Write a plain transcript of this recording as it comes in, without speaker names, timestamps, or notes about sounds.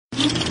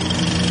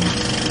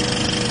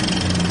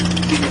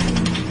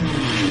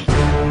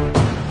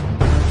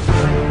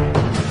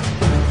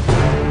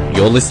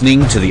You're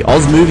listening to the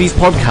Oz Movies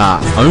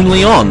Podcast,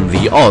 only on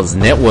the Oz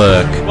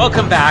Network.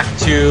 Welcome back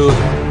to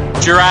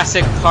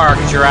Jurassic Park,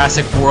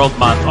 Jurassic World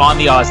month on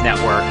the Oz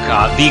Network.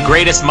 The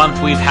greatest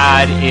month we've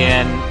had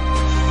in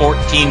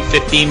 14,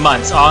 15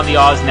 months on the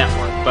Oz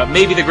Network. But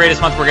maybe the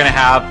greatest month we're going to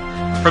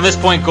have from this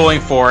point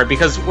going forward,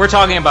 because we're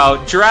talking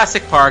about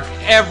Jurassic Park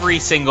every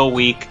single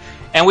week.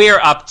 And we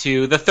are up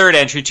to the third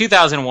entry,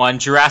 2001,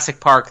 Jurassic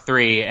Park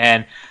 3.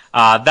 And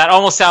that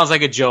almost sounds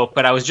like a joke,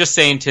 but I was just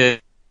saying to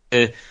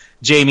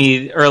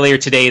Jamie earlier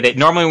today that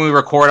normally when we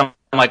record, I'm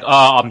like,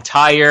 oh, I'm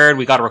tired.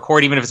 We got to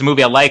record. Even if it's a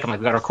movie I like, I'm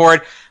like, we got to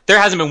record. There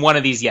hasn't been one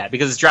of these yet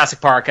because it's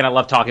Jurassic Park, and I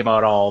love talking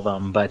about all of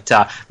them. But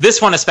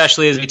this one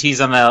especially, as we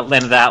teased on the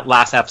end of that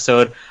last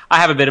episode,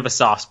 I have a bit of a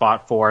soft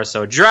spot for.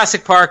 So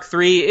Jurassic Park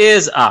 3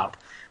 is up.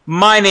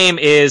 My name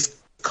is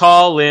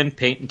Colin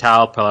Paint and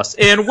Towel Plus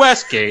in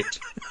Westgate.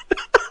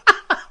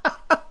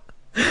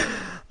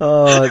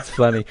 Oh, it's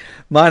funny.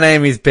 My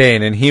name is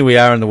Ben, and here we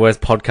are in the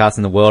worst podcast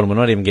in the world, and we're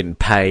not even getting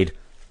paid.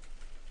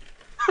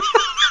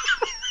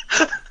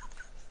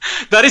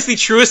 That is the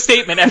truest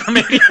statement ever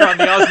made here on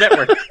the Oz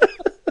Network.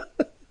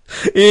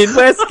 In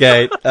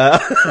Westgate.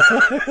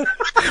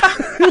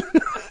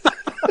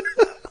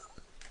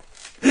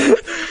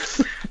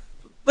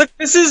 Look,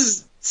 this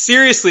is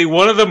seriously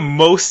one of the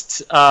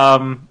most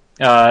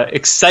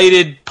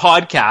excited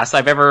podcasts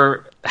I've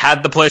ever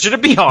had the pleasure to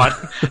be on.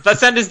 That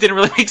sentence didn't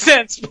really make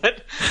sense,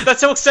 but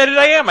that's how excited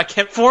I am. I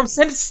can't form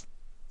sentences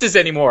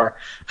anymore.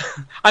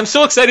 I'm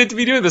so excited to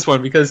be doing this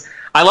one because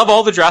I love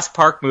all the Jurassic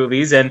Park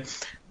movies, and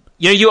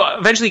you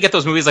eventually get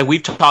those movies like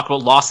we've talked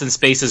about. Lost in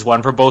Space is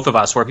one for both of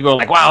us, where people are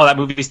like, wow, that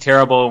movie's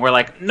terrible, and we're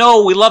like,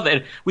 no, we love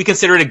it. We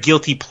consider it a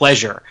guilty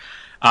pleasure.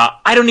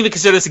 I don't even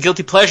consider this a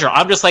guilty pleasure.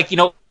 I'm just like,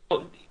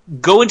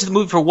 go into the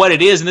movie for what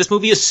it is, and this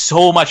movie is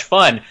so much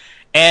fun.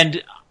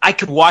 And I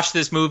could watch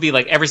this movie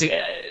like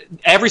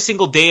every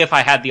single day if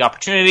I had the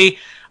opportunity.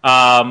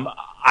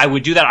 I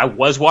would do that. I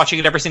was watching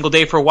it every single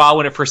day for a while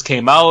when it first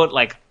came out.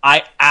 Like,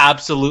 I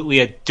absolutely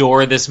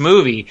adore this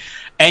movie.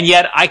 And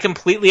yet I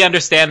completely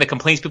understand the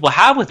complaints people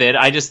have with it.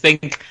 I just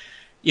think,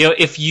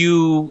 if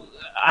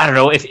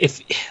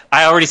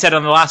I already said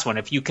on the last one,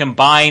 if you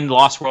combine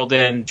Lost World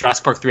and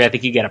Jurassic Park 3, I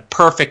think you get a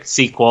perfect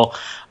sequel.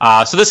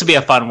 So this would be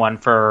a fun one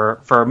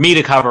for me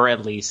to cover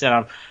at least. And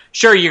I'm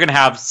sure you're going to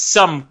have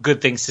some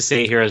good things to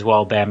say here as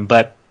well, Ben.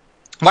 But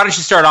why don't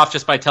you start off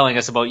just by telling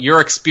us about your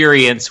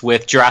experience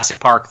with Jurassic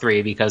Park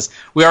 3, because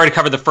we already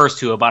covered the first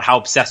two about how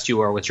obsessed you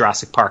were with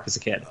Jurassic Park as a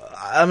kid.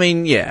 I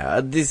mean,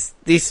 yeah, this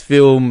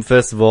film,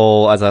 first of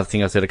all, as I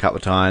think I've said a couple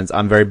of times,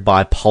 I'm very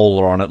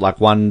bipolar on it. Like,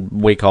 one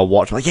week I'll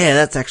watch, like, yeah,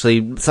 that's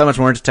actually so much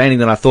more entertaining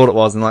than I thought it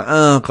was, and like,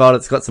 oh god,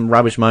 it's got some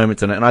rubbish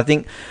moments in it. And I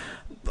think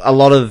a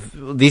lot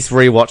of this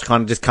rewatch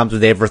kind of just comes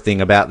with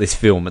everything about this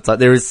film. It's like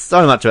there is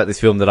so much about this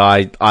film that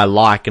I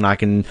like, and I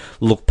can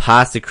look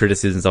past the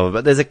criticisms of it,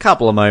 but there's a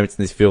couple of moments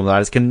in this film that I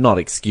just cannot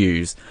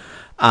excuse.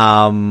 But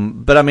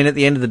I mean, at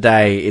the end of the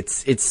day,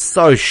 it's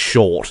so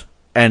short,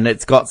 and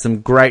it's got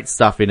some great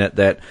stuff in it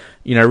that,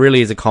 really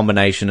is a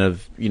combination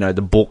of,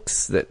 the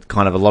books, that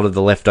kind of a lot of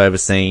the leftover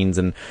scenes,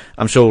 and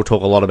I'm sure we'll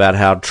talk a lot about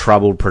how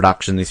troubled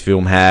production this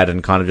film had,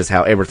 and kind of just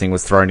how everything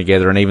was thrown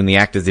together, and even the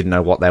actors didn't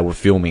know what they were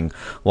filming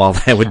while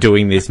they were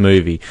doing this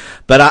movie.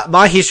 But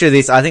my history of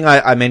this, I think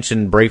I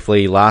mentioned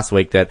briefly last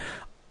week that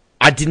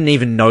I didn't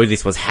even know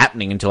this was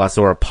happening until I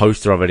saw a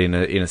poster of it in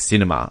a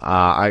cinema.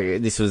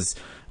 This was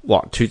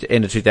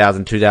end of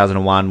 2000,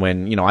 2001,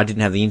 when, I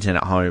didn't have the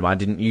internet at home. I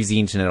didn't use the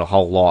internet a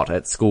whole lot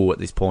at school at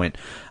this point.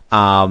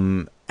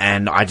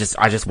 And I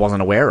just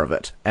wasn't aware of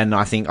it. And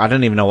I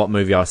don't even know what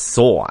movie I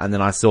saw. And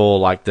then I saw,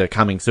 like, the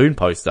coming soon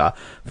poster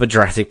for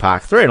Jurassic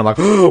Park 3, and I'm like,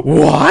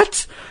 what?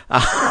 So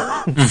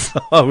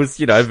I was,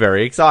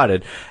 very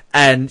excited.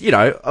 And,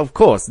 of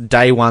course,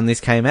 day one this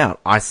came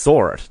out, I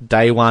saw it.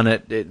 Day one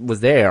it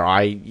was there.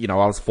 I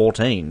was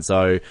 14,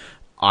 so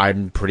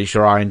I'm pretty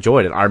sure I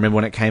enjoyed it. I remember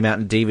when it came out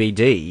in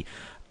DVD,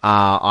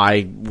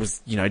 I was,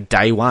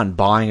 day one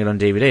buying it on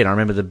DVD, and I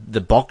remember the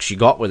box you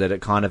got with it,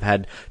 it kind of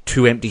had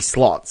two empty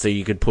slots, so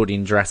you could put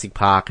in Jurassic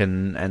Park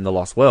and The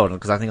Lost World,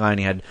 because I think I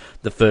only had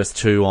the first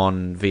two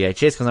on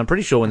VHS, because I'm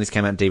pretty sure when this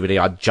came out in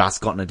DVD, I'd just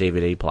gotten a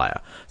DVD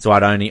player, so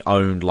I'd only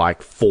owned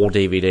like 4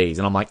 DVDs,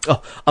 and I'm like,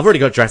 oh, I've already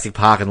got Jurassic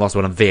Park and Lost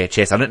World on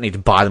VHS, I don't need to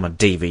buy them on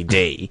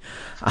DVD.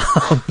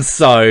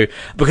 So,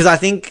 because I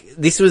think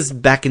this was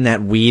back in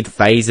that weird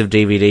phase of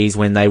DVDs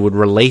when they would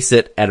release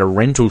it at a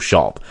rental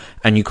shop,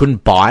 and you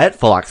couldn't buy it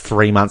for like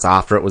 3 months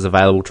after it was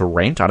available to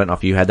rent. I don't know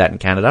if you had that in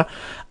Canada.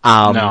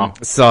 No.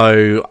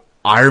 So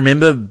I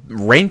remember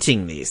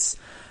renting this,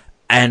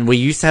 and we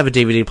used to have a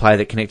DVD player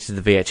that connected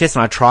to the VHS,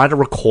 and I tried to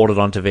record it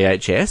onto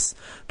VHS,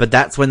 but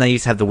that's when they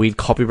used to have the weird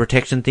copy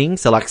protection thing.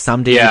 So like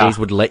some DVDs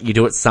would let you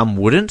do it, some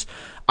wouldn't.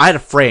 I had a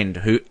friend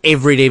who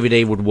every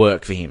DVD would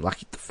work for him. Like,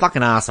 the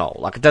fucking asshole.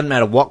 Like, it doesn't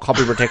matter what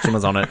copy protection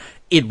was on it,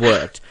 it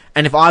worked.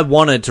 And if I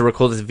wanted to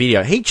record this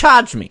video, he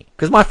charged me,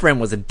 because my friend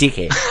was a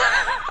dickhead.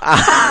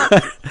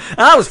 And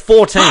I was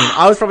 14.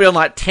 I was probably on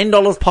like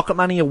 $10 pocket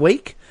money a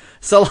week.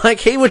 So like,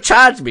 he would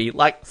charge me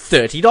like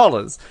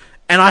 $30.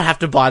 and I'd have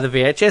to buy the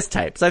VHS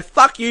tape. So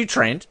fuck you,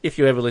 Trent, if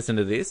you ever listen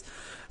to this.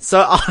 So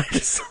I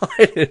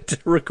decided to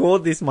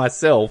record this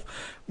myself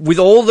with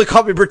all the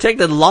copy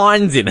protected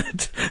lines in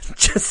it,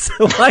 just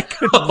so I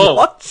could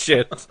watch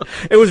it.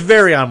 It was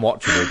very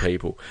unwatchable,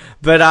 people.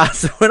 But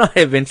so when I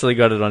eventually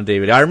got it on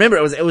DVD, I remember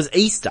it was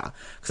Easter,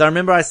 because I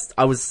remember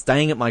I was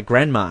staying at my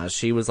grandma's.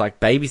 She was like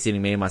babysitting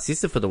me and my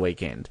sister for the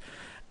weekend.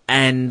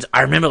 And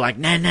I remember like,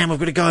 Nan, we've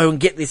got to go and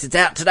get this. It's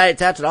out today.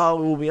 Oh,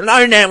 we'll be,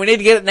 no, Nan, we need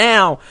to get it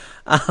now.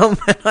 And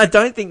I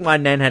don't think my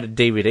Nan had a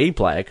DVD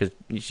player because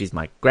she's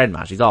my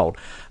grandma. She's old.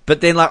 But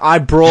then like I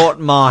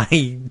brought I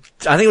think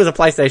it was a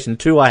PlayStation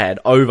 2 I had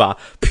over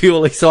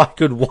purely so I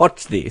could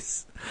watch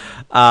this.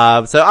 So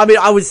I mean,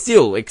 I was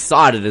still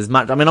excited as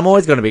much. I mean, I'm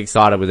always going to be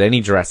excited with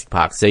any Jurassic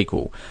Park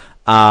sequel.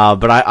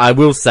 But I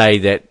will say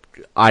that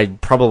I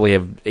probably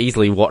have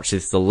easily watched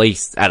this the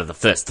least out of the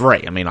first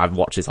three. I mean, I've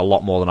watched this a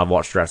lot more than I've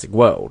watched Jurassic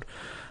World.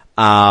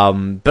 But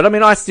I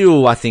mean, I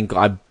think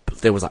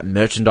there was like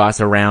merchandise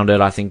around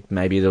it. I think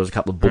maybe there was a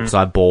couple of books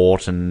I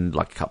bought and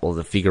like a couple of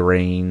the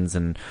figurines,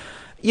 and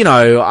you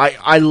know,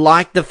 I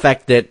like the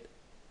fact that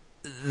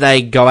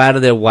they go out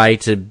of their way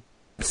to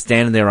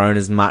stand on their own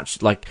as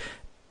much. Like,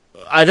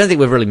 I don't think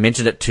we've really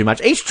mentioned it too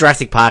much. Each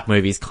Jurassic Park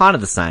movie is kind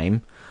of the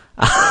same.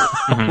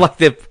 Like,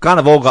 they've kind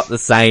of all got the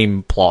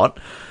same plot.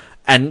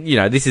 And, you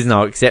know, this is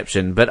no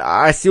exception, but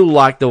I still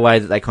like the way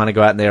that they kind of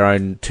go out in their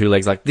own two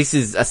legs. Like, this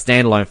is a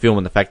standalone film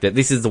in the fact that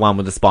this is the one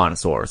with the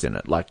Spinosaurus in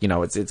it. Like, you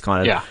know, it's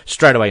kind of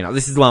straight away, you know,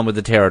 this is the one with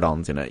the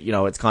pterodons in it. You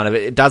know, it's kind of,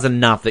 it does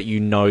enough that you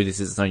know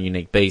this is its own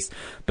unique beast.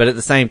 But at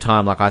the same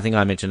time, like, I think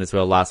I mentioned as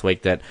well last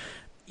week that,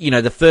 you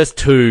know, the first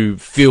two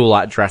feel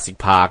like Jurassic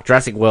Park.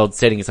 Jurassic World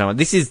setting its own.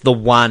 This is the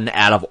one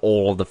out of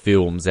all of the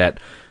films that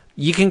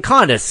you can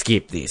kind of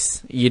skip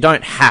this. You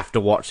don't have to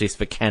watch this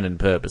for canon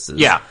purposes.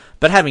 Yeah.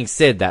 But having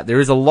said that, there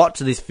is a lot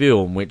to this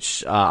film,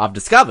 which I've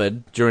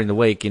discovered during the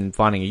week in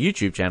finding a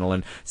YouTube channel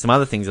and some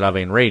other things that I've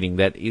been reading,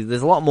 that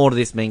there's a lot more to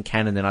this being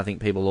canon than I think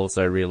people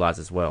also realise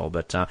as well.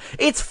 But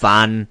it's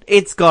fun.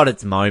 It's got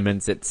its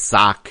moments. It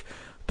suck.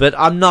 But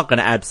I'm not going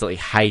to absolutely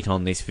hate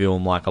on this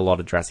film like a lot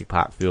of Jurassic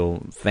Park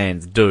film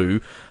fans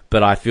do.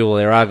 But I feel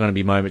there are going to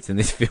be moments in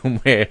this film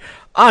where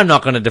I'm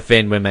not going to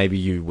defend where maybe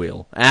you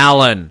will.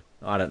 Alan!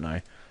 I don't know.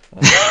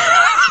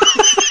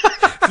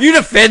 If you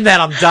defend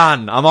that, I'm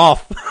done. I'm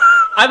off.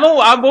 I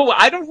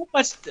don't have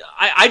much.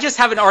 I just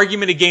have an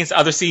argument against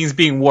other scenes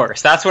being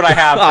worse. That's what I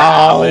have.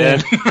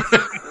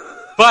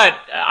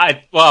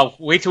 But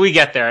wait till we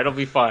get there. It'll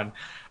be fun.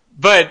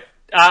 But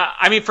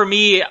I mean, for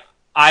me,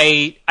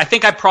 I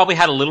think I probably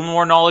had a little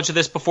more knowledge of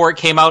this before it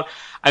came out.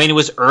 I mean, it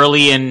was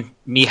early in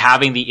me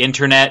having the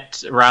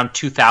internet, around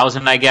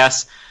 2000, I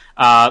guess.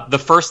 The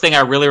first thing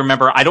I really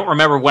remember, I don't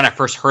remember when I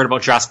first heard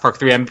about Jurassic Park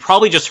 3. I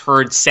probably just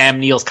heard Sam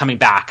Neill's coming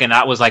back, and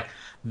that was like,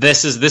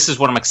 this is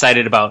what I'm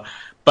excited about.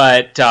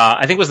 But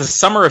I think it was the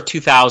summer of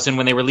 2000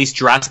 when they released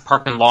Jurassic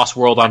Park and Lost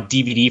World on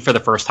DVD for the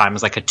first time. It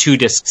was like a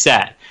 2-disc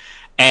set.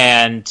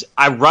 And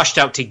I rushed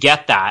out to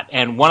get that.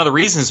 And one of the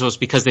reasons was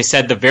because they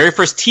said the very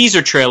first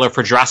teaser trailer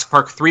for Jurassic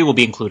Park 3 will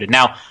be included.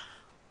 Now,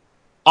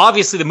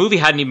 obviously, the movie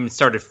hadn't even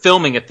started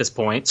filming at this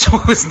point, so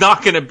it was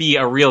not going to be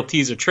a real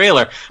teaser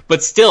trailer.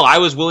 But still, I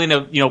was willing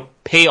to, you know,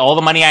 pay all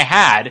the money I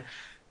had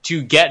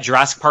to get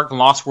Jurassic Park and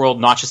Lost World,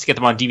 not just to get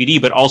them on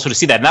DVD, but also to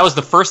see that. And that was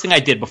the first thing I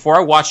did. Before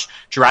I watched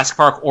Jurassic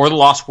Park or The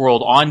Lost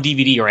World on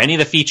DVD or any of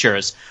the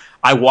features,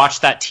 I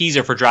watched that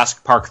teaser for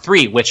Jurassic Park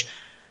 3, which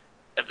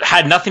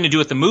had nothing to do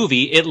with the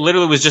movie. It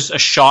literally was just a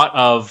shot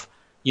of,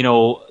 you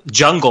know,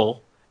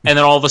 jungle. And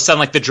then all of a sudden,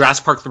 like, the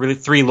Jurassic Park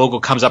 3 logo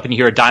comes up and you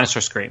hear a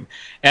dinosaur scream.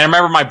 And I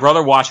remember my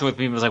brother watching with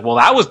me and was like, well,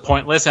 that was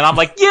pointless. And I'm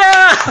like,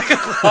 yeah!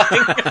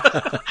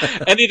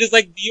 And it is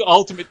like the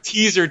ultimate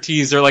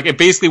teaser. Like, it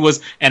basically was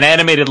an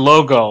animated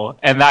logo,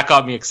 and that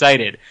got me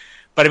excited.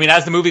 But I mean,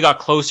 as the movie got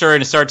closer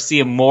and I started to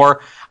see more,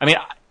 I mean,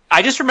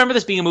 I just remember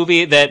this being a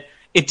movie that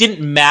it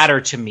didn't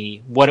matter to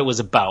me what it was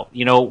about.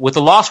 You know, with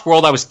The Lost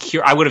World, I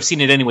would have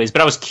seen it anyways,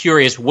 but I was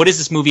curious, what is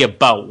this movie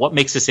about? What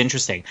makes this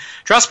interesting?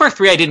 Jurassic Park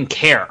 3, I didn't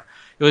care.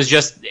 It was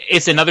just,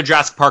 it's another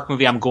Jurassic Park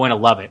movie. I'm going to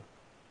love it.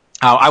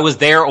 I was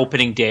there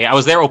opening day. I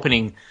was there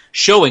opening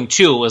showing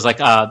too. It was like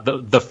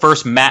the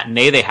first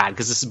matinee they had,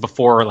 because this is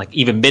before like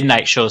even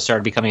midnight shows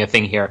started becoming a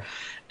thing here.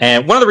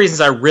 And one of the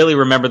reasons I really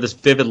remember this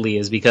vividly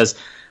is because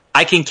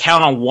I can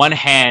count on one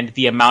hand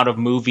the amount of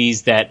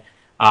movies that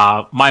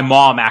my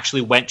mom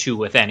actually went to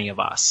with any of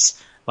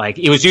us. Like,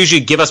 it was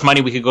usually give us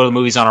money, we could go to the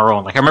movies on our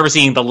own. Like, I remember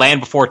seeing The Land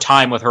Before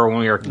Time with her when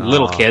we were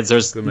little kids.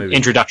 There's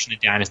Introduction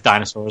to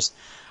Dinosaurs.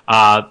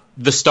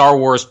 The Star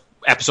Wars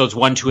episodes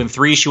 1, 2, and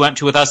 3 she went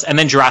to with us, and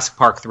then Jurassic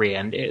Park 3.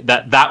 And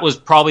that was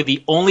probably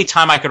the only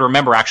time I could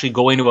remember actually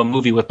going to a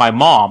movie with my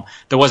mom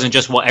that wasn't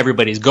just, well,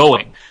 everybody's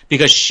going.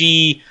 Because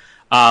she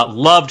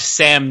loved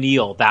Sam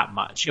Neill that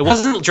much. It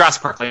wasn't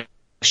Jurassic Park. Like,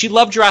 she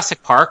loved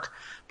Jurassic Park,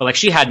 but like,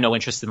 she had no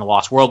interest in The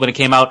Lost World when it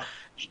came out.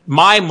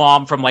 My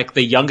mom, from like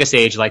the youngest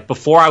age, like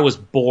before I was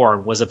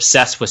born, was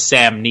obsessed with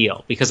Sam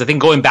Neill, because I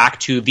think going back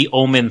to The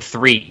Omen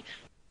 3,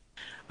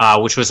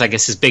 which was, I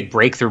guess, his big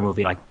breakthrough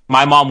movie, like,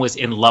 my mom was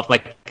in love.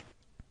 Like,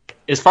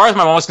 as far as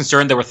my mom was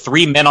concerned, there were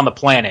 3 men on the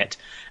planet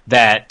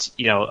that,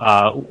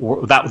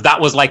 that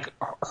was like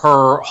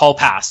her hall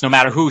pass, no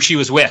matter who she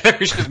was with,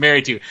 who she was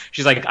married to.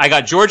 She's like, I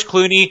got George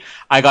Clooney,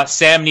 I got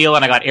Sam Neill,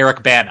 and I got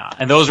Eric Bana.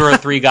 And those were her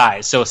 3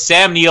 guys. So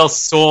Sam Neill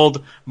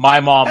sold my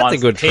mom on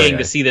paying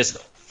to see this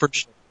for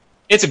sure.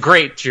 It's a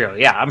great trio.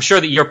 Yeah, I'm sure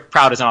that you're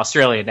proud as an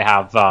Australian to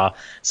have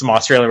some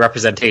Australian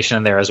representation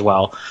in there as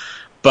well.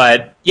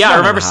 But yeah, I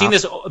remember seeing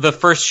this the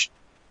first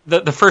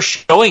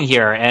showing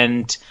here,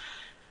 and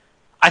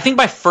I think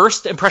my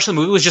first impression of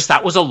the movie was just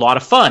that was a lot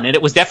of fun, and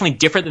it was definitely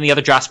different than the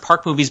other Jurassic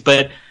Park movies.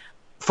 But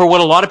for what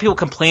a lot of people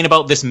complain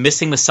about, this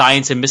missing the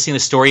science and missing the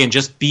story, and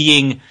just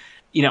being,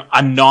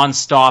 a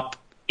nonstop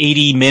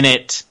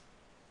 80-minute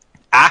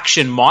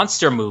action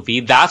monster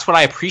movie, that's what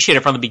I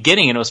appreciated from the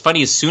beginning. And it was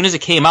funny, as soon as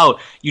it came out,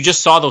 you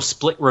just saw those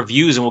split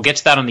reviews, and we'll get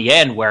to that on the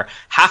end, where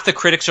half the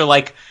critics are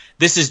like,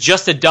 this is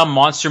just a dumb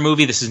monster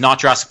movie, this is not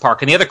Jurassic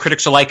Park, and the other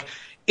critics are like,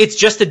 it's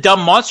just a dumb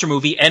monster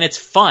movie and it's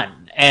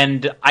fun.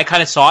 And I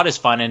kind of saw it as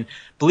fun, and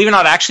believe it or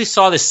not, I actually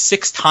saw this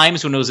 6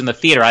 times when it was in the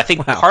theater. I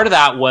think part of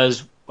that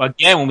was,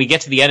 again, when we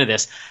get to the end of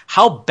this,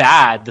 how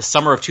bad the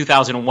summer of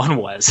 2001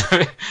 was.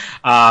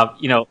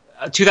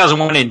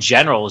 2001 in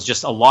general is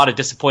just a lot of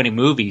disappointing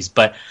movies,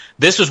 but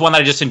this was one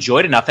that I just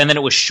enjoyed enough. And then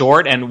it was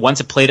short, and once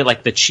it played at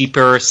like the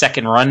cheaper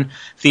second run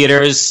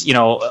theaters,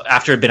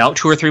 after it had been out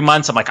 2 or 3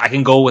 months, I'm like, I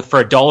can go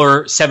for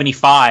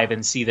 $1.75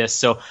 and see this.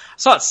 So I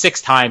saw it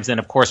 6 times. And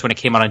of course, when it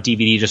came out on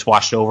DVD, just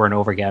watched it over and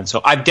over again.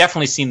 So I've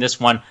definitely seen this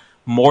one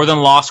more than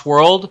Lost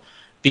World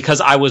because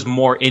I was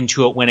more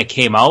into it when it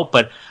came out.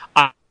 But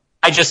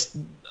I just,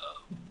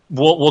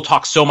 we'll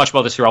talk so much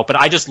about this throughout, but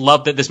I just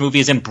love that this movie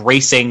is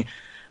embracing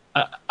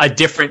a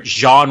different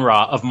genre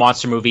of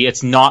monster movie.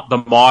 It's not the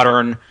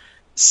modern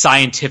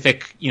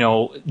scientific,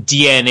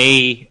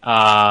 DNA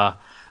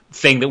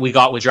thing that we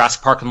got with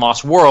Jurassic Park and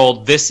Lost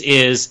World. This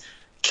is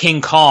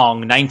King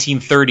Kong,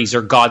 1930s,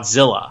 or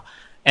Godzilla.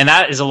 And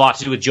that is a lot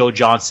to do with Joe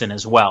Johnston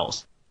as well.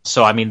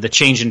 So, I mean, the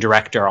change in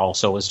director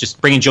also was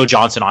just bringing Joe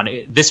Johnston on.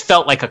 This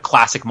felt like a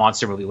classic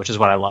monster movie, which is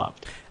what I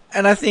loved.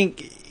 And I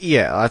think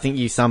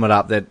you sum it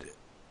up that,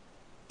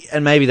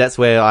 and maybe that's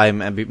where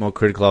I'm a bit more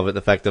critical of it,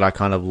 the fact that I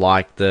kind of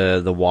like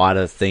the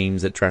wider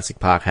themes that Jurassic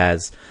Park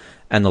has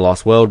and The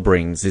Lost World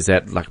brings, is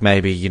that, like,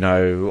 maybe,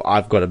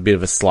 I've got a bit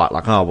of a slight,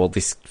 like, oh, well,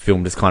 this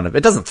film just kind of,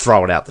 it doesn't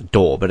throw it out the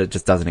door, but it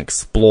just doesn't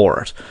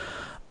explore it.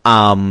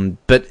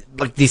 But,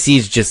 like, this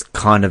is just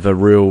kind of a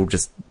real,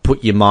 just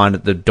put your mind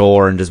at the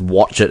door and just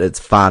watch it, it's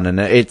fun, and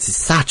it's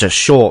such a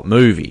short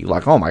movie.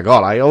 Like, oh my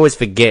god, I always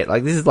forget,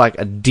 like, this is like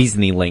a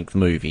Disney-length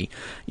movie,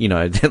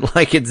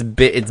 like, it's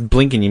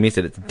blink and you miss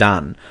it, it's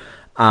done.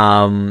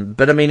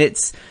 But I mean,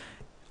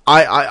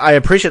 I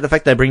appreciate the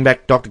fact they bring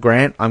back Dr.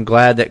 Grant. I'm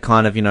glad that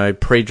kind of,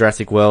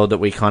 pre-Jurassic World, that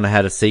we kind of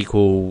had a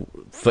sequel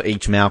for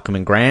each Malcolm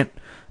and Grant.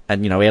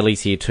 And,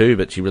 Ellie's here too,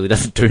 but she really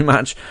doesn't do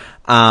much.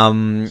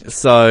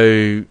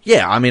 So,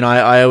 yeah, I mean,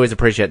 I always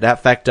appreciate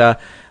that factor.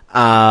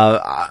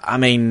 I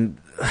mean,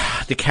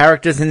 the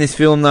characters in this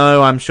film,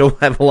 though, I'm sure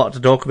have a lot to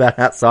talk about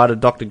outside of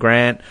Dr.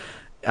 Grant.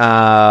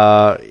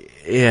 Yeah,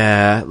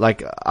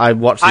 like, I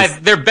watched this.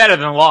 They're better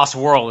than Lost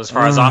World as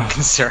far as I'm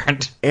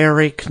concerned.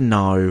 Eric,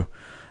 no.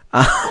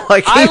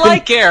 I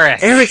like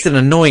Eric. Eric's an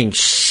annoying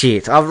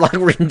shit. I've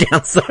written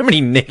down so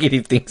many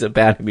negative things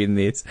about him in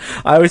this.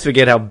 I always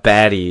forget how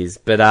bad he is.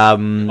 But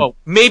well,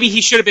 maybe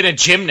he should have been a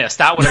gymnast.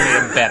 That would have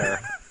made him better.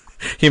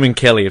 Him and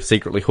Kelly have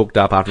secretly hooked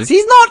up after this.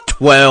 He's not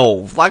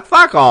 12. Like,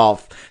 fuck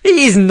off.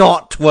 He is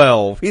not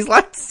 12. He's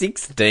like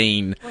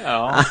 16.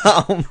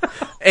 Well.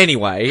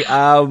 Anyway,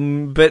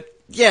 but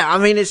yeah, I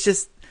mean, it's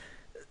just,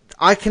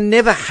 I can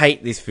never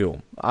hate this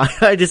film.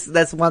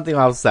 That's one thing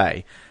I'll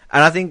say.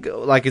 And I think,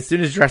 like, as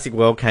soon as Jurassic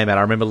World came out,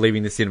 I remember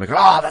leaving the cinema going,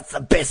 oh, that's the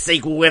best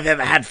sequel we've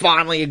ever had,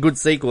 finally a good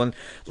sequel. And,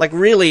 like,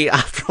 really,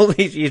 after all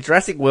these years,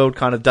 Jurassic World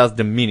kind of does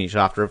diminish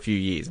after a few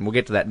years, and we'll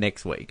get to that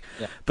next week.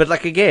 Yeah. But,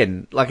 like,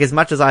 again, like, as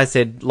much as I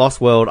said Lost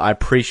World, I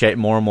appreciate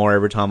more and more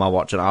every time I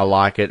watch it. I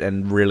like it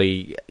and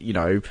really,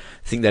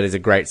 think that is a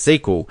great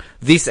sequel.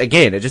 This,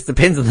 again, it just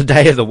depends on the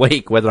day of the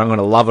week whether I'm going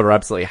to love it or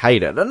absolutely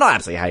hate it. And not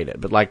absolutely hate it,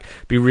 but, like,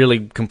 be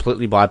really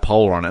completely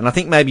bipolar on it. And I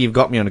think maybe you've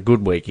got me on a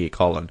good week here,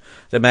 Colin.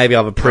 That maybe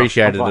I've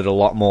appreciated it a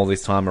lot more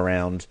this time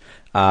around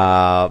than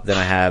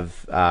I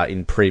have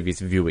in previous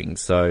viewings.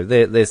 So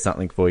there's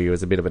something for you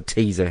as a bit of a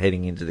teaser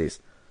heading into this.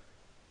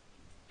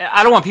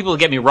 I don't want people to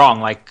get me wrong.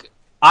 Like,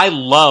 I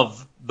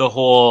love the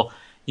whole,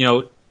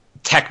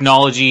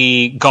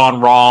 technology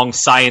gone wrong,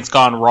 science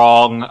gone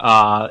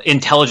wrong,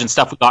 intelligent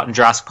stuff we got in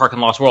Jurassic Park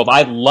and Lost World.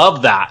 I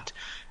love that.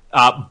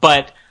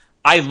 But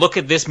I look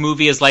at this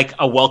movie as like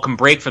a welcome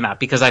break from that,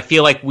 because I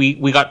feel like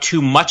we got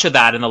too much of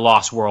that in the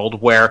Lost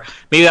World, where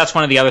maybe that's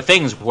one of the other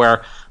things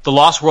where the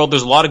Lost World,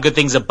 there's a lot of good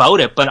things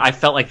about it, but I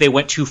felt like they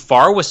went too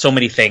far with so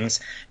many things,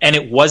 and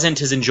it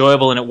wasn't as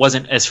enjoyable and it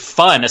wasn't as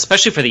fun,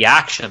 especially for the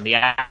action. The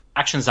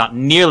action's not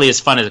nearly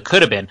as fun as it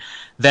could have been.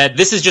 That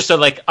this is just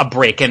a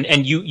break,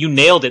 and you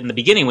nailed it in the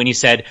beginning when you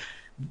said,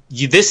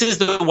 this is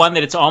the one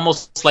that it's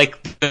almost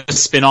like the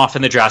spin-off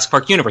in the Jurassic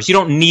Park universe. You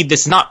don't need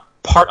this, not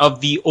part of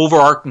the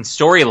overarching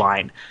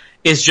storyline.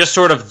 is just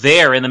sort of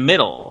there in the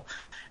middle.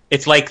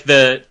 It's like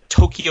the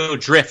Tokyo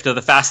Drift of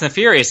the Fast and the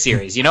Furious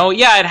series. You know,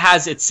 yeah, it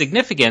has its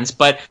significance,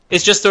 but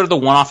it's just sort of the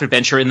one-off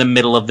adventure in the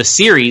middle of the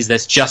series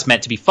that's just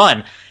meant to be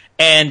fun.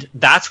 And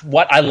that's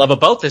what I love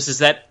about this, is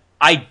that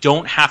I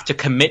don't have to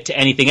commit to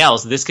anything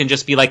else. This can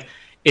just be like,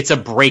 it's a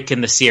break in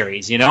the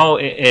series, you know?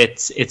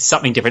 It's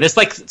something different. It's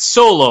like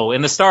Solo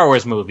in the Star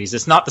Wars movies.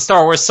 It's not the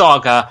Star Wars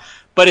saga,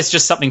 but it's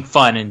just something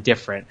fun and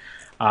different.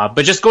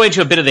 But just going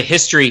to a bit of the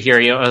history here,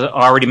 you know,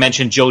 I already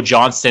mentioned Joe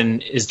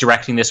Johnston is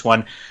directing this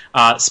one.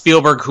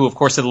 Spielberg, who of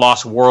course had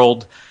Lost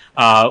World,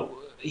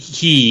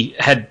 he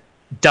had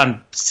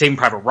done Saving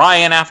Private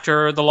Ryan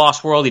after the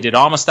Lost World. He did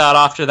Amistad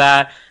after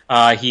that.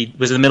 He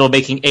was in the middle of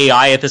making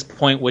AI at this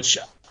point, which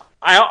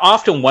I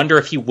often wonder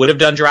if he would have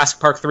done Jurassic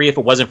Park 3 if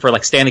it wasn't for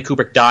like Stanley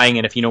Kubrick dying,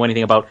 and if you know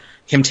anything about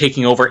him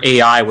taking over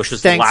AI, which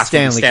was the last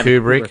Stanley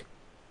Kubrick.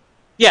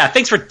 Yeah,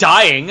 thanks for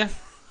dying.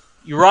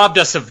 You robbed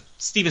us of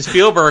Steven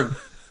Spielberg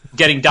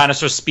getting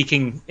dinosaurs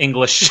speaking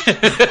English.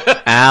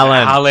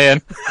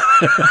 Alan.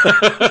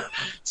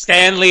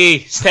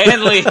 Stanley.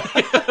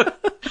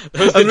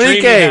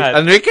 Enrique.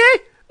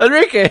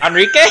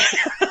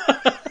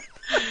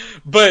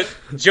 But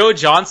Joe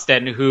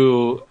Johnston,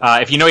 who,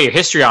 if you know your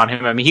history on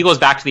him, I mean, he goes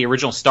back to the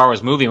original Star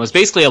Wars movie and was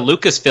basically a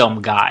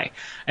Lucasfilm guy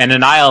and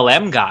an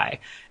ILM guy,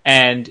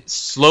 and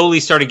slowly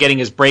started getting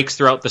his breaks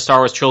throughout the Star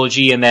Wars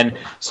trilogy, and then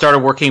started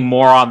working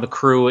more on the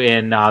crew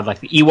in like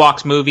the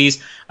Ewoks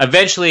movies.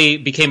 Eventually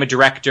became a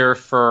director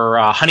for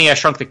Honey, I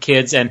Shrunk the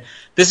Kids, and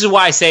this is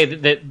why I say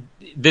that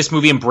this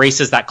movie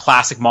embraces that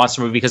classic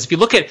monster movie, because if you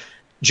look at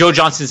Joe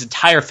Johnston's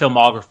entire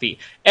filmography,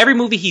 every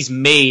movie he's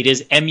made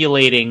is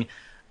emulating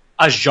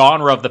a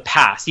genre of the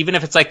past. Even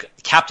if it's like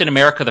Captain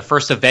America, the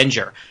First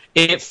Avenger,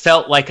 it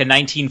felt like a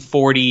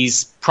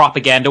 1940s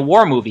propaganda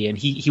war movie, and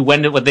he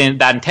went within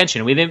that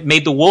intention. We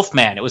made The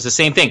Wolfman. It was the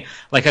same thing,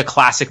 like a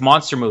classic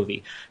monster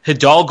movie.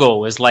 Hidalgo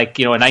was like,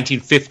 you know, a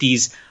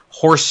 1950s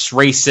horse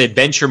race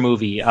adventure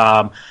movie.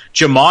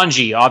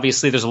 Jumanji,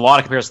 obviously there's a lot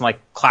of comparison, like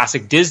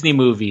classic Disney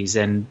movies,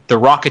 and The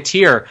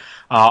Rocketeer.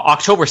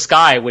 October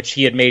Sky, which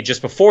he had made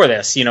just before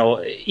this, you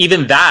know,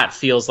 even that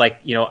feels like,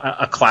 you know,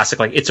 a classic,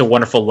 like It's a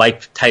Wonderful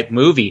Life type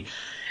movie.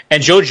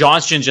 And Joe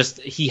Johnston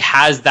he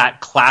has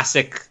that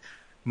classic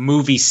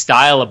movie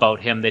style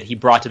about him that he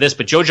brought to this.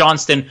 But Joe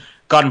Johnston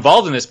got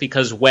involved in this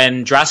because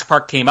when Jurassic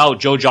Park came out,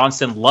 Joe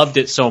Johnston loved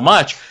it so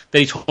much that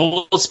he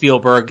told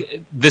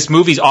Spielberg, this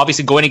movie's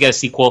obviously going to get a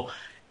sequel,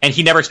 and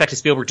he never expected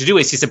Spielberg to do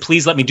it. So he said,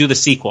 please let me do the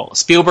sequel.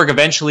 Spielberg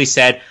eventually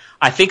said,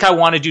 I think I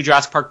want to do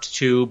Jurassic Park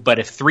 2, but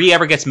if 3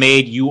 ever gets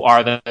made, you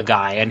are the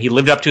guy. And he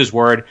lived up to his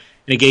word, and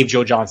he gave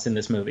Joe Johnston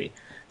this movie.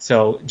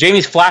 So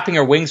Jamie's flapping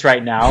her wings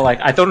right now.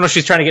 Like, I don't know if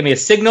she's trying to get me a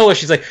signal, or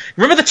she's like,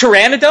 remember the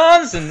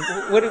pteranodons? And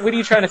what are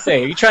you trying to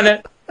say? Are you trying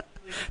to...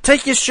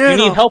 Take your shirt off.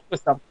 You need help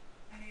with something.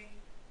 I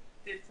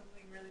did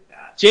something really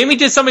bad. Jamie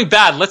did something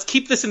bad. Let's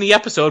keep this in the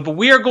episode, but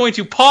we are going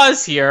to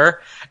pause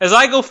here as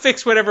I go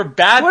fix whatever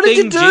bad what thing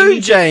did you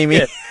do, Jamie?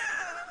 did.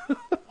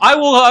 I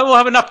will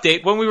have an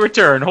update when we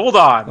return. Hold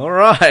on. All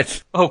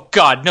right. Oh,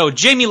 God, no.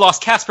 Jamie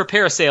lost Casper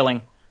parasailing.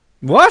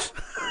 What?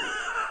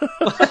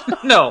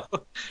 No.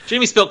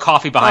 Jamie spilled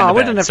coffee behind the bed.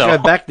 We didn't have to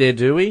go back there,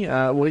 do we?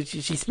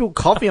 She spilled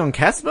coffee on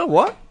Casper?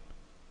 What?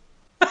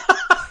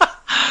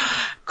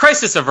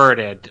 Crisis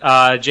averted.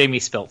 Jamie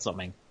spilled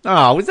something.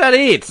 Oh, was that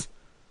it?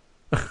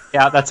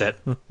 Yeah, that's it.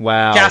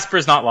 Wow.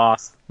 Casper's not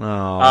lost.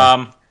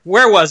 Oh.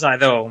 Where was I,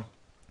 though?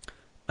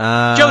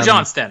 Joe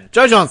Johnston.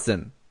 Joe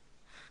Johnston.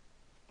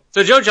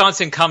 So Joe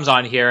Johnston comes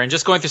on here, and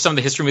just going through some of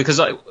the history, because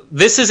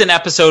this is an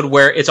episode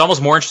where it's almost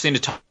more interesting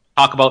to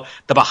talk about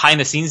the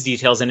behind-the-scenes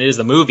details than it is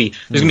the movie.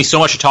 There's going to be so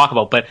much to talk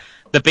about, but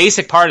the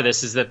basic part of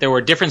this is that there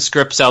were different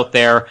scripts out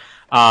there.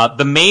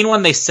 The main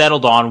one they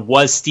settled on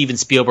was Steven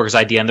Spielberg's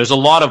idea, and there's a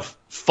lot of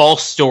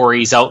false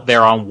stories out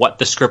there on what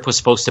the script was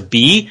supposed to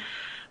be.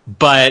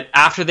 But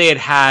after they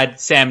had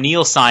Sam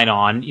Neill sign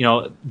on, you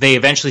know, they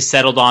eventually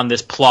settled on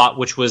this plot,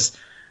 which was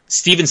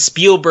Steven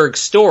Spielberg's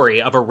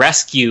story of a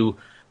rescue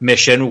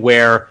mission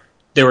where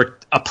there were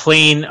a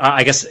plane,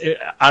 I guess,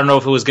 I don't know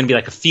if it was going to be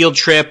like a field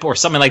trip or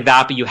something like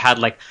that, but you had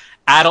like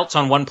adults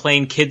on one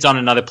plane, kids on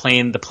another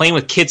plane. The plane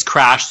with kids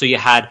crashed, so you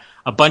had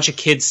a bunch of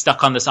kids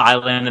stuck on this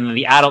island, and then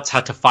the adults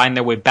had to find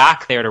their way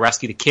back there to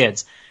rescue the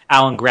kids.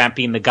 Alan Grant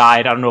being the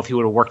guide. I don't know if he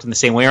would have worked in the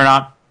same way or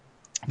not.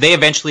 They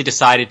eventually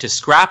decided to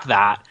scrap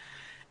that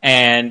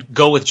and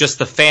go with just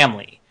the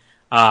family,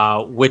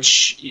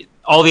 which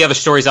all the other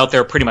stories out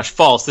there are pretty much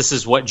false. This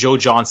is what Joe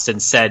Johnston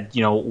said,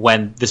 you know,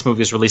 when this movie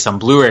was released on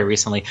Blu-ray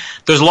recently.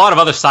 There's a lot of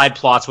other side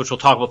plots, which we'll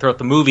talk about throughout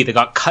the movie, that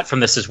got cut from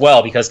this as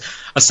well, because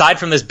aside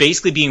from this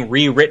basically being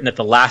rewritten at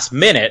the last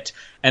minute,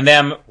 and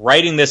them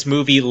writing this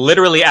movie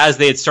literally as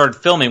they had started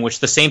filming, which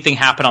the same thing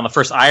happened on the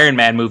first Iron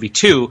Man movie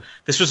too.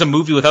 This was a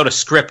movie without a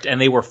script,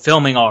 and they were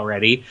filming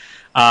already.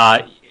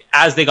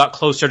 As they got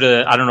closer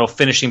to, I don't know,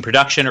 finishing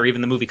production or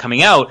even the movie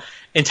coming out,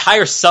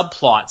 entire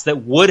subplots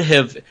that would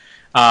have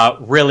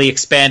really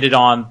expanded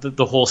on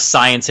the whole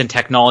science and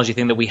technology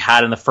thing that we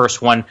had in the first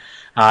one,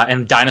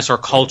 and dinosaur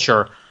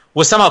culture,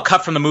 was somehow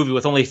cut from the movie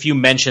with only a few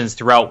mentions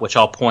throughout, which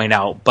I'll point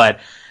out. But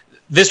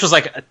this was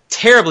like a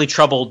terribly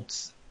troubled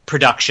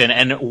production,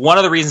 and one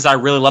of the reasons I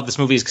really love this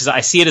movie is because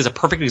I see it as a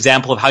perfect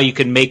example of how you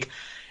can make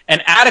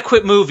an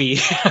adequate movie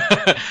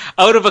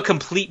out of a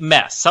complete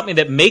mess, something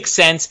that makes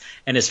sense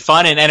and is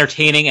fun and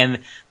entertaining. And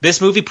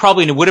this movie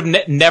probably would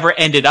have never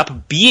ended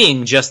up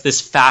being just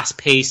this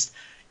fast-paced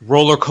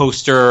roller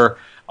coaster,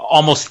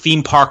 almost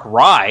theme park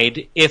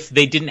ride if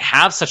they didn't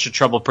have such a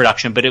troubled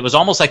production. But it was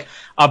almost like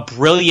a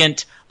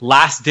brilliant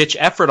last-ditch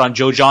effort on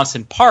Joe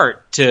Johnston's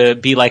part to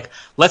be like,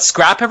 let's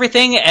scrap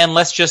everything and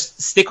let's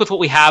just stick with what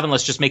we have and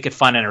let's just make it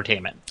fun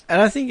entertainment.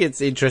 And I think it's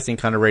interesting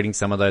kind of reading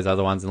some of those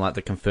other ones, and like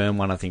the confirmed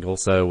one I think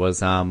also was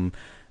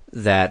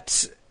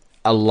that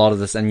a lot of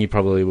this, and you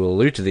probably will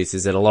allude to this,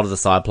 is that a lot of the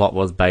side plot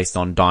was based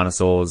on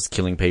dinosaurs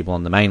killing people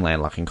on the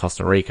mainland, like in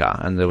Costa Rica,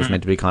 and there was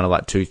meant to be kind of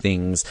like two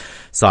things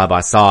side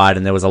by side,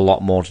 and there was a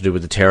lot more to do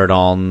with the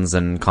pterodons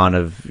and kind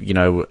of, you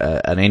know,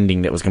 an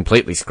ending that was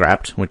completely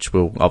scrapped, which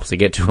we'll obviously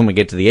get to when we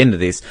get to the end of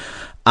this.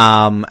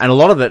 And a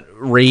lot of it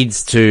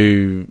reads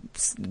to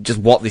just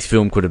what this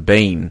film could have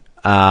been.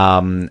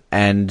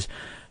 And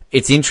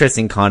it's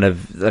interesting kind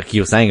of, like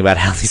you were saying about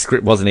how this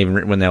script wasn't even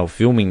written when they were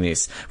filming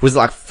this. It was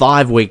like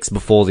 5 weeks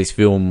before this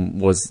film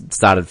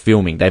started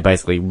filming. They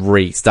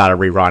basically started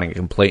rewriting it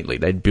completely.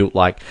 They'd built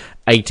like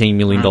 $18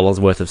 million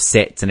worth of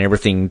sets and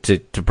everything to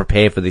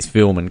prepare for this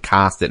film and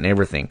cast it and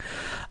everything.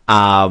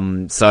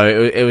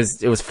 So it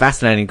was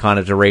fascinating kind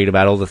of to read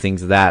about all the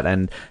things of that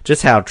and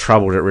just how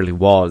troubled it really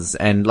was.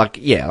 And like,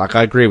 yeah, like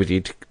I agree with you.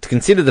 To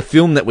consider the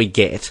film that we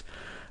get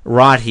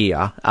right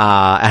here,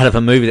 out of a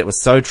movie that was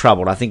so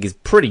troubled, I think is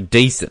pretty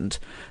decent,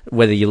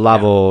 whether you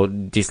love or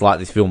dislike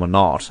this film or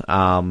not.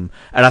 And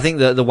I think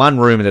the one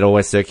rumor that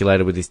always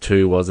circulated with this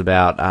too was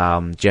about,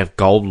 Jeff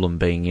Goldblum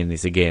being in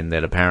this again,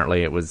 that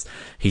apparently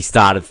he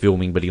started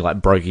filming, but he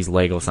like broke his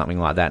leg or something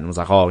like that and was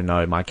like, oh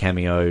no, my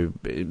cameo,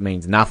 it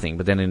means nothing.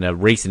 But then in a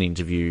recent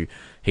interview,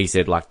 he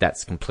said, like,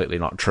 that's completely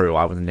not true.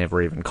 I was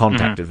never even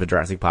contacted for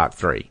Jurassic Park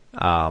 3.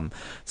 You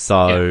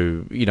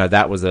know,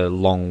 that was a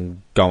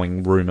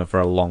long-going rumour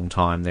for a long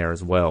time there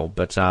as well.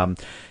 But,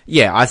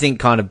 I think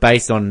kind of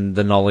based on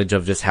the knowledge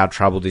of just how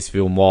troubled this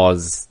film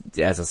was,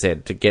 as I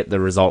said, to get the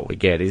result we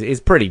get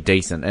is pretty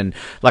decent. And,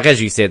 like,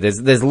 as you said,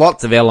 there's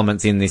lots of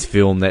elements in this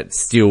film that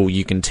still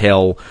you can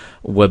tell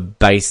were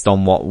based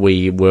on what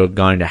we were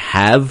going to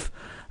have.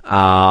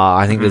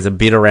 I think there's a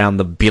bit around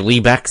the Billy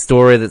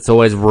backstory that's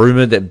always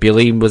rumoured that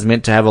Billy was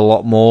meant to have a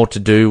lot more to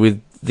do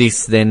with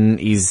this than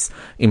is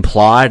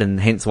implied, and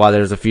hence why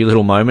there's a few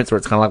little moments where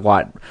it's kind of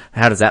like,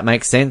 how does that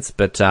make sense?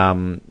 But,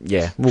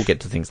 we'll get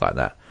to things like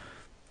that.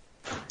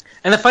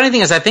 And the funny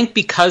thing is, I think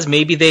because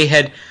maybe they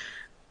had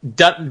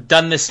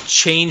done this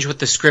change with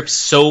the script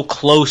so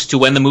close to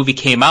when the movie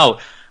came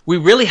out, we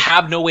really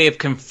have no way of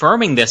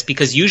confirming this,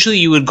 because usually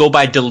you would go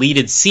by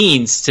deleted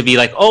scenes to be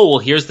like, oh, well,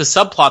 here's the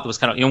subplot that was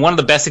kind of, one of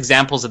the best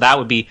examples of that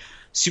would be,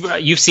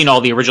 you've seen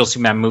all the original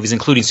Superman movies,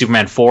 including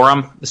Superman 4,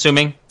 I'm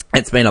assuming?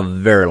 It's been a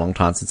very long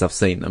time since I've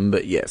seen them,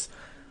 but yes.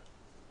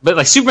 But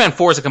like Superman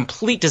 4 is a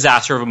complete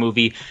disaster of a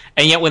movie,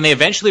 and yet when they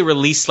eventually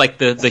released like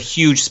the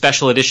huge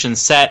special edition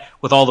set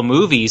with all the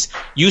movies,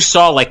 you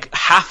saw like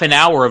half an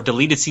hour of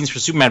deleted scenes for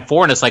Superman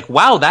 4, and it's like,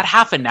 wow, that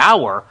half an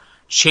hour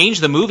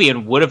changed the movie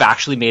and would have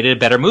actually made it a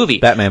better movie.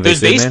 Batman v There's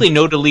Superman. basically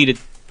no deleted...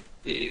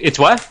 It's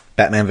what?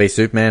 Batman v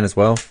Superman as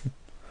well.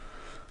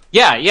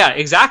 Yeah,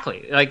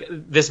 exactly. Like,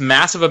 this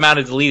massive amount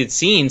of deleted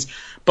scenes.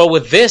 But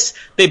with this,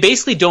 they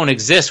basically don't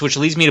exist, which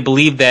leads me to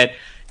believe that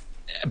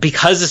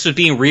because this was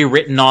being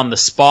rewritten on the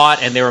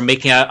spot and they were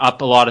making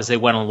up a lot as they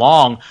went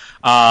along,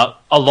 a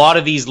lot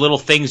of these little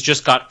things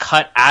just got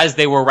cut as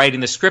they were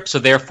writing the script. So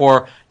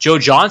therefore, Joe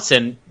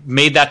Johnston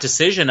made that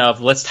decision of,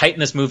 let's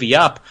tighten this movie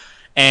up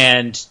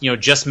and,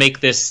 just make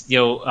this,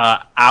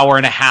 hour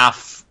and a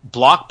half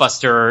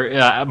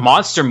blockbuster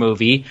monster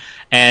movie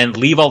and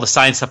leave all the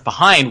science stuff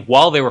behind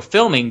while they were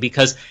filming,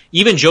 because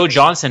even Joe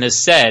Johnston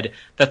has said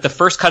that the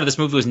first cut of this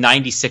movie was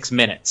 96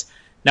 minutes.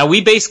 Now,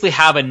 we basically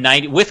have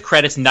with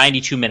credits,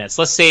 92 minutes.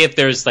 Let's say if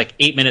there's like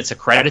 8 minutes of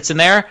credits in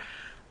there,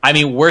 I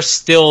mean, we're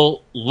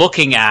still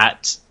looking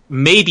at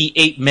maybe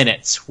 8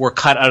 minutes were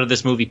cut out of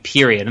this movie,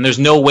 period. And there's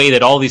no way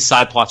that all these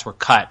side plots were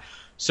cut.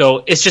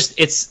 So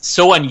it's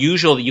so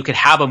unusual that you could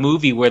have a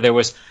movie where there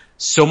was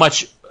so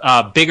much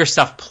bigger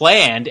stuff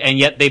planned, and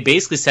yet they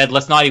basically said,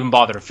 let's not even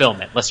bother to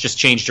film it. Let's just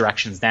change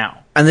directions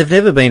now. And they've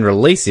never been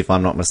released, if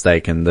I'm not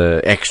mistaken,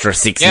 the extra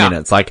 6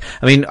 minutes. Like,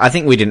 I mean, I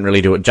think we didn't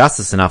really do it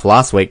justice enough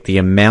last week, the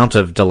amount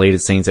of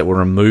deleted scenes that were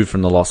removed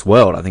from The Lost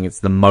World. I think it's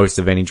the most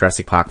of any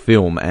Jurassic Park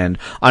film, and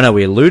I know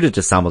we alluded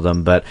to some of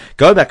them, but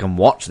go back and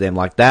watch them.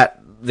 Like, that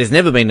there's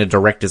never been a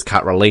director's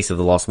cut release of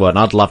The Lost World, and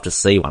I'd love to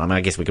see one. I mean,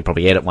 I guess we could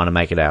probably edit one and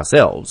make it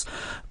ourselves.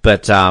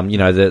 But, you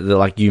know, the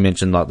like you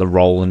mentioned, like the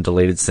Roland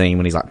deleted scene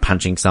when he's like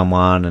punching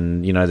someone,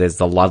 and, you know, there's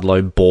the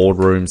Ludlow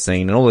boardroom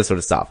scene and all this sort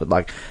of stuff. But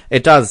like,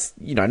 it does,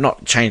 you know,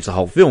 not change the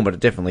whole film, but it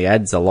definitely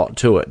adds a lot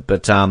to it.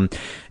 But,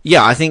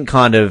 yeah, I think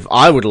kind of,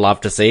 I would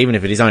love to see, even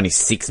if it is only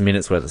 6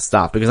 minutes worth of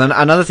stuff, because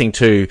another thing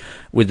too,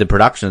 with the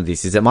production of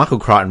this, is that Michael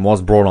Crichton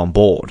was brought on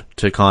board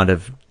to kind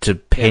of, to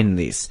pen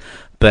this.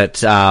 But,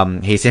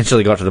 he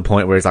essentially got to the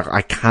point where he's like,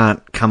 I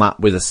can't come up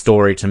with a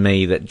story to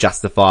me that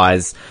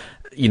justifies,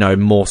 you know,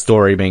 more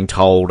story being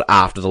told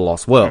after The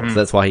Lost World. So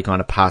that's why he kind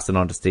of passed it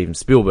on to Steven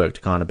Spielberg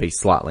to kind of be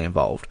slightly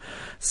involved.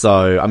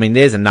 So, I mean,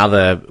 there's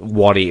another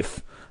what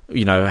if,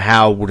 you know,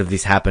 how would have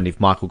this happened if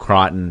Michael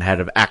Crichton had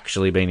have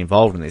actually been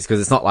involved in this? Because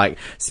it's not like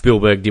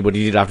Spielberg did what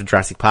he did after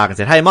Jurassic Park and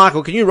said, hey,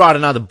 Michael, can you write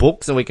another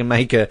book so we can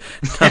make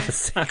another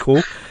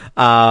sequel?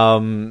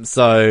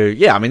 So,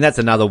 yeah, I mean, that's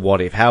another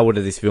what if. How would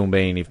have this film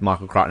been if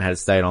Michael Crichton had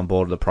stayed on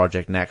board of the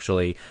project and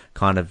actually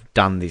kind of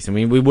done this? I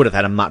mean, we would have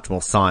had a much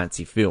more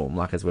sciencey film,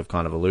 like as we've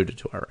kind of alluded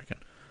to, I reckon.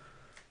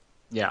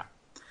 Yeah.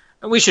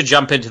 We should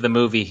jump into the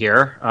movie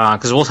here,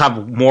 because we'll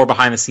have more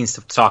behind the scenes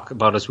to talk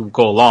about as we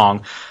go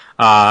along.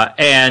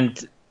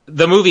 And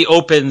the movie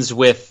opens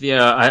with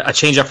a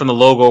change up from the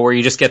logo where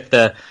you just get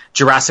the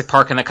Jurassic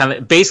Park and that kind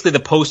of basically the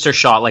poster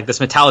shot, like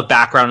this metallic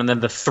background, and then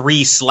the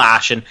 3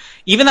 slash. And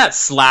even that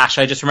slash,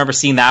 I just remember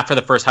seeing that for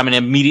the first time and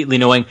immediately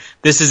knowing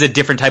this is a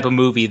different type of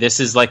movie. This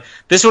would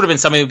have been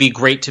something that would be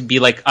great to be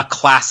like a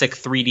classic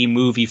 3D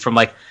movie from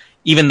like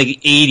even the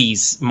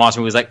 80s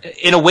monster movies. Like,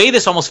 in a way,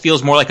 this almost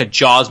feels more like a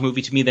Jaws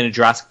movie to me than a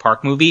Jurassic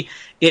Park movie.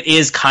 It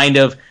is kind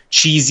of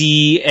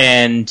cheesy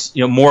and,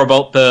 you know, more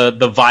about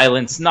the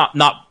violence,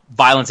 not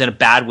violence in a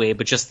bad way,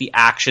 but just the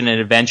action and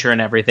adventure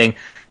and everything.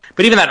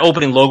 But even that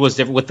opening logo is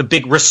different with the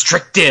big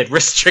restricted.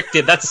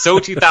 That's so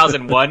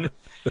 2001.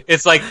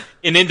 It's like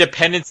in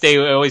Independence Day,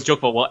 I always joke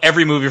about, well,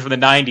 every movie from the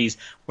 90s,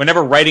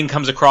 whenever writing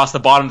comes across the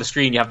bottom of the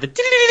screen, you have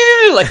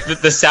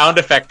the sound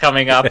effect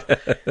coming up.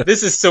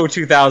 This is so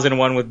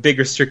 2001 with big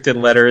restricted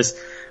letters.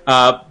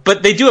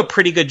 But they do a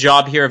pretty good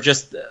job here of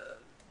just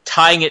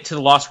tying it to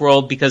The Lost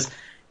World, because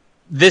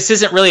this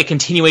isn't really a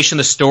continuation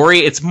of the story.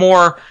 It's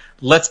more,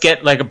 let's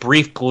get like a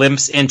brief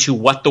glimpse into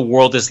what the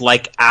world is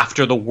like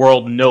after the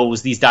world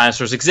knows these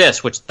dinosaurs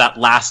exist, which that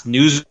last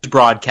news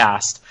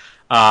broadcast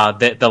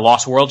that the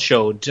Lost World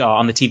showed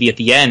on the TV at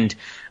the end,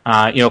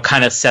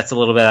 kind of sets a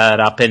little bit of that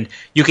up. And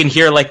you can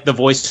hear like the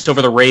voice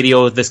over the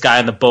radio of this guy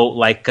on the boat,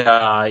 like,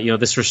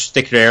 this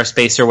restricted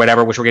airspace or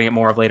whatever, which we're going to get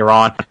more of later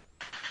on.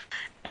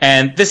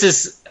 And this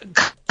is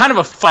kind of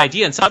a fun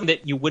idea and something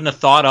that you wouldn't have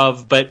thought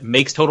of, but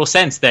makes total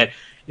sense that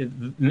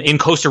in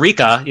Costa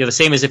Rica, the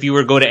same as if you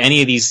were to go to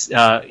any of these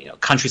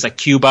countries like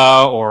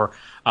Cuba or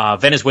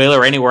Venezuela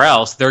or anywhere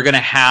else, they're going to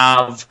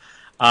have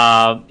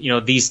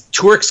these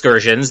tour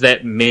excursions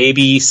that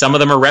maybe some of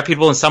them are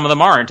reputable and some of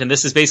them aren't. And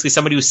this is basically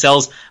somebody who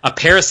sells a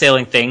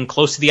parasailing thing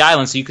close to the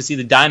island so you can see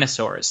the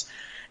dinosaurs.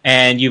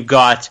 And you've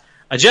got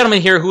a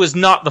gentleman here who is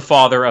not the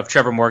father of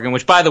Trevor Morgan,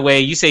 which, by the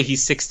way, you say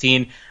he's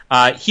 16.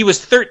 He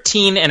was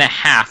 13 and a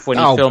half when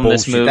he filmed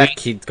bullshit. This movie. That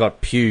kid's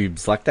got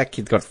pubes. Like, that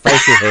kid's got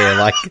facial hair.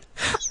 Like,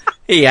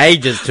 he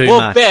ages too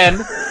much.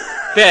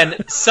 Ben,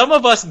 some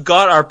of us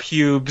got our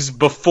pubes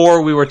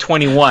before we were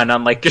 21,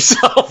 unlike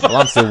yourself. Well,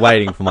 I'm still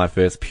waiting for my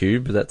first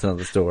pube, but that's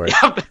another story.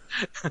 Yeah,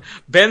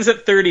 Ben's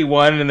at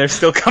 31, and they're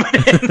still coming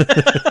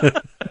in.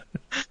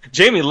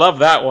 Jamie loved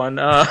that one.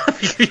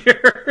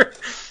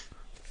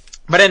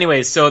 But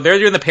anyways, so they're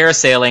doing the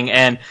parasailing,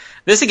 and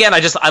this, again,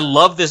 I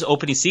love this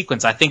opening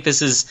sequence. I think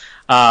this is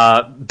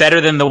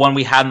better than the one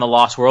we had in The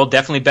Lost World,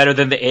 definitely better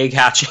than the egg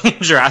hatching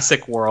in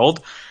Jurassic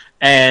World.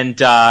 And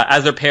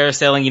as they're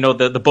parasailing,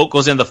 the boat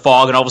goes into the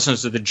fog, and all of a sudden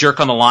there's the jerk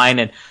on the line.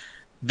 And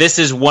this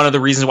is one of the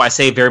reasons why I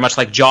say very much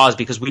like Jaws,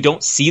 because we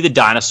don't see the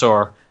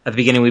dinosaur at the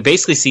beginning. We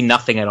basically see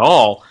nothing at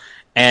all.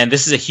 And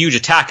this is a huge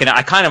attack. And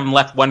I kind of am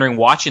left wondering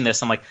watching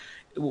this. I'm like,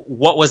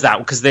 what was that?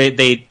 Because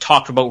they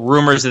talked about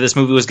rumors that this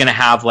movie was going to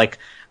have like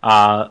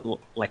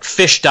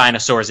fish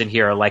dinosaurs in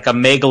here, like a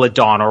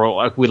megalodon, or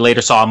like we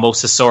later saw a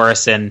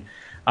Mosasaurus in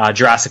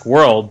Jurassic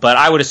World. But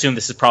I would assume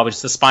this is probably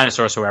just a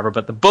Spinosaurus or whatever.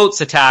 But the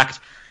boat's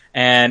attacked.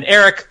 And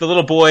Eric, the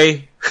little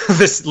boy,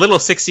 this little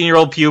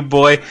 16-year-old pube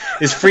boy,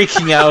 is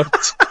freaking out.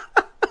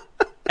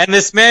 And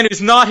this man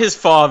who's not his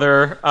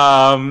father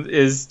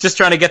is just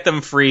trying to get them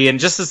free. And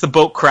just as the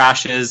boat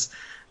crashes,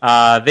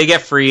 they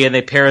get free and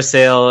they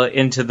parasail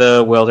into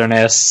the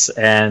wilderness.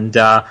 And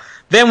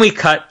then we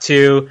cut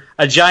to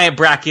a giant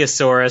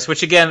Brachiosaurus,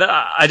 which, again,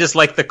 I just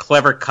like the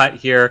clever cut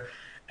here.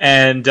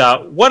 And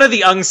one of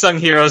the unsung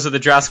heroes of the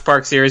Jurassic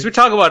Park series. We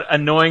talk about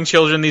annoying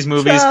children in these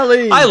movies.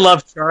 Charlie. I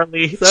love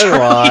Charlie. So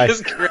Charlie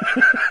is great.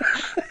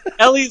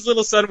 Ellie's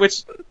little son,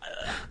 which,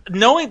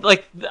 knowing,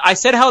 like, I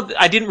said how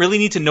I didn't really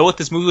need to know what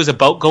this movie was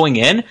about going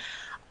in.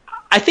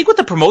 I think with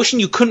the promotion,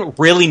 you couldn't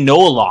really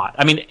know a lot.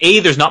 I mean,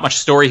 there's not much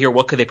story here.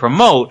 What could they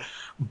promote?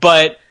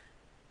 But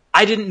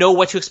I didn't know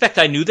what to expect.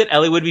 I knew that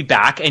Ellie would be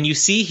back. And you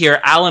see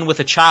here Alan with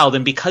a child.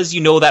 And because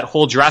you know that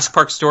whole Jurassic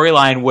Park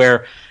storyline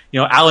where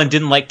Alan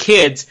didn't like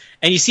kids,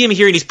 and you see him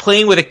here and he's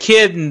playing with a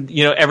kid and,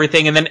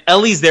 everything, and then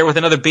Ellie's there with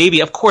another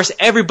baby. Of course,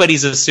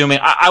 everybody's assuming.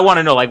 I want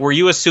to know, were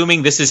you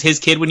assuming this is his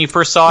kid when you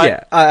first saw it?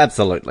 Yeah,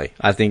 absolutely.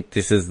 I think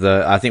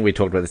I think we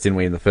talked about this, didn't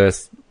we, in the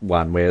first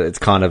one, where it's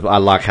kind of, I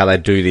like how they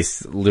do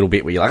this little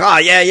bit where you're like, oh,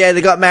 yeah,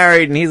 they got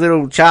married and here's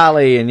little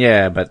Charlie,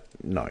 and but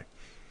no.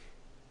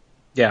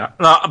 Yeah,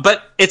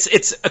 but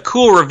it's a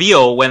cool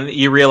reveal when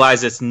you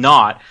realize it's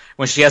not,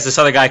 when she has this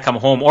other guy come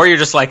home, or you're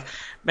just like,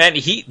 man,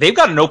 they've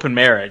got an open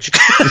marriage.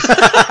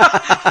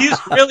 He's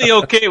really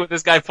okay with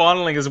this guy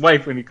fondling his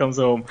wife when he comes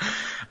home.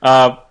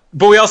 But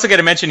we also get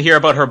a mention here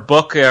about her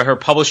book, her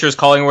publisher's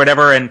calling or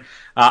whatever, and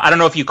I don't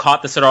know if you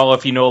caught this at all,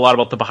 if you know a lot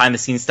about the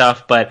behind-the-scenes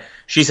stuff, but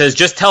she says,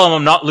 just tell him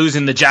I'm not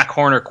losing the Jack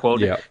Horner quote.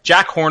 Yeah.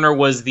 Jack Horner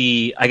was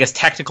the, I guess,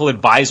 technical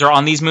advisor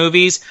on these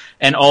movies,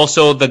 and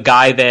also the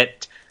guy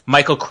that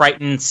Michael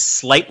Crichton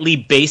slightly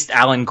based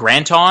Alan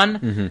Grant on.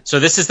 Mm-hmm. So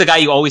this is the guy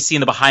you always see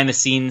in the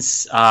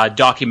behind-the-scenes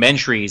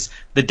documentaries,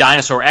 the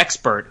dinosaur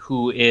expert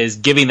who is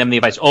giving them the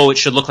advice, it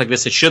should look like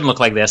this, it shouldn't look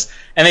like this,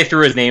 and they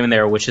threw his name in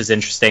there, which is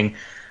interesting.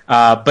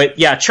 But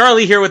yeah,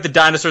 Charlie here with the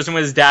dinosaurs, and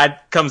when his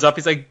dad comes up,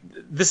 he's like,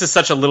 this is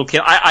such a little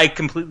kid. I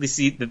completely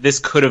see that this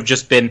could have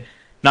just been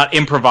not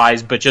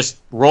improvised, but just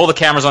roll the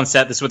cameras on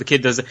set. This is what the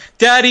kid does.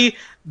 Daddy,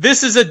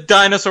 this is a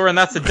dinosaur, and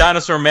that's the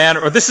dinosaur man.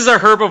 Or this is a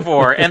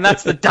herbivore, and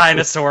that's the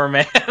dinosaur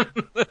man.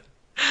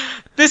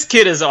 This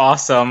kid is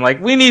awesome.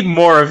 We need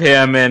more of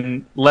him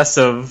and less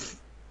of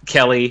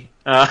Kelly.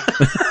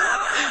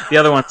 The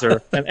other ones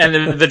are...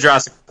 And the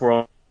Jurassic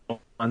World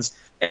ones.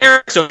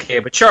 Eric's okay,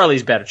 but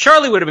Charlie's better.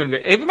 Charlie would have been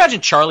good.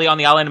 Imagine Charlie on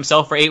the island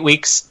himself for 8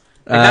 weeks.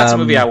 That's a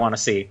movie I want to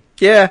see.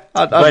 Yeah,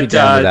 I'd be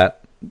down with that.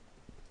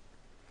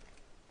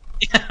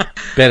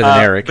 Better than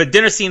Eric. But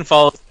dinner scene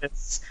follows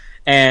this,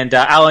 and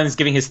Alan's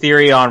giving his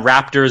theory on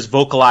raptors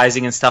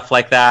vocalizing and stuff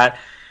like that,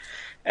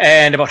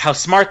 and about how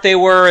smart they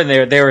were, and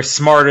they were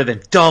smarter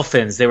than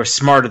dolphins, they were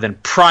smarter than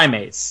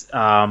primates,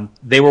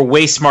 they were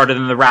way smarter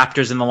than the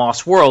raptors in the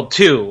Lost World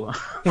too,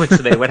 which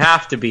they would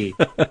have to be.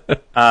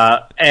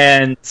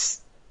 And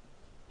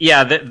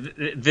yeah,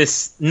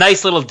 this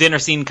nice little dinner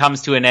scene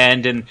comes to an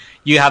end, and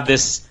you have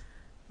this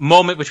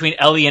moment between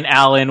Ellie and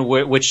Alan,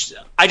 which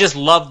I just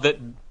love that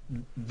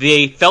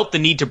they felt the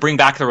need to bring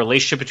back the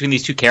relationship between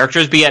these two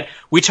characters, but yet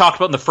we talked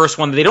about in the first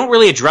one that they don't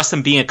really address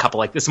them being a couple.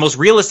 This is the most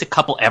realistic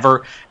couple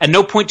ever. At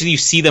no point do you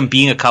see them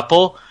being a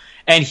couple.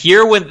 And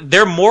here, when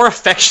they're more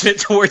affectionate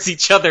towards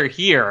each other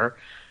here,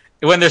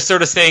 when they're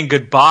sort of saying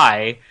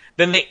goodbye,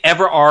 than they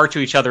ever are to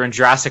each other in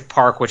Jurassic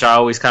Park, which I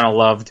always kind of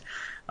loved.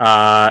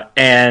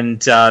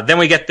 And then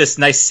we get this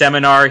nice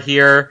seminar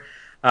here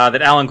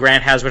that Alan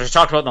Grant has, which I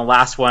talked about in the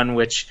last one,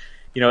 which...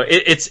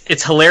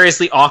 it's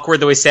hilariously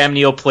awkward the way Sam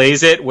Neill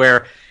plays it,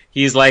 where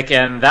he's like,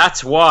 and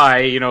that's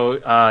why,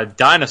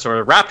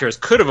 dinosaur raptors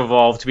could have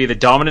evolved to be the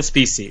dominant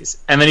species.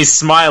 And then he's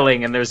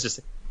smiling, and there's just,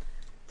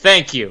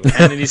 thank you.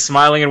 And then he's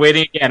smiling and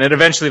waiting again, and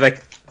eventually,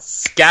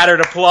 scattered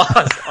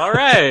applause. All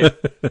right.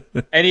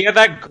 And you have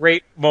that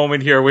great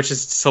moment here, which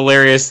is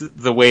hilarious,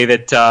 the way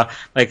that, all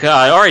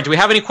right, do we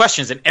have any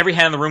questions? And every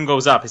hand in the room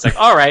goes up. He's like,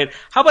 all right,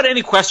 how about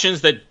any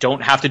questions that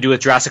don't have to do with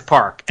Jurassic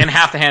Park? And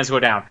half the hands go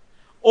down.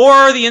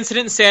 Or the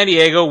incident in San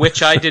Diego,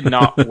 which I did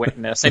not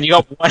witness. And you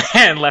got one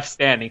hand left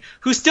standing,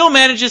 who still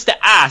manages to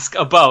ask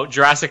about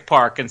Jurassic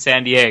Park and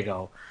San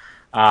Diego,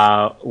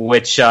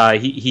 which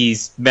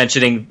he's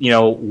mentioning,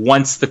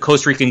 once the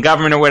Costa Rican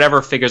government or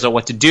whatever figures out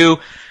what to do,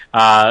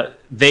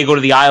 they go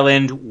to the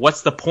island.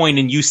 What's the point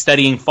in you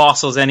studying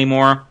fossils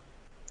anymore?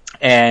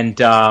 And,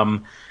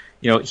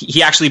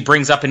 he actually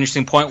brings up an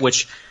interesting point,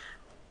 which...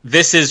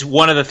 This is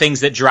one of the things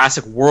that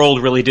Jurassic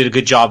World really did a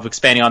good job of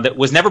expanding on that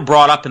was never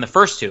brought up in the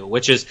first two,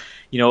 which is,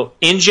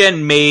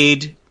 InGen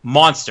made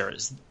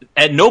monsters.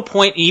 At no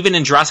point, even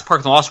in Jurassic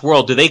Park and the Lost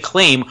World, do they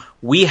claim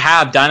we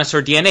have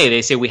dinosaur DNA.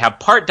 They say we have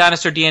part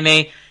dinosaur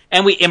DNA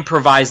and we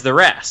improvise the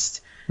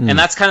rest. And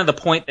that's kind of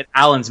the point that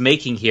Alan's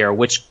making here,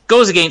 which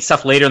goes against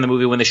stuff later in the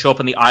movie when they show up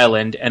on the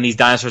island and these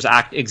dinosaurs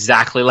act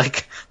exactly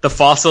like the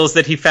fossils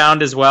that he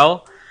found as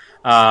well.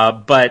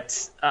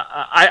 But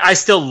I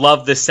still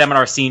love this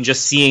seminar scene,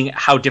 just seeing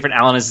how different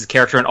Alan is as a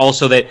character, and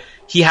also that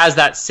he has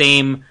that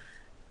same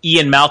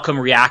Ian Malcolm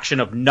reaction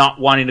of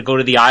not wanting to go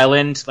to the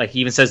island.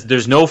 He even says,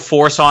 there's no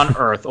force on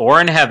Earth or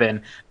in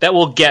heaven that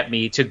will get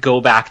me to go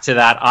back to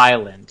that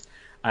island.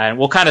 And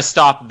we'll kind of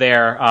stop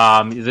there.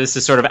 This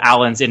is sort of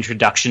Alan's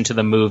introduction to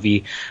the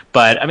movie.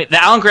 But,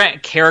 the Alan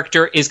Grant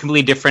character is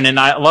completely different, and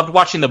I loved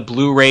watching the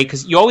Blu-ray,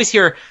 because you always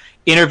hear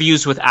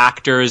interviews with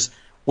actors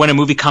when a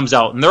movie comes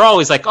out, and they're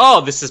always like, oh,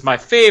 this is my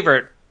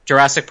favorite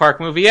Jurassic Park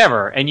movie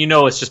ever, and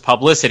it's just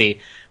publicity.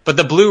 But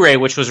the Blu-ray,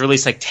 which was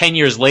released 10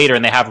 years later,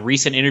 and they have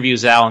recent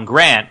interviews with Alan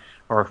Grant,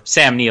 or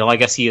Sam Neill, I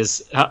guess he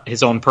is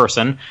his own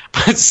person,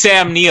 but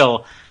Sam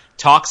Neill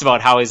talks about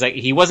how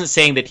he wasn't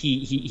saying that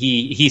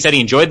he said he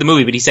enjoyed the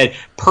movie, but he said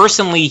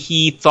personally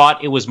he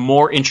thought it was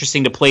more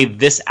interesting to play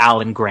this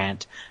Alan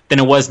Grant than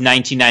it was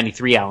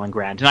 1993 Alan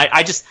Grant. And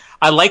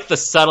I like the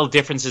subtle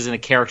differences in the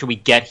character we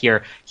get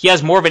here. He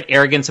has more of an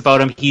arrogance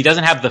about him. He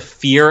doesn't have the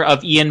fear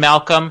of Ian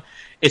Malcolm.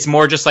 it's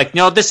more just like,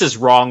 no, this is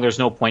wrong. There's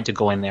no point to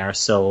going there.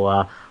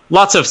 So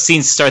lots of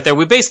scenes start there.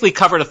 We basically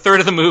covered a third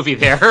of the movie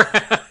there.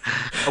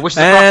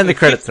 And the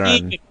credits are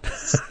on.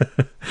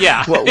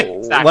 Yeah, well,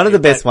 exactly. One of the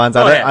best ones.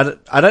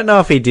 I don't know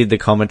if he did the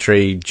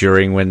commentary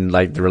during when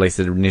like the release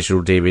of the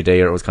initial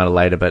DVD or it was kind of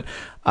later, but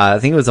I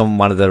think it was on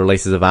one of the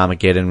releases of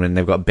Armageddon when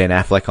they've got Ben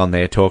Affleck on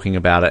there talking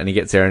about it, and he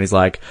gets there and he's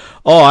like,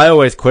 "Oh, I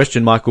always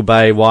question Michael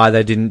Bay why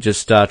they didn't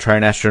just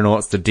train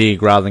astronauts to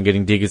dig rather than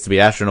getting diggers to be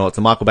astronauts."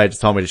 And Michael Bay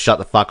just told me to shut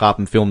the fuck up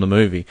and film the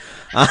movie.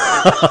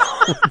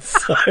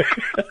 So.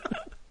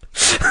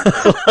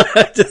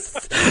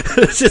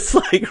 just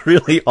like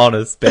really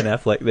honest Ben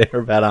Affleck there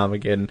about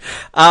Armageddon.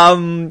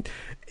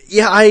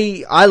 Yeah,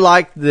 I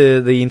like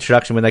the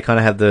introduction when they kind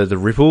of have the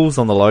ripples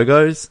on the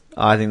logos.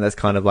 I think that's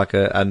kind of like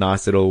a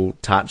nice little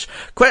touch.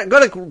 Got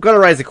to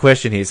raise a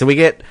question here. So we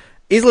get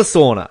Isla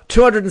Sorna,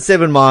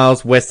 207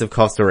 miles west of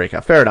Costa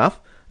Rica. Fair enough.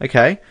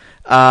 Okay.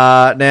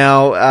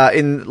 Now,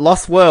 in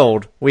Lost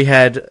World, we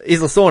had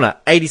Isla Sorna,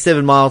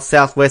 87 miles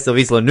southwest of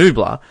Isla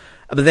Nublar.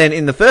 But then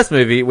in the first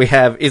movie, we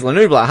have Isla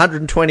Nublar,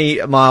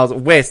 120 miles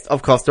west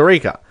of Costa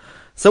Rica.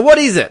 So what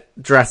is it,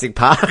 Jurassic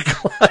Park?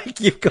 Like,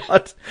 you've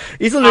got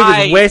Isla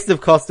Nublar's west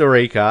of Costa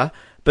Rica,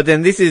 but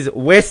then this is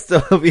west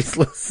of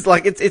Isla.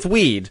 Like, it's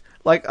weird.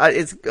 Like,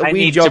 it's a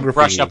weird geography. I need to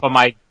brush up on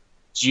my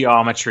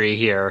geometry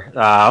here.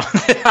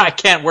 I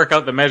can't work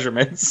out the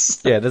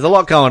measurements. Yeah, there's a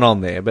lot going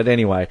on there. But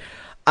anyway,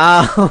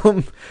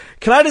 can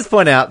I just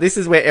point out, this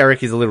is where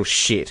Eric is a little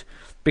shit.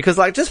 Because,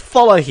 like, just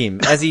follow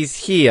him as he's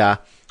here.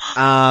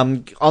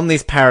 On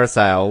this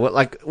parasail,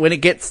 like, when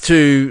it gets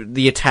to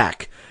the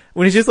attack,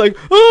 when he's just like,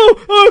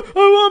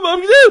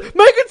 oh,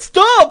 make it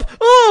stop!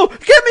 Oh,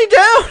 get me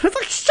down! It's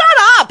like, shut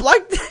up!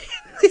 Like,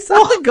 this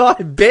other guy,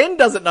 Ben,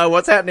 doesn't know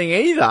what's happening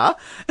either.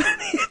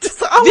 Just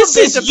like, this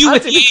is you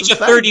at the age of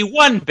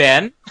 31,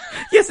 Ben.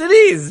 Yes, it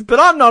is, but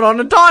I'm not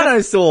on a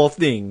dinosaur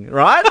thing,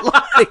 right?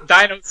 Like,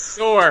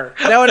 dinosaur.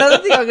 Now, another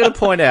thing I'm going to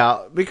point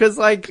out, because,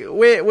 like,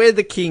 we're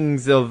the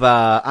kings of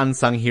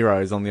unsung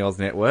heroes on the Oz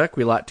Network.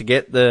 We like to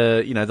get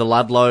the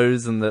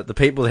Ludlows and the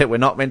people that we're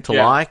not meant to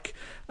like.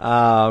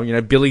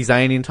 Billy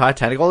Zane in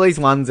Titanic, all these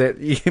ones that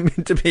you're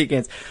meant to be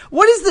against.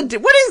 What is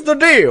the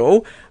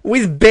deal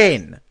with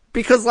Ben?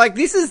 Because, like,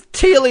 this is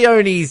Tia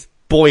Leone's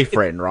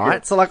boyfriend,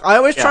 right? So, like, I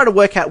always try to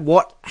work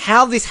out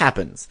how this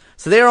happens.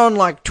 So they're on,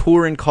 like,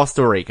 tour in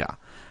Costa Rica.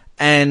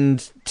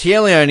 And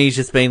Tia Leone's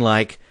just been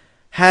like,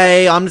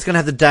 hey, I'm just gonna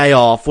have the day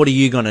off. What are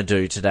you gonna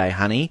do today,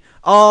 honey?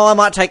 Oh, I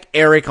might take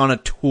Eric on a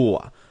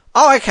tour.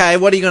 Oh, okay,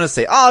 what are you gonna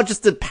see? Oh,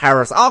 just to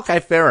Paris. Oh, okay,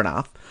 fair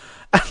enough.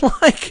 And,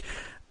 like,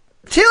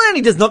 Tia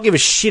Leone does not give a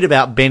shit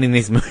about Ben in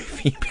this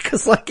movie.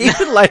 Because, like,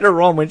 even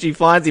later on when she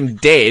finds him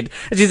dead,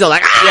 and she's all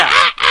like,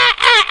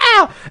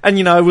 and,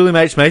 William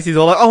H. Macy's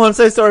all like, oh, I'm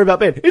so sorry about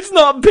Ben. It's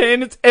not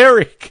Ben, it's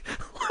Eric.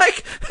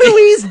 Like, who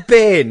is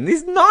Ben?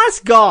 This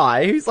nice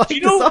guy who's like,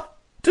 decided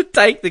to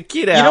take the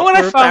kid out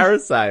for a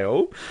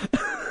parasail.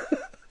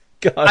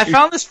 I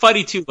found this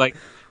funny too. Like,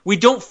 we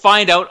don't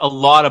find out a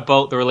lot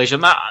about the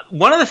relationship.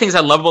 One of the things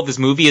I love about this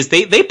movie is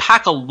they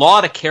pack a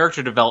lot of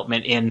character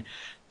development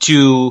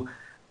into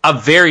a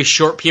very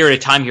short period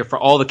of time here for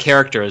all the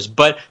characters.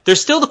 But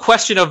there's still the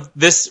question of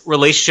this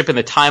relationship and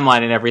the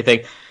timeline and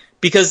everything.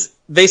 Because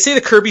they say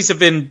the Kirbys have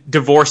been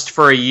divorced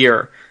for a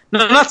year.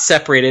 No, not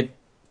separated,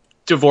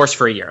 divorced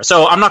for a year.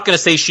 So I'm not going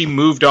to say she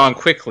moved on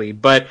quickly,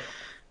 but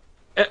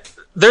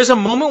there's a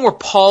moment where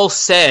Paul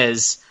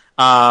says,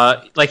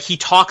 like, he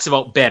talks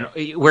about Ben,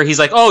 where he's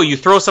like, oh, you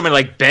throw somebody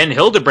like Ben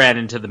Hildebrand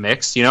into the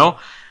mix,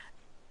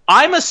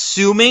 I'm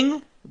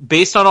assuming,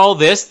 based on all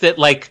this, that,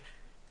 like,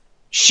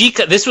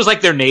 this was like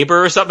their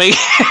neighbor or something.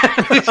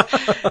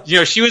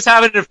 She was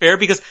having an affair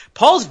because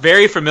Paul's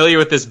very familiar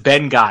with this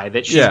Ben guy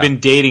that she's been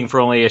dating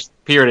for only a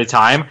period of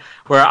time,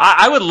 where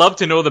I would love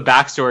to know the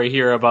backstory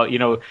here about,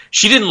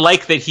 she didn't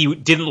like that he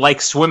didn't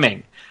like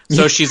swimming.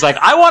 So she's like,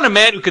 I want a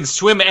man who can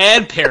swim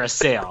and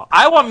parasail.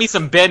 I want me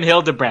some Ben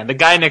Hildebrand, the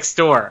guy next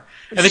door.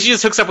 And then she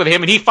just hooks up with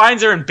him and he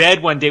finds her in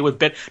bed one day with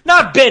Ben.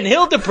 Not Ben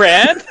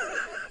Hildebrand!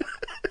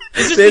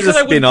 There's a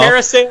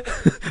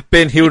spin-off.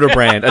 Ben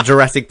Hildebrand, a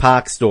Jurassic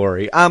Park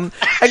story. Can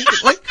I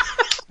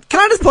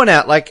just point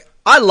out, like,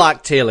 I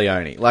like Tia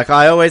Leone. Like,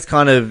 I always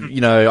kind of,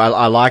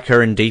 I like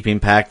her in Deep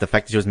Impact, the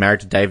fact that she was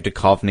married to Dave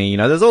Duchovny,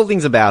 there's all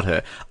things about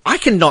her. I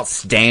cannot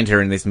stand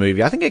her in this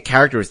movie. I think her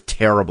character is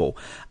terrible.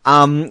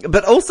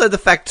 But also the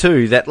fact,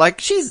 too, that, like,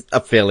 she's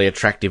a fairly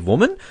attractive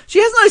woman. She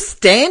has no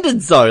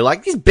standards, though.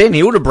 Like, this Ben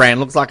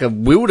Hildebrand looks like a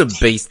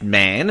wildebeest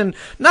man, and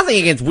nothing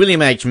against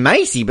William H.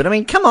 Macy, but, I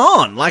mean, come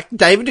on. Like,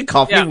 David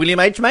Duchovny,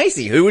 William H.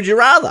 Macy. Who would you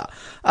rather?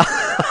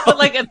 But,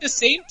 like, at the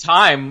same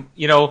time,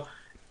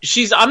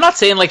 I'm not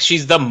saying, like,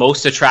 she's the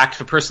most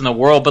attractive person in the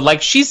world, but,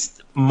 like,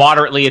 she's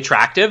moderately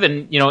attractive,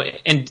 and,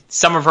 in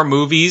some of her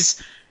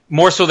movies,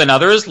 more so than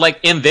others.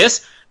 Like, in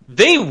this,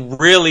 they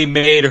really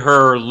made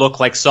her look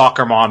like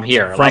soccer mom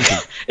here. Like,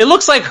 it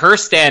looks like her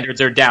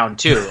standards are down,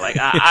 too. Like,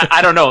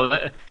 I don't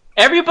know.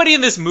 Everybody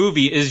in this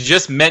movie is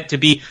just meant to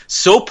be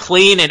so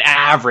plain and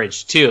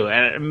average, too.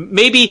 And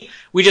maybe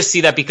we just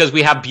see that because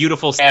we have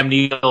beautiful Sam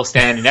Neill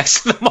standing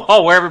next to them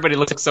all, where everybody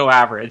looks so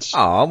average.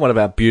 Oh, what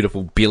about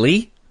beautiful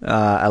Billy,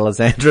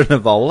 Alessandra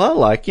Nivola?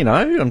 Like, you know,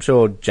 I'm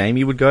sure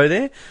Jamie would go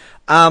there.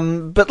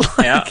 But like...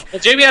 Yeah. Well,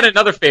 Jamie had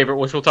another favorite,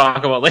 which we'll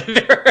talk about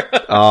later.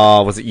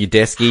 Oh, was it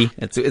Udesky?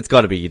 It's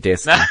got to be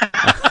Udesky.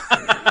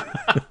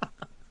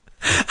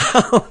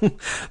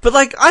 But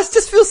like, I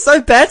just feel so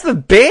bad for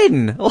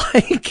Ben.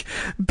 Like,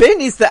 Ben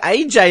is the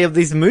AJ of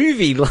this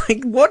movie.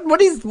 Like,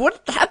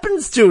 what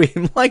happens to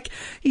him? Like,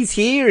 he's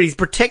here, he's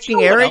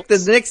protecting Eric.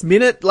 The next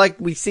minute, like,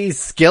 we see his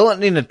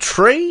skeleton in a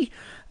tree.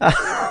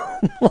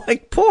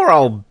 Like, poor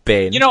old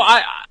Ben. You know,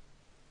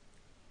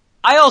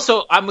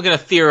 I'm going to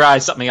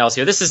theorize something else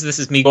here. This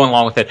is me going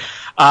along with it.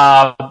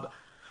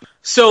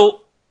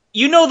 So,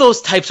 you know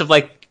those types of,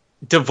 like,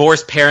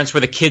 divorced parents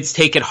where the kids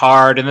take it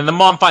hard, and then the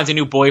mom finds a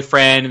new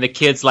boyfriend, and the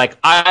kid's like,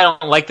 I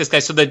don't like this guy.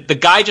 So the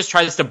guy just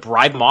tries to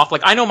bribe him off.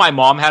 Like, I know my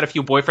mom had a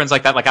few boyfriends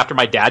like that, like after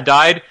my dad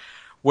died,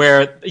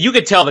 where you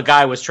could tell the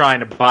guy was trying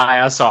to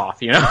buy us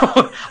off, you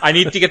know? I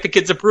need to get the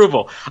kid's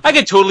approval. I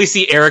could totally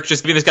see Eric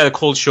just giving this guy the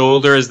cold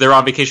shoulder as they're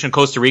on vacation in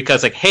Costa Rica.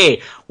 It's like,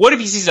 hey, what if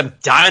you see some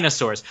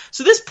dinosaurs?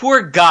 So this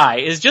poor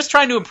guy is just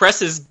trying to impress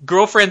his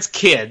girlfriend's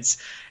kids,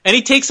 and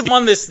he takes them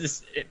on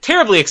this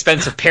terribly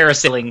expensive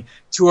parasailing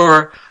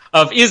tour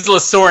of Isla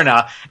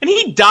Sorna, and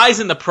he dies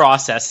in the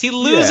process. He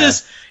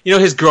loses,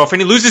 his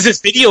girlfriend. He loses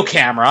his video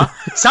camera.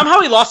 Somehow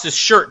he lost his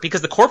shirt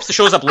because the corpse that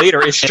shows up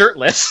later is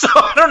shirtless. So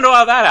I don't know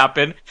how that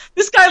happened.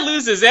 This guy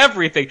loses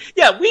everything.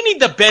 Yeah, we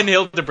need the Ben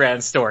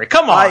Hildebrand story.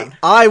 Come on.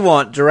 I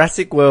want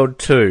Jurassic World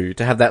 2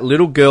 to have that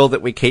little girl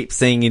that we keep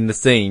seeing in the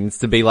scenes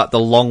to be like the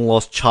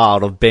long-lost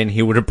child of Ben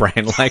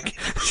Hildebrand. Like,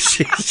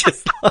 she's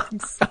just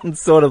like some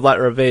sort of like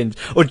revenge.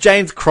 Or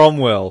James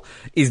Cromwell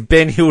is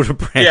Ben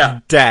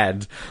Hildebrand's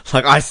dad.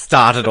 Like, I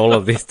started all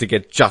of this to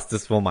get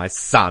justice for my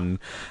son.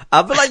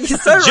 But like, you're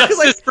so right. Justice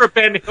Like, for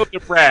Ben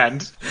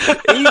Hildebrand.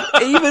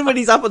 even when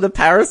he's up on the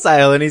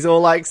parasail and he's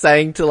all like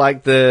saying to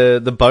like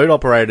the boat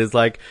operators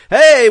like,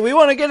 hey, we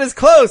want to get as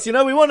close, we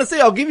want to see,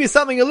 I'll give you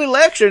something a little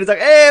extra. And he's like,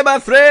 hey, my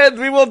friend,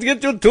 we won't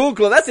get you too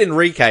close. That's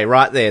Enrique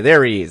right there.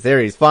 There he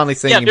is. Finally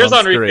seeing him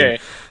on Enrique. screen.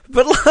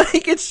 But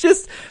like, it's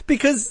just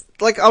because,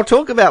 like, I'll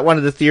talk about one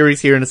of the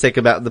theories here in a sec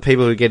about the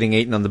people who are getting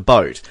eaten on the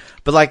boat.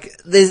 But like,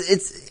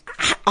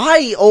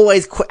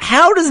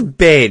 how does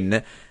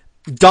Ben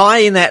die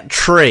in that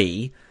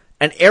tree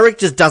and Eric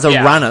just does a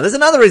runner? There's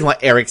another reason why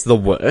Eric's the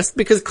worst,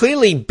 because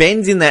clearly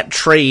Ben's in that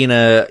tree in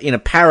a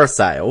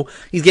parasail.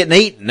 He's getting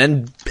eaten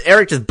and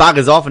Eric just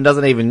buggers off and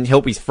doesn't even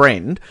help his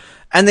friend.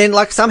 And then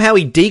like somehow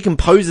he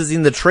decomposes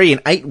in the tree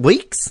in 8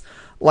 weeks.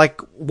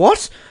 Like,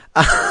 what?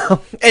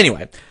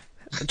 Anyway.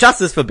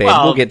 Justice for Ben.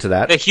 We'll get to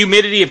that. The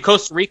humidity of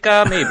Costa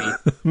Rica, maybe.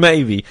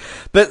 Maybe.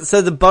 But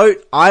so the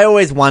boat, I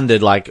always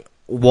wondered like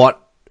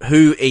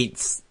who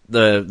eats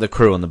the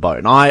crew on the boat.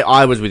 And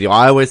I was with you.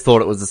 I always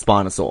thought it was the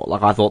Spinosaur.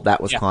 Like, I thought that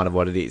was kind of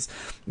what it is.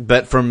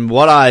 But from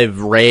what I've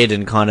read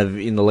and kind of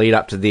in the lead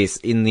up to this,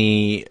 and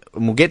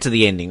we'll get to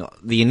the ending,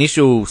 the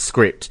initial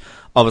script,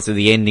 obviously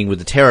the ending with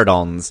the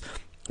pterodons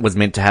was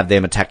meant to have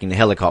them attacking the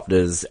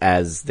helicopters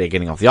as they're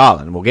getting off the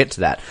island. We'll get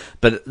to that.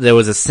 But there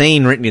was a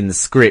scene written in the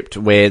script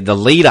where the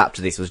lead up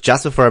to this was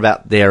just before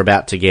they're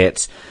about to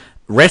get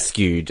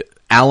rescued.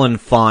 Alan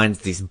finds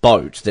this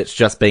boat that's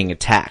just being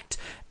attacked,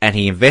 and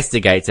he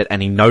investigates it,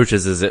 and he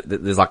notices that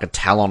there's like a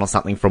talon or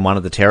something from one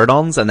of the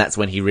pterodons, and that's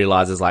when he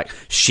realizes like,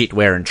 shit,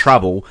 we're in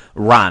trouble,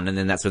 run, and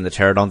then that's when the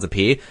pterodons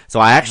appear. So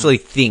I actually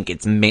think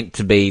it's meant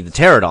to be the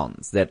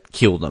pterodons that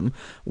kill them,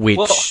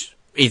 which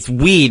it's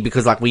weird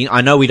because like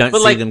I know we don't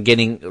see them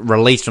getting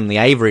released from the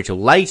aviary till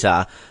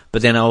later,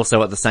 but then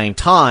also at the same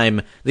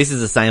time, this is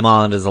the same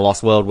island as the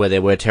Lost World where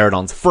there were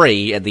pterodons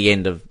free at the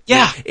end of...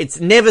 Yeah. It's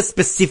never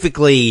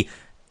specifically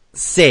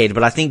said,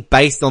 but I think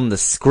based on the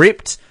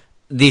script,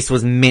 this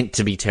was meant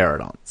to be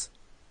pterodons.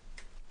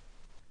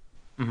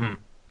 Mm-hmm.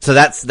 So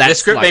that's the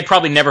script. Like, they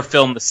probably never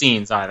filmed the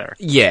scenes either.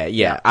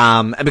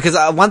 Yeah. Because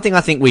one thing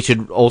I think we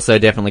should also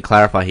definitely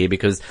clarify here,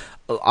 because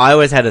I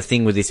always had a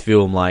thing with this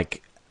film,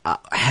 like,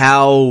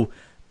 how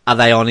are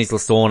they on Isla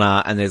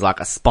Sorna and there's like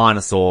a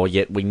Spinosaur,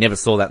 yet we never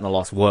saw that in the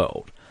Lost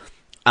World.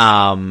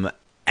 And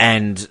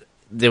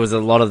there was a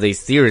lot of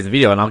these theories of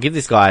video, and I'll give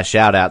this guy a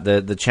shout out.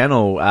 The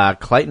channel,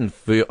 Clayton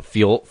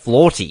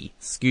Flaughty,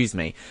 excuse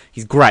me.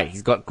 He's great.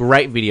 He's got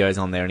great videos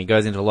on there, and he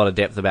goes into a lot of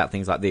depth about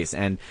things like this.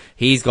 And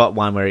he's got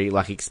one where he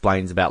like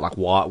explains about like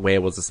where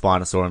was the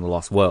Spinosaur in the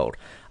Lost World.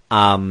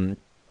 But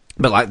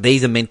like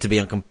these are meant to be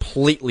on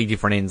completely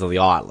different ends of the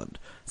island.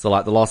 So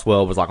like the Lost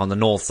World was like on the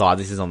north side,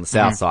 this is on the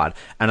south side.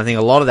 And I think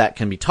a lot of that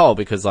can be told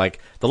because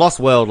like the Lost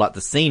World, like the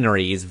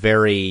scenery is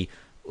very,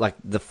 like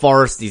the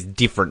forest is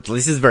different.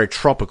 This is very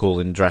tropical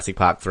in Jurassic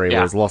Park 3,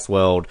 whereas Lost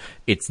World,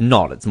 it's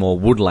not. It's more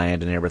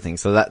woodland and everything.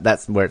 So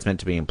that's where it's meant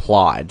to be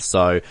implied.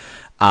 So,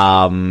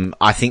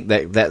 I think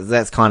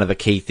that's kind of a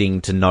key thing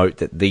to note,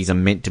 that these are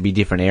meant to be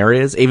different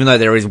areas, even though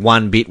there is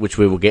one bit which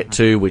we will get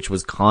to, which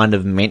was kind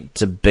of meant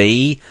to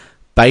be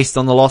based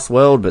on the Lost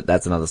World, but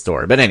that's another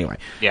story. But anyway,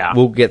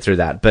 we'll get through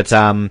that. But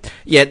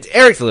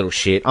Eric's a little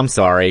shit. I'm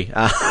sorry.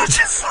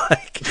 Just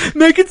like,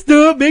 make it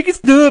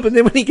stop, and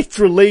then when he gets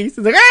released,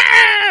 it's like,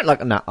 ah!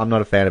 Like, no, I'm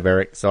not a fan of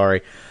Eric.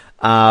 Sorry.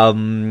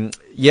 I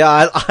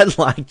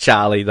like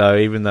Charlie though,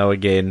 even though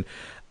again,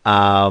 he's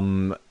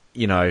a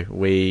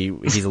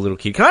little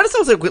kid. Can I just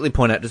also quickly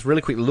point out, just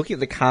really quickly, looking at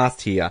the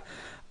cast here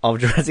of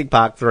Jurassic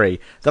Park 3,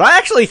 that I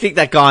actually think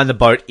that guy in the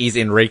boat is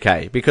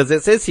Enrique, because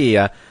it says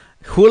here,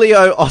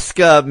 Julio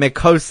Oscar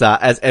Mecosa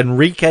as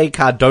Enrique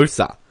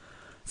Cardosa.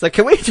 So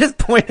can we just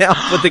point out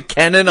for the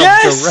canon of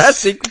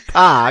Jurassic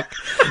Park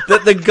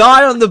that the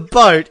guy on the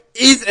boat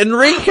is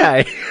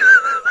Enrique?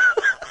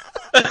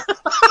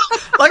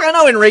 Like, I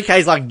know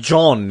Enrique's like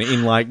John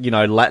in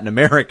Latin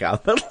America,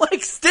 but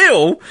like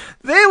still,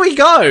 there we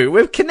go.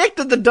 We've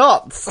connected the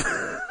dots.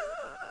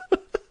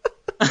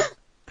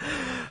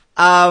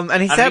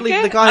 And he's sadly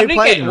the guy who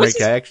played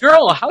Enrique. Actually,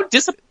 girl, how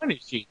disappointed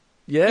is she?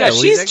 Yeah,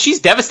 she's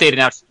devastated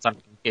now.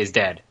 Something is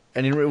dead.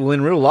 And in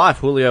real life,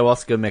 Julio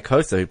Oscar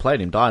Mecosa, who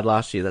played him, died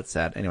last year. That's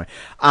sad. Anyway,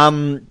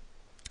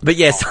 but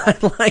yes, I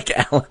like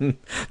Alan.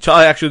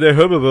 Charlie, actually, they're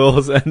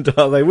herbivores and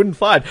they wouldn't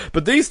fight,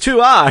 but these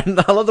two are. And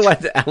I love the way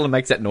that Alan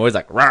makes that noise,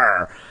 like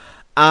 "rawr."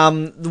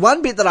 The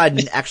one bit that I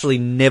actually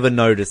never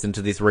noticed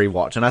into this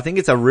rewatch, and I think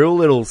it's a real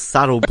little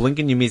subtle blink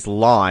and you miss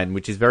line,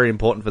 which is very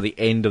important for the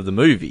end of the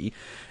movie,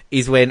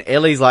 is when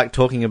Ellie's like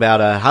talking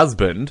about her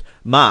husband,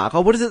 Mark.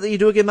 Oh, what is it that you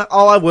do again, Mark?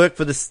 Oh, I work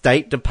for the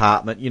State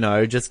Department,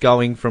 just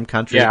going from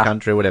country to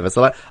country or whatever.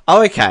 So like,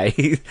 oh,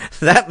 okay.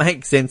 That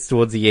makes sense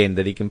towards the end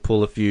that he can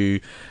pull a few,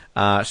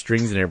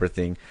 strings and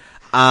everything.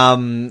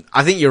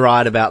 I think you're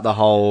right about the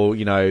whole,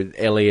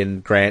 Ellie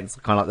and Grant's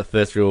kind of like the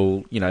first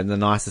real, the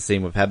nicest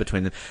scene we've had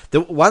between them.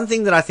 The one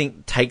thing that I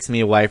think takes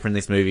me away from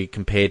this movie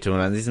compared to,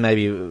 and this is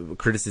maybe a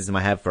criticism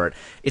I have for it,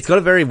 it's got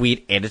a very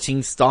weird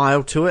editing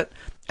style to it.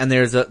 And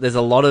there's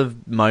a lot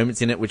of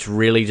moments in it which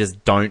really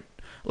just don't,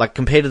 like,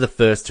 compared to the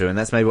first two, and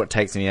that's maybe what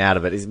takes me out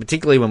of it, is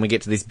particularly when we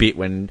get to this bit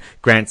when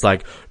Grant's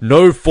like,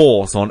 no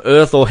force on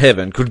earth or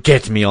heaven could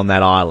get me on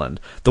that island.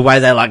 The way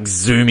they, like,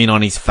 zoom in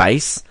on his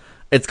face,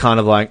 it's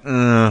kind of like,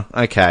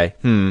 okay,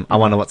 I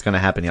wonder what's going to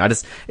happen here.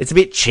 It's a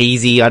bit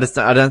cheesy. I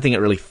don't think it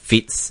really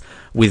fits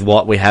with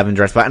what we have in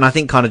Jurassic Park, and I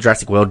think kind of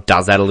Jurassic World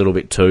does that a little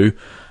bit too.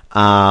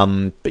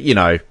 But,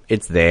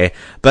 it's there.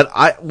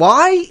 But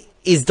why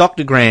is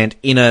Dr. Grant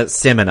in a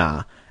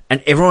seminar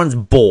and everyone's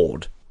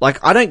bored?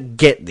 Like, I don't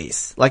get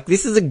this. Like,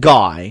 this is a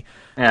guy.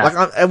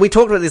 Yeah. And we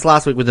talked about this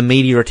last week with the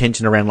media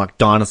attention around, like,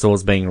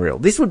 dinosaurs being real.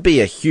 This would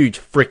be a huge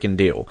frickin'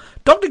 deal.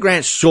 Dr.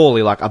 Grant's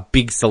surely, like, a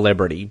big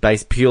celebrity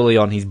based purely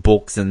on his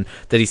books and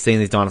that he's seen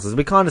these dinosaurs.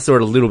 We kind of saw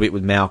it a little bit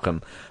with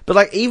Malcolm. But,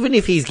 like, even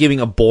if he's giving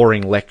a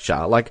boring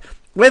lecture, like,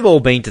 we've all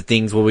been to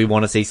things where we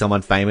want to see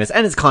someone famous,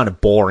 and it's kind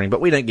of boring, but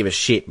we don't give a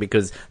shit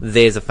because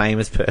there's a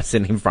famous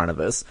person in front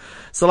of us.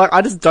 So, like,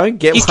 I just don't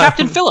get He's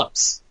Captain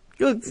Phillips.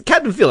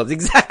 Captain Phillips,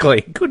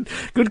 exactly.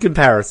 Good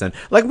comparison.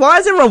 Like, why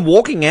is everyone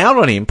walking out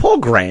on him? Poor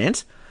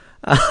Grant.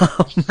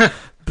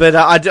 But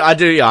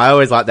I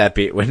always like that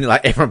bit when,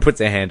 like, everyone puts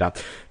their hand up.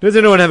 Does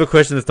anyone have a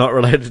question that's not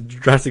related to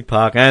Jurassic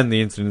Park and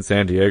the incident in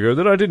San Diego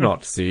that I did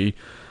not see?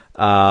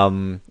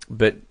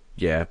 But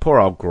yeah, poor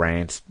old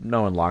Grant.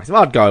 No one likes him.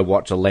 I'd go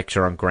watch a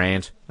lecture on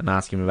Grant and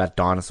ask him about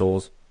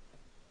dinosaurs.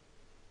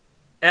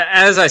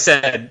 As I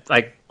said,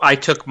 like,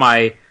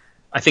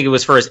 I think it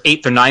was for his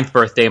 8th or 9th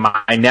birthday,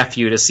 my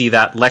nephew, to see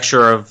that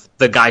lecture of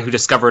the guy who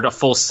discovered a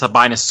full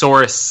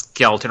Spinosaurus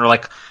skeleton, or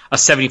like a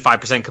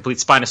 75% complete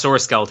Spinosaurus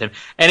skeleton.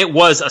 And it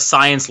was a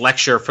science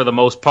lecture for the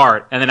most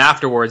part. And then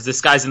afterwards, this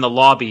guy's in the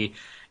lobby,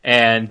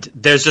 and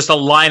there's just a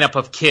lineup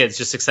of kids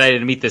just excited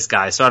to meet this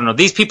guy. So I don't know.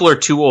 These people are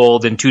too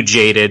old and too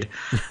jaded.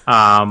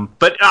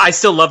 But I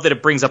still love that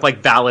it brings up,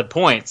 like, valid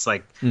points.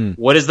 Like,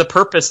 what is the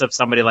purpose of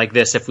somebody like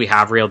this if we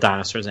have real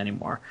dinosaurs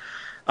anymore?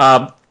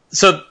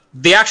 So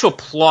the actual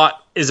plot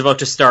is about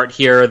to start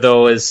here,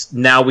 though, is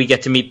now we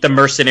get to meet the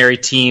mercenary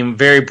team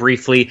very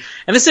briefly.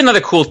 And this is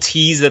another cool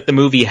tease that the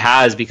movie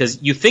has,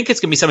 because you think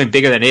it's going to be something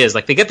bigger than it is.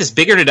 Like, they get this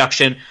big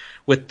introduction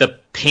with the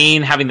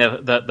plane having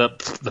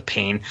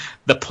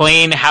the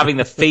plane having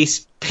the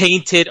face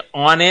painted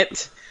on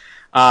it.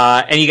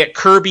 And you get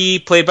Kirby,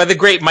 played by the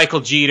great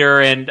Michael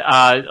Jeter. And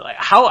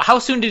how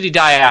soon did he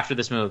die after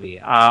this movie?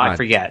 I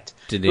forget.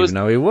 Didn't even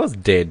know he was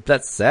dead.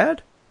 That's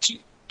sad.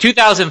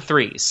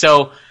 2003.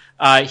 So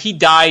he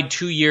died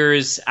 2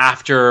 years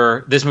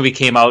after this movie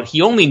came out.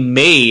 He only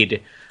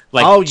made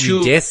like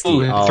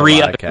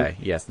three. Okay.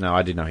 Yes. No,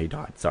 I didn't know he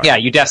died. Sorry. Yeah,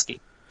 Udesky.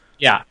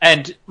 Yeah,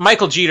 and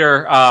Michael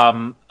Jeter.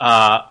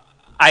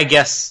 I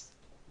guess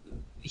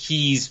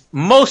he's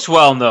most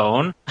well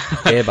known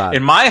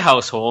in my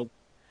household.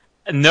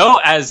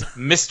 As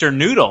Mr.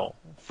 Noodle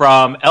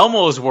from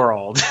Elmo's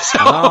World.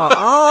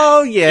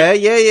 So,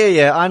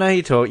 yeah. I know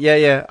you talk.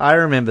 Yeah. I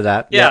remember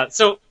that. Yeah.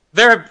 So.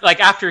 They're, like,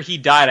 after he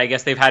died, I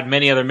guess they've had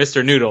many other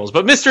Mr. Noodles.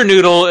 But Mr.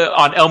 Noodle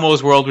on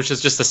Elmo's World, which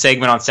is just a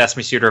segment on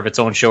Sesame Street or of its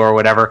own show or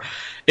whatever,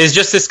 is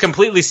just this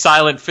completely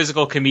silent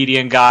physical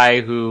comedian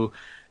guy who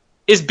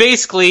is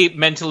basically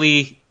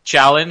mentally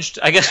challenged,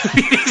 I guess would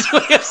be the easy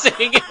way of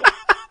saying it.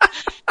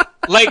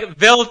 Like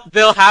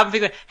they'll have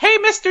things like, "Hey,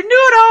 Mr.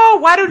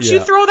 Noodle, why don't you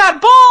throw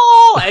that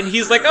ball?" And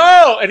he's like,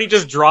 "Oh," and he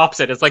just drops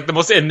it. It's like the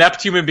most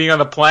inept human being on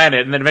the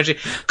planet. And then eventually,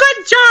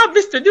 "Good job,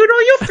 Mr.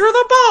 Noodle, you threw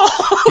the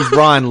ball." He's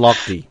Ryan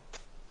Lochte.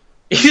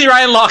 He's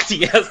Ryan Lochte.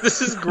 Yes,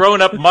 this is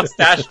grown-up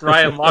mustached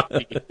Ryan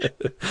Lochte.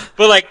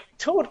 But like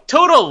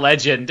total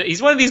legend.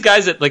 He's one of these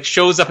guys that like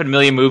shows up in a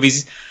million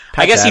movies.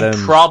 I guess he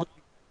probably.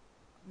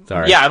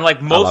 Sorry. Yeah, and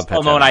like most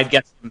well-known, I'd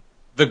guess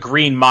The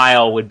Green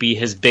Mile would be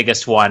his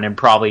biggest one and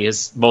probably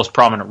his most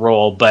prominent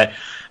role. But,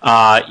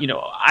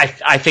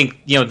 I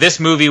think, this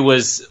movie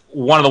was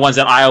one of the ones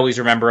that I always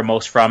remember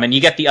most from. And you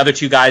get the other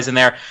two guys in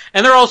there.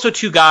 And they're also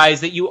two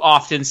guys that you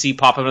often see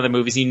pop up in other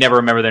movies. And you never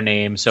remember their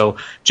names. So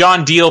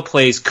John Deal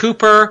plays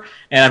Cooper.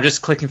 And I'm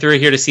just clicking through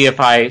here to see if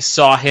I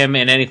saw him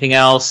in anything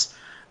else.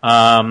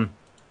 The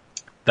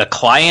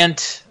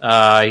Client.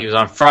 He was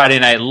on Friday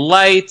Night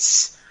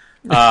Lights.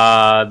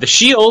 The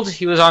Shield,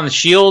 he was on The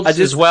Shield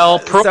as well.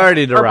 Sorry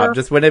to interrupt.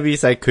 Just whenever you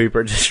say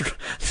Cooper,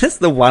 just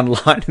the one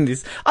line in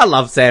this. I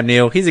love Sam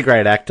Neill. He's a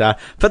great actor.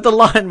 But the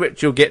line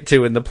which you'll get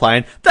to in the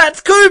plane,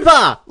 that's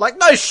Cooper! Like,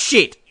 no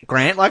shit,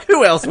 Grant. Like,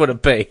 who else would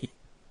it be?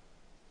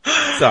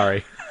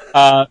 Sorry.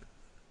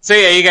 So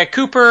yeah, you got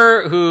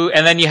Cooper,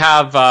 and then you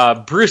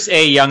have Bruce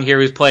A. Young here,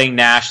 who's playing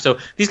Nash. So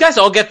these guys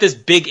all get this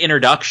big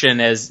introduction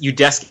as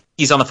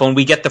Udesky's on the phone.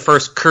 We get the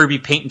first Kirby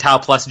Paint and Tile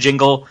Plus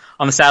jingle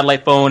on the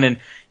satellite phone, and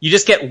you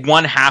just get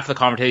one half of the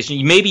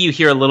conversation. Maybe you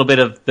hear a little bit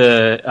of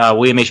the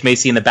William H.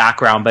 Macy in the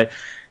background, but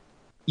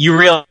you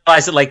realize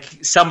that like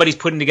somebody's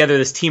putting together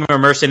this team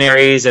of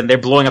mercenaries, and they're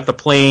blowing up the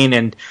plane,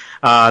 and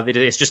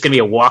it's just going to be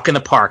a walk in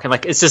the park. And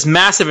like it's this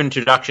massive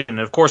introduction,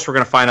 and of course we're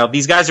going to find out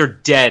these guys are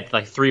dead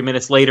like 3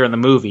 minutes later in the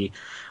movie,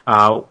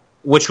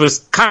 which was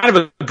kind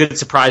of a good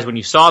surprise when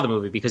you saw the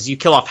movie because you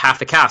kill off half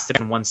the cast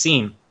in one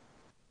scene.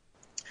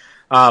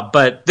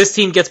 But this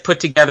team gets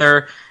put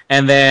together.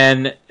 And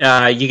then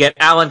you get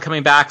Alan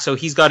coming back, so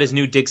he's got his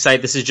new dig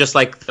site. This is just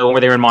like the one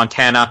where they were in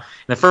Montana.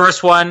 In the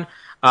first one,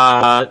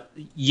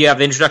 you have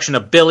the introduction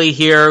of Billy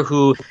here,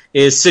 who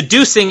is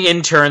seducing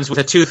interns with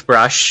a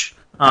toothbrush.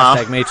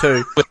 Hashtag me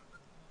too.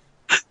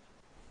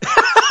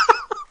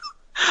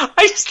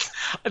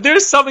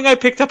 There's something I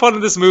picked up on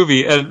in this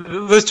movie,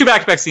 and there's two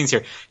back-to-back scenes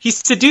here. He's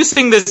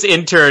seducing this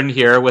intern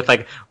here with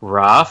like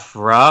rough,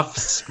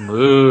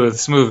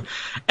 smooth.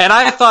 And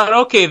I thought,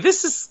 okay,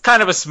 this is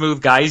kind of a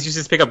smooth guy. He's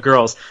used to pick up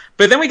girls.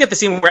 But then we get the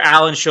scene where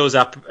Alan shows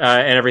up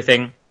and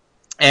everything,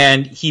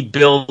 and he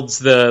builds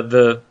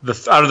the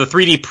out of the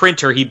 3D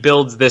printer, he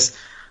builds this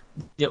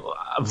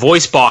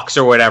voice box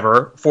or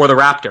whatever for the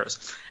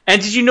Raptors. And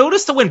did you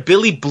notice that when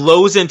Billy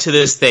blows into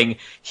this thing,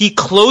 he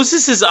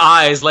closes his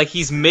eyes like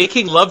he's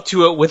making love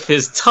to it with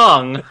his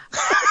tongue?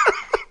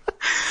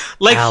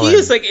 Like Alan. He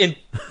is like in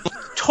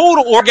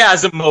total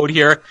orgasm mode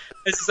here.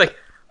 It's just like,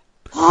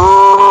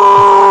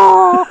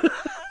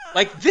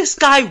 like this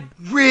guy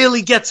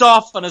really gets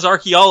off on his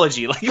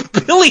archaeology. Like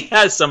Billy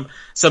has some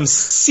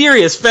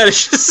serious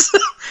fetishes.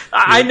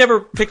 I never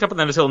picked up on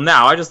that until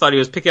now. I just thought he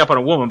was picking up on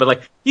a woman, but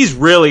like he's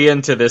really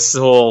into this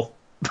whole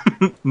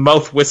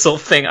mouth whistle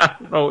thing. I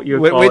don't know what you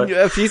would call it.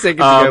 A few seconds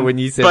ago when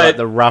you said like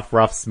the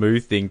rough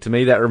smooth thing, to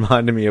me that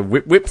reminded me of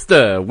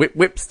whipster.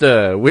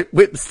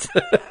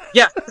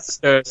 Yeah,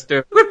 stir,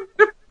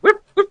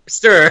 whip,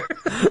 stir.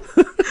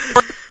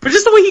 But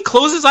just the way he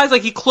closes his eyes,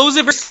 like he closes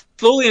it very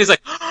slowly and he's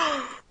like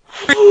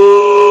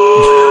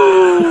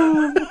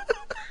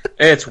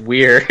it's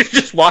weird.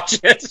 Just watch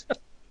it.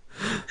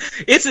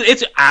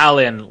 It's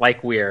Alan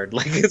like weird.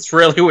 Like it's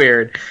really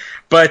weird.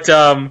 But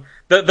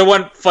the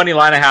one funny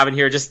line I have in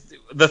here, just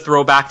the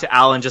throwback to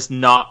Alan just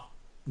not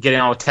getting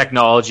on with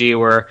technology,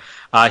 where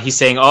he's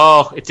saying,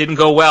 "Oh, it didn't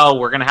go well.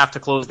 We're gonna have to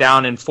close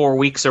down in 4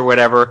 weeks or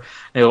whatever." And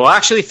he goes, well,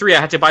 actually 3. I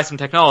had to buy some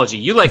technology.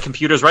 You like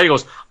computers, right? He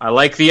goes, "I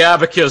like the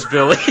abacus,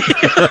 Billy."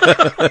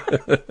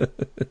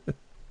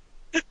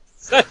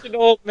 Such an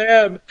old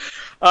man.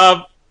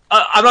 I'm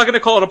not gonna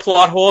call it a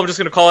plot hole. I'm just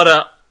gonna call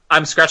it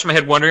I'm scratching my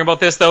head wondering about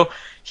this though.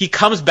 He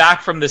comes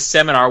back from this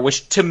seminar,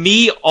 which to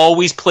me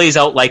always plays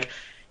out like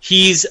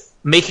he's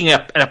making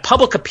a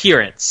public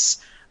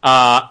appearance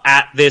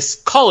at this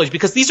college,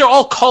 because these are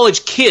all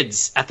college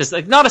kids at this.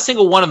 Like, not a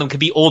single one of them could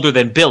be older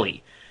than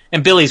Billy.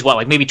 And Billy's what,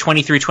 like maybe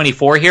 23,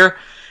 24 here?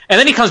 And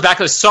then he comes back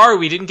and says, "Sorry,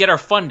 we didn't get our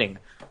funding."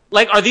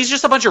 Like, are these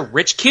just a bunch of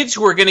rich kids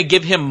who are going to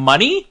give him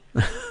money?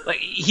 Like,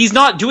 he's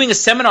not doing a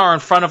seminar in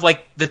front of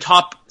like the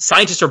top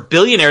scientists or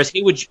billionaires.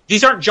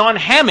 These aren't John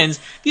Hammonds.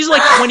 These are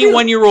like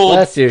 21-year-old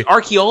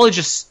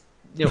archaeologists.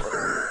 You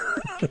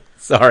know.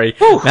 Sorry,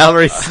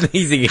 Mallory's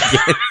sneezing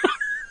again.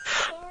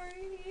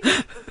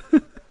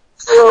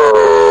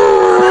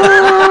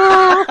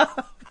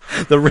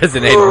 The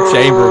resonating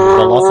chamber of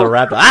the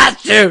Velociraptor.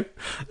 Achoo!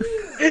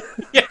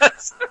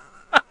 Yes.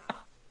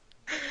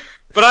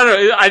 But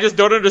I just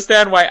don't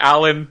understand why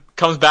Alan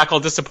comes back all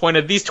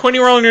disappointed. These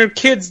 20-year-old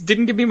kids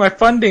didn't give me my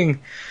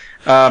funding.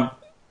 But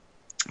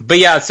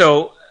yeah,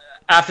 so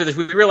after this,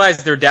 we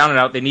realize they're down and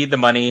out. They need the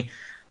money.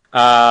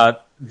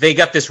 They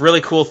got this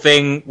really cool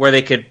thing where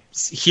they could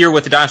hear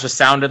what the dinosaurs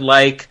sounded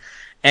like.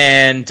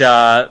 And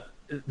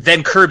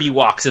then Kirby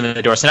walks in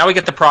the door. So now we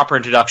get the proper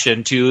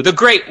introduction to the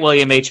great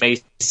William H.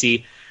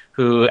 Macy,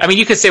 who, I mean,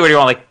 you could say what you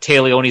want, like,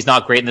 Téa Leoni's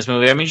not great in this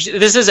movie. I mean,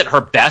 this isn't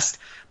her best.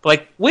 But,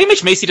 like, William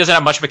H. Macy doesn't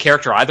have much of a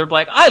character either. But,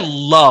 like, I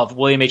love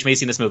William H.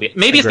 Macy in this movie.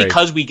 Maybe it's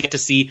because we get to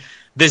see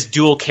this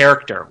dual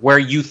character where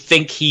you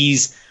think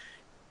he's,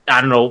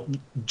 I don't know,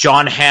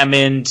 John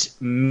Hammond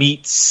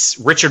meets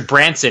Richard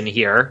Branson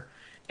here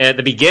at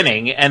the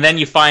beginning, and then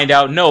you find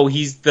out, no,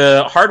 he's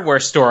the hardware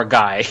store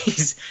guy.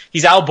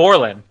 He's Al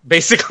Borland,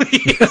 basically,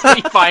 is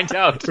what you find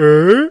out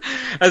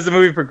as the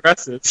movie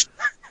progresses.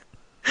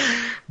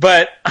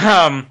 But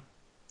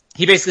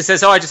he basically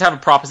says, I just have a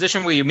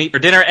proposition. Will you meet for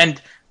dinner?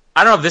 And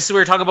I don't know if this is what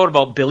we're talking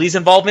about Billy's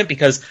involvement,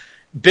 because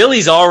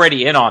Billy's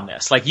already in on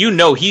this. Like,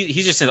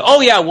 he's just saying,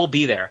 oh, yeah, we'll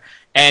be there.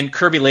 And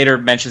Kirby later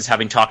mentions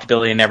having talked to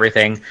Billy and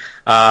everything.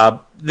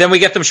 Then we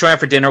get them showing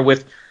up for dinner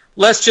with,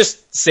 let's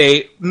just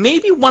say,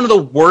 maybe one of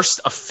the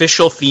worst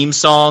official theme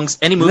songs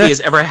any movie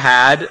has ever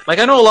had. Like,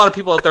 I know a lot of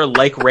people out there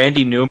like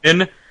Randy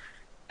Newman.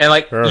 And,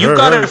 like, You've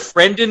Got a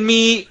Friend in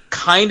Me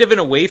kind of in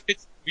a way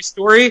fits the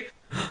story.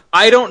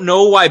 I don't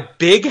know why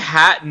Big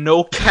Hat,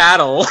 No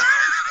Cattle...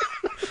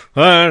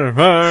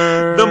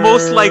 the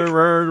most, like...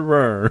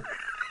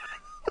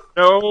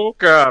 No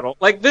cattle.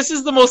 Like, this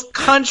is the most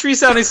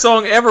country-sounding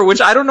song ever,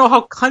 which I don't know how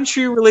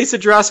country relates to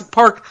Jurassic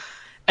Park.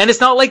 And it's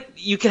not like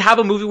you can have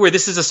a movie where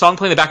this is a song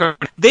playing in the background.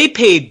 They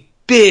paid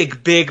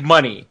big, big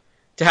money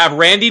to have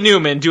Randy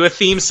Newman do a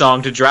theme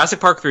song to Jurassic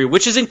Park 3,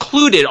 which is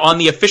included on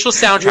the official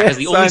soundtrack as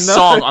the only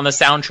song on the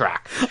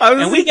soundtrack. I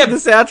was looking at the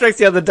soundtracks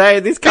the other day,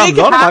 and this comes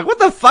on, I'm like, what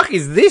the fuck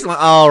is this? I'm like,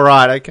 oh,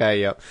 right,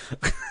 okay, yep.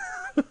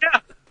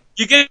 Yeah.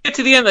 You get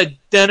to the end, like,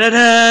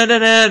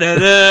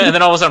 da-da-da-da-da-da-da, and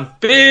then all of a sudden,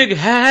 Big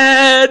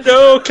Head,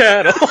 No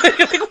Cattle. Like,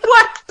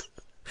 what?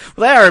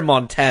 Well, they are in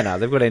Montana.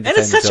 They've got to entertain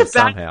themselves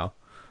somehow.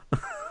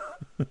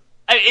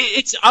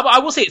 I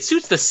will say, it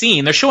suits the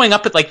scene. They're showing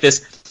up at, like,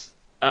 this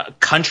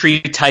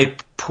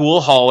country-type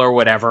pool hall or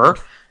whatever.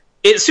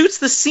 It suits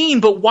the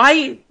scene, but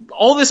why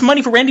all this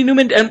money for Randy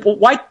Newman? And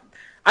why...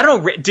 I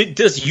don't know,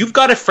 does You've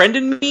Got a Friend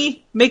in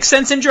Me make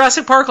sense in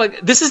Jurassic Park? Like,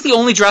 this is the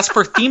only Jurassic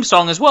Park theme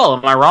song as well.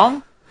 Am I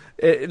wrong?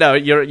 No,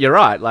 you're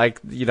right.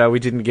 Like, you know, we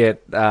didn't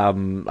get, I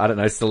don't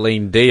know,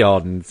 Celine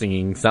Dion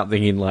singing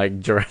something in, like,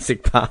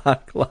 Jurassic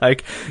Park.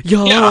 Like,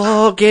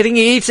 you're getting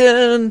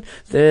eaten,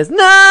 there's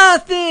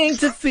nothing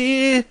to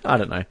fear. I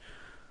don't know.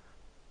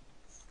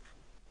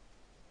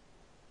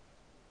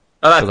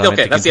 Oh,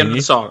 that's the end of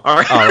the song. All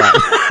right. Oh, right.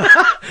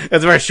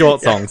 It's a very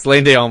short song.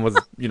 Celine Dion was,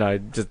 you know,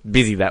 just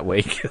busy that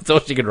week. That's all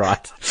she could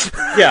write.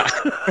 Yeah.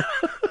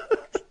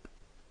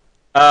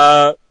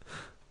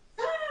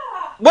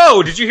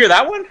 Whoa, did you hear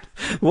that one?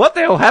 What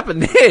the hell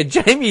happened there?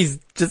 Jamie's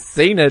just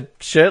seen a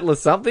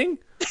shirtless something?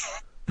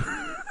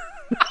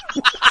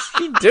 What's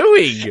she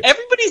doing?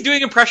 Everybody's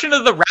doing impression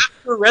of the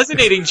raptor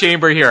resonating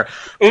chamber here.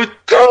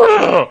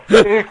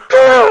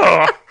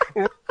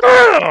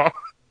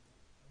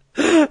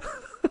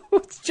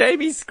 What's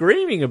Jamie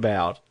screaming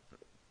about?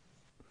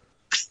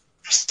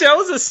 That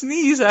was a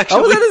sneeze, actually.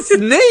 Oh, was that a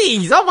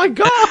sneeze? Oh my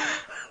god!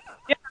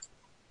 Yeah.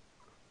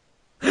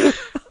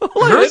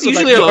 Hers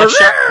usually a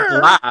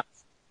sharp laugh.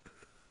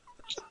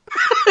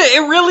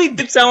 It really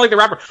did sound like the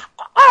rapper.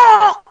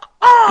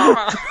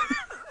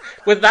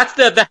 That's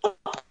the help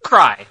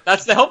cry.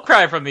 That's the help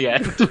cry from the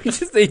end. We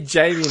just need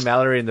Jamie and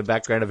Mallory in the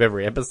background of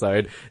every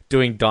episode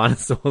doing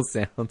dinosaur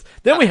sounds.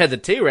 Then we had the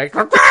T-Rex.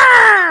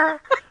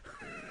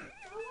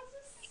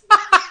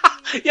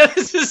 Yeah,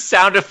 this is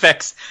sound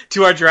effects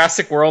to our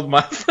Jurassic World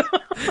month.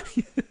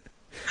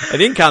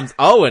 And in comes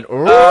Owen.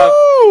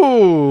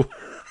 Ooh!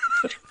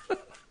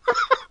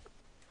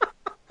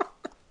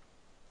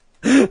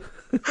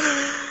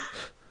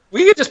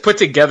 We could just put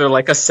together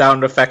like a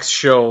sound effects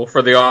show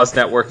for the Oz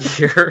Network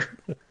here.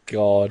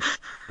 God.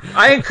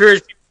 I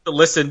encourage people to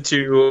listen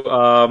to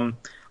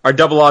our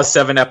Double Oz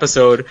 7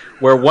 episode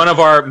where one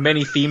of our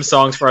many theme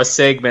songs for our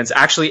segments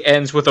actually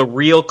ends with a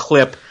real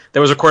clip that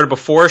was recorded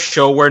before a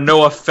show where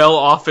Noah fell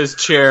off his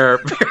chair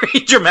very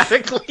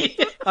dramatically.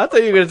 I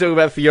thought you were going to talk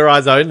about For Your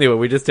Eyes Only, where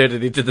we just turned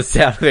it into the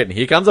sound of it. And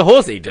here comes a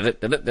horsey.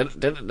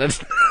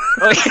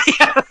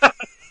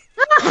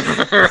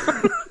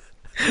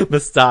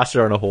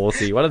 Mustasha on a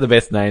horsey. One of the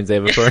best names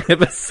ever for an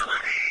episode.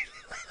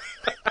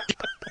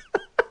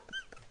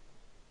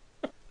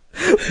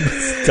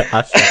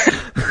 Mustasha.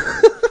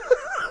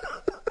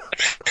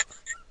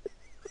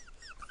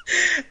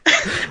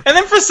 And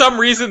then for some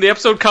reason the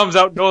episode comes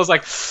out and Noah's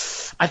like,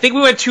 I think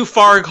we went too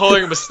far in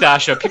calling him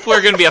Mustasha. People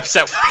are going to be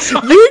upset with us. You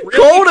really?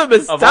 Called him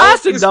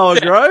Mustasha, Noah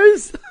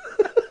Groves.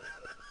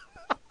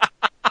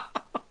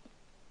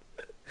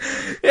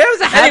 Yeah, it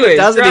was a habit,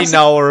 doesn't he,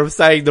 Noah, of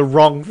saying the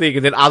wrong thing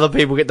and then other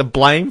people get the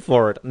blame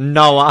for it.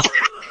 Noah.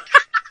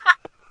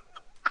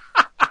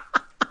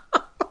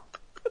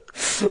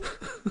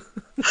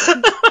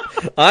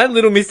 I'm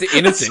little Mr.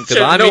 Innocent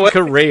because I'm in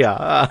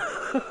Korea.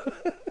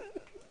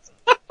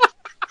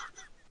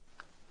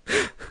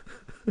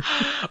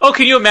 Oh,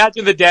 can you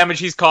imagine the damage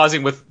he's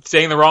causing with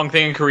saying the wrong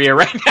thing in Korea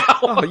right now?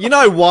 Oh, you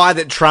know why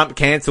that Trump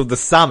cancelled the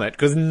summit?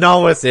 Because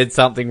Noah said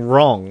something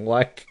wrong.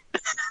 Like...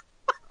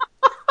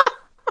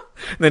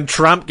 Then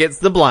Trump gets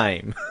the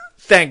blame.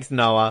 Thanks,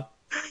 Noah.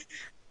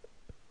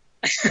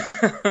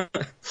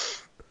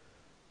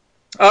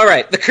 All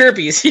right, the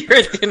Kirbys here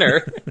at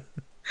dinner.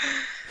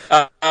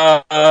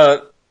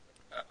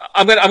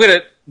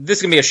 This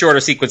is gonna be a shorter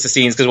sequence of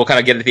scenes because we'll kind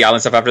of get into the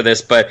island stuff after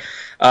this. But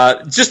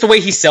just the way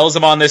he sells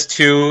them on this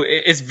too,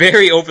 it's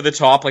very over the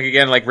top. Like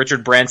again, like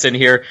Richard Branson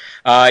here.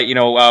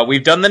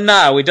 We've done the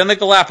Nile, we've done the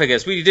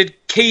Galapagos, we did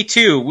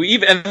K2. We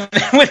even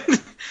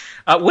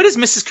what is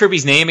Mrs.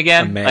 Kirby's name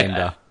again?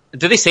 Amanda.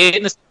 Did they say it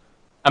in this?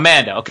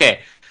 Amanda. Okay.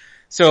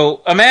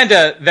 So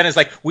Amanda then is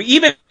like, we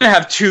even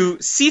have 2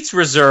 seats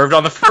reserved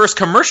on the first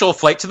commercial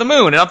flight to the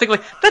moon. And I'm thinking,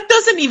 like, that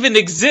doesn't even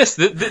exist.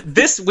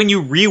 This, when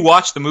you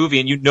rewatch the movie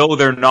and you know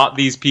they're not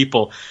these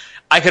people,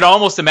 I could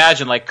almost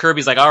imagine, like,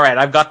 Kirby's like, all right,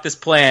 I've got this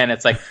plan.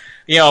 It's like,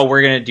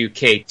 we're going to do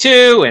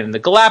K2 and the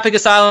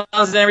Galapagos Islands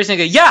and everything.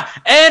 Yeah,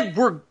 and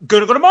we're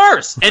going to go to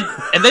Mars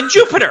and then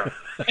Jupiter.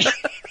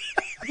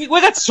 We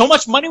got so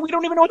much money, we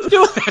don't even know what to do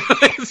with it.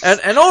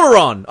 and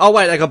Oleron. Oh,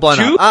 wait, they got blown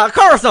up.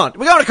 Coruscant.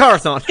 We're going to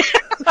Coruscant.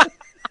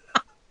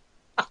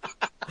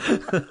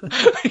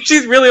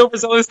 She's really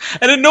overselling this,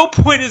 and at no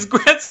point is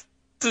Grant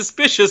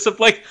suspicious of,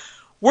 like,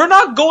 we're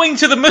not going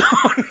to the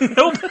moon.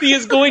 Nobody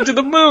is going to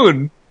the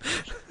moon.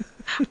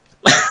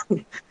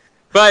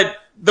 But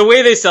the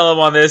way they sell him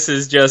on this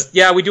is just,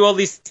 yeah, we do all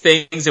these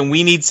things, and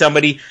we need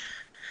somebody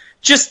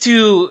just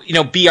to,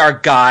 be our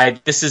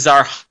guide. This is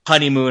our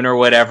honeymoon or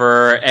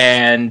whatever,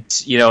 and,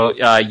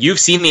 you've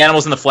seen the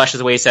animals in the flesh, is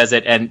the way he says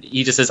it, and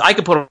he just says, I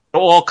could put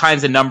all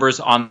kinds of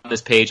numbers on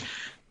this page.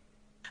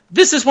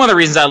 This is one of the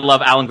reasons I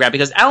love Alan Grant,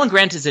 because Alan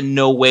Grant is in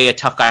no way a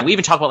tough guy. We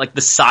even talk about, like, the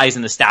size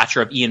and the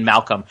stature of Ian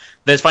Malcolm.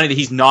 But it's funny that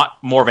he's not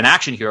more of an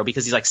action hero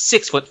because he's like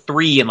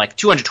 6'3" and like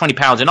 220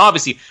 pounds. And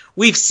obviously,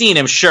 we've seen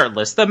him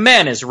shirtless. The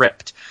man is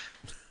ripped.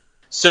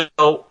 So,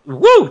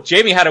 woo!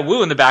 Jamie had a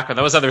woo in the background.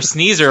 That was either a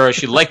sneezer or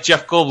she liked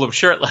Jeff Goldblum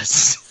shirtless.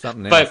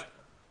 Something else. But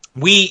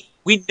we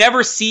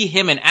never see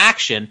him in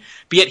action,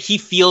 but yet he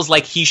feels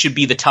like he should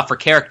be the tougher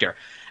character.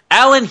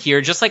 Alan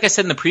here, just like I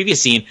said in the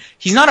previous scene,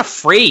 he's not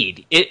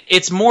afraid.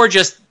 It's more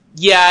just,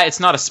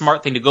 it's not a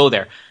smart thing to go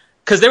there.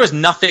 Because there was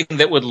nothing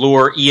that would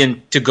lure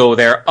Ian to go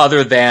there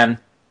other than,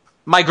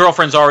 my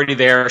girlfriend's already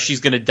there, she's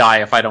going to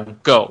die if I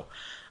don't go.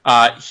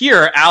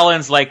 Here,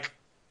 Alan's like,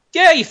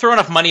 yeah, you throw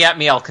enough money at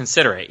me, I'll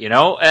consider it,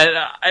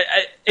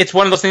 it's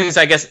one of those things,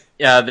 I guess,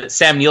 that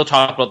Sam Neill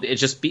talked about, it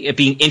just it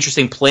being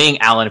interesting playing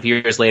Alan a few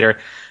years later.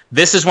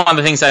 This is one of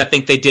the things that I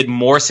think they did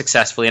more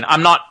successfully, and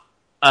I'm not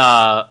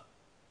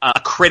a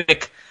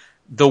critic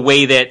the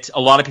way that a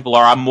lot of people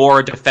are. I'm more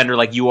a defender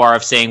like you are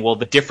of saying, well,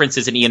 the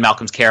differences in Ian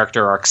Malcolm's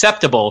character are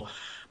acceptable.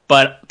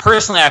 But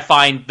personally, I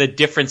find the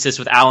differences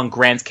with Alan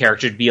Grant's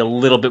character to be a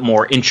little bit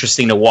more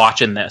interesting to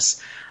watch in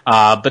this.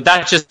 But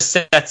that just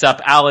sets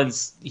up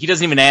he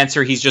doesn't even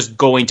answer. He's just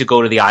going to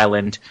go to the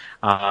island.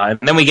 And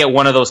then we get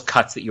one of those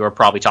cuts that you were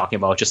probably talking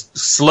about. Just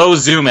slow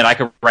zoom in. I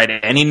could write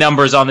any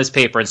numbers on this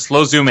paper and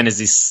slow zoom in as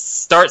he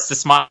starts to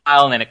smile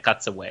and then it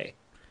cuts away.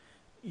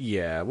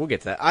 Yeah, we'll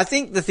get to that. I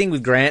think the thing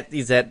with Grant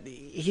is that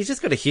he's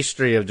just got a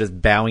history of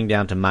just bowing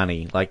down to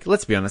money. Like,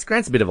 let's be honest,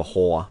 Grant's a bit of a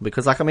whore.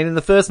 Because, in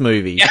the first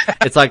movie,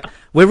 it's like,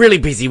 we're really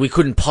busy, we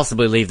couldn't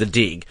possibly leave the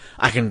dig.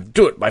 I can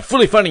do it by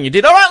fully funding your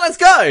dig. Alright, let's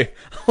go!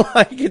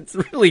 It's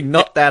really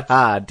not that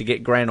hard to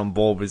get Grant on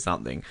board with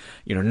something.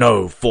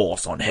 No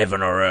force on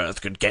heaven or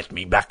earth could get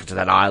me back to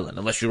that island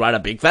unless you write a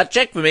big fat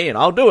check for me and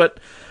I'll do it.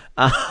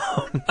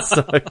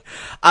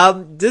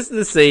 Just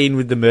the scene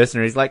with the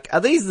mercenaries,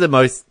 are these the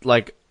most,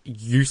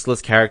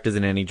 useless characters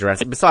in any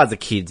Jurassic, besides the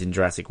kids in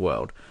Jurassic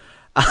World?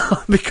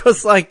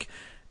 Because,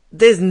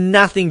 there's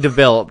nothing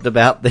developed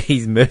about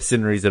these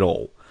mercenaries at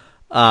all.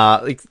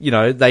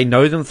 They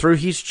know them through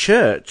his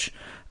church.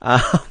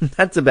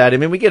 That's about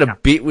it. We get a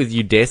bit with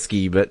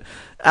Udesky, but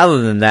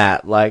other than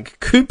that,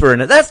 Cooper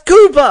and that's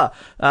Cooper!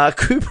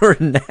 Cooper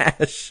and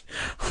Nash.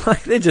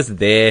 They're just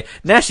there.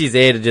 Nash is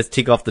there to just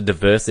tick off the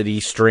diversity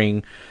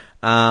string.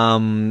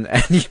 And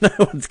you know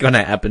what's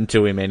gonna happen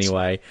to him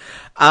anyway.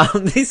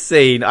 This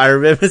scene, I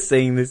remember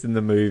seeing this in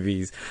the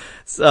movies.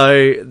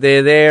 So,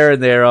 they're there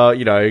and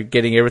they're,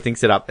 getting everything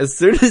set up. As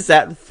soon as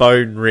that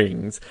phone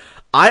rings,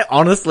 I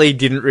honestly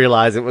didn't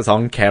realize it was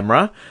on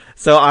camera.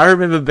 So I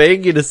remember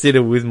being in a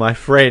cinema with my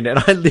friend and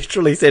I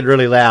literally said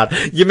really loud,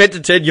 "You meant to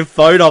turn your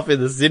phone off in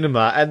the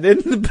cinema," and then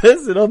the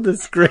person on the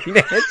screen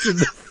answered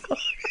the phone.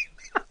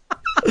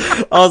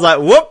 I was like,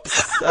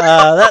 whoops,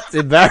 that's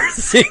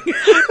embarrassing.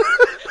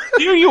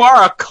 Here you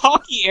are, a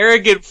cocky,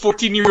 arrogant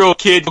 14-year-old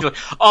kid. You're like,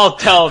 I'll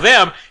tell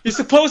them. You're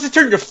supposed to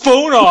turn your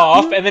phone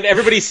off, and then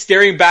everybody's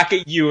staring back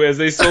at you as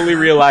they slowly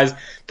realize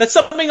that's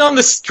something on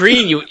the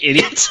screen, you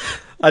idiot.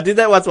 I did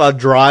that once while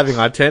driving.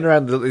 I turned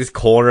around this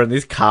corner and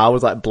this car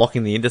was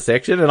blocking the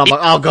intersection, and I'm like,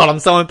 oh god, I'm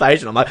so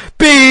impatient. I'm like,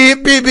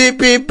 beep, beep, beep,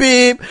 beep,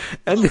 beep.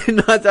 And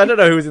then I don't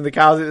know who was in the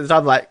car at the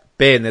time, like,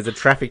 Ben, there's a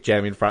traffic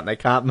jam in front, they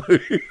can't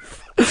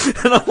move.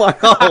 And I'm like,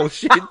 oh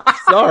shit,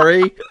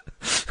 sorry.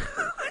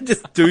 I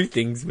just do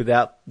things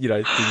without,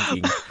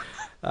 thinking.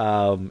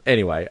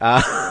 Anyway,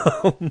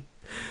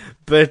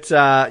 but,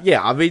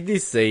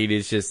 this scene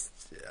is just,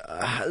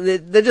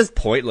 they're just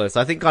pointless.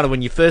 I think kind of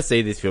when you first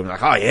see this film,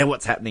 like, oh yeah,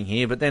 what's happening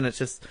here? But then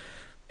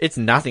it's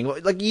nothing.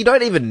 Like, you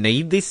don't even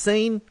need this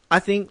scene, I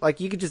think. Like,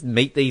 you could just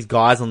meet these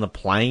guys on the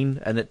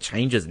plane and it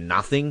changes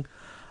nothing.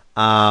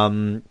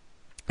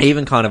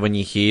 Even kind of when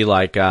you hear,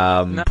 like,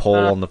 Paul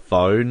on the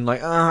phone,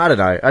 like, I don't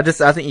know. I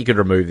think you could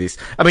remove this.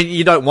 I mean,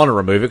 you don't want to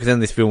remove it because then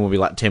this film will be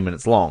like 10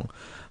 minutes long.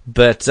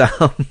 But,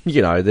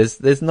 you know,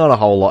 there's not a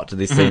whole lot to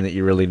this scene that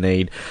you really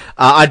need.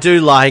 I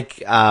do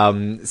like,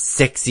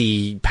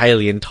 sexy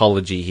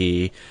paleontology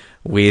here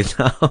with,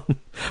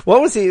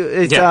 what was he?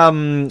 It's,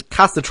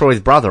 Castor Troy's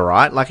brother,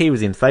 right? Like, he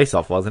was in Face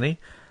Off, wasn't he?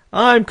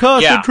 I'm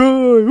Castor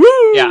Troy!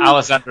 Woo! Yeah,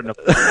 Alessandro.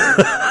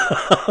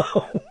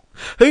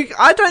 Who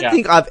I don't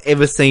think I've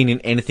ever seen in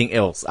anything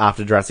else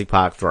after Jurassic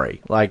Park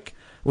 3. Like,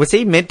 was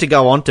he meant to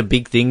go on to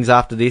big things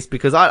after this?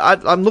 Because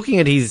I'm looking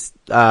at his,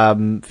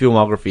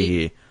 filmography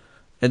here.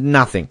 And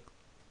nothing.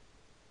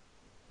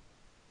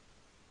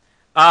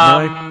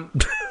 No?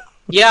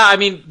 Yeah, I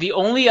mean, the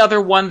only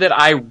other one that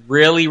I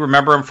really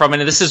remember him from,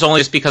 and this is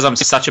only just because I'm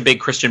such a big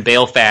Christian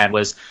Bale fan,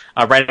 was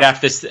right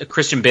after this,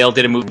 Christian Bale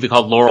did a movie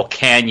called Laurel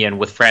Canyon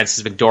with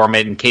Frances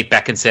McDormand and Kate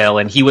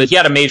Beckinsale, and he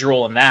had a major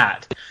role in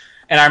that.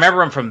 And I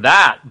remember him from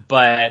that,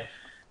 but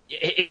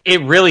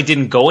it really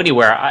didn't go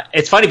anywhere.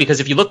 It's funny because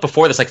if you look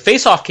before this, like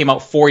Face Off came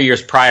out 4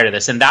 years prior to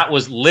this, and that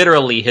was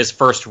literally his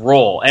first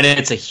role, and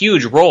it's a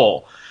huge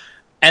role.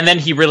 And then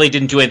he really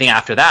didn't do anything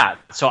after that.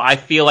 So I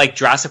feel like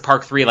Jurassic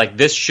Park 3, like,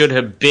 this should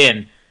have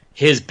been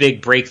his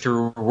big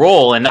breakthrough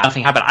role, and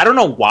nothing happened. I don't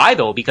know why,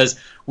 though, because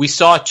we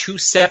saw two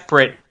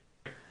separate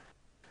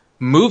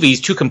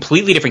movies, two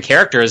completely different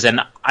characters, and,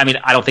 I mean,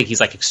 I don't think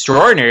he's, like,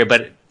 extraordinary,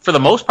 but for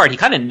the most part, he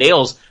kind of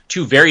nails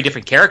two very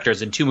different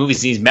characters in two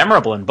movies, and he's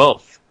memorable in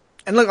both.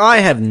 And, look, I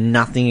have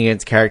nothing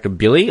against character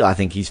Billy. I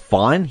think he's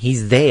fine.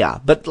 He's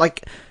there. But,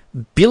 like,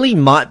 Billy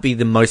might be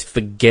the most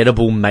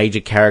forgettable major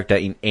character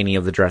in any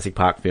of the Jurassic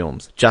Park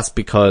films, just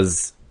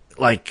because,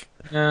 like,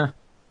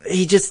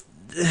 he just,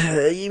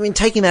 I mean,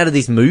 take him out of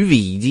this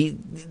movie,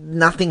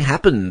 nothing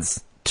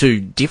happens too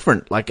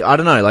different. Like, I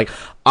don't know, like,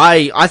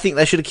 I think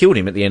they should have killed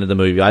him at the end of the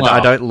movie.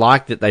 I don't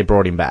like that they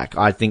brought him back.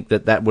 I think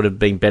that would have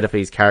been better for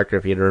his character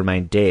if he had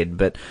remained dead,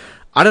 but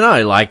I don't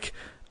know, like,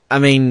 I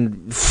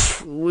mean,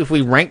 if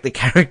we rank the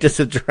characters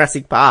of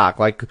Jurassic Park,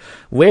 like,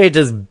 where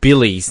does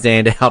Billy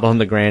stand out on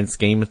the grand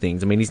scheme of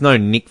things? I mean, he's no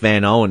Nick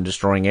Van Owen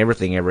destroying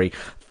everything every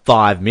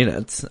 5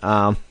 minutes,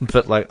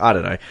 but, like, I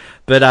don't know.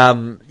 But,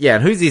 yeah,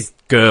 and who's this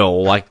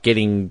girl, like,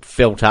 getting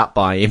felt up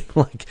by him?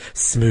 Like,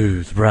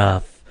 smooth,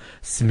 rough,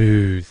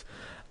 smooth.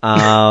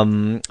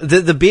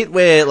 The bit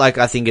where, like,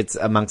 I think it's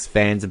amongst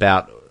fans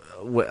about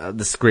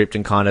the script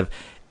and kind of,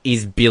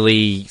 is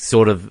Billy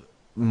sort of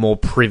more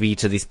privy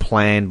to this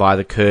plan by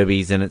the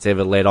Kirbys than it's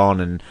ever led on,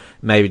 and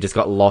maybe just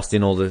got lost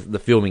in all the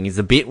filming, is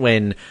the bit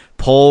when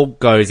Paul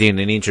goes in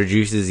and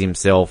introduces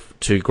himself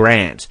to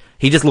Grant.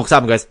 He just looks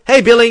up and goes,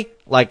 "Hey, Billy!"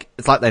 Like,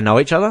 it's like they know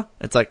each other.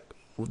 It's like,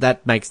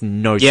 that makes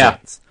no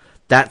sense.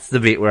 That's the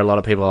bit where a lot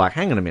of people are like,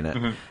 hang on a minute.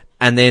 Mm-hmm.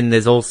 And then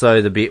there's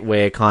also the bit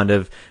where kind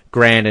of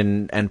Grant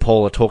and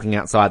Paul are talking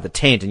outside the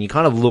tent, and you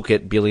kind of look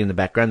at Billy in the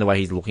background, the way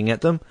he's looking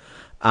at them.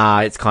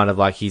 It's kind of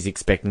like he's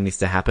expecting this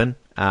to happen.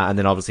 And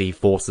then obviously he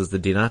forces the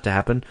dinner to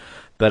happen.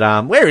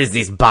 But, where is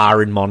this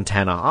bar in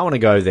Montana? I want to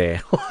go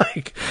there.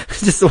 Like,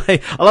 just the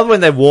way, I love when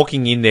they're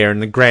walking in there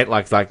and the Grant,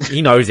 like,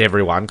 he knows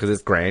everyone because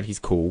it's Grant, he's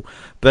cool.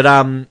 But,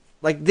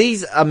 like,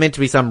 these are meant to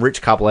be some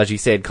rich couple, as you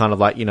said, kind of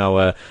like, you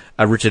know,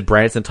 a Richard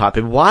Branson type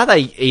people. Why are they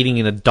eating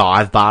in a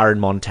dive bar in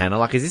Montana?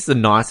 Like, is this the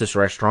nicest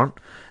restaurant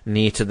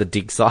near to the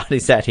dig site?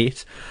 Is that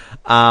it?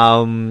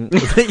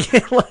 But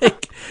yeah,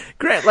 like,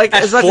 Grant, like,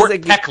 at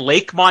Fort Peck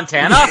Lake,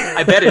 Montana?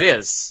 I bet it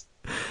is.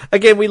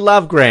 Again, we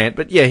love Grant,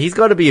 but yeah, he's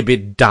got to be a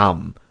bit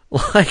dumb.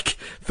 Like,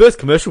 first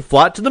commercial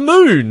flight to the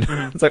moon.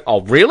 It's like, oh,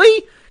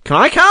 really? Can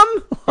I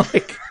come?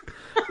 Like,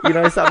 you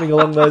know, something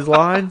along those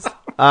lines.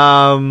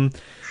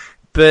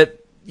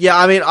 But yeah,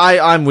 I mean,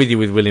 I'm with you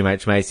with William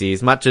H. Macy.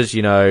 As much as,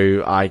 you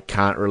know, I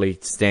can't really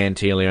stand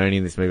Tia Leone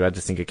in this movie, I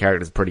just think her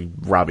character's pretty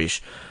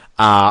rubbish.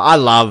 I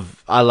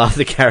love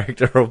the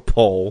character of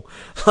Paul.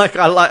 Like,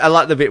 I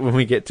like the bit when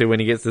he gets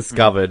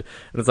discovered,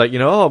 and it's like, you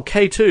know, oh,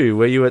 K2,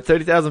 were you at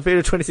 30,000 feet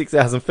or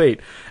 26,000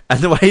 feet? And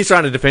the way he's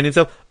trying to defend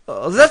himself,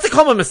 that's a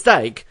common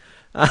mistake.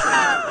 Like,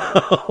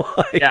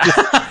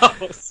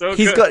 so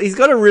he's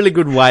got a really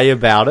good way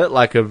about it,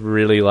 like, of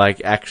really,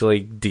 like,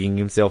 actually digging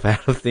himself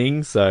out of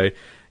things. So,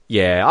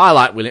 yeah, I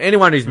like William.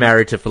 Anyone who's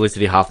married to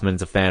Felicity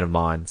Huffman's a fan of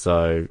mine.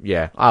 So,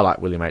 yeah, I like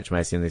William H.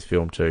 Macy in this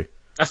film too.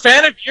 A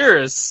fan of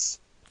yours?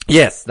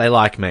 Yes, they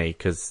like me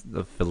because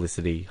of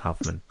Felicity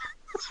Huffman.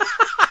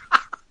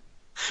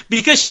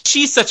 Because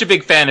she's such a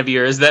big fan of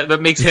yours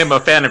that makes him a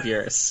fan of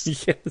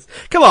yours. Yes.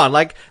 Come on,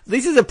 like,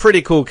 this is a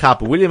pretty cool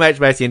couple. William H.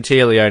 Macy and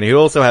Tia Leone, who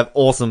also have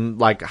awesome,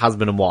 like,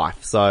 husband and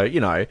wife. So,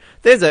 you know,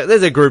 there's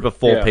a group of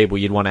 4 people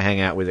you'd want to hang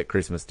out with at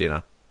Christmas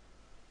dinner.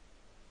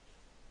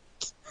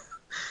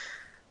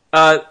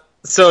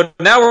 So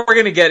now we're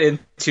going to get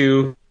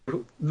into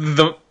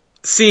the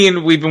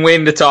scene we've been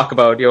waiting to talk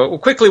about. You know,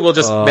 quickly we'll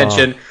just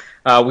mention...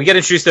 we get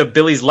introduced to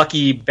Billy's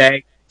lucky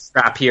bag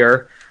strap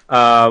here,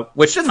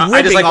 which Just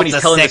I just like when he's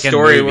telling the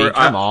story. Movie.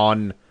 Come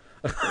on.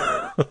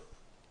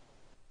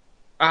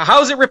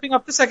 How is it ripping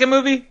up the second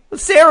movie?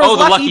 Sarah's the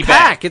Lucky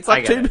Pack. Bag. It's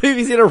like 2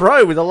 movies in a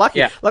row with a lucky...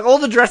 Yeah. Like, all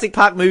the Jurassic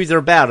Park movies are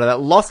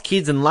about lost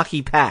kids and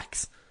lucky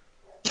packs.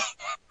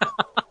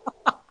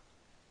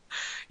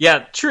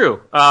 Yeah,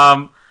 true.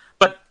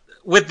 But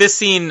with this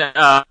scene,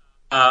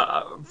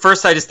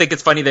 first I just think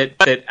it's funny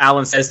that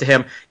Alan says to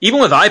him, even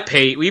with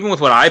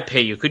what I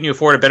pay you, couldn't you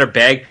afford a better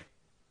bag?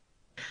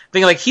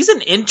 Thinking, like, he's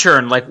an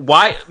intern. Like,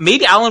 why?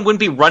 Maybe Alan wouldn't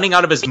be running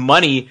out of his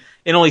money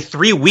in only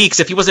 3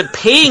 weeks if he wasn't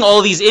paying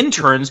all these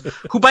interns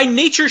who by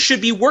nature should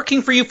be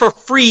working for you for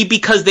free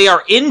because they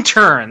are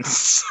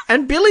interns.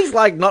 And Billy's,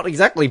 like, not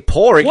exactly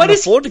poor. He can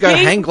afford to go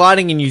hang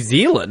gliding in New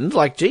Zealand.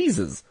 Like,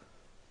 Jesus.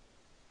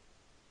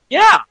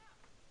 Yeah.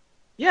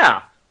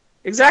 Yeah.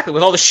 Exactly.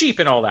 With all the sheep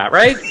and all that,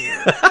 right?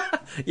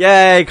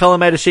 Yay, Colin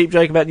made a sheep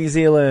joke about New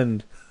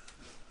Zealand.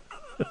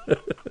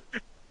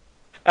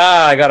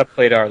 I gotta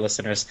play to our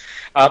listeners.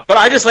 But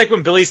I just like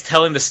when Billy's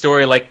telling the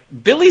story, like,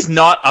 Billy's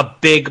not a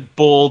big,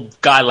 bold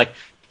guy. Like,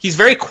 he's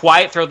very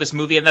quiet throughout this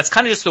movie, and that's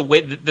kind of just the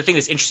way, the thing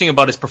that's interesting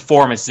about his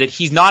performance, is that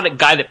he's not a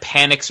guy that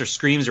panics or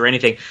screams or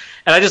anything.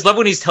 And I just love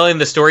when he's telling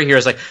the story here.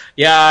 It's like,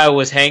 yeah, I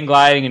was hang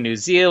gliding in New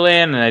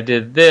Zealand, and I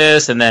did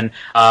this, and then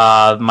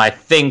my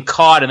thing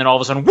caught, and then all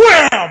of a sudden,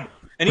 wham!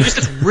 And he just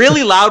gets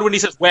really loud when he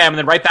says wham, and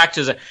then right back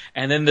to his,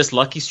 and then this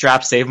lucky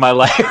strap saved my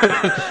life.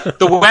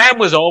 The wham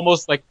was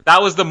almost like,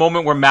 that was the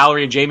moment where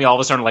Mallory and Jamie all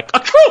of a sudden are like,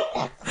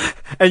 achoo!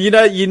 And you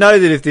know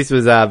that if this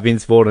was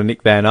Vince Vaughn and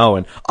Nick Van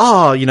Owen, so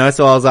I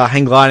was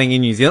hang gliding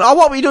in New Zealand. Oh,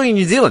 what were you doing in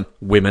New Zealand?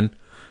 Women.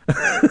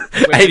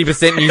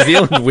 80% New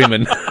Zealand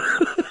women.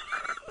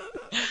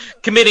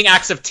 Committing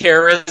acts of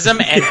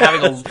terrorism and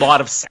having a lot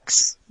of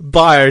sex.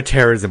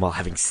 Bioterrorism while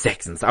having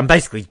sex. And I'm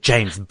basically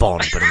James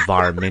Bond, but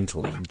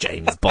environmentally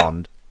James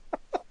Bond.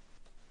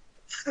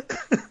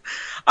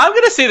 I'm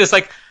going to say this,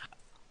 like,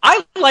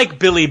 I like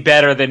Billy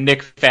better than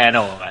Nick Van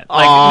Owen.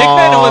 Like, Nick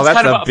Van Owen's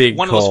that's kind of a big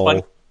one call. of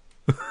those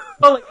fun...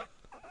 Well, like,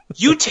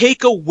 you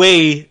take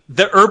away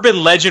the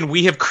urban legend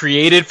we have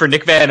created for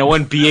Nick Van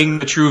Owen being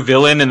the true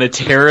villain and the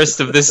terrorist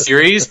of this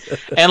series,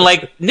 and,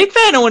 like, Nick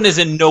Van Owen is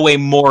in no way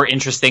more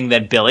interesting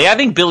than Billy. I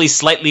think Billy's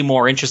slightly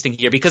more interesting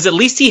here because at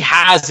least he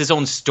has his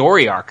own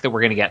story arc that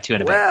we're going to get to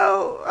in a bit.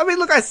 Well, I mean,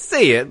 look, I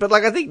see it, but,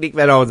 like, I think Nick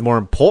Van Owen's more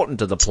important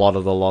to the plot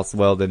of The Lost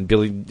World than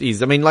Billy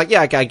is. I mean, like,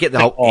 yeah, okay, I get the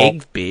whole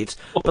egg bit,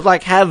 but,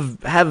 like,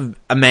 have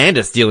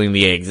Amanda stealing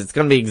the eggs. It's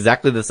going to be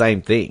exactly the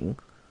same thing.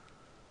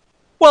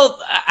 Well,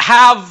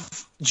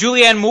 have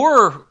Julianne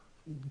Moore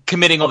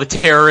committing all the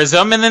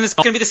terrorism, and then it's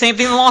going to be the same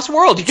thing in The Lost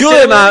World.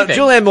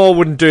 Julianne Moore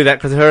wouldn't do that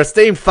because her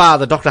esteemed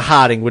father, Dr.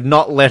 Harding, would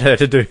not let her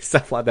to do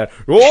stuff like that.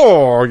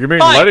 Oh, you mean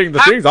letting the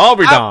things all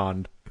be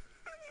done?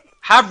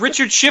 Have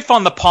Richard Schiff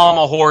on the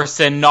pommel horse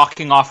and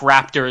knocking off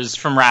raptors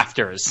from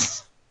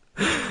rafters.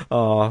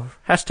 Oh,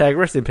 hashtag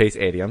rest in peace,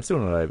 Eddie. I'm still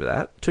not over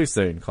that. Too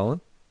soon,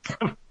 Colin.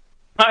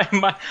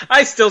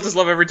 I still just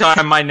love every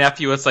time my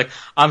nephew, it's like,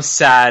 I'm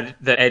sad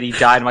that Eddie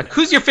died. I'm like,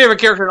 who's your favorite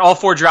character in all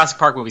 4 Jurassic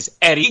Park movies?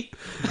 Eddie.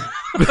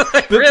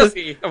 Like,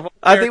 really?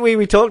 I think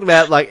we talked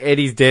about, like,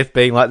 Eddie's death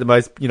being, like, the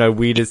most,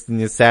 weirdest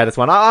and the saddest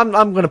one. I'm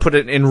going to put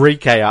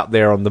Enrique up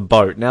there on the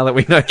boat now that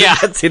we know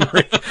that's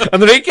Enrique.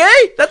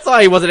 Enrique? That's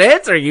why he wasn't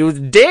answering. He was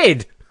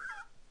dead.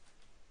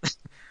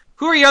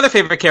 Who are your other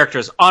favorite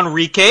characters?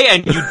 Enrique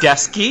and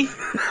Udesky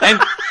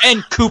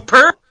and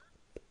Cooper?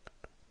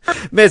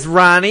 Miss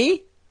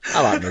Ronnie.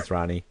 I like Miss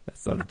Ronnie.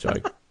 That's not a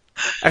joke.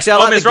 Actually, I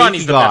like Miss the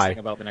Ronnie's geeky the guy. best thing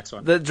about the next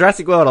one. The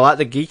Jurassic World, I like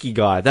the geeky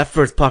guy. That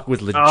first puck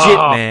was legit,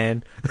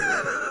 man.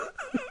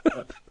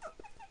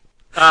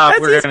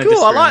 That's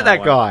cool. I like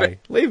that guy.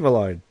 Leave him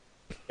alone.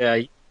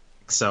 Yeah,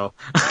 so.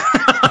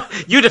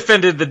 You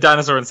defended the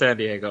dinosaur in San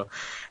Diego.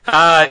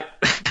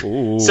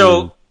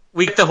 So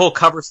we get the whole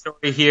cover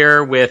story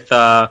here with,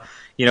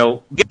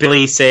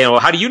 Billy saying, well,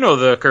 how do you know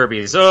the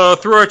Kirbys? Oh,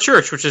 through our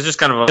church, which is just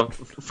kind of a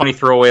funny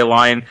throwaway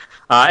line.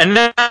 And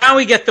now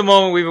we get the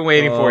moment we've been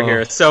waiting for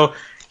here. So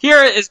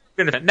here is...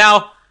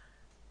 Now,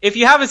 if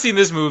you haven't seen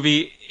this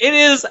movie, it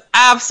is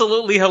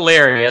absolutely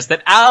hilarious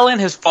that Alan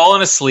has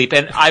fallen asleep,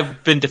 and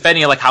I've been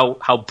defending it, like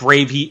how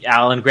brave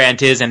Alan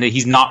Grant is, and that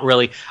he's not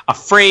really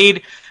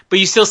afraid, but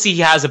you still see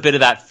he has a bit of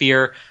that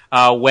fear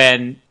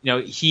when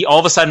he all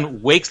of a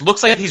sudden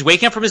looks like he's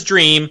waking up from his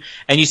dream,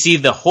 and you see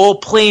the whole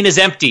plane is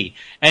empty,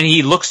 and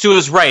he looks to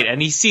his right, and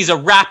he sees a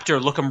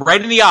raptor look him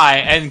right in the eye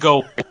and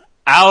go,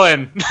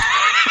 Alan.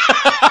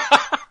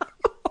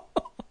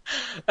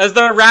 As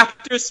the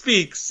raptor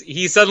speaks,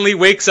 he suddenly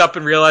wakes up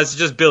and realizes it's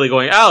just Billy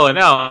going, Alan,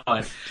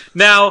 Alan.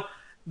 Now,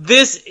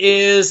 this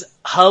is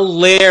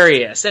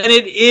hilarious, and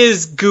it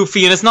is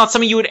goofy, and it's not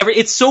something you would ever...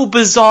 It's so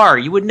bizarre.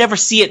 You would never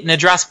see it in a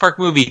Jurassic Park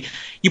movie.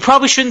 You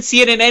probably shouldn't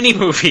see it in any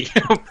movie.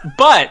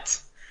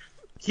 But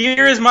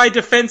here is my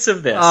defense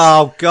of this.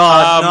 Oh,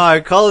 God,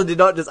 no. Colin did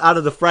not just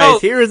utter the phrase,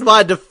 here is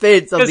my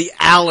defense of the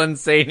Alan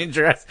scene in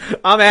Jurassic...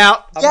 I'm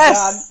out. I'm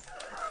done.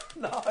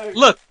 No.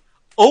 Look,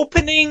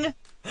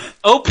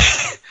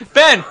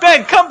 Ben,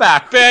 come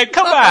back. Ben,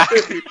 come back.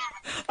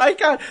 I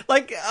can't,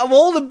 like, of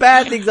all the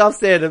bad things I've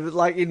said,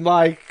 like, in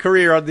my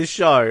career on this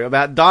show,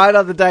 about Die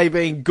Another Day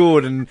being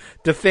good and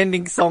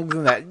defending songs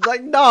and that,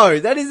 like, no,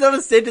 that is not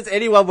a sentence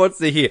anyone wants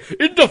to hear.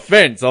 In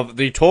defense of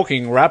the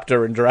talking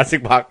raptor in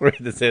Jurassic Park 3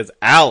 that says,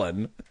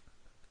 Alan.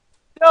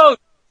 No,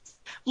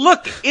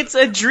 look, it's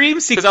a dream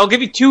sequence. I'll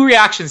give you two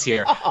reactions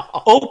here.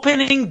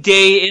 Opening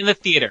day in the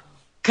theater.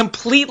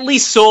 Completely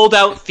sold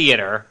out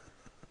theater.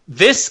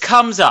 This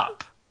comes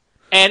up.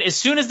 And as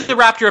soon as the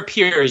raptor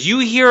appears, you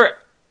hear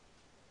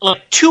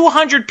like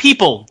 200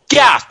 people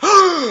gasp,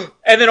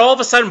 and then all of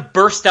a sudden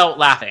burst out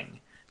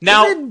laughing.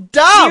 Now,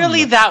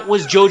 clearly that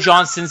was Joe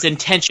Johnston's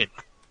intention.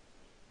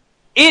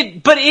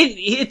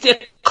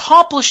 It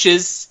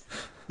accomplishes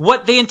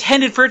what they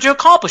intended for it to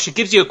accomplish. It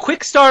gives you a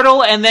quick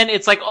startle, and then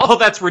it's like, oh,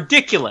 that's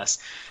ridiculous.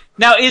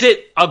 Now, is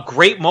it a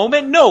great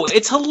moment? No,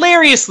 it's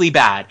hilariously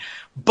bad.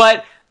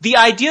 But the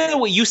idea that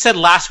what you said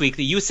last week,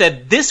 that you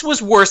said this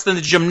was worse than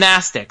the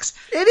gymnastics.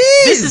 It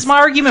is! This is my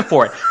argument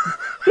for it.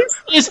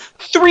 This is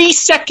 3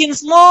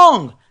 seconds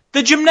long.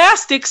 The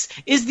gymnastics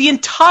is the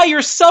entire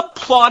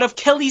subplot of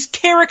Kelly's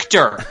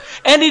character.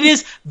 And it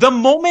is the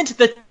moment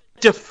that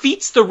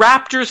defeats the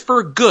raptors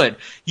for good.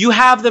 You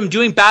have them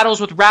doing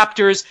battles with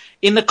raptors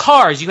in the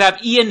cars. You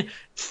have Ian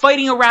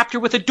fighting a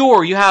raptor with a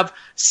door. You have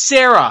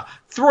Sarah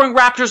throwing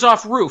raptors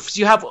off roofs.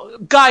 You have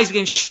guys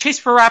getting chased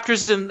for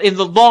raptors in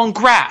the long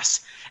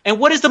grass. And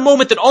what is the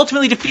moment that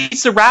ultimately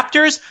defeats the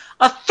raptors?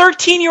 A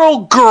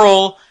 13-year-old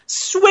girl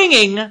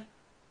swinging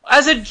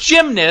as a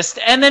gymnast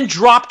and then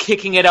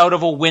drop-kicking it out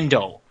of a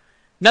window.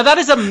 Now, that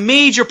is a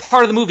major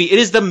part of the movie. It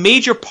is the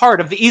major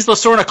part of the Isla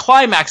Sorna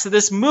climax of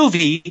this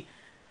movie.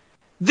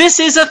 This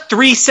is a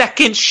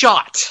 3-second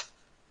shot.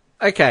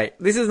 Okay,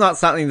 this is not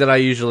something that I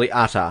usually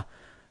utter,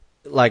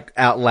 like,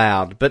 out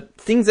loud, but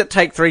things that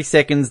take 3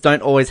 seconds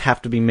don't always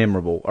have to be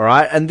memorable,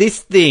 alright? And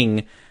this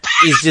thing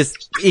is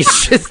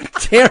just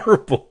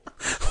terrible.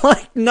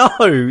 Like, no,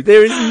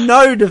 there is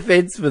no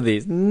defense for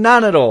this.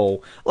 None at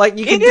all. Like,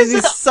 you can do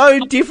this so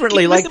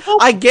differently. Like,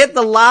 I get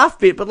the laugh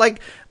bit, but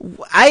like,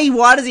 A,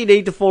 why does he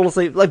need to fall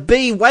asleep? Like,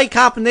 B, wake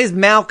up and there's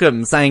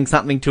Malcolm saying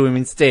something to him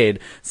instead.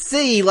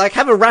 C, like,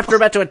 have a raptor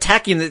about to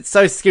attack him that's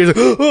so scary. Like,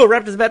 oh, a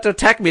raptor's about to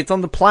attack me, it's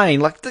on the plane.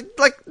 Like,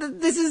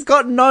 this has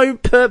got no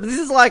purpose. This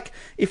is like,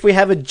 if we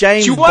have a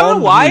James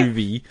Bond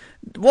movie.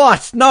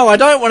 What? No, I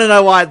don't want to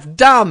know why. It's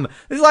dumb.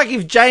 It's like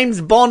if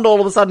James Bond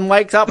all of a sudden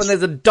wakes up and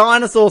there's a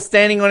dinosaur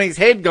standing on his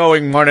head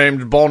going, my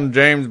name's Bond,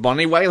 James Bond.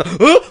 He wakes up,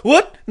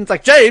 what? And it's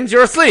like, James,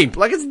 you're asleep.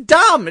 Like, it's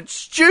dumb. It's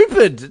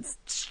stupid. It's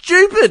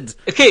stupid.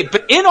 Okay,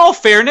 but in all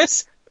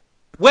fairness,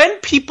 when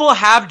people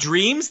have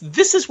dreams,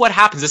 this is what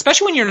happens,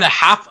 especially when you're in a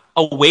half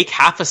awake,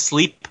 half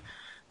asleep.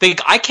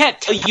 I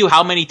can't tell you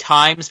how many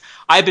times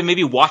I've been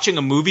maybe watching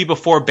a movie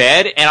before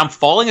bed and I'm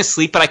falling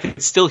asleep, but I can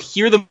still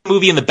hear the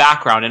movie in the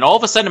background. And all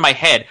of a sudden in my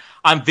head,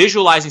 I'm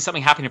visualizing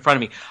something happening in front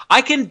of me.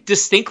 I can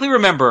distinctly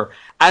remember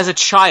as a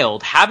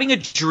child having a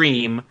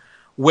dream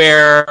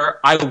where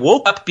I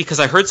woke up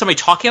because I heard somebody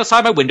talking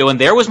outside my window, and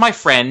there was my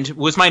friend,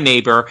 was my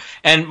neighbor,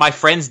 and my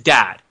friend's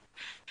dad.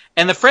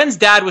 And the friend's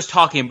dad was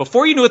talking. And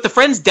before you knew it, the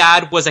friend's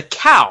dad was a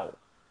cow.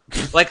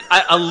 Like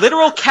a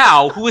literal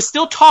cow who was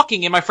still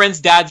talking in my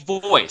friend's dad's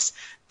voice.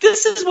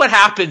 This is what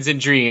happens in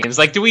dreams.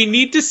 Like, do we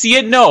need to see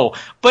it? No.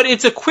 But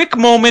it's a quick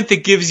moment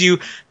that gives you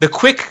the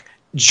quick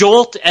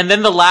jolt and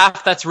then the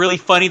laugh that's really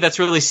funny, that's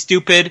really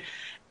stupid.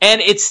 And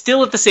it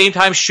still at the same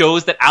time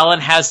shows that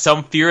Alan has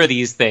some fear of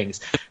these things.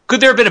 Could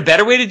there have been a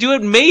better way to do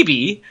it?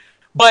 Maybe.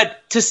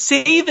 But to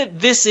say that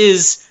this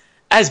is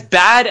as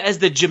bad as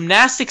the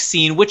gymnastics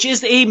scene, which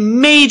is a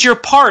major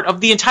part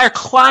of the entire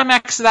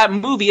climax of that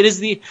movie. It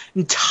is the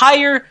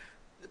entire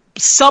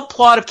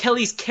subplot of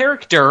Kelly's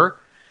character.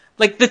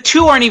 Like, the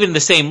two aren't even in the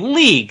same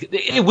league.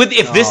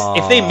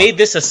 If they made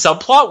this a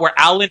subplot where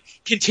Alan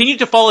continued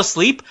to fall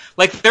asleep,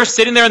 like they're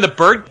sitting there in the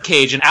bird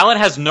cage and Alan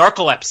has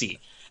narcolepsy.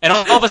 And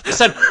all of a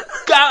sudden,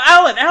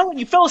 Alan,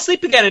 you fell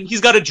asleep again. And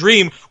he's got a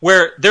dream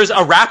where there's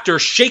a raptor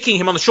shaking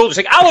him on the shoulders.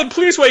 Like, Alan,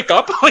 please wake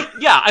up. Like,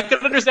 yeah, I can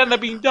understand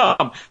that being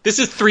dumb. This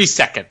is 3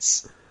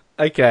 seconds.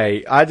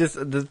 Okay,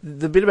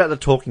 the bit about the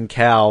talking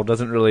cow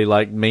doesn't really,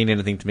 like, mean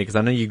anything to me, because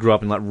I know you grew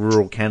up in, like,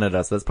 rural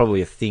Canada, so that's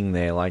probably a thing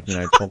there, like, you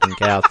know, talking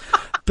cows.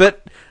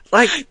 But,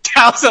 like,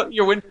 cows out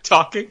your window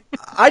talking.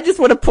 I just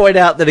want to point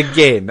out that,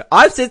 again,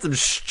 I've said some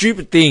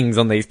stupid things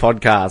on these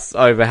podcasts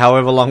over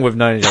however long we've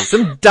known each other.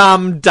 Some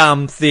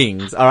dumb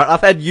things. Alright,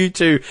 I've had you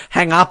two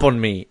hang up on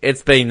me.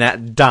 It's been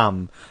that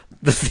dumb.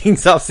 The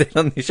things I've said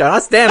on this show. And I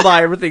stand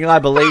by everything I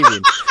believe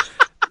in.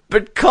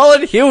 But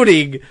Colin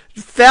Hilding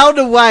found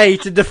a way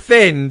to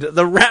defend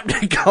the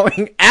raptor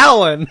going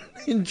Alan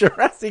in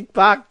Jurassic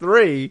Park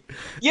 3.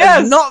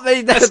 Yes! Not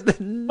me.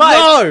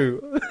 No!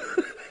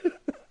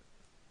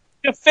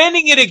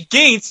 Defending it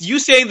against you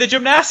saying the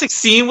gymnastics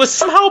scene was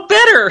somehow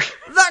better.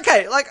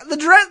 Okay, like,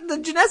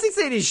 the gymnastics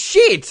scene is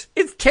shit.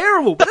 It's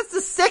terrible. But that's the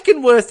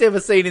second worst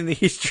ever seen in the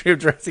history of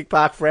Jurassic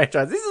Park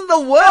franchise. This is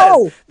the worst.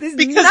 No, there's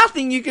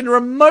nothing you can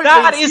remotely...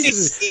 That is a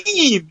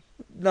scene.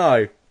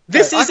 No.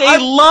 This is a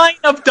line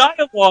of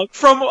dialogue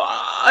from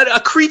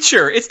a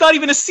creature. It's not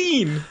even a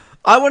scene.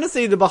 I want to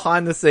see the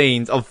behind the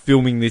scenes of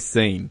filming this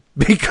scene.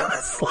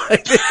 Because,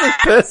 like, there's this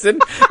person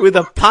with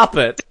a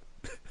puppet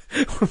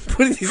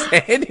putting his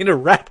hand in a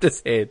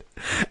raptor's head.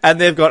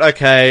 And they've got,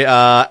 okay,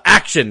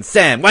 action,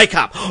 Sam, wake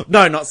up.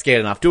 No, not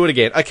scared enough. Do it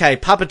again. Okay,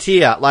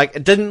 puppeteer. Like,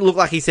 it didn't look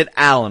like he said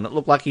Alan. It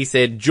looked like he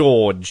said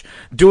George.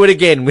 Do it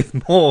again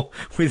with more,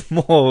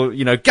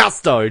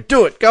 gusto.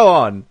 Do it. Go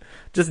on.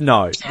 Just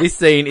no. This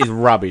scene is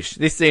rubbish.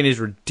 This scene is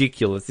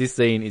ridiculous. This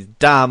scene is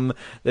dumb.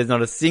 There's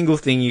not a single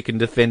thing you can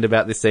defend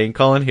about this scene.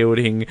 Colin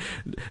Hilding,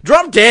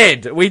 drop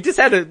dead. We just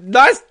had a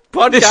nice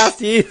podcast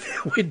here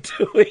we're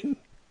doing.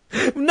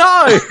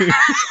 No!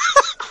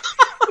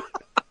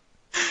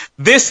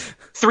 This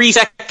 3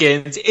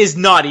 seconds is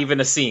not even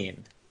a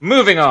scene.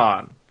 Moving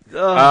on.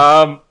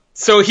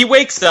 So he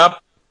wakes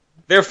up.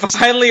 They're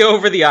finally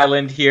over the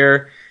island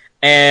here.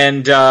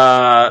 And,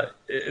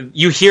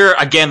 you hear,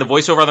 again, the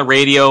voiceover on the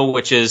radio,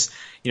 which is,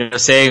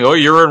 saying, oh,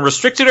 you're in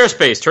restricted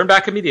airspace. Turn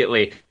back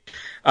immediately.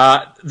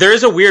 There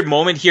is a weird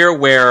moment here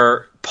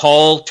where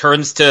Paul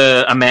turns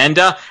to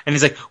Amanda and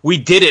he's like, we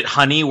did it,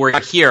 honey. We're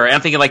here. And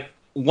I'm thinking, like,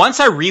 once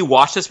I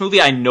rewatch this movie,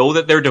 I know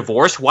that they're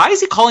divorced. Why is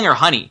he calling her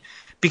honey?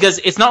 Because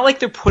it's not like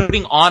they're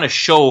putting on a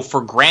show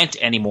for Grant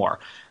anymore.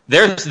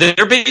 They're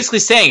basically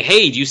saying,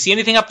 hey, do you see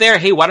anything up there?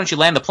 Hey, why don't you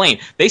land the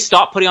plane? They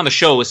stopped putting on the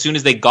show as soon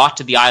as they got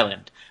to the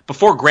island,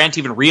 before Grant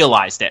even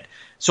realized it.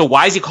 So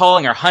why is he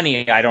calling her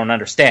honey? I don't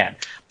understand.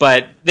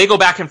 But they go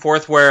back and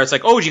forth where it's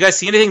like, oh, did you guys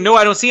see anything? No,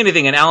 I don't see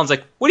anything. And Alan's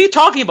like, what are you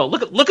talking about?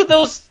 Look at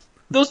those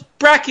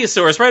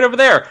brachiosaurus right over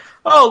there.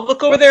 Oh,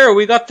 look over there.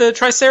 We got the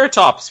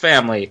Triceratops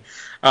family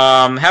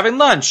having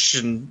lunch,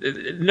 and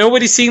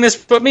nobody's seeing this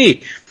but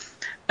me.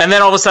 And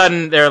then all of a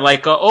sudden they're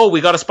like, oh, we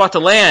got a spot to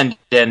land.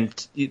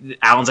 And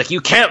Alan's like, you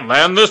can't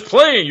land this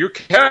plane. You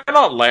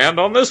cannot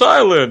land on this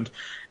island.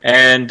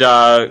 And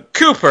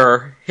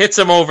Cooper hits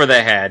him over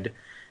the head.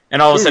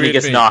 And all of a sudden he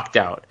gets knocked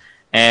out.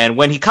 And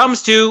when he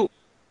comes to,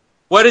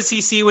 what does he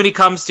see when he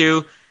comes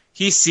to?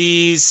 He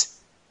sees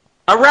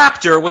a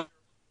raptor with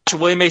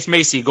William H.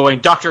 Macy going,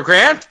 Dr.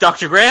 Grant?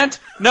 Dr.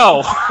 Grant?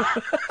 No.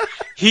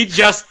 He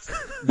just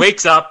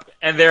wakes up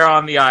and they're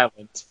on the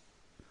island.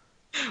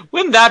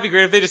 Wouldn't that be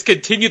great if they just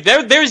continued?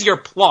 There's your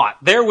plot.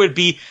 There would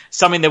be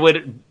something that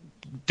would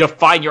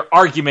define your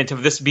argument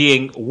of this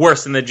being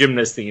worse than the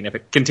gymnast scene if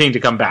it continued to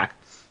come back.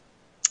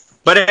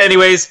 But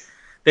anyways,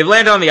 they've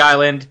landed on the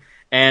island.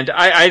 And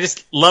I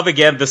just love,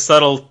 again, the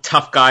subtle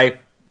tough guy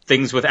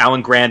things with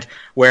Alan Grant,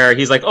 where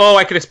he's like, oh,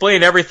 I can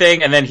explain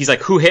everything, and then he's like,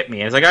 who hit me?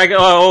 And he's like,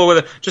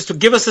 just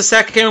give us a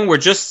second, we're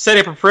just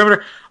setting up a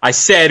perimeter. I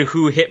said,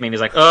 who hit me? And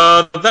he's like,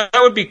 that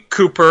would be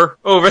Cooper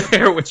over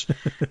there, which,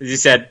 as you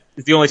said,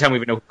 is the only time we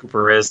even know who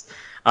Cooper is.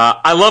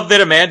 I love that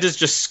Amanda's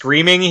just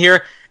screaming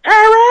here,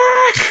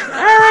 Eric!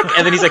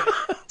 And then he's like,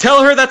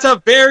 tell her that's a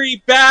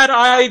very bad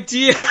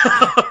idea.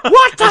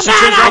 What's a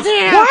bad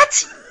idea?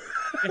 What?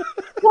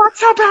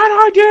 What's a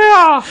bad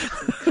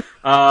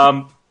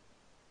idea?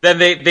 Then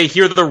they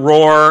hear the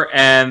roar,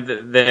 and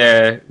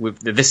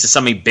this is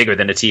something bigger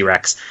than a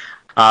T-Rex.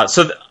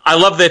 So I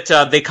love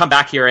that they come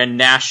back here, and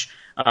Nash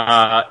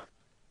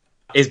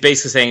is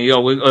basically saying,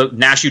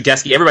 Nash,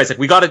 Udesky, everybody's like,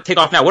 we got to take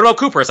off now. What about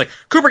Cooper? It's like,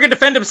 Cooper can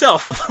defend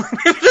himself.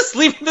 They're just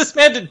leaving this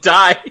man to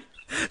die.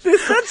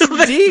 That's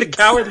the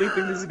cowardly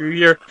thing to do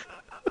here.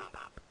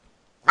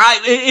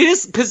 It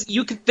is, because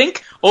you could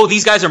think, oh,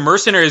 these guys are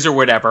mercenaries or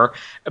whatever,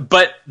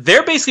 but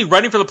they're basically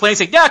running for the plane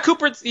saying, yeah,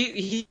 Cooper,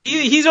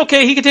 he's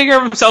okay, he can take care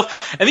of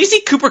himself. And then you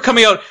see Cooper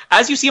coming out,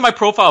 as you see in my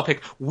profile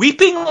pic,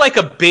 weeping like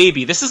a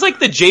baby. This is like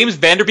the James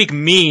Vanderbeek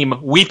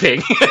meme,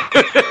 weeping.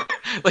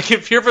 Like,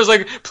 if Fearful's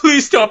like,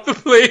 please stop the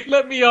plane,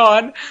 let me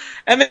on.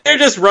 And they're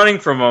just running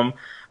from him.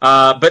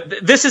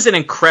 But this is an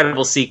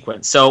incredible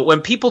sequence. So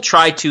when people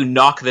try to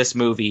knock this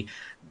movie,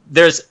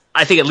 there's,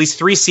 I think, at least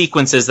 3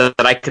 sequences that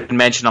I could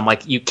mention. I'm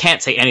like, you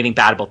can't say anything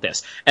bad about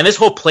this. And this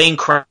whole plane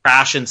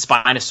crash and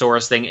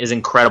Spinosaurus thing is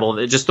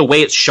incredible. Just the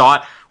way it's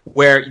shot,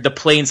 where the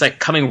plane's like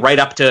coming right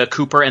up to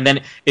Cooper, and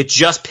then it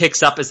just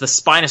picks up as the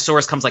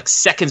Spinosaurus comes like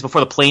seconds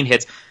before the plane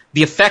hits.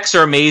 The effects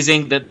are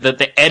amazing.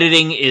 The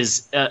editing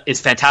is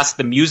fantastic.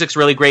 The music's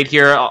really great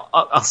here.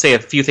 I'll say a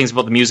few things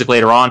about the music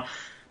later on.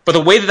 But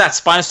the way that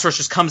Spinosaurus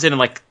just comes in and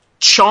like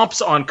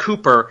chomps on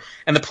Cooper,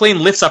 and the plane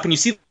lifts up, and you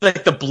see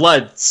like the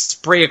blood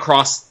spray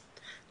across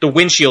the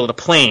windshield of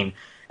the plane,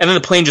 and then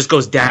the plane just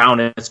goes down,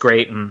 and it's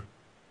great. And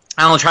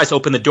Alan tries to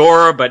open the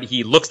door, but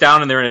he looks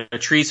down, and they're in a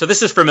tree. So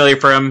this is familiar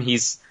for him.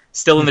 He's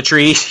still in the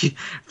tree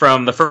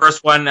from the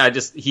first one.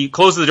 He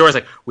closes the door. He's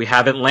like, we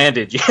haven't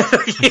landed yet.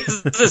 He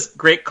has this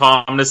great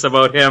calmness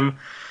about him.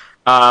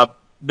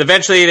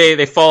 Eventually,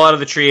 they fall out of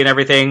the tree and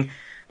everything.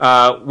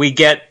 We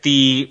get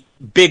the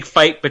big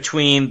fight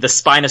between the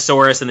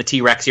Spinosaurus and the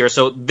T-Rex here.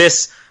 So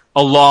this,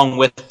 along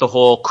with the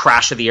whole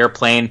crash of the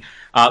airplane,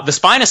 the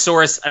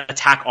Spinosaurus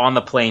attack on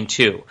the plane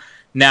too.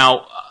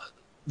 Now,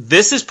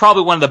 this is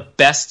probably one of the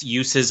best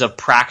uses of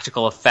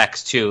practical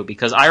effects too,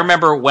 because I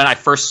remember when I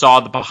first saw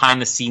the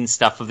behind-the-scenes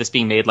stuff of this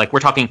being made, like we're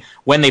talking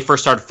when they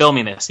first started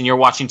filming this, and you're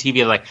watching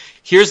TV, like,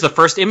 here's the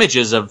first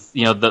images of,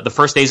 the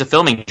first days of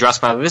filming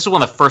Jurassic Park. This is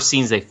one of the first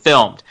scenes they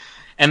filmed.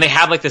 and they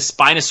have like this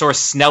Spinosaurus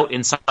snout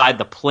inside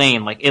the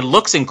plane. Like, it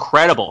looks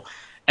incredible.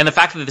 And the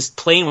fact that this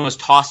plane was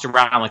tossed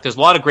around, like, there's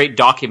a lot of great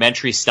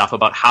documentary stuff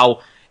about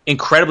how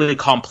incredibly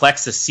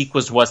complex the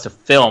sequence was to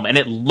film, and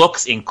it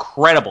looks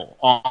incredible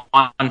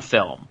on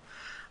film.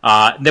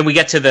 Then we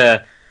get to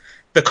the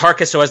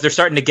carcass, so as they're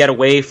starting to get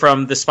away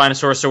from the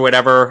Spinosaurus or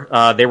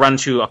whatever, they run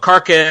to a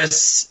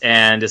carcass,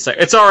 and it's like,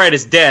 it's all right,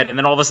 it's dead. And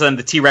then all of a sudden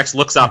the T-Rex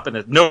looks up,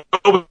 and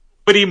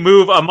nobody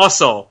move a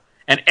muscle.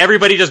 And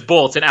everybody just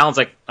bolts, and Alan's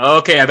like,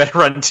 okay, I better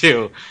run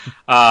too.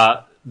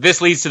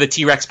 This leads to the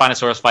T-Rex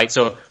Spinosaurus fight.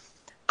 So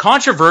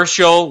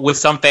controversial with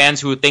some fans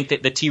who think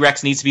that the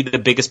T-Rex needs to be the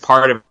biggest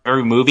part of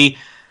every movie.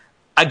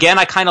 Again,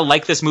 I kind of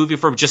like this movie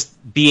for just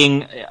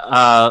being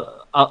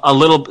a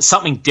little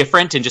something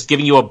different and just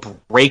giving you a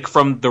break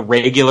from the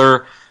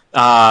regular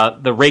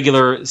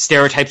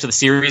stereotypes of the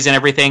series and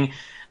everything.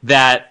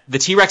 That the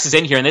T-Rex is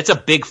in here, and it's a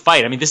big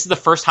fight. I mean, this is the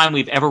first time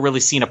we've ever really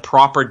seen a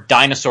proper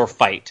dinosaur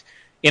fight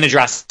in a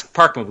Jurassic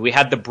Park movie. We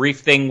had the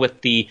brief thing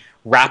with the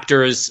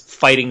raptors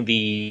fighting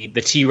the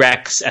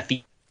T-Rex at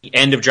the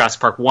end of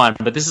Jurassic Park 1,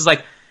 but this is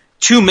like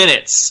 2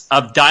 minutes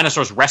of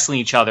dinosaurs wrestling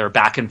each other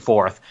back and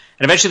forth,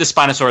 and eventually the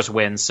Spinosaurus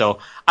wins. So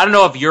I don't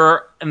know if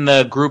you're in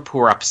the group who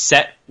are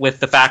upset with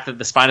the fact that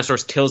the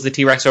Spinosaurus kills the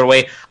T-Rex right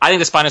away. I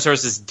think the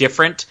Spinosaurus is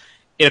different.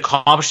 It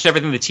accomplishes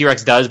everything the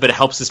T-Rex does, but it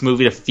helps this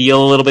movie to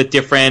feel a little bit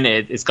different.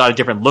 It's got a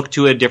different look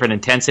to it, different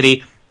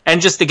intensity,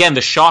 and just, again,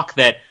 the shock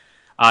that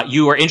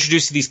you are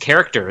introduced to these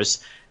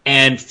characters,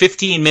 and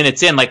 15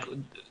 minutes in, like,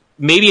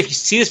 maybe if you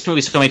see this movie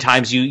so many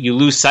times, you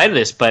lose sight of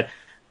this, but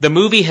the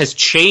movie has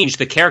changed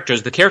the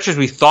characters. The characters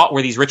we thought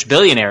were these rich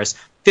billionaires,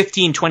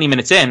 15, 20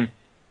 minutes in,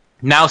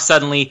 now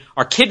suddenly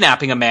are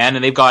kidnapping a man,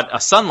 and they've got a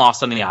son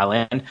lost on the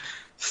island.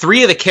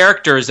 3 of the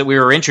characters that we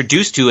were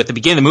introduced to at the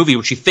beginning of the movie,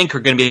 which you think are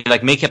going to be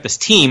like make up this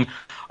team,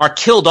 are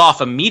killed off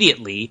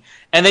immediately.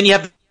 And then you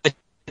have the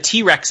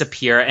T-Rex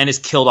appear and is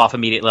killed off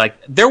immediately. Like,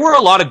 there were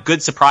a lot of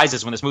good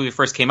surprises when this movie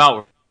first came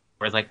out,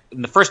 where like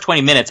in the first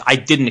 20 minutes, I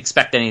didn't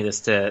expect any of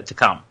this to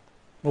come.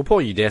 Well,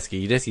 poor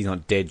Udesky. Udesky's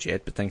not dead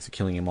yet, but thanks for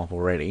killing him off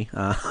already.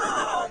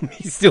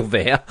 He's still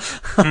there.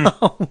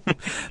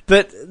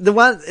 But the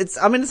one, it's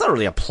not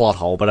really a plot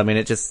hole, but I mean,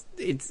 it's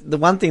the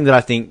one thing that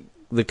I think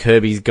the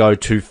Kirbys go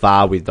too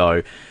far with,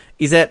 though,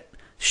 is that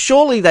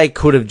surely they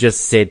could have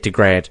just said to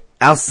Grant,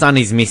 our son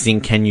is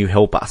missing, can you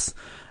help us?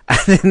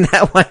 And then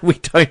that way we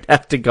don't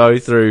have to go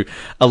through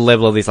a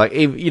level of this, like,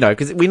 you know,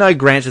 because we know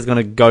Grant is going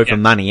to go for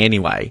money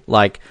anyway.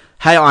 Like,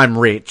 hey, I'm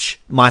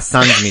rich, my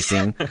son's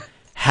missing,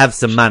 have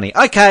some money.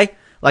 Okay,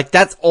 like,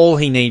 that's all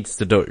he needs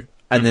to do.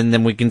 And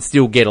then we can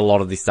still get a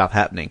lot of this stuff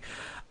happening.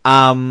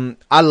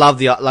 I love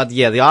the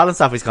island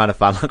stuff is kind of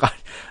fun. Like,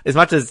 as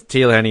much as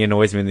Teal Haney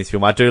annoys me in this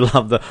film, I do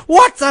love the,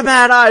 what's a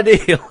bad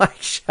idea?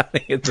 Like,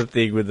 shouting at the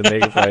thing with the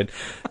megaphone.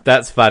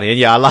 That's funny. And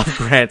yeah, I love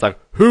Grant, like,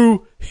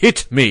 who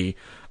hit me?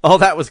 Oh,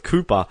 that was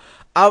Cooper.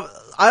 I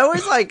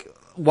always, like,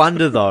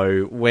 wonder,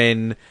 though,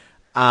 when,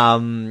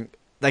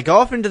 they go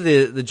off into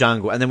the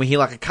jungle, and then we hear,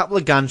 like, a couple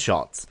of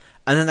gunshots,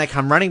 and then they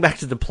come running back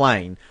to the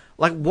plane.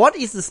 Like, what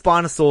is the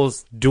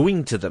Spinosaurus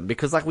doing to them?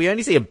 Because, like, we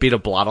only see a bit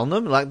of blood on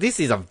them. Like, this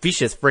is a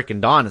vicious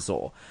freaking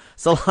dinosaur.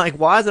 So, like,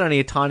 why is it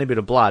only a tiny bit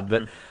of blood?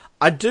 But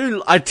I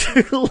do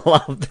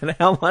love that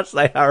how much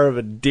they are of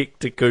a dick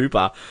to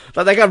Cooper.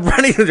 Like, they go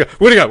running,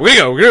 we're gonna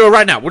go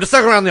right now. We'll just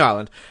circle around the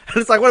island. And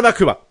it's like, what about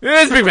Cooper?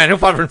 Yeah, he's a big man, he'll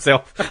fight for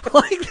himself.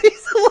 Like,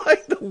 these are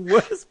like the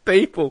worst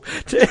people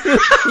to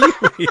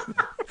ever be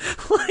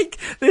with. Like,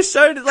 they're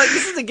shown, like,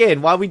 this is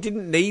again why we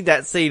didn't need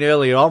that scene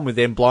earlier on with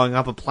them blowing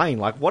up a plane.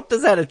 Like, what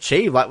does that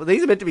achieve? Like,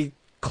 these are meant to be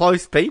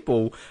close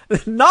people.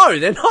 No,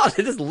 they're not.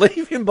 They just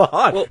leave him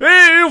behind. Well,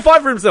 hey, he'll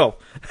fight for himself.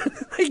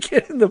 They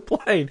get in the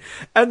plane,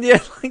 and yeah,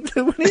 like,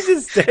 when he's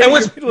just standing.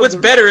 And what's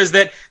better is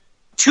that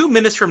 2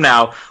 minutes from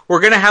now, we're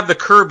gonna have the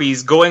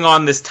Kirbys going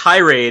on this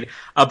tirade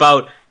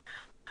about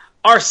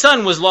our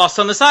son was lost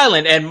on this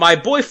island, and my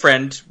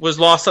boyfriend was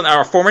lost on,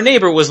 our former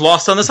neighbor was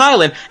lost on this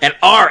island, and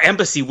our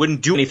embassy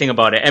wouldn't do anything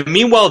about it. And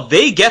meanwhile,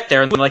 they get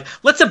there and they're like,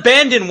 let's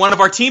abandon one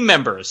of our team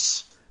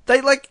members. They,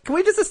 like, can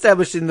we just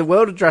establish in the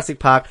world of Jurassic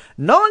Park,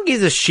 no one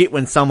gives a shit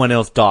when someone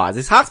else dies.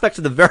 This harks back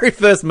to the very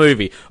first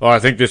movie. Oh, I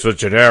think this was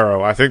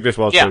Gennaro. I think this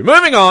was too.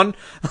 Moving on.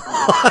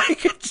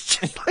 Like, it's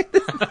just like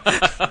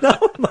no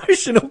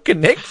emotional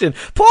connection.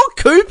 Poor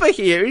Cooper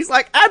here. He's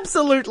like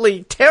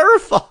absolutely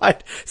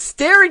terrified,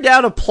 staring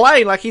down a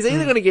plane like he's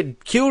either going to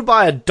get killed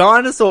by a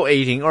dinosaur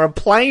eating or a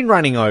plane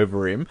running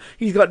over him.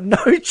 He's got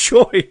no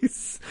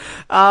choice.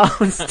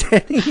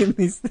 Standing in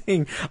this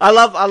thing. I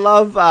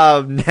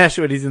love Nash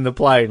when he's in the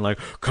plane. Like,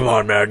 come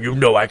on, man, you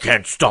know I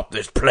can't stop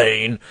this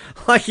plane.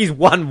 Like, he's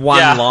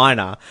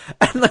one-liner.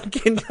 And like,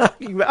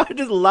 Kentucky, I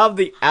just love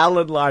the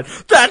Alan line.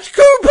 That's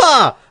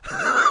Cooper!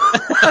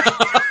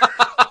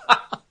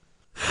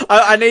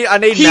 I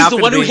need He's Malcolm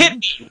the one who hit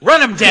me.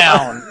 Run him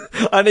down.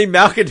 I need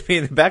Malcolm to be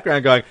in the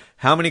background going,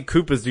 how many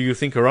Coopers do you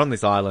think are on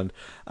this island?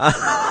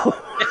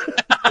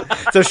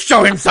 So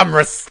show him some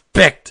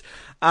respect.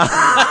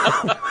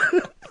 But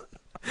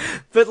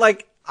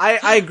like,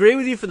 I agree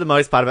with you for the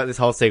most part about this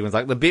whole sequence.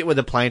 Like, the bit where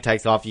the plane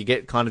takes off, you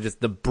get kind of just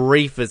the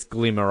briefest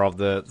glimmer of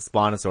the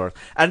Spinosaurus.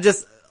 And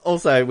just,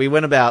 also, we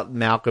went about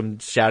Malcolm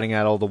shouting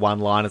out all the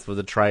one-liners for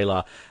the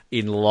trailer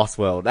in Lost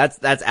World.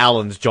 That's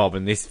Alan's job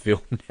in this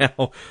film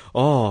now.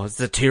 Oh, it's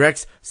the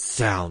T-Rex?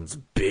 Sounds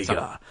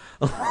bigger.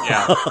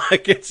 Yeah.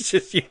 Like, it's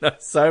just,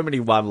 so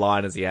many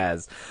one-liners he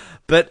has.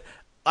 But,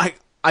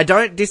 I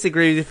don't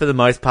disagree with you for the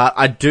most part.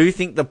 I do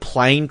think the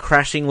plane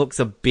crashing looks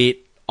a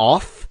bit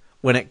off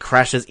when it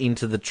crashes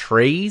into the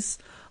trees.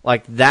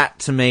 Like, that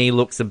to me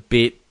looks a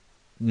bit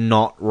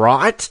not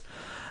right.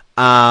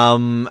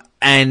 And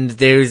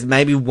there's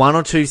maybe one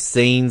or two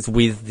scenes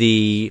with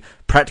the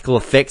practical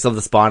effects of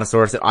the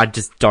Spinosaurus that I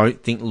just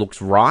don't think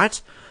looks right.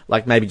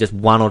 Like, maybe just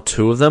one or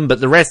two of them. But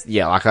the rest,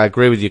 yeah, like, I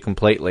agree with you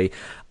completely.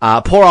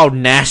 Poor old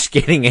Nash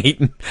getting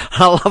eaten.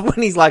 I love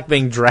when he's, like,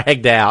 being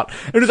dragged out.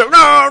 And he's like,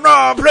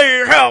 no,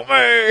 please help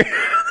me!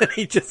 And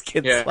he just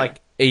gets,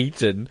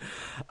 eaten.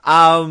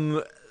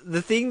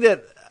 The thing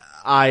that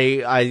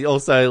I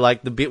also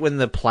like, the bit when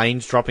the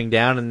plane's dropping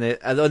down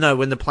and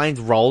when the plane's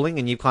rolling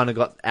and you've kind of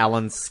got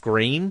Alan's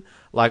scream,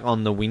 like,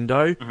 on the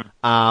window.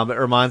 It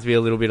reminds me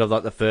a little bit of,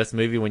 like, the first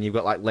movie when you've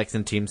got, like, Lex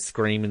and Tim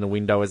scream in the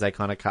window as they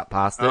kind of cut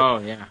past it. Oh,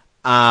 yeah.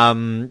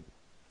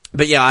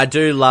 But yeah, I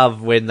do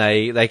love when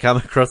they come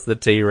across the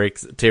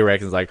T-Rex and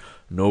it's like,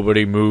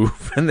 nobody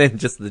move, and then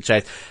just the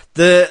chase.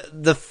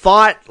 The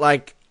fight,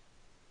 like,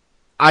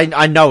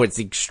 I know it's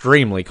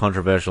extremely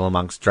controversial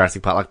amongst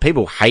Jurassic Park. Like,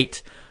 people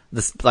hate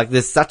this, like,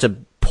 there's such a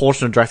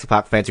portion of Jurassic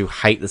Park fans who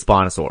hate the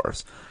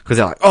Spinosaurus. Because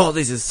they're like, oh,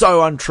 this is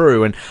so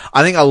untrue. And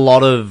I think a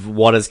lot of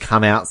what has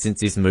come out since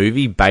this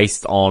movie,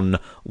 based on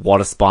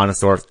what a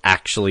Spinosaurus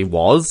actually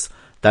was,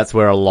 that's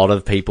where a lot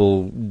of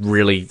people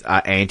really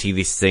are anti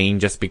this scene,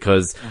 just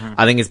because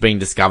I think it's been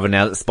discovered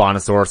now that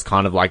Spinosaurus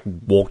kind of, like,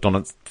 walked on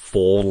its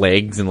 4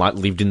 legs and, like,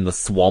 lived in the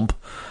swamp.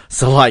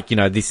 So, like,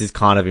 this is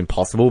kind of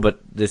impossible, but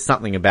there's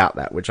something about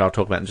that, which I'll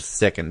talk about in just a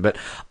second. But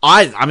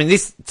I mean,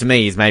 this, to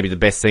me, is maybe the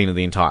best scene of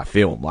the entire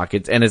film. Like,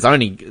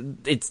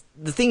 the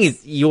thing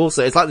is,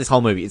 it's like this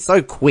whole movie, it's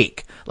so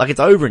quick. Like, it's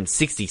over in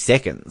 60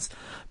 seconds.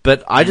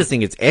 But I just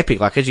think it's epic.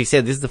 Like, as you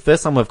said, this is the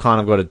first time we've kind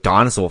of got a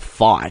dinosaur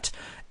fight.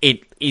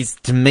 It is,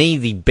 to me,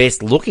 the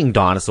best looking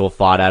dinosaur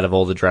fight out of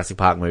all the Jurassic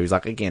Park movies.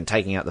 Like, again,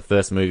 taking out the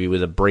first movie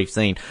with a brief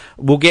scene.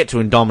 We'll get to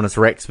Indominus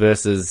Rex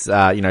versus,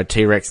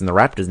 T-Rex and the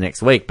Raptors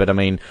next week. But I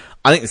mean,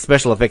 I think the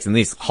special effects in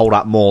this hold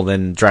up more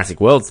than Jurassic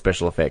World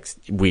special effects,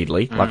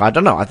 weirdly. Like, I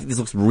don't know. I think this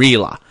looks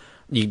realer.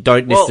 You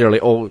don't necessarily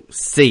all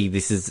see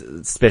this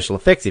as special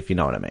effects, if you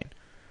know what I mean.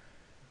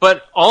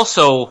 But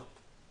also,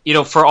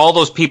 for all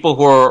those people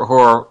who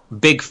are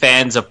big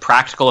fans of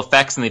practical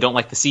effects and they don't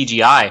like the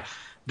CGI,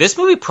 this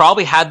movie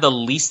probably had the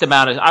least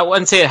amount of... I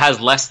wouldn't say it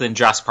has less than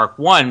Jurassic Park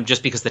 1,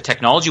 just because the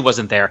technology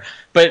wasn't there.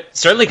 But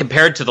certainly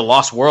compared to The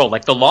Lost World.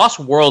 Like, The Lost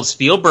World,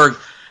 Spielberg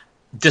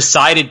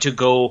decided to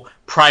go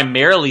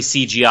primarily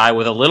CGI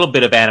with a little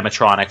bit of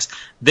animatronics.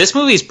 This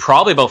movie is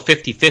probably about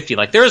 50-50.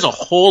 Like, there's a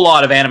whole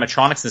lot of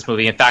animatronics in this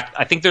movie. In fact,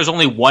 I think there's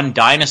only one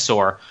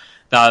dinosaur.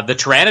 The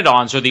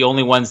Pteranodons are the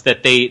only ones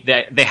that they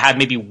had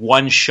maybe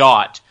one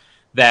shot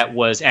that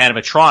was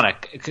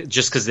animatronic,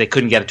 just because they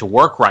couldn't get it to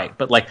work right.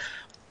 But, like,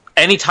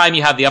 anytime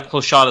you have the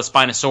up-close shot of the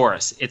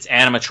Spinosaurus, it's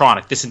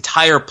animatronic. This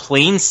entire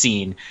plane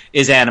scene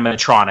is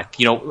animatronic.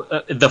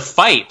 The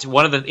fight,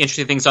 one of the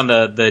interesting things on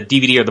the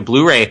DVD or the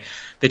Blu-ray,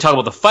 they talk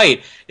about the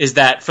fight, is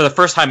that for the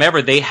first time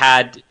ever, they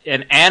had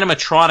an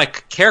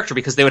animatronic character,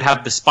 because they would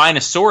have the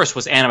Spinosaurus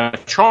was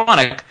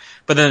animatronic,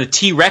 but then the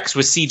T-Rex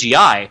was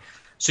CGI.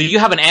 So you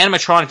have an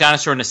animatronic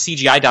dinosaur and a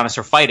CGI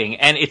dinosaur fighting,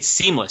 and it's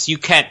seamless. You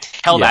can't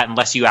tell that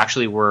unless you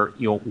actually were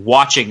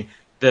watching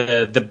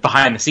the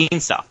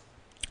behind-the-scenes stuff.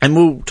 And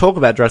we'll talk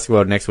about Jurassic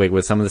World next week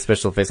with some of the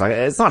special effects. Like,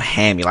 it's not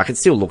hammy. Like, it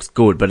still looks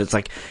good, but it's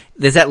like,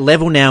 there's that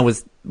level now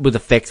with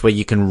effects where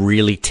you can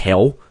really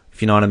tell,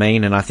 if you know what I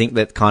mean. And I think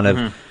that kind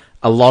of,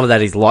 a lot of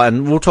that is lost.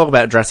 And we'll talk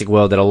about Jurassic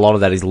World, that a lot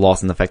of that is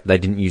lost in the fact that they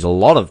didn't use a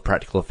lot of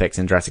practical effects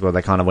in Jurassic World.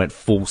 They kind of went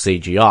full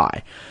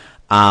CGI.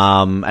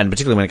 And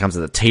particularly when it comes to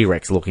the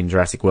T-Rex look in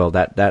Jurassic World,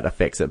 that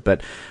affects it.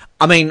 But,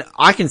 I mean,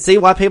 I can see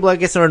why people, I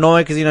guess, are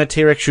annoyed, because,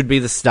 T-Rex should be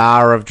the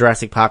star of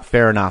Jurassic Park,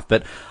 fair enough.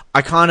 But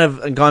I kind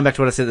of, and going back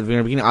to what I said at the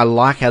very beginning, I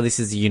like how this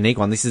is a unique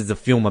one. This is the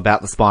film about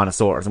the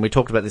Spinosaurus. And we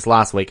talked about this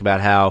last week about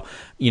how,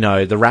 the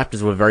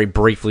raptors were very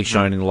briefly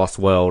shown in The Lost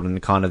World,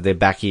 and kind of they're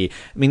back here.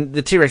 I mean,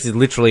 the T-Rex is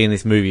literally in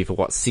this movie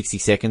for 60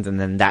 seconds, and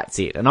then that's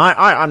it. And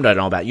I don't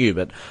know about you,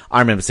 but I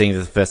remember seeing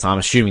this the first time,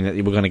 assuming that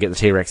we were going to get the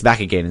T-Rex back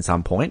again at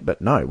some point,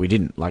 but no, we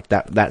didn't. Like,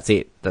 that's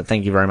it.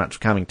 Thank you very much for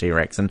coming,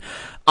 T-Rex. And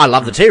I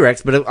love the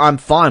T-Rex, but I'm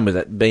fine with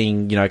it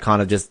being,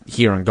 kind of just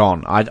here and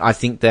gone. I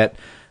think that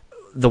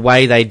the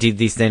way they did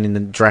this then in the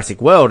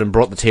Jurassic World and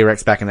brought the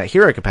T-Rex back in that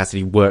hero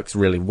capacity works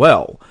really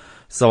well.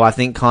 So I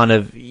think kind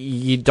of,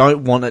 you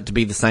don't want it to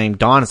be the same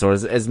dinosaur.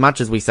 As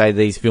much as we say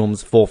these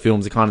 4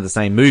 films are kind of the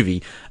same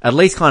movie, at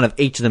least kind of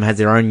each of them has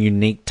their own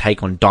unique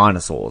take on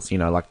dinosaurs.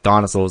 Like,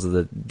 dinosaurs are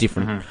the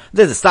different,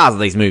 they're the stars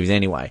of these movies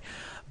anyway.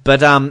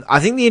 But,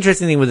 I think the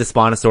interesting thing with the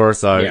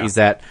Spinosaurus, though, is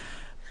that,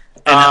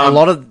 and a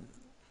lot of,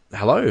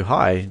 hello,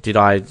 hi. Did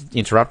I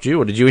interrupt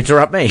you, or did you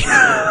interrupt me?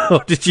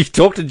 Or did you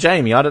talk to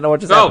Jamie? I don't know what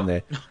just happened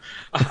there.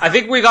 I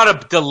think we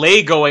got a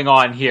delay going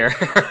on here.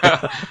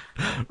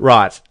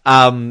 Right.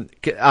 I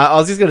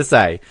was just going to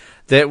say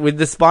that with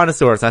the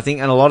Spinosaurus, I think,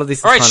 and a lot of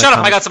this... All right, shut up.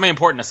 I got something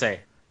important to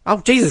say.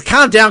 Oh, Jesus,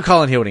 calm down,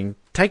 Colin Hilding.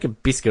 Take a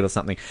biscuit or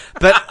something.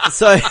 But,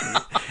 so,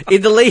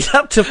 in the lead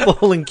up to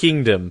Fallen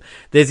Kingdom,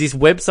 there's this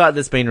website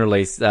that's been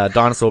released,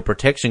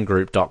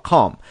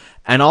 dinosaurprotectiongroup.com.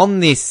 And on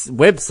this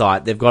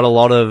website, they've got a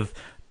lot of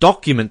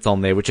documents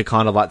on there, which are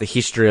kind of like the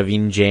history of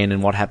InGen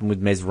and what happened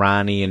with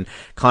Mesrani, and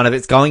kind of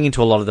it's going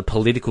into a lot of the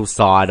political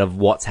side of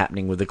what's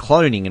happening with the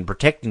cloning and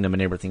protecting them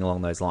and everything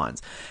along those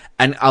lines.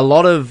 And a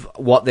lot of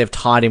what they've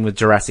tied in with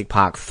Jurassic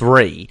Park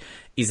 3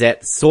 is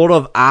that sort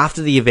of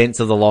after the events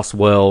of the Lost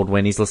World,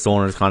 when Isla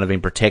Sorna has kind of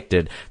been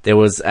protected, there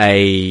was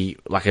a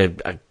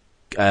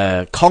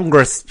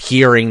Congress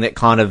hearing that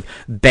kind of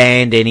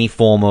banned any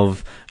form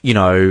of,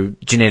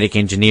 genetic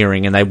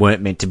engineering, and they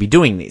weren't meant to be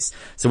doing this.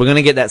 So we're going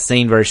to get that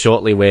scene very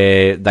shortly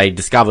where they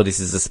discover this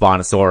is a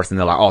Spinosaurus, and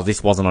they're like, oh,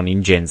 this wasn't on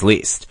InGen's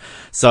list.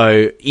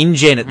 So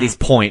InGen at this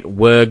point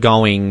were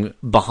going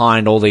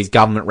behind all these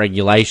government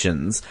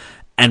regulations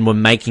and were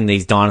making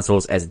these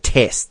dinosaurs as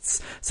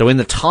tests. So in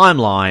the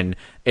timeline,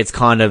 it's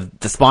kind of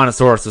the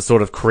Spinosaurus was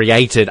sort of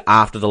created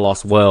after the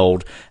Lost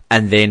World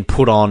and then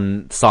put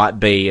on Site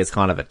B as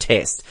kind of a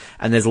test.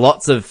 And there's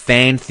lots of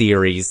fan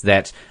theories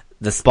that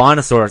the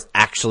Spinosaurus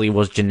actually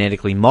was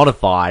genetically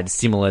modified,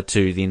 similar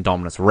to the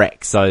Indominus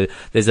Rex. So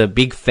there's a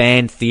big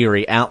fan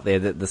theory out there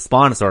that the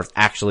Spinosaurus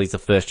actually is the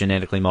first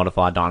genetically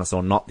modified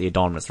dinosaur, not the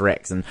Indominus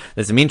Rex. And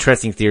there's some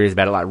interesting theories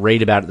about it, like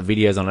read about it, the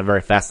videos on it,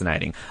 very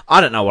fascinating.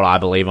 I don't know what I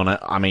believe on it.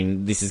 I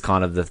mean, this is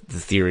kind of the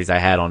theories they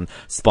had on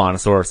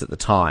Spinosaurus at the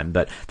time,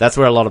 but that's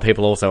where a lot of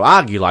people also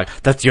argue, like,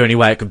 that's the only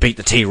way it could beat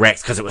the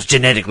T-Rex because it was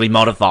genetically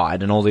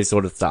modified and all this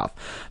sort of stuff.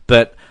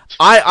 But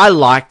I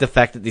like the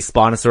fact that this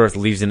Spinosaurus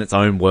lives in its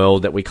own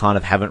world, that we kind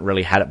of haven't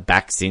really had it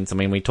back since. I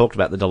mean, we talked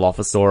about the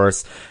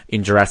Dilophosaurus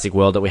in Jurassic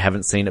World, that we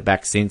haven't seen it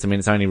back since. I mean,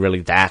 it's only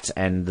really that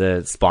and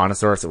the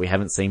Spinosaurus that we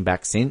haven't seen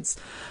back since.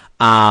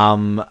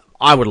 I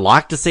would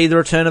like to see the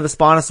return of a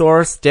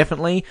Spinosaurus,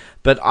 definitely,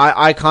 but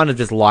I kind of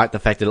just like the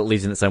fact that it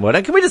lives in its own world.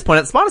 And can we just point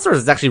out, Spinosaurus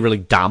is actually really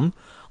dumb.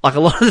 Like, a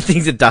lot of the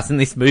things it does in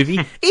this movie,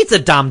 it's a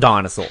dumb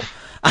dinosaur.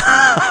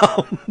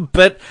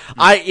 But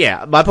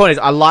my point is,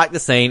 I like the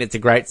scene. It's a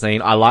great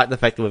scene. I like the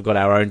fact that we've got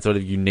our own sort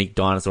of unique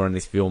dinosaur in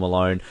this film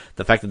alone.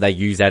 The fact that they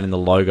use that in the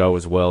logo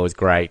as well is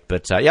great.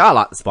 But, I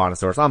like the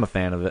Spinosaurus. I'm a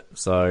fan of it.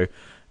 So,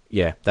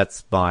 yeah,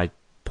 that's my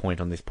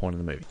point on this point of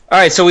the movie. All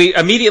right, so we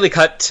immediately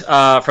cut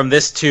from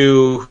this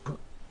to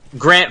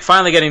Grant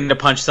finally getting to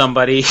punch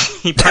somebody.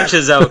 He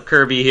punches out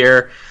Kirby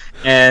here,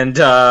 and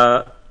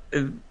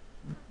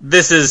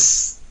this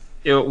is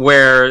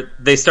where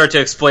they start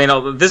to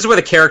explain this is where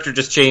the character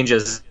just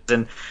changes,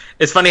 and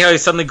it's funny how he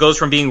suddenly goes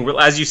from being,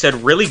 as you said,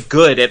 really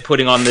good at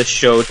putting on this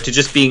show to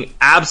just being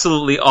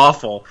absolutely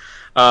awful.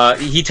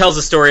 He tells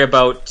a story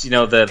about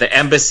the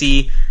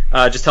embassy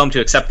just tell him to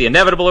accept the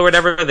inevitable or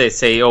whatever. They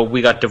say, oh,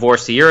 we got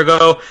divorced a year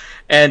ago,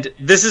 and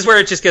this is where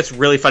it just gets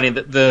really funny.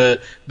 The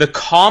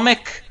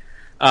comic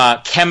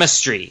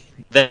chemistry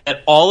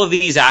that all of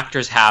these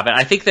actors have, and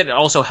I think that it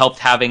also helped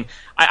having.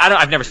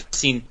 I've never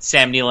seen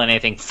Sam Neill in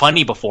anything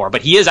funny before,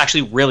 but he is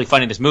actually really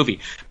funny in this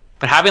movie.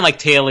 But having like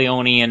Téa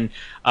Leoni and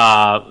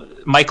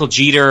Michael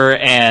Jeter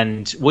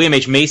and William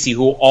H. Macy,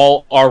 who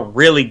all are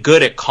really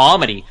good at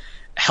comedy,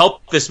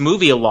 helped this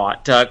movie a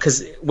lot.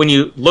 Because when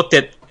you looked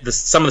at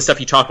some of the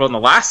stuff you talked about in the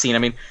last scene, I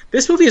mean,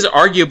 this movie is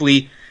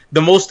arguably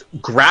the most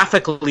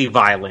graphically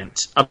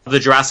violent of the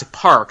Jurassic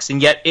Parks,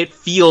 and yet it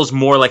feels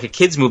more like a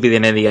kids' movie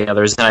than any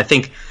others. And I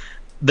think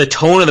the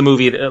tone of the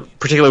movie,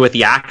 particularly with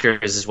the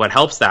actors, is what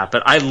helps that.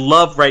 But I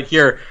love right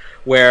here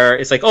where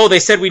it's like, oh, they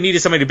said we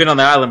needed somebody to been on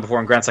the island before,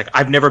 and Grant's like,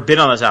 I've never been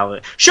on this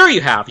island. Sure you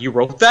have. You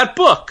wrote that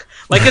book.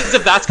 Like, as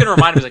if that's going to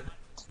remind me, like,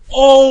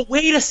 oh,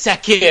 wait a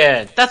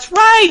second. That's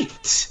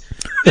right.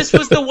 This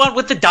was the one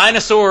with the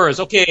dinosaurs.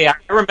 Okay, I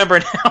remember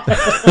now.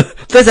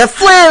 There's a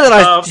flare that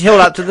I held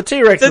up to the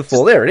T-Rex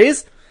before. There it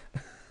is.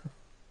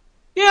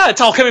 Yeah,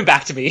 it's all coming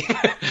back to me.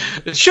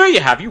 Sure you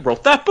have. You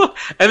wrote that book.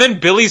 And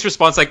then Billy's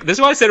response, like, this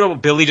is what I said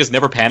about Billy just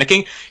never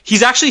panicking.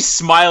 He's actually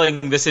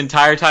smiling this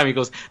entire time. He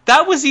goes,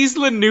 that was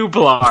Isla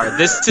Nublar.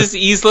 This is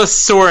Isla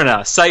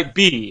Sorna, Site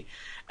B.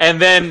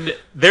 And then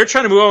they're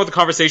trying to move on with the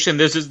conversation.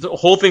 There's this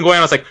whole thing going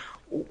on. It's like,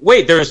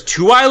 wait, there's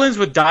 2 islands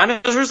with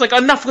dinosaurs? Like,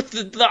 enough with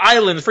the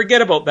islands.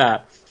 Forget about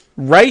that.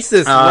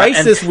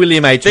 Racist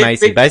William H.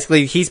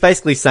 Macy. He's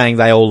basically saying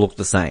they all look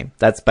the same.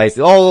 That's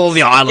basically, all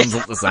the islands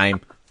look the same.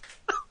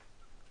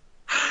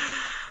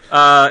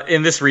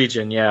 In this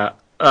region, yeah.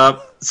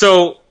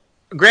 So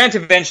Grant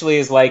eventually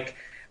is like,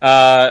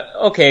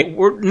 okay,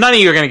 none of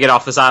you are going to get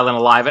off this island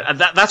alive.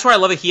 That's where I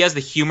love it. He has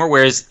the humor,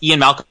 whereas Ian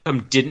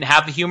Malcolm didn't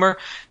have the humor.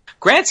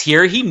 Grant's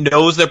here. He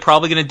knows they're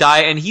probably going to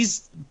die, and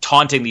he's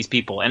taunting these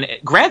people. And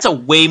Grant's a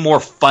way more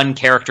fun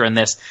character in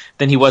this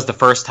than he was the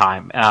first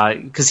time,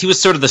 because he was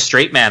sort of the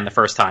straight man the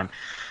first time.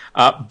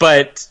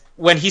 But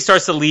when he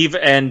starts to leave,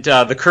 and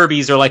the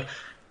Kirbys are like,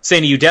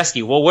 saying to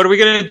Udesky, well, what are we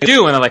going to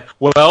do? And they're like,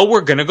 well,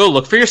 we're going to go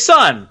look for your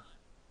son.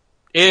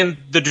 In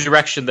the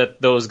direction that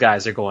those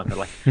guys are going. They're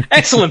like,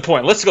 excellent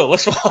point. Let's go.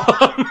 Let's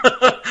follow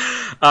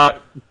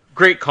them.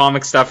 Great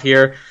comic stuff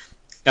here.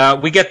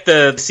 We get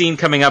the scene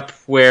coming up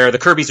where the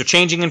Kirbys are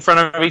changing in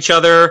front of each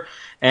other.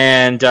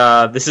 And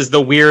this is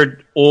the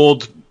weird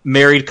old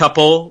married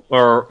couple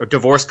or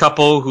divorced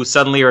couple who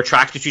suddenly are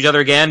attracted to each other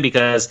again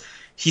because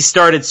he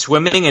started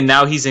swimming and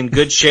now he's in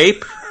good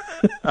shape.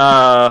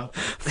 Fat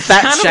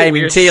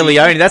shaming Tia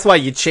Leone. That's why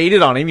you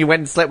cheated on him. You went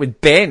and slept with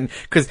Ben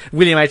because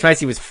William H.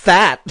 Macy was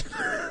fat.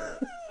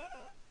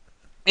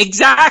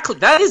 Exactly.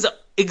 That is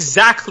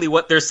exactly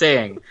what they're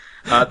saying.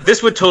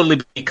 This would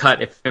totally be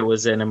cut if it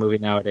was in a movie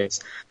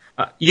nowadays.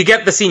 You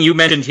get the scene you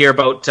mentioned here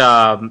about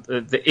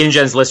the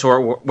InGen's list,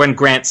 or when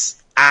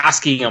Grant's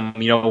asking him,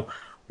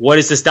 what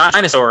is this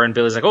dinosaur? And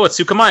Billy's like, oh, it's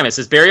Suchomimus,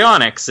 it's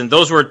Baryonyx. And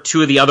those were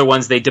two of the other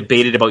ones they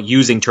debated about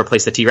using to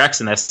replace the T-Rex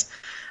in this.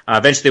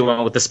 Eventually they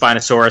went with the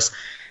Spinosaurus.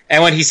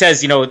 And when he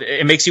says,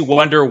 it makes you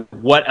wonder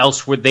what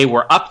else they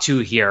were up to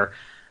here.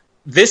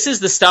 This is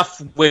the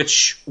stuff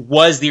which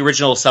was the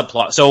original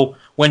subplot. So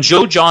when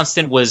Joe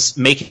Johnston was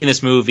making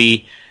this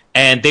movie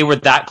and they were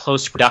that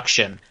close to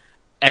production,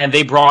 and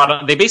they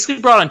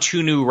basically brought on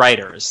two new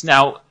writers.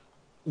 Now,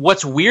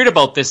 what's weird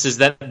about this is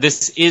that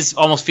this is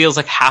almost feels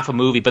like half a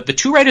movie, but the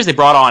two writers they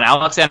brought on,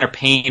 Alexander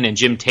Payne and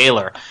Jim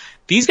Taylor,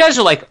 these guys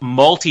are like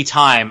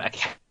multi-time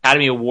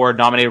Academy Award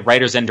nominated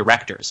writers and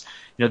directors.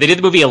 They did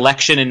the movie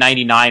Election in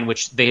 '99,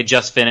 which they had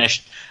just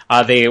finished.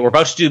 They were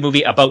about to do the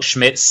movie about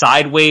Schmidt.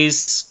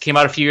 Sideways came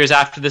out a few years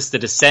after this. The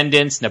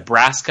Descendants,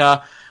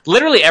 Nebraska.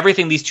 Literally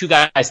everything these two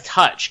guys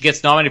touch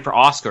gets nominated for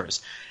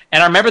Oscars.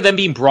 And I remember them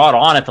being brought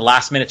on at the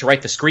last minute to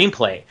write the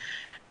screenplay.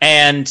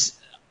 And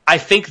I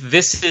think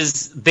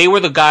they were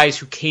the guys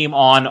who came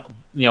on,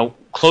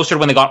 closer to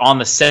when they got on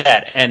the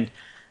set. And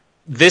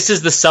this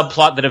is the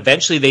subplot that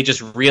eventually they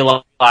just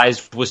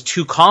realized was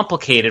too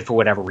complicated for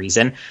whatever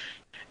reason.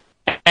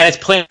 And it's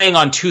playing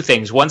on two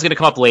things. One's going to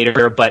come up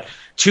later, but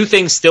two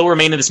things still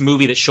remain in this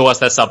movie that show us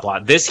that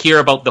subplot. This here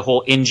about the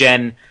whole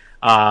InGen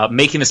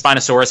making the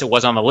Spinosaurus, it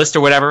was on the list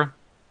or whatever.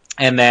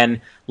 And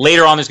then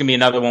later on there's going to be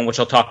another one, which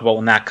I'll talk about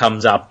when that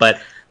comes up.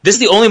 But this is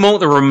the only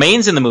moment that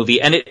remains in the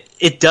movie, and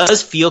it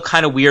does feel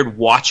kind of weird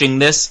watching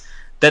this,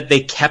 that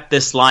they kept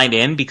this line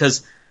in,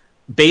 because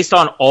based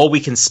on all we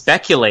can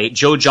speculate,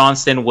 Joe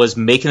Johnston was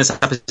making this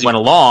up as he went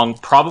along,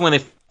 probably when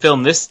they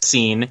filmed this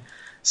scene,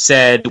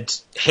 said,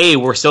 hey,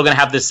 we're still going to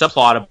have this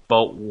subplot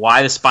about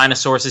why the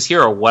Spinosaurus is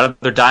here or what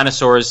other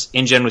dinosaurs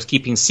InGen was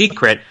keeping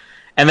secret.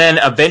 And then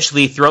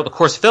eventually, throughout the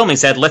course of filming,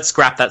 said, let's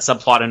scrap that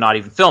subplot and not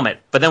even film it.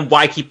 But then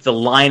why keep the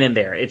line in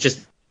there? It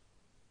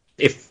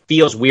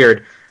feels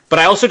weird. But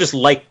I also just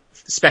like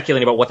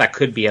speculating about what that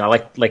could be. And I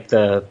like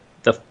the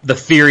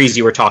theories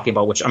you were talking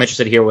about, which I'm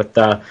interested to hear what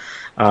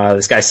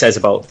this guy says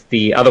about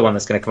the other one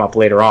that's going to come up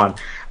later on.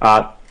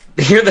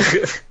 Here,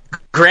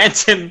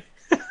 Grant and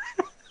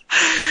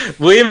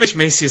William H.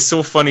 Macy is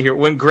so funny here.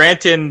 When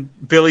Grant and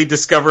Billy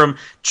discover him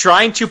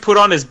trying to put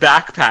on his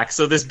backpack,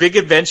 so this big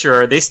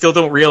adventurer, they still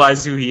don't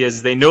realize who he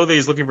is. They know that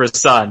he's looking for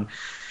his son,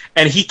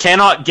 and he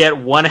cannot get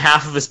one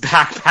half of his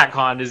backpack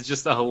on. Is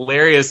just a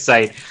hilarious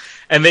sight.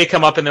 And they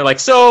come up and they're like,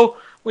 so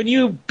when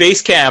you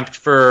base camped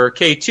for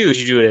K2, did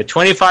you do it at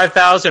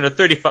 25,000 or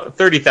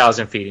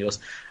 30,000 feet? He goes,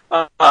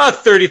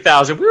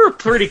 30,000. We were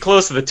pretty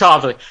close to the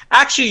top. Like,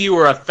 actually, you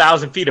were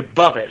 1,000 feet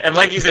above it. And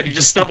like you said, he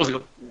just stumbles and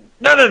goes,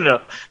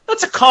 no.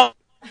 That's a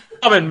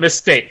common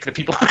mistake that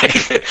people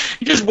make.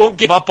 You just won't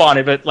give up on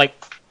it. But like,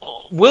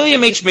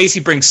 William H. Macy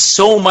brings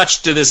so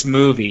much to this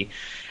movie,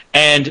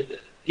 and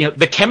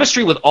the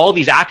chemistry with all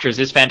these actors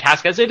is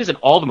fantastic, as it is in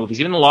all the movies,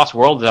 even The Lost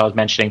World, as I was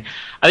mentioning.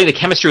 I think the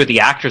chemistry with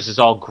the actors is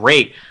all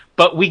great,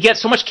 but we get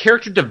so much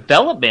character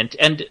development,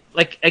 and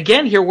like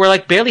again here, we're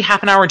like barely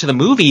half an hour into the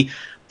movie,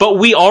 but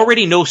we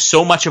already know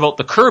so much about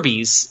the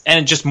Kirbys,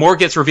 and just more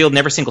gets revealed in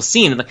every single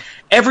scene. And like,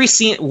 every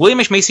scene, William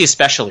H. Macy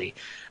especially,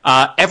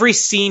 every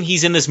scene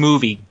he's in this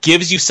movie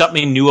gives you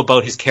something new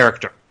about his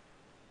character.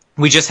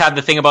 We just had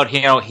the thing about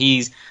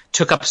he's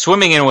took up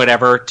swimming and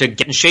whatever to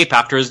get in shape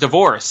after his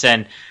divorce,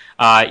 and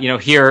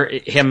here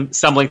him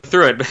stumbling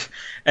through it.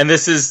 And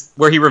this is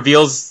where he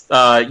reveals,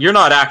 you're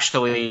not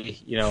actually,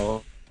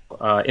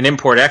 an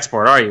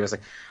import-export, are you? It's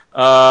like,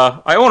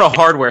 I own a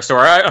hardware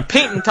store, a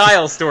paint and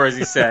tile store, as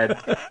he said.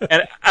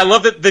 And I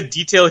love that the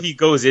detail he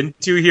goes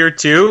into here,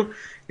 too.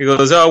 He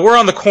goes, we're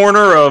on the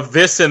corner of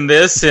this and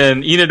this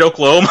in Enid,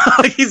 Oklahoma.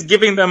 He's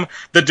giving them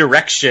the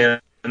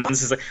direction. And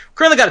this is like,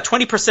 currently got a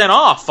 20%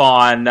 off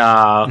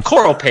on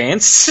coral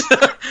paints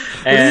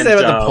and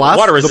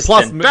water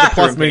resistant the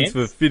plus means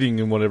for fitting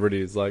and whatever it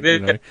is, like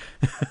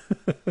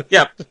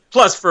Yeah,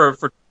 plus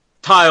for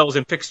tiles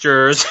and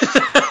fixtures.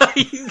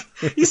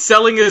 He's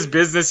selling his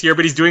business here,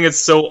 but he's doing it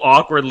so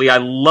awkwardly. I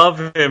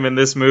love him in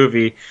this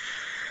movie.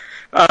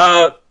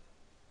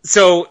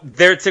 So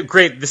it's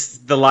great. This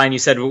is the line you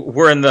said.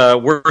 We're in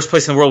the worst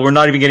place in the world. We're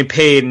not even getting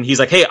paid. And he's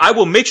like, "Hey, I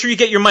will make sure you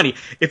get your money.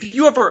 If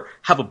you ever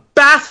have a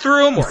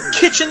bathroom or a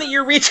kitchen that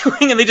you're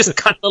redoing," and they just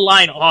cut the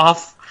line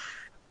off.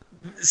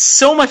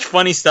 so much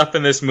funny stuff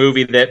in this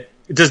movie that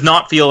does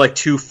not feel like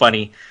too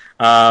funny.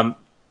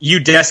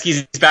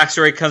 Udesky's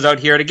backstory comes out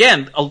here, and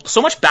again,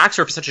 so much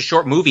backstory for such a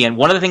short movie. And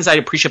one of the things I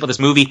appreciate about this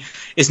movie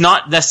is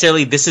not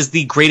necessarily this is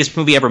the greatest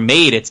movie ever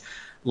made. It's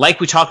like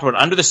we talked about,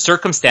 under the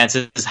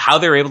circumstances, how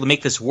they're able to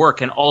make this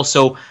work, and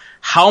also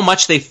how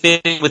much they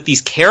fit in with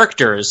these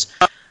characters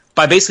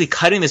by basically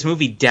cutting this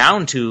movie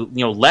down to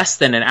less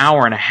than an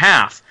hour and a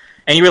half.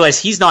 And you realize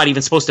he's not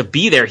even supposed to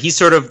be there. He's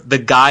sort of the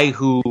guy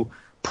who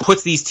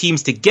puts these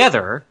teams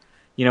together.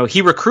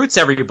 He recruits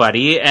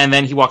everybody, and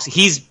then he walks.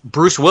 He's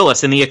Bruce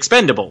Willis in The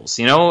Expendables.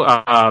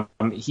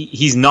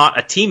 He's not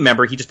a team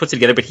member. He just puts it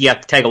together, but he has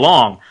to tag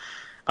along.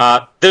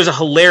 There's a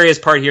hilarious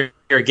part here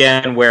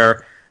again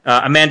where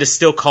Amanda's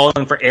still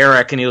calling for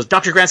Eric, and he goes,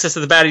 Dr. Grant says to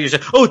the baddie, he's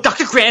like, oh,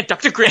 Dr. Grant.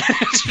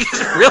 She's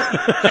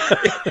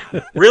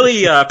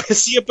really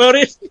pissy about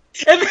it.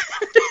 And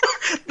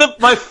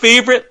my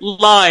favorite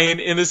line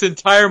in this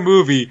entire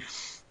movie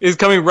is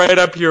coming right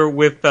up here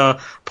with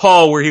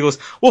Paul, where he goes,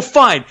 well,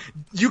 fine,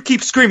 you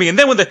keep screaming, and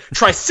then when the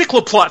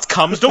tricycloplots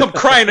comes, don't come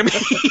crying to me.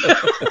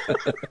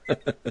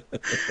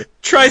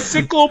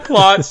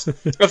 Tricycloplots,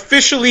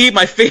 officially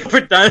my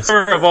favorite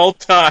dinosaur of all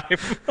time.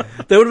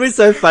 That would have been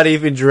so funny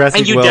if in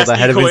Jurassic World they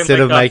had him, instead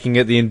of making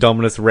it the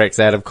Indominus Rex,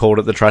 they'd have called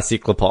it the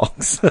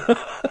Tricyclopox.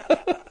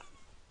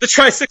 The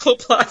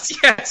Tricycloplots,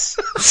 yes.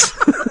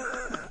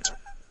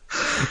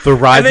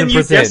 Verizon and then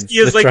presents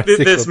Udesky is like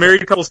this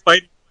married couple's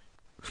fight.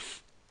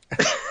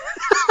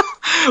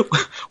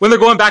 When they're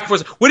going back and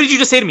forth, what did you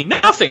just say to me?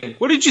 Nothing.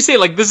 What did you say?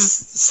 Like, this is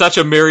such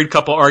a married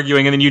couple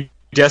arguing, and then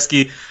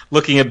Udesky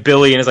looking at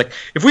Billy and is like,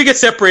 if we get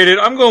separated,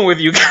 I'm going with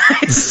you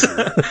guys.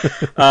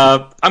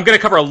 I'm going to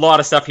cover a lot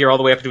of stuff here all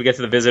the way up until we get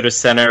to the visitor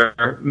center,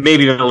 or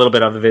maybe even a little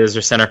bit of the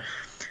visitor center.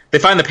 They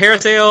find the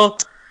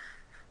parasail.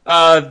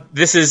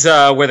 This is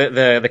where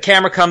the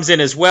camera comes in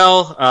as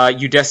well.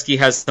 Udesky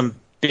has some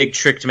big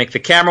trick to make the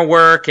camera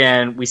work,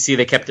 and we see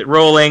they kept it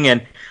rolling,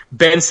 and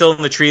Ben's still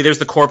in the tree. There's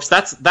the corpse.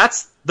 That's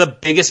the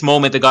biggest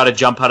moment that got to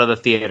jump out of the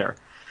theater.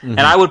 Mm-hmm. And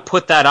I would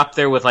put that up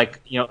there with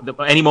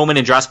any moment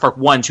in Jurassic Park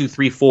 1, 2,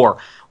 3, 4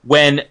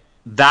 when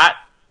that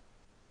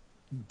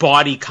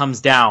body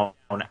comes down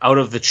out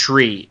of the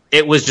tree.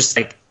 It was just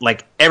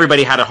like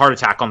everybody had a heart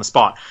attack on the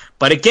spot.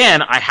 But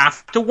again, I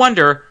have to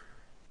wonder,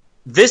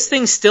 this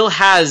thing still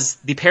has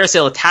the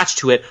parasail attached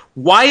to it.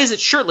 Why is it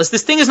shirtless?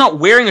 This thing is not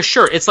wearing a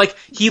shirt. It's like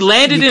he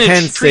landed in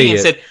a tree and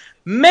said,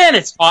 man,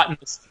 it's hot in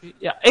this tree.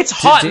 Yeah, it's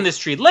hot in this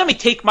tree. Let me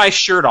take my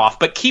shirt off,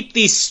 but keep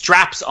these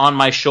straps on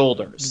my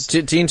shoulders.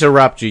 To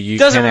interrupt you,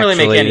 doesn't really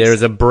make any sense.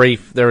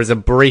 There is a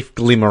brief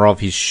glimmer of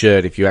his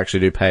shirt if you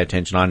actually do pay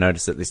attention. I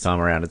noticed it this time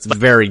around. It's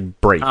very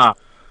brief.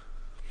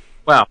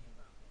 Well,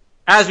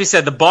 as we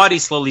said, the body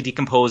slowly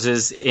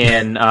decomposes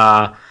in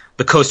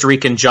the Costa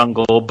Rican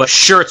jungle, but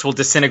shirts will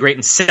disintegrate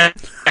in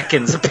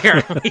seconds,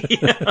 apparently.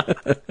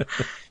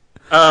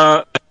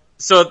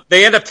 So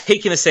they end up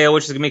taking the sail,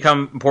 which is going to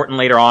become important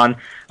later on.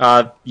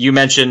 You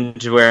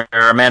mentioned where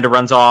Amanda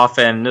runs off,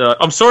 and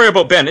I'm sorry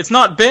about Ben. It's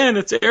not Ben,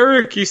 it's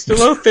Eric. He's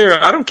still out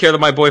there. I don't care that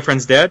my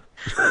boyfriend's dead.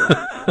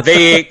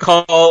 They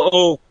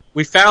call,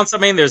 we found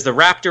something. There's the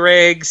raptor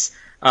eggs.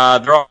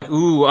 They're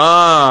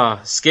all,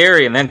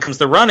 scary. And then comes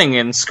the running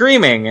and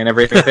screaming and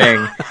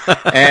everything.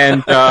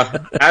 And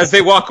as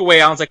they walk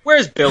away, Alan's like,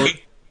 where's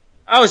Billy?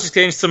 I was just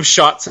getting some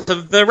shots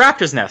of the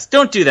raptor's nest.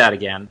 Don't do that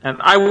again.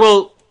 And I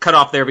will cut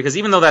off there, because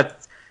even though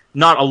that's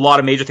not a lot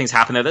of major things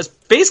happen there, that's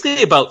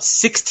basically about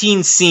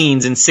 16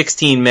 scenes in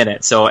 16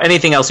 minutes. So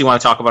anything else you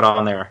want to talk about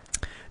on there?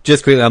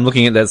 Just quickly, I'm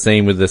looking at that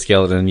scene with the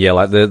skeleton. Yeah,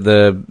 like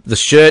the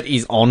shirt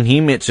is on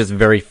him. It's just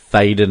very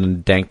faded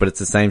and dank, but it's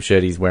the same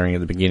shirt he's wearing at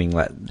the beginning,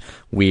 like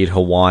weird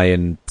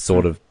Hawaiian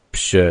sort of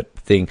shirt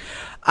thing.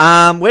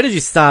 Where did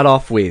you start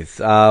off with?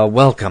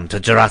 Welcome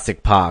to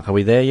Jurassic Park. Are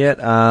we there yet?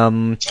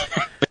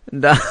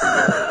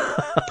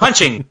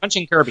 Punching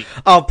Kirby.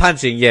 Oh,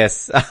 punching,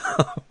 yes.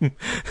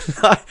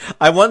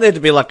 I want there to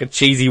be like a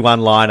cheesy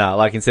one-liner,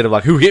 like instead of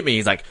like, who hit me?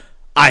 He's like,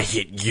 I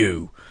hit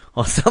you.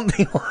 Or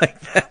something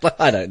like that.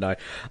 Like, I don't know.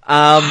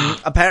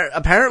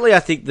 Apparently I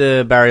think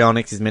the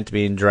baryonyx is meant to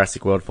be in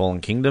Jurassic World Fallen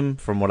Kingdom,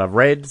 from what I've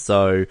read,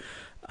 so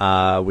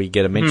we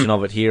get a mention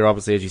of it here,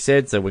 obviously, as you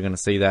said, so we're going to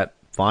see that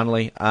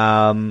finally.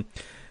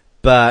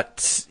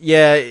 But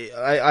yeah,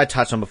 I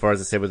touched on before, as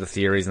I said, with the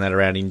theories and that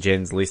around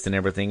InGen's list and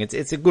everything.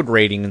 It's a good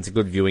reading and it's a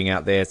good viewing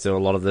out there. So a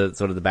lot of the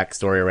sort of the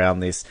backstory around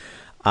this,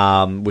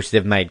 which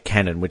they've made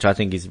canon, which I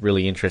think is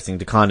really interesting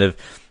to kind of,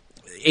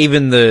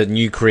 even the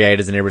new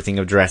creators and everything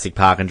of Jurassic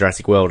Park and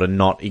Jurassic World are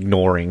not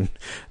ignoring,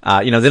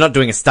 they're not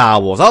doing a Star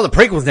Wars. Oh, the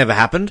prequels never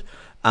happened.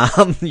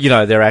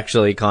 They're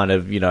actually kind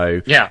of,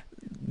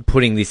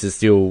 putting this as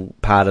still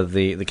part of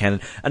the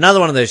canon. Another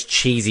one of those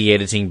cheesy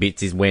editing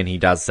bits is when he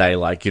does say,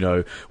 like,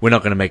 we're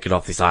not going to make it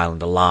off this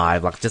island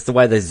alive. Like, just the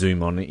way they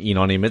zoom in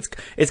on him.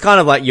 It's kind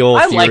of like your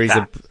theories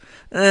of,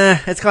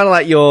 it's kind of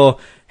like your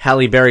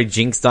Halle Berry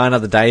Jinx Die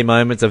Another Day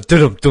moments of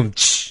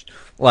dum-dum-ch.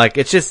 Like,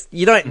 it's just,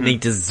 you don't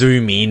need to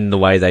zoom in the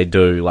way they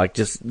do. Like,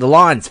 just, the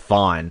line's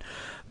fine.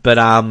 But,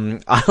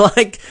 I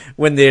like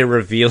when they're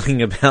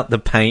revealing about the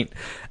paint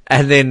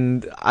And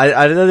then,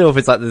 I don't know if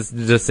it's like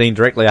the scene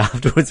directly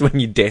afterwards when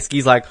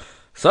Udesky's like,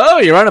 so,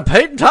 you run a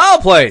paint and tile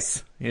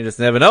place. You just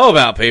never know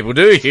about people,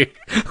 do you?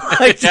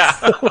 Like, Yeah.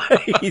 just the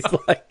way he's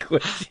like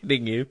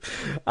questioning you.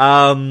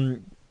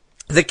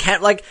 The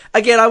cat, like,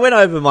 again, I went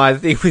over my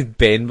thing with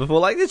Ben before,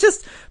 like, it's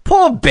just,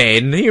 poor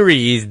Ben, here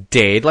he is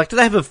dead. Like, do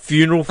they have a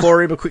funeral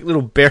for him, a quick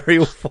little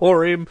burial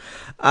for him?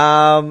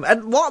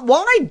 And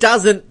why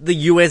doesn't the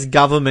US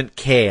government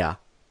care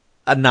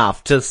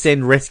enough to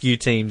send rescue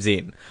teams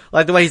in?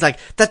 Like, the way he's like,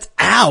 that's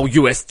our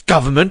US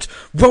government,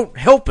 won't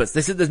help us.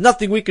 They said there's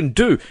nothing we can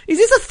do. Is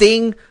this a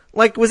thing?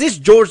 Like, was this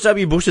George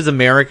W. Bush's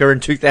America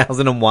in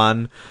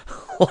 2001?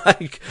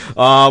 Like,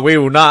 we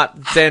will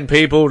not send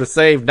people to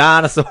save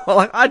dinosaurs.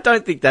 Like, I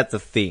don't think that's a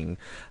thing.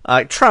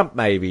 Trump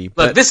maybe.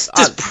 But Look, this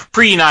is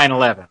pre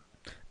 9/11.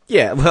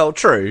 Yeah, well,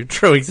 true,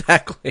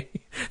 exactly.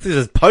 This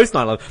is post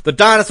 9/11. The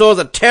dinosaurs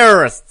are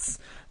terrorists.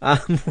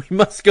 We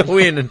must go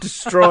in and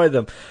destroy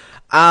them.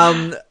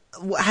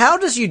 How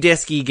does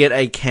Udesky get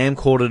a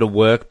camcorder to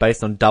work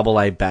based on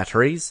AA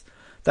batteries?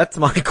 That's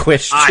my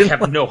question. I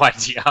have no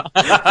idea.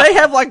 They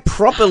have like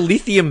proper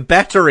lithium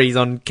batteries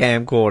on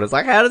camcorders.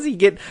 Like, how does he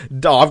get?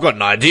 Oh, I've got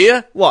an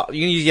idea. What?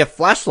 You can use your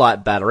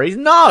flashlight batteries?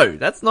 No,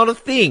 that's not a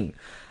thing.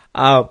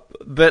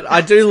 But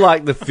I do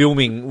like the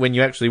filming when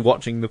you're actually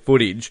watching the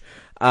footage.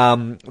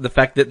 The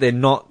fact that they're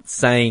not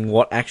saying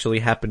what actually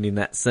happened in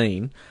that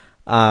scene.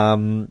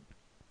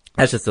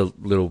 That's just a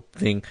little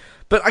thing.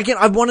 But again,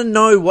 I want to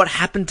know what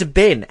happened to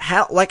Ben.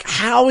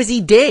 How is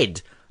he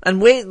dead? And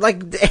where,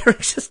 like,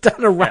 Eric's just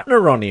done a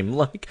runner on him.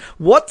 Like,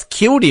 what's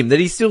killed him that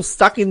he's still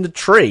stuck in the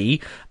tree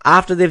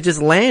after they've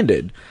just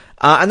landed?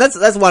 And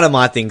that's one of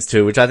my things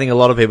too, which I think a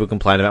lot of people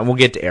complain about, and we'll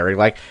get to Eric.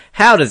 Like,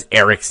 how does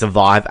Eric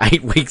survive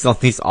 8 weeks on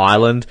this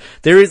island?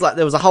 There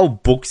was a whole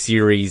book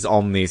series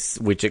on this,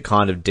 which it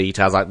kind of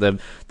details, like the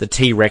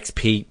T-Rex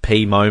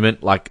P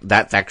moment, like,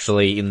 that's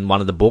actually in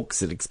one of the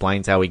books. It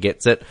explains how he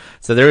gets it.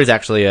 So there is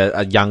actually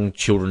a young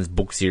children's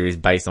book series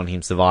based on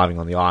him surviving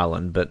on the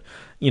island, but,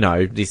 you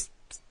know, this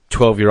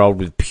 12-year-old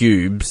with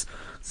pubes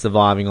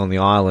surviving on the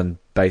island,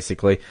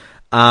 basically.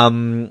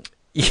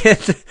 Yeah,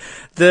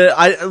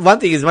 one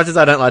thing, as much as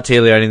I don't like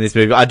Tia Leone in this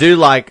movie,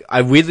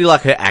 I weirdly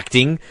like her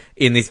acting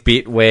in this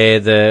bit where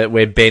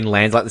Ben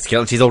lands like the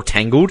skeleton, she's all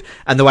tangled,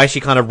 and the way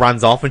she kind of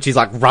runs off and she's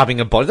like rubbing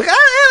her body, like,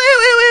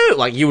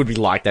 like you would be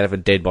like that if a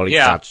dead body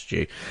touched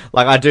you.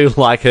 Like, I do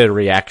like her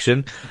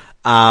reaction.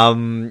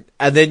 And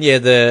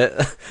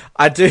then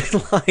I do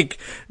like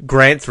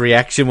Grant's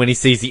reaction when he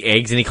sees the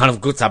eggs and he kind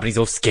of looks up and he's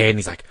all scared and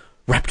he's like,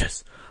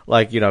 raptors.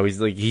 Like, you know,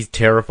 he's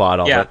terrified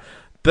of it.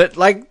 But,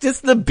 like,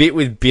 just the bit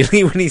with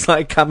Billy when he's,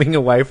 like, coming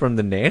away from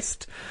the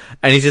nest,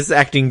 and he's just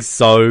acting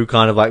so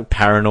kind of, like,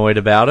 paranoid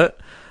about it.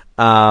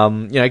 You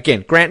know,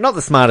 again, Grant, not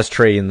the smartest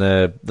tree in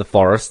the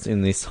forest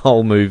in this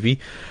whole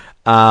movie.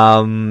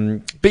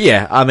 But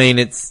yeah, I mean,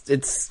 it's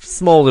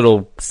small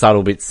little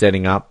subtle bits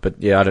setting up, but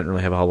yeah, I don't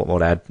really have a whole lot more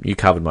to add. You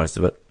covered most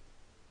of it.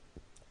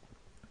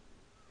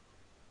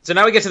 So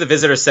now we get to the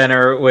visitor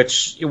center,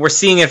 which we're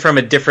seeing it from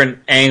a different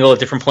angle, a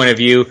different point of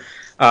view.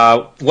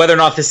 Whether or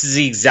not this is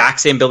the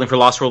exact same building for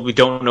Lost World, we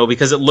don't know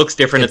because it looks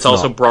different. It's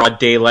also broad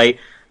daylight.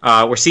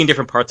 We're seeing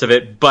different parts of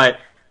it, but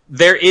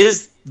there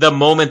is the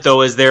moment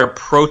though as they're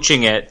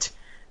approaching it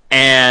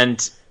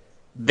and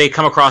they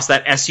come across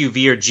that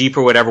SUV or Jeep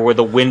or whatever where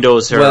the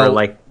windows are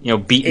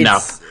beaten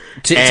up.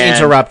 To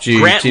interrupt you,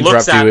 Grant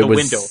looks at the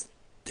window.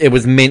 It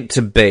was meant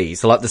to be.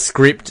 So, like, the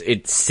script,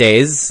 it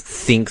says,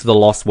 think the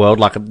Lost World,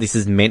 like, this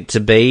is meant to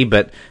be,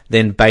 but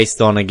then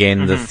based on,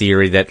 again, the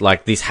theory that,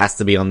 like, this has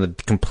to be on the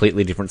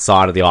completely different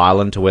side of the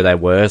island to where they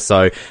were.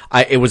 So,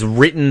 it was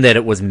written that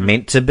it was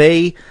meant to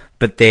be,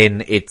 but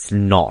then it's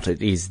not.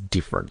 It is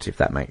different, if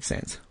that makes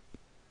sense.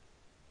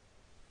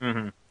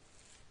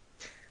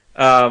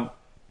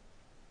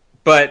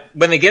 But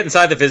when they get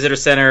inside the visitor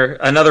center,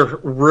 another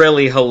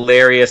really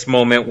hilarious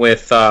moment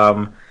with,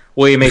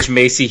 William H.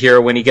 Macy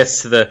here when he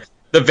gets to the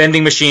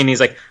vending machine.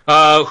 He's like,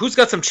 who's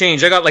got some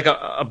change? I got like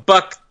a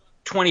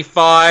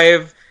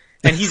 $1.25.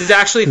 And he's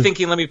actually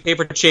thinking, let me pay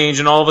for change.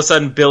 And all of a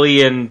sudden,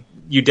 Billy and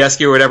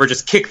Udesky or whatever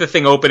just kick the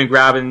thing open and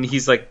grab it. And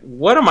he's like,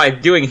 what am I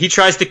doing? He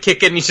tries to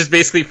kick it and he just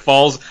basically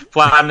falls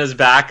flat on his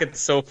back. It's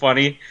so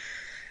funny.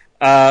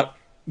 But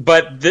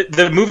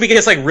the movie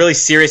gets like really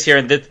serious here.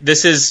 And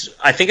this is,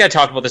 I think I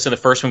talked about this in the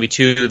first movie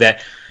too,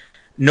 that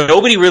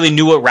nobody really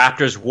knew what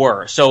raptors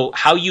were. So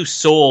how you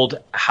sold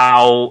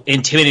how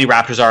intimidating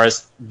raptors are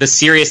is the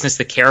seriousness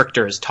the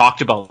characters talked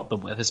about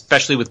them with,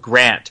 especially with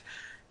Grant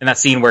in that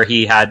scene where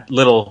he had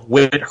little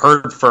Whit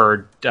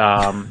Hertford,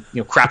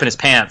 crap in his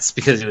pants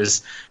because he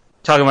was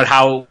talking about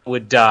how it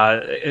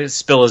would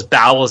spill his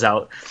bowels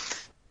out.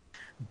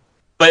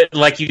 But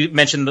like you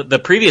mentioned the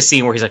previous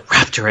scene where he's like,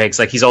 raptor eggs,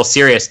 like he's all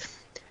serious.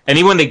 And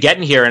even when they get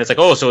in here and it's like,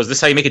 oh, so is this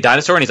how you make a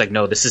dinosaur? And he's like,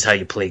 no, this is how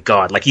you play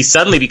God. Like, he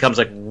suddenly becomes,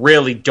 like,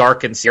 really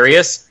dark and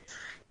serious.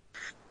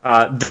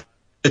 The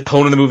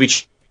tone of the movie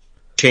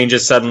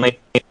changes suddenly.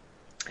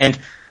 And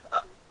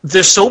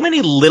there's so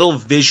many little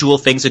visual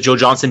things that Joe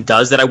Johnston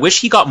does that I wish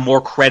he got more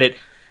credit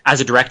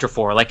as a director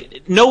for.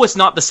 Like, no, it's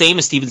not the same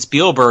as Steven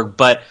Spielberg,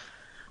 but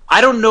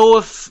I don't know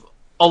if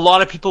a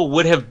lot of people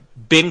would have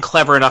been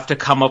clever enough to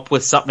come up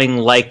with something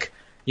like,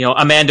 you know,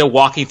 Amanda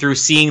walking through,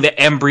 seeing the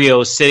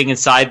embryos sitting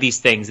inside these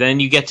things. And then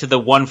you get to the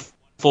one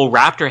full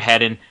raptor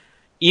head, and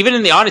even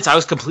in the audience, I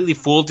was completely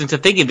fooled into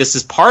thinking this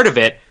is part of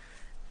it.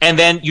 And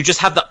then you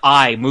just have the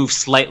eye move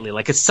slightly.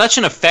 Like, it's such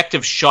an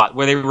effective shot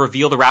where they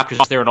reveal the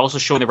raptors there and also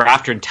showing the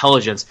raptor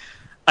intelligence.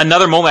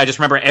 Another moment I just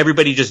remember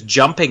everybody just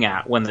jumping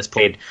at when this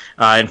played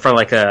in front of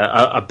like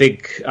a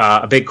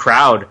big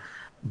crowd.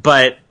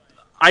 But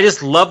I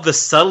just love the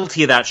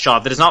subtlety of that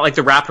shot. That it's not like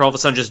the raptor all of a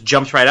sudden just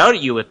jumps right out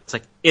at you. It's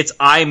like its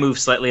eye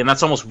moves slightly, and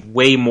that's almost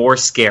way more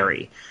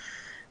scary.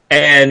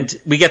 And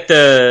we get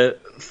the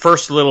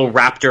first little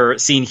raptor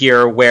scene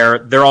here where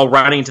they're all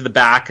running into the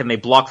back and they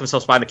block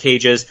themselves behind the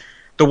cages.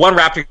 The one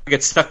raptor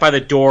gets stuck by the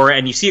door,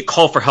 and you see it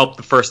call for help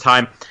the first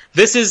time.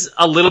 This is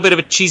a little bit of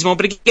a cheesy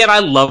moment, but again, I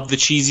love the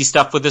cheesy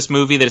stuff with this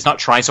movie, that it's not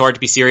trying so hard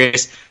to be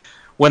serious.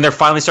 When they're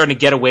finally starting to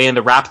get away, and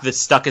the raptor that's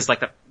stuck is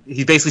like,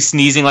 he's basically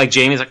sneezing like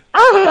Jamie. He's like,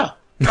 ah!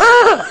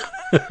 Ah!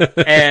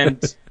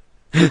 And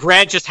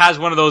Grant just has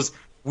one of those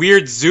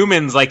weird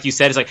zoom-ins, like you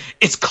said. It's like,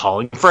 it's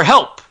calling for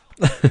help.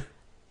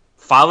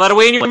 File that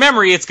away in your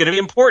memory. It's going to be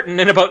important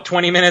in about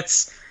 20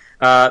 minutes.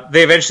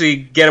 They eventually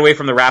get away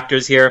from the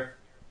raptors here.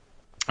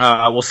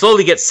 We'll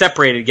slowly get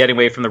separated getting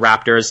away from the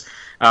raptors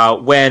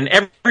when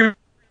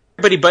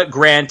everybody but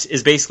Grant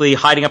is basically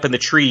hiding up in the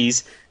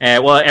trees.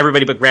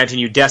 Everybody but Grant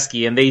and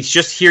Udesky, and they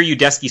just hear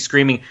Udesky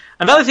screaming.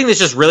 Another thing that's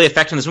just really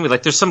affecting this movie,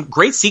 like there's some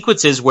great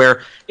sequences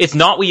where it's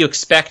not what you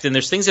expect, and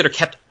there's things that are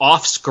kept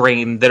off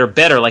screen that are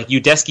better, like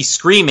Udesky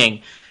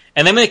screaming.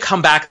 And then when they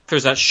come back,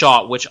 there's that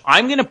shot, which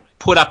I'm going to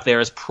put up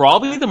there as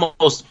probably the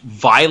most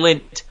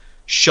violent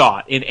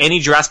shot in any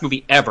Jurassic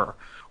movie ever,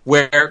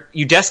 where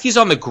Udesky's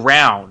on the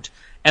ground,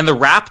 and the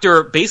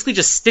raptor basically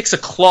just sticks a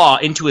claw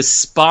into his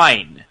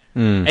spine.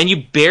 And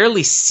you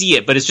barely see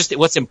it, but it's just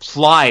what's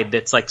implied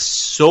that's like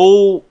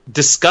so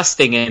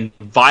disgusting and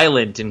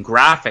violent and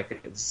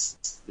graphic.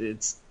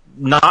 It's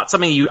not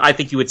something I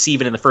think you would see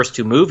even in the first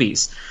two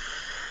movies.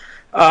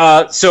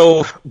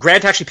 So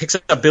Grant actually picks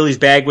up Billy's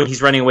bag when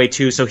he's running away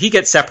too, so he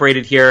gets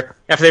separated here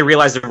after they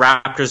realize the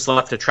raptors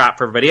left a trap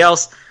for everybody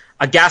else.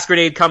 A gas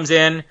grenade comes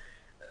in.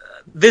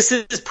 This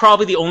is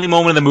probably the only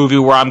moment in the movie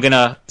where I'm going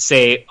to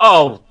say,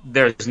 oh,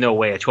 there's no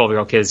way a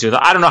 12-year-old kid is doing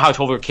that. I don't know how a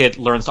 12-year-old kid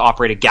learns to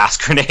operate a gas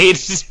grenade.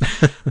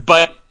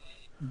 But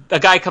a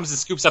guy comes and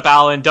scoops up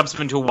Alan, dumps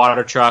him into a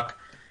water truck,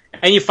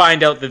 and you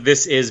find out that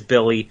this is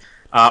Billy.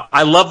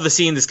 I love the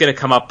scene that's going to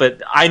come up,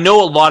 but I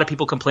know a lot of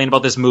people complain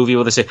about this movie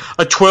where they say,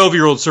 a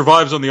 12-year-old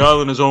survives on the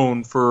island on his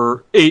own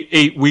for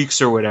eight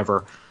weeks or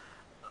whatever.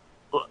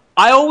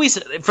 I always,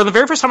 from the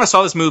very first time I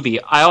saw this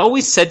movie, I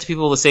always said to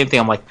people the same thing.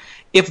 I'm like,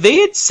 if they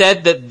had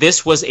said that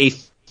this was a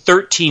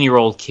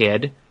 13-year-old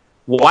kid,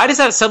 why does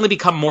that suddenly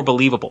become more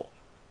believable?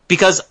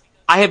 Because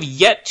I have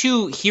yet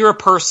to hear a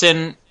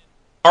person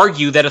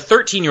argue that a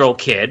 13-year-old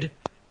kid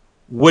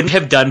wouldn't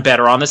have done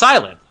better on this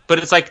island. But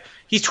it's like,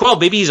 he's 12,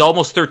 maybe he's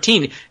almost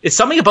 13. It's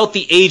something about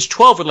the age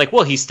 12 where like,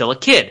 well, he's still a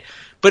kid.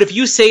 But if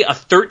you say a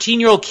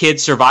 13-year-old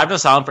kid survived on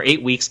this island for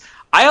 8 weeks,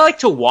 I like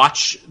to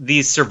watch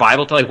these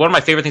survival. Like, one of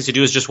my favorite things to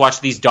do is just watch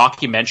these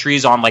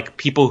documentaries on like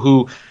people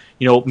who,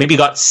 you know, maybe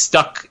got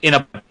stuck in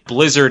a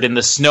blizzard in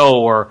the snow,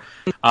 or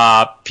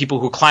people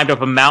who climbed up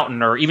a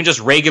mountain, or even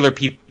just regular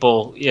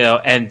people, you know,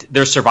 and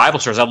their survival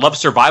stories. I love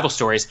survival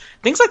stories.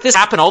 Things like this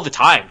happen all the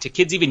time to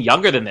kids even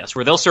younger than this,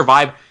 where they'll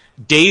survive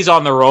days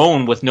on their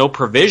own with no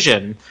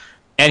provision.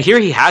 And here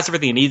he has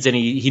everything he needs, and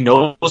he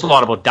knows a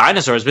lot about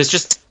dinosaurs. But it's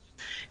just,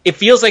 it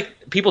feels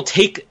like people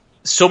take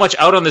so much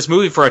out on this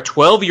movie for a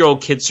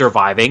 12-year-old kid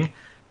surviving,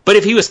 but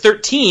if he was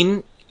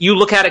 13, you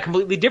look at it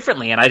completely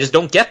differently, and I just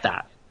don't get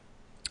that.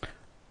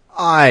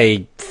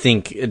 I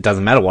think it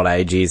doesn't matter what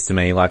age he is to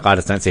me. Like, I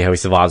just don't see how he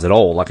survives at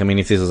all. Like, I mean,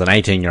 if this was an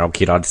 18-year-old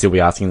kid, I'd still be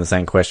asking the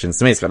same questions.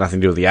 To me, it's got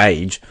nothing to do with the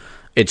age.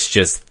 It's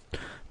just,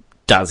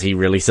 does he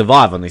really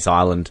survive on this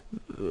island?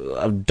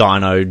 A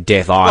dino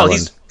death island. Well,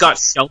 he's got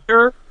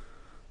shelter,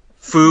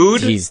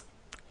 food. He's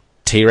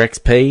T-Rex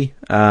pee.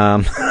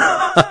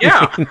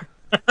 Yeah.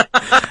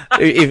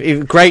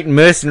 If great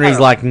mercenaries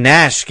like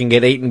Nash can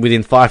get eaten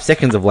within 5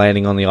 seconds of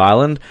landing on the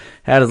island,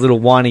 how does little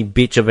whiny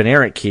bitch of an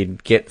Eric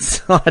kid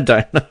get? I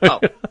don't know.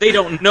 Well, they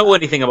don't know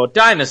anything about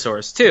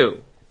dinosaurs,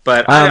 too.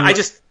 But I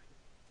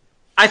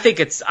think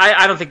it's.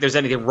 I don't think there's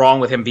anything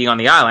wrong with him being on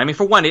the island. I mean,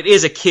 for one, it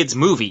is a kids'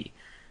 movie,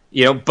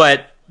 you know.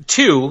 But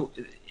two,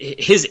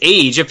 his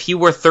age, if he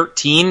were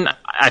 13,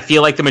 I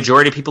feel like the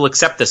majority of people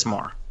accept this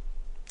more.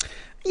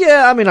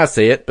 Yeah, I mean, I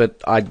see it,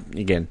 but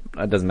again,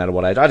 it doesn't matter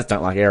what age. I just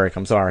don't like Eric,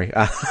 I'm sorry.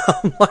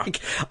 Like,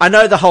 I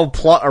know the whole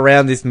plot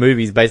around this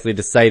movie is basically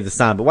to save the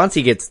son, but once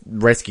he gets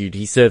rescued,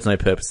 he serves no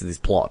purpose to this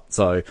plot.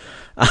 So,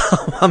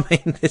 I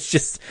mean, it's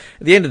just,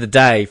 at the end of the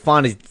day,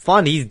 find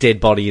his dead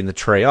body in the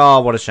tree.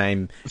 Oh, what a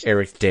shame,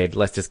 Eric's dead.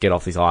 Let's just get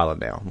off this island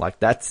now. Like,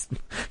 that's,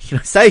 you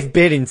know, save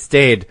Ben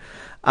instead.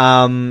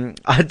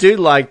 I do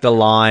like the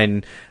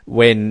line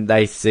when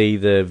they see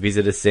the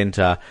visitor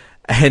center,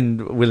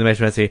 And William H.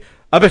 Macy,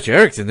 I bet you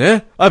Eric's in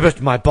there. I bet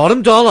my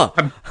bottom dollar.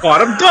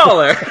 Bottom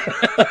dollar.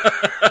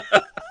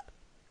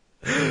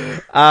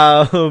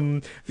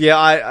 Yeah,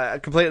 I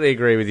completely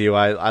agree with you.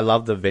 I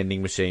love the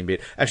vending machine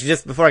bit. Actually,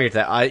 just before I get to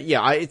that,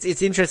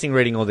 it's interesting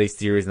reading all these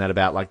theories and that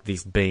about like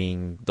this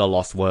being the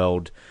Lost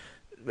World,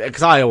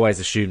 because I always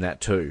assumed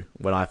that too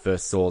when I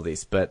first saw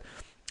this. But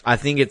I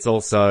think it's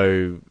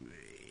also,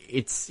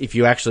 if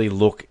you actually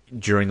look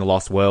during the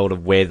Lost World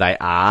of where they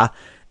are,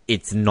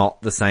 it's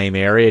not the same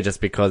area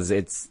just because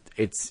it's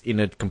in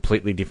a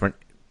completely different,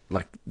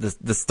 like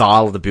the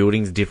style of the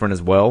building's different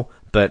as well.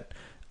 But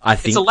I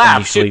think it's a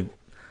lab. initially,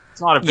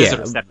 it's not a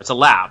visitor center. It's a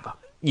lab.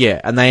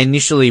 Yeah, and they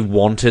initially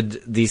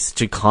wanted this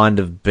to kind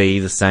of be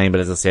the same,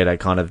 but as I said, I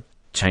kind of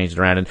changed it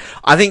around. And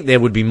I think there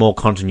would be more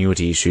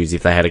continuity issues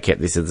if they had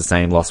kept this as the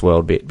same Lost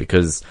World bit,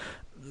 because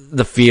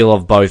the feel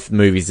of both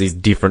movies is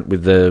different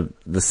with the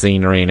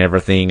scenery and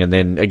everything. And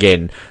then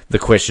again, the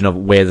question of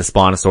where the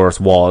Spinosaurus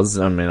was.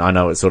 I mean, I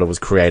know it sort of was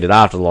created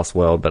after the Lost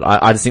World, but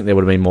I just think there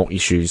would have been more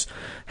issues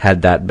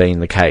had that been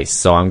the case.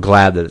 So I'm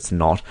glad that it's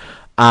not.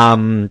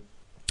 But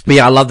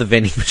yeah, I love the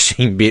vending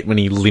machine bit when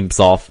he limps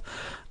off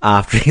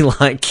after he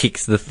like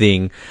kicks the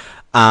thing.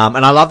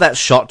 And I love that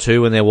shot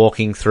too when they're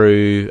walking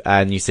through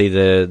and you see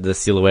the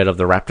silhouette of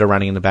the raptor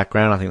running in the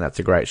background. I think that's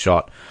a great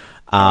shot.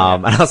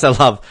 And I also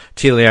love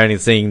Leone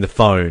seeing the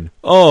phone.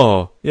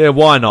 Oh, yeah,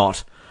 why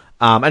not?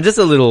 And just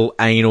a little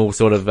anal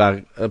sort of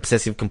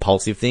obsessive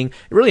compulsive thing.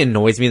 It really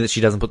annoys me that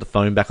she doesn't put the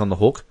phone back on the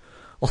hook.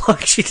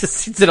 Like, she just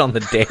sits it on the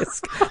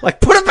desk.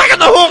 Like, put it back on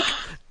the hook!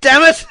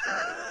 Damn it!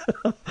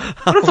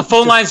 What if the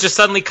phone lines just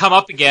suddenly come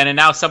up again and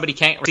now somebody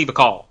can't receive a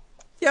call?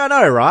 Yeah, I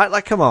know, right?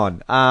 Like, come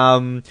on.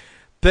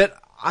 But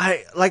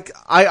I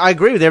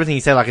agree with everything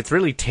you said. Like, it's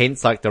really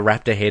tense, like the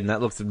raptor head, and that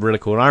looks really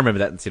cool. And I remember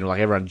that in cinema,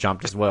 like everyone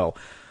jumped as well.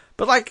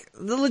 But like,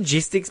 the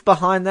logistics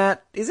behind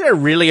that, is there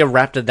really a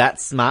raptor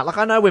that smart? Like,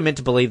 I know we're meant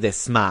to believe they're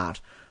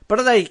smart, but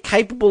are they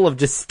capable of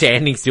just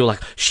standing still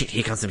like, shit,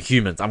 here comes some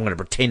humans, I'm going to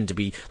pretend to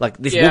be, like,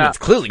 this woman's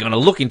clearly going to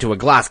look into a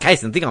glass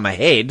case and think I'm a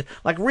head.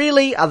 Like,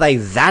 really? Are they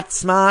that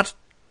smart?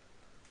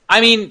 I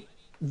mean,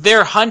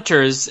 they're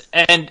hunters,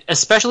 and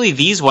especially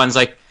these ones,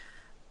 like,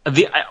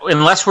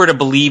 unless we're to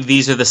believe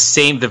these are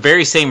the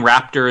very same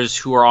raptors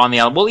who are on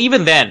the island. Well,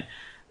 even then,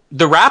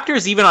 the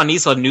raptors, even on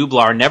Isla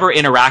Nublar, never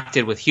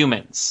interacted with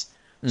humans.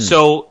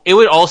 So it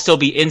would all still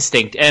be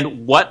instinct.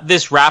 And what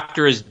this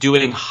raptor is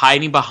doing,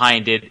 hiding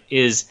behind it,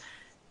 is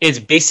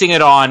basing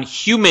it on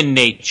human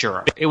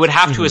nature. It would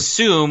have to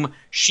assume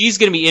she's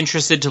going to be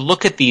interested to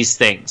look at these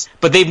things.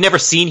 But they've never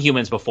seen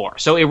humans before.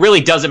 So it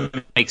really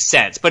doesn't make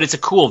sense. But it's a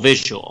cool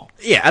visual.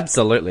 Yeah,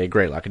 absolutely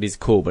agree. Like, it is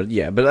cool. But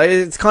yeah, but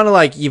it's kind of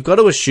like, you've got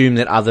to assume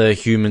that other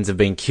humans have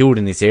been killed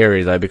in this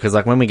area, though. Because,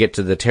 like, when we get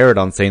to the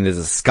pterodon scene, there's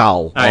a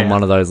skull on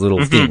one of those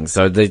little things.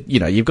 So,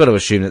 you've got to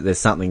assume that there's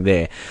something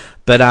there.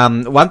 But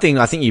one thing,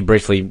 I think you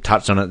briefly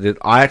touched on it, that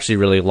I actually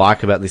really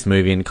like about this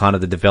movie and kind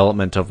of the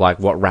development of like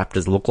what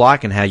raptors look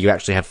like and how you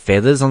actually have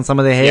feathers on some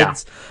of their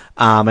heads.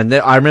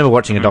 Yeah. I remember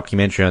watching a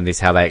documentary on this,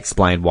 how they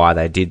explained why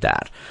they did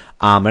that.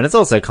 And it's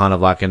also kind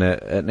of like an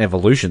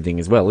evolution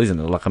thing as well, isn't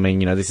it? Like, I mean,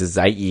 this is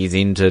 8 years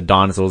into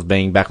dinosaurs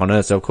being back on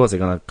Earth, so of course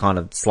they're going to kind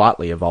of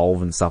slightly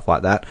evolve and stuff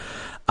like that.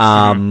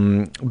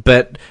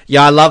 But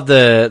yeah, I love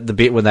the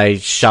bit when they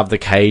shove the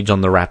cage on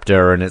the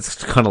raptor and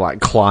it's kind of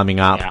like climbing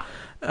up. Yeah.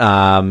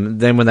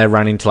 Then when they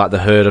run into like the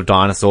herd of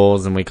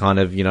dinosaurs and we kind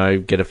of,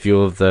 get a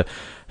few of the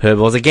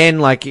herbivores. Again,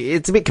 like,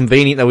 it's a bit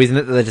convenient though, isn't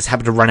it, that they just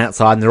happen to run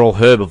outside and they're all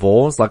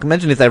herbivores. Like,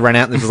 imagine if they ran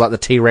out and this was like the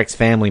T-Rex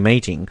family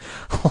meeting.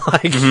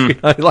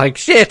 Like, like,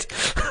 shit.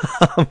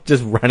 I'm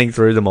just running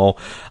through them all.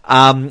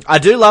 I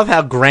do love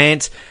how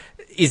Grant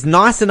is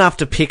nice enough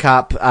to pick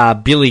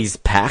up, Billy's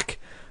pack.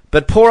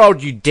 But poor old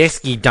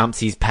Udesky dumps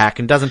his pack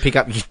and doesn't pick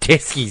up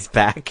Udesky's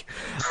pack.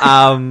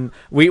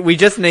 We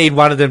just need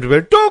one of them to go,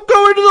 don't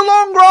go into the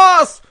long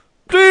grass!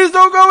 Please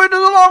don't go into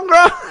the long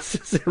grass!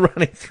 As they're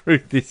running through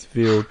this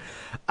field.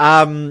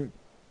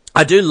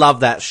 I do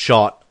love that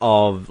shot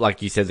of,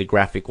 like you said, the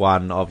graphic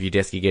one of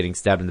Udesky getting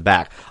stabbed in the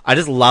back. I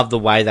just love the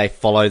way they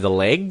follow the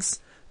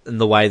legs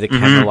and the way the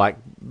camera, like,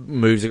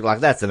 moves. Like,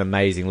 that's an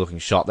amazing looking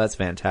shot. That's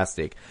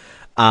fantastic.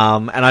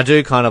 And I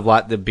do kind of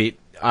like the bit,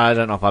 I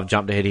don't know if I've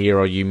jumped ahead here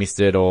or you missed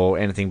it or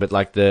anything, but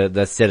like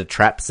the set a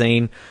trap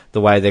scene,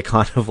 the way they're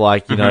kind of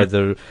like,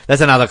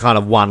 that's another kind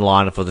of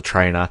one-liner for the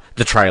trailer.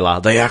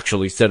 They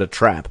actually set a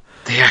trap.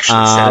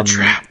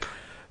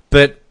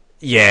 But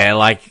yeah,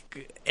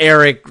 like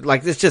Eric,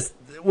 like it's just,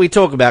 we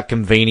talk about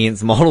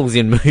convenience models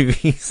in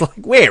movies.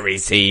 Like, where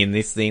is he in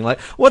this thing?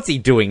 Like, what's he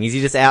doing? Is he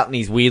just out in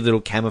his weird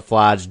little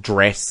camouflage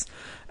dress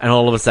and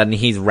all of a sudden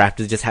his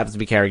raptor just happens to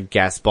be carrying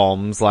gas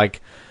bombs?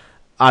 Like,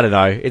 I don't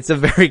know. It's a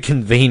very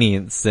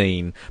convenient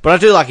scene. But I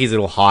do like his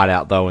little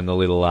hideout, though, in the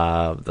little,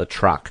 the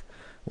truck.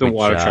 The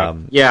water truck.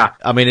 Yeah.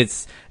 I mean,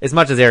 it's, as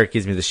much as Eric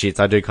gives me the shits,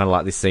 I do kind of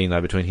like this scene,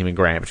 though, between him and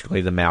Grant,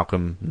 particularly the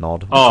Malcolm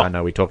nod, which I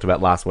know we talked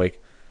about last week.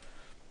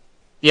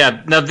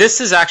 Yeah. Now,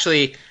 this is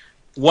actually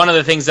one of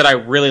the things that I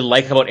really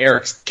like about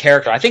Eric's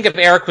character. I think if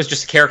Eric was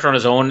just a character on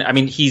his own, I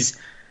mean, he's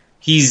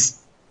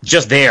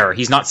just there.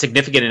 He's not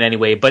significant in any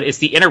way, but it's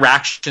the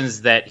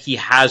interactions that he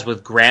has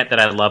with Grant that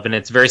I love, and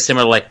it's very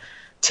similar like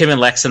Tim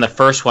and Lex in the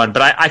first one.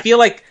 But I feel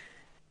like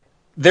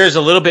there's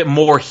a little bit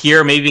more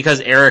here, maybe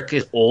because Eric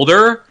is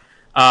older.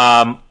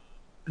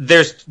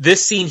 There's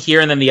this scene here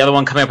and then the other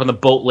one coming up on the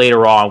boat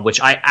later on,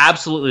 which I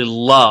absolutely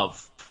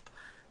love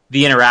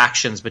the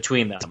interactions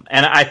between them.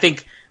 And I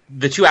think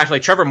the two actors,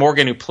 like Trevor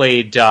Morgan, who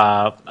played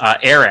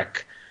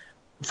Eric,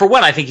 for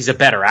one, I think he's a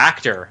better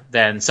actor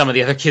than some of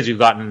the other kids we've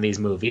gotten in these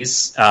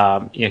movies.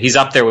 He's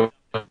up there with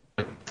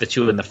the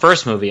two in the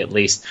first movie, at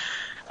least.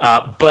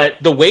 But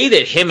the way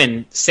that him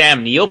and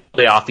Sam Neill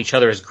play off each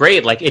other is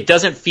great. Like, it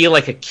doesn't feel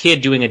like a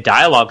kid doing a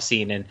dialogue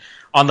scene. And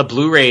on the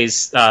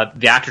Blu-rays,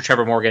 the actor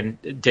Trevor Morgan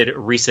did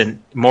a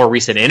more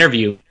recent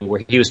interview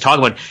where he was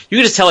talking about, you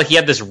could just tell like he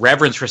had this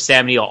reverence for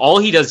Sam Neill. All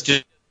he does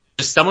just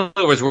stumble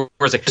over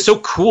was like so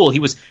cool. He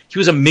was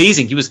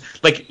amazing. He was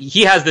like,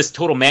 he has this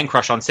total man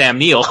crush on Sam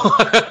Neill.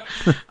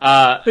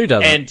 Who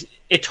doesn't? And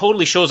it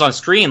totally shows on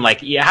screen.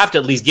 Like, you have to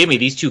at least give me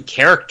these two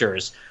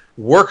characters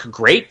work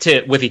great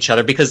with each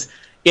other, because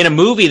in a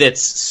movie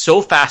that's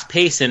so fast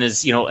paced and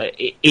is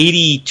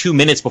 82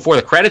 minutes before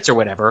the credits or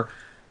whatever,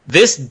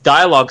 this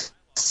dialogue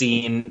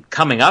scene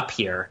coming up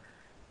here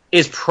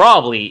is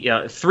probably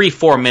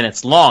 3-4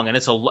 minutes long, and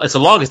it's the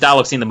longest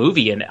dialogue scene in the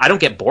movie, and I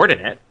don't get bored in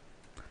it.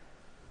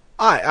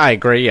 I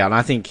agree, yeah, and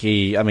I think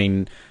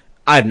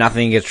I have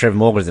nothing against Trevor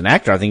Morgan as an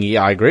actor. I think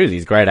I agree with you.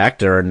 He's a great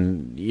actor,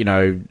 and,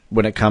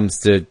 when it comes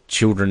to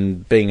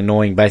children being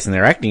annoying based on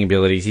their acting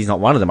abilities, he's not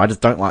one of them. I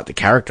just don't like the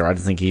character. I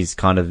just think he's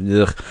kind of,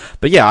 ugh.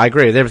 But yeah, I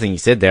agree with everything you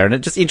said there, and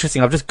it's just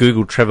interesting. I've just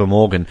Googled Trevor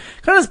Morgan.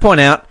 Can I just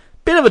point out,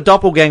 bit of a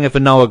doppelganger for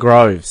Noah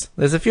Groves.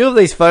 There's a few of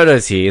these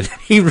photos here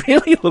that he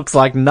really looks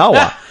like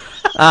Noah.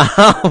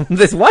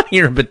 There's one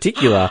here in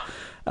particular,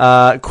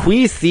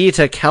 Queer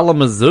Theatre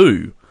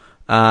Kalamazoo.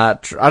 I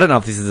don't know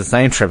if this is the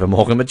same Trevor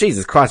Morgan, but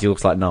Jesus Christ, he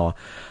looks like Noah.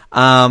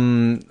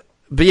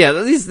 But yeah,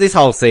 this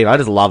whole scene, I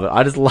just love it.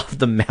 I just love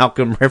the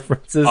Malcolm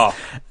references. Oh.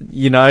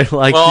 Did you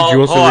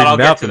also read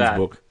Malcolm's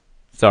book?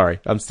 Sorry,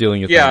 I'm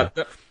stealing your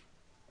thunder.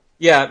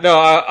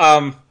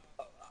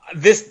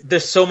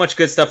 There's so much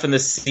good stuff in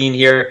this scene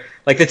here.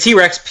 Like the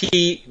T-Rex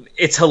pee,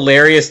 it's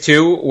hilarious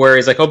too, where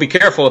he's like, "Oh, be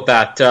careful with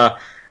that."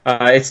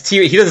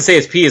 He doesn't say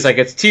it's pee. It's like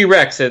it's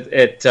T-Rex.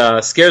 It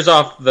scares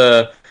off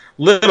the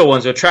little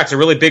ones. It attracts a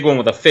really big one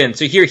with a fin.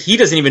 So here he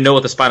doesn't even know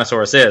what the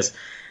Spinosaurus is,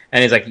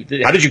 and he's like,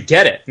 "How did you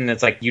get it?" And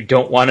it's like, you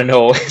don't want to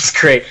know. It's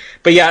great,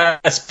 but yeah,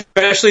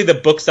 especially the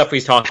book stuff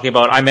he's talking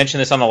about. I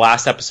mentioned this on the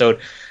last episode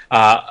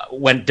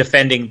when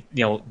defending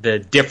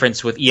the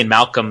difference with Ian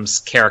Malcolm's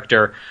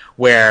character,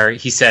 where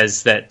he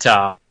says that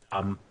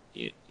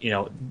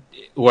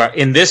where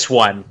in this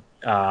one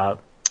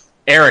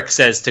Eric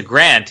says to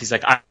Grant, he's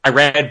like, I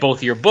read both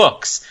of your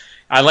books.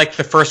 I liked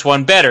the first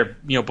one better.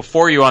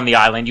 Before you were on the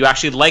island, you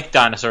actually liked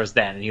dinosaurs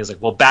then. And he was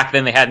like, well, back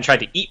then they hadn't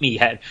tried to eat me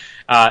yet.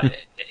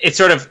 It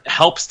sort of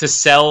helps to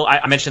sell,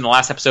 I mentioned in the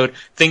last episode,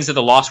 things that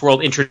the Lost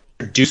World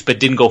introduced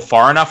but didn't go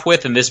far enough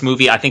with. In this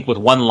movie, I think with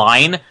one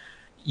line,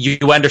 you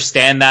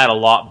understand that a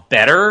lot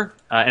better.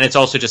 And it's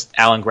also just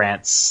Alan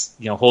Grant's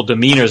whole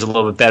demeanor is a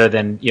little bit better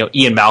than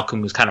Ian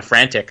Malcolm, who's kind of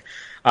frantic.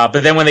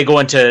 But then when they go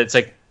into, it's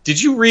like,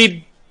 did you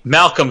read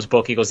Malcolm's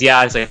book? He goes,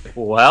 yeah. He's like,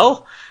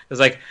 well, it's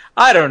like,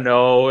 I don't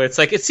know. It's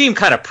like, it seemed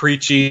kind of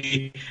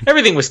preachy.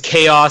 Everything was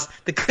chaos.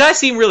 The guy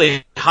seemed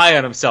really high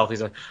on himself.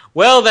 He's like,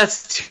 well,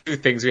 that's two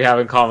things we have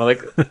in common.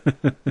 Like,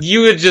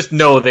 you would just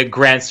know that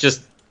Grant's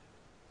just,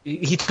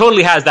 he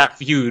totally has that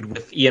feud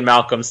with Ian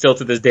Malcolm still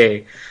to this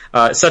day.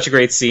 Such a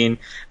great scene.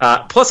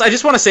 Plus, I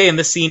just want to say in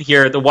this scene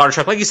here, the water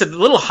truck, like you said, the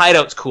little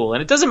hideout's cool.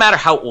 And it doesn't matter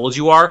how old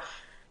you are.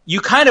 You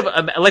kind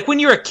of, like when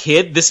you're a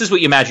kid, this is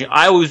what you imagine.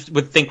 I always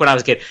would think when I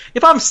was a kid,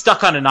 if I'm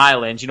stuck on an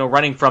island,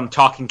 running from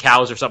talking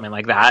cows or something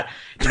like that,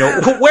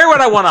 where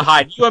would I want to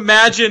hide? You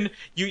imagine,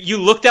 you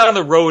look down on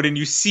the road and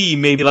you see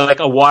maybe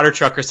like a water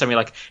truck or something.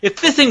 Like, if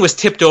this thing was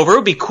tipped over, it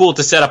would be cool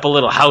to set up a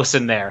little house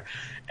in there.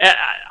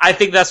 I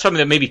think that's something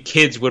that maybe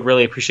kids would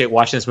really appreciate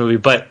watching this movie.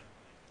 But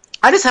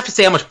I just have to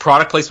say how much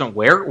product placement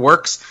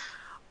works.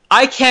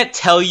 I can't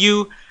tell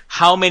you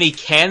how many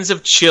cans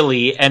of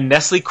chili and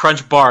Nestle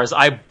Crunch bars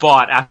I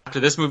bought after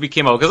this movie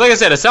came out. Because like I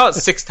said, I saw it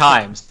 6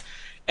 times.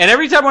 And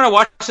every time when I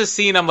watch this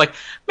scene, I'm like,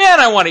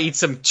 man, I want to eat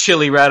some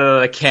chili right out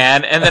of the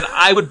can. And then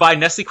I would buy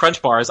Nestle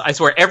Crunch bars, I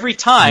swear, every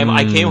time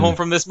I came home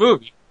from this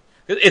movie.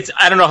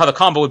 I don't know how the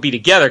combo would be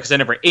together because I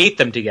never ate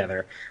them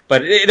together.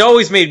 But it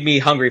always made me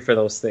hungry for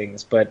those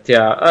things. But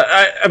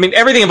yeah, I mean,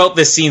 everything about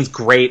this scene's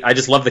great. I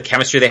just love the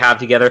chemistry they have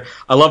together.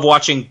 I love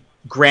watching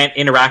Grant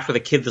interact with a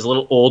kid that's a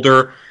little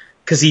older,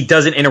 because he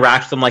doesn't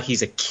interact with him like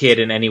he's a kid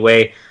in any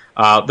way.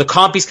 The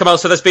compies come out,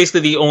 so that's basically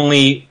the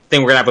only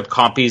thing we're going to have with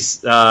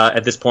compies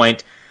at this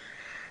point.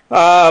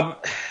 We'll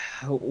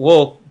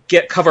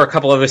cover a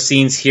couple other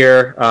scenes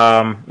here,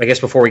 I guess,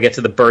 before we get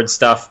to the bird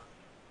stuff.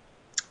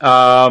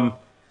 The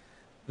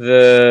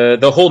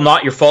whole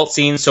not your fault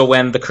scene, so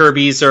when the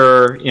Kirbys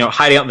are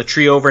hiding out in the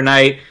tree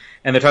overnight,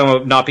 and they're talking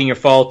about not being your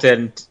fault,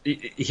 and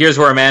here's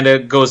where Amanda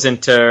goes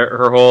into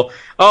her whole,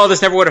 oh,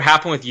 this never would have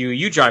happened with you.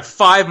 You drive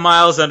 5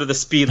 miles under the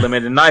speed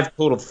limit, and I've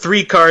totaled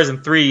 3 cars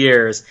in 3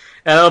 years.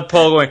 And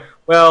Paul going,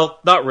 well,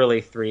 not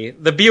really 3.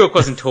 The Buick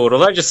wasn't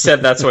totaled. I just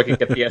said that so I could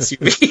get the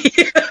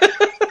SUV.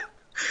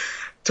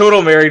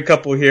 Total married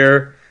couple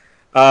here.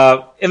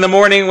 In the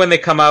morning when they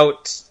come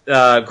out,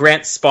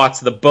 Grant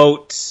spots the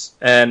boat,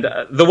 and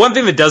the one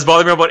thing that does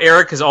bother me about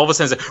Eric is all of a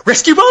sudden it's a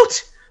rescue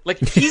boat! Like,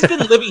 he's been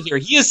living here.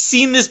 He has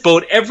seen this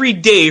boat every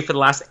day for the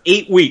last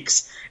 8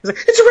 weeks. He's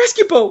like, it's a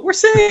rescue boat! We're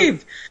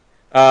saved!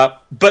 But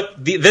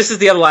this is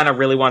the other line I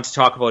really want to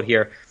talk about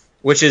here,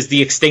 which is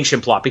the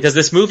extinction plot, because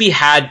this movie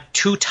had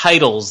 2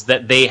 titles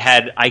that they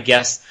had, I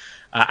guess,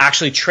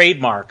 actually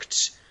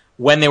trademarked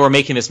when they were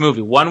making this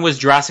movie. One was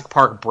Jurassic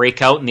Park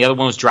Breakout, and the other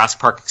one was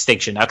Jurassic Park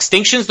Extinction. Now,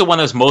 Extinction is the one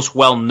that was most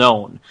well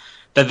known,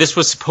 that this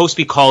was supposed to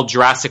be called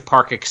Jurassic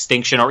Park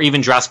Extinction, or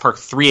even Jurassic Park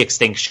 3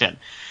 Extinction.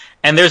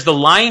 And there's the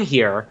line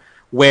here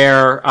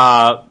where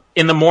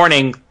in the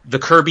morning, the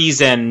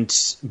Kirbys and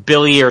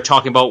Billy are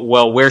talking about,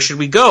 well, where should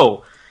we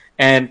go?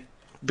 And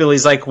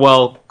Billy's like,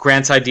 well,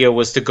 Grant's idea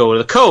was to go to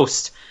the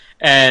coast.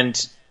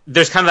 And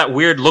there's kind of that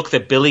weird look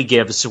that Billy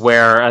gives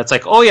where it's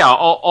like, oh yeah,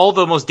 all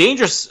the most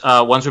dangerous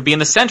ones would be in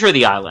the center of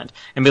the island.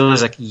 And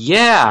Billy's like,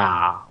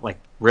 yeah, like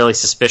really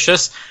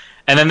suspicious.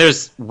 And then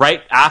there's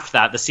right after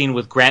that, the scene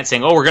with Grant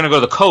saying, oh, we're going to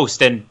go to the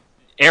coast. And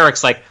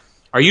Eric's like,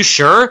 are you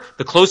sure?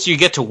 The closer you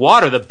get to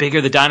water, the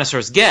bigger the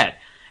dinosaurs get.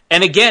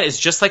 And again, it's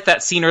just like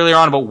that scene earlier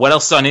on about what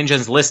else is on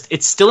InGen's list.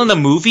 It's still in the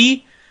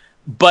movie,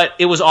 but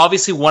it was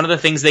obviously one of the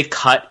things they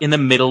cut in the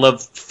middle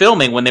of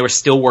filming when they were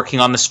still working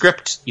on the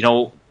script,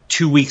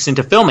 2 weeks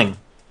into filming.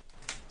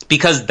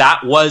 Because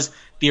that was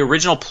the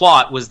original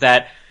plot, was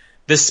that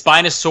the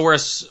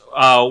Spinosaurus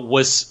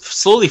was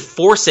slowly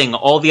forcing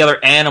all the other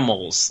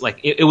animals. Like,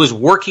 it was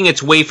working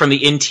its way from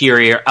the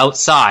interior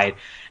outside,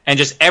 and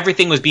just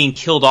everything was being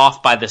killed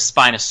off by the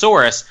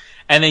Spinosaurus.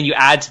 And then you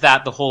add to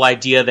that the whole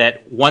idea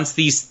that once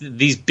these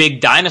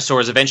big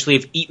dinosaurs eventually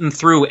have eaten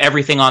through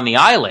everything on the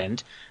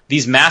island,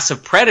 these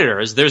massive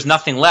predators, there's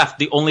nothing left.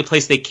 The only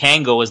place they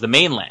can go is the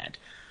mainland.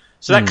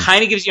 So that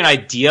kind of gives you an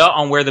idea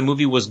on where the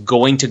movie was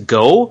going to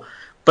go.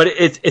 But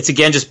it's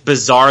again just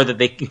bizarre that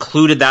they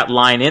included that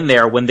line in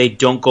there when they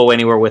don't go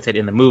anywhere with it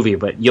in the movie.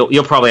 But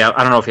you'll probably, I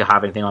don't know if you'll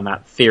have anything on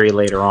that theory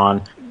later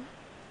on.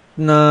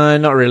 No,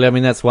 not really. I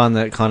mean, that's one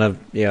that kind of,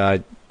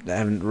 I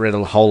haven't read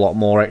a whole lot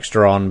more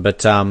extra on.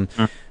 But,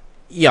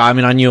 yeah, I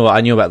mean, I knew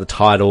about the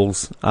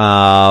titles,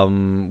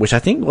 which I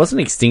think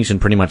wasn't Extinction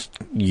pretty much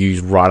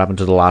used right up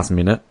until the last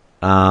minute.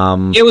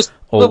 It was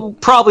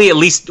probably at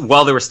least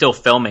while they were still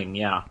filming,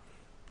 yeah.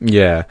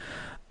 Yeah.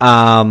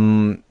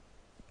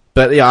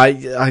 But yeah,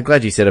 I'm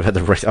glad you said about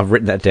the rest. I've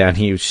written that down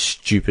here,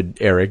 stupid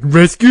Eric.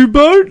 Rescue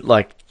boat?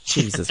 Like,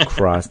 Jesus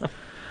Christ.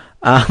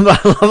 I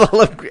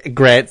love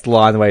Grant's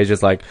line the way he's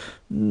just like,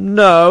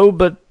 no,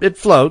 but it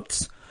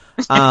floats.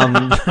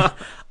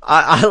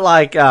 I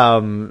like,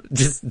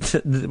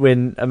 just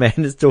when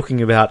Amanda's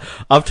talking about,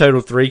 I've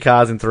totaled 3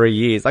 cars in 3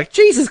 years. Like,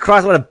 Jesus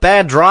Christ, what a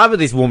bad driver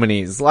this woman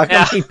is. Like,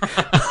 yeah. I mean,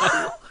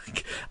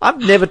 I've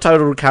never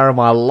totaled a car in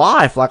my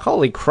life. Like,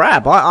 holy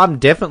crap. I'm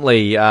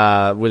definitely,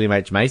 William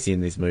H. Macy in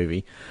this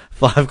movie.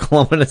 5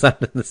 kilometers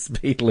under the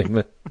speed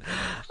limit.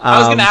 I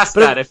was going to ask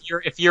that,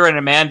 if you're an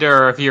Amanda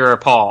or if you're a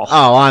Paul.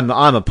 Oh,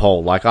 I'm a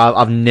Paul. Like,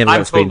 I've never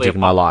got a speeding ticket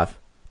in my life.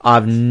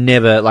 I've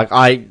never,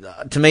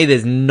 to me,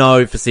 there's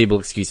no foreseeable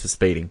excuse for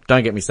speeding.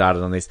 Don't get me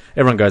started on this.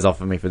 Everyone goes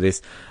off at me for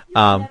this.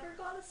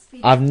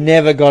 I've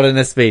never gotten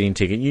a speeding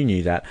ticket. You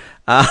knew that.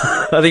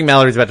 I think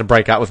Mallory's about to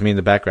break up with me in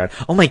the background.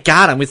 Oh my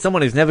God, I'm with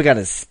someone who's never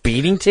gotten a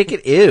speeding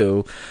ticket?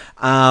 Ew.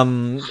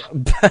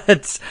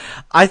 But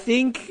I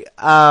think,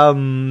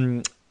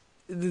 the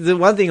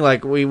one thing,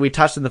 like, we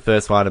touched in the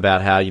first one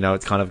about how,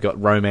 it's kind of got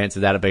romance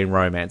without it being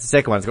romance. The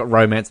second one's got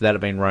romance without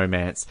it being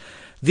romance.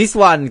 This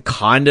one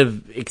kind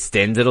of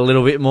extends it a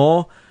little bit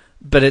more,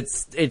 but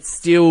it's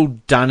still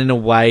done in a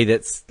way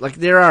that's, like,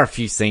 there are a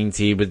few scenes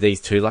here with these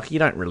two, like, you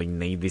don't really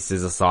need this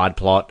as a side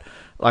plot.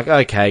 Like,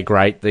 okay,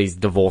 great, these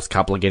divorced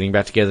couple are getting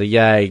back together,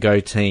 yay, go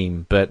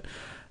team, but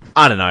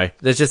I don't know,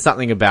 there's just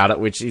something about it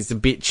which is a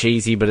bit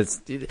cheesy, but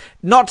it's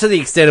not to the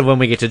extent of when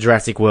we get to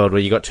Jurassic World,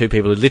 where you got 2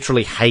 people who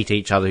literally hate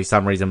each other who for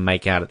some reason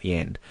make out at the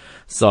end.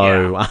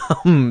 So,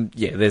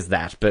 yeah, there's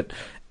that, but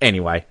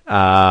anyway,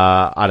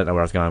 I don't know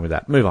where I was going with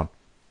that. Move on.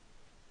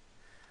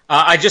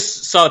 I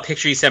just saw a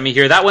picture you sent me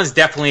here. That one's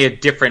definitely a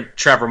different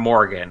Trevor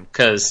Morgan.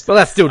 Well,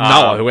 that's still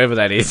Noah, whoever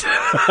that is.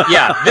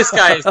 Yeah, this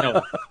guy is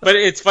Noah. But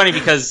it's funny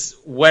because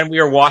when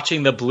we were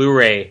watching the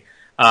Blu-ray,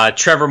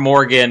 Trevor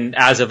Morgan,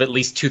 as of at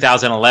least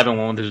 2011,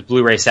 when his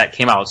Blu-ray set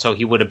came out, so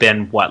he would have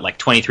been,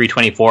 23,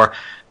 24.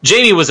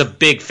 Jamie was a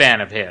big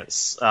fan of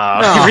his.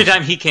 Every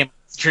time he came on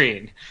the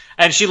screen.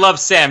 And she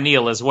loves Sam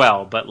Neill as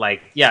well, but,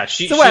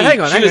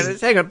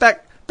 hang on,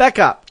 back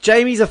up.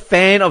 Jamie's a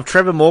fan of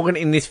Trevor Morgan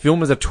in this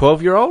film as a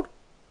 12-year-old?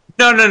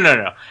 No.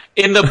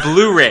 In the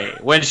Blu-ray,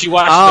 when she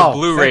watched the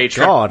Blu-ray,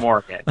 Trevor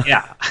Morgan.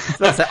 Yeah.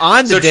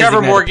 I'm the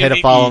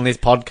designated pedophile on this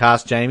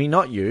podcast, Jamie,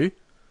 not you.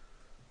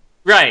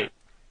 Right.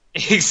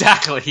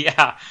 Exactly,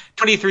 yeah.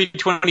 23,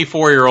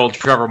 24-year-old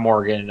Trevor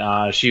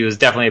Morgan. She was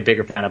definitely a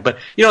bigger fan of, but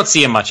you don't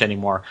see him much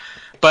anymore.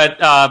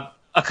 But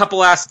a couple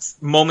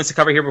last moments to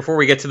cover here before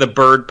we get to the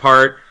bird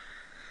part.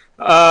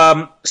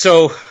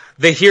 So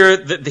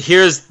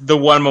here's the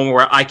one moment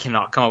where I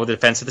cannot come up with a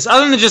defense of this,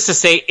 other than just to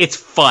say it's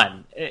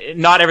fun.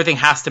 Not everything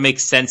has to make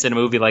sense in a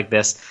movie like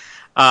this.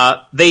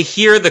 They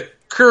hear the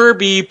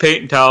Kirby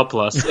Paint and Towel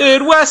Plus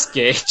in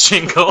Westgate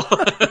jingle.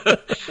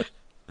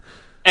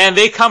 And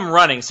they come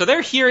running. So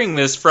they're hearing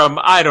this from,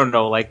 I don't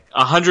know, like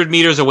 100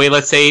 meters away,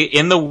 let's say,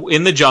 in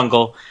the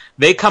jungle.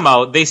 They come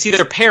out. They see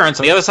their parents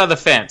on the other side of the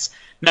fence.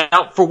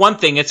 Now, for one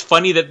thing, it's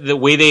funny that the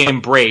way they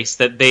embrace,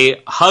 that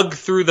they hug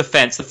through the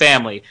fence, the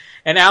family.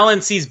 And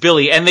Alan sees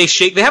Billy, and they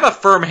have a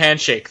firm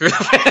handshake through the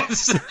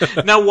fence.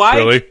 Now, why?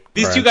 Really?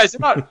 These two guys are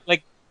not,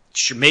 like,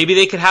 sure, maybe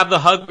they could have the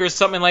hug or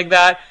something like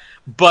that.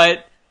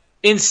 But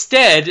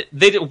instead,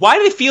 why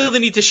do they feel the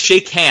need to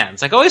shake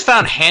hands? Like, I always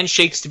found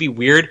handshakes to be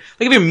weird.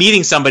 Like, if you're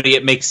meeting somebody,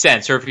 it makes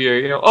sense. Or if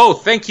you're, oh,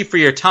 thank you for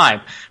your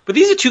time. But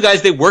these are two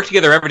guys, they work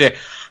together every day.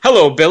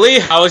 Hello, Billy.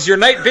 How's your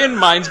night been?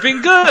 Mine's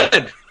been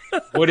good.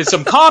 Ordered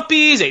some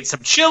copies, ate some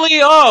chili.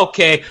 Oh,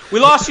 okay.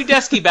 We lost your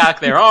desky back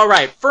there. All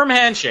right. Firm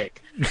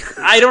handshake.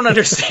 I don't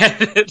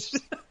understand it.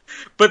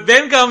 But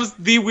then comes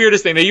the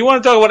weirdest thing. Now, you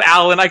want to talk about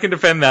Alan, I can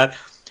defend that.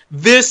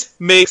 This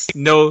makes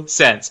no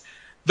sense.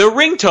 The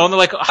ringtone, they're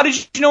like, how did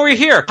you know we're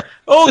here?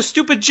 Oh, the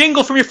stupid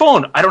jingle from your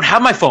phone. I don't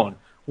have my phone.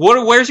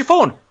 Where's your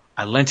phone?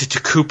 I lent it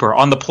to Cooper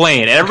on the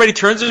plane. And everybody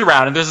turns it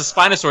around, and there's a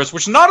Spinosaurus,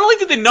 which not only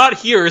did they not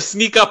hear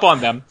sneak up on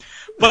them,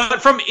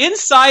 but from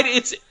inside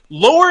its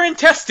lower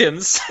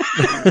intestines,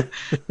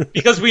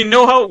 because we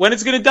know when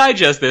it's going to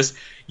digest this,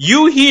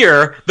 you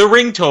hear the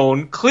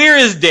ringtone clear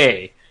as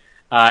day.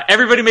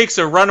 Everybody makes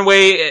a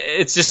runway.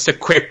 It's just a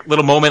quick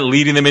little moment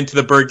leading them into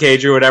the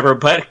birdcage or whatever,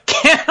 but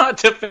cannot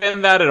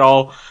defend that at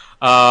all.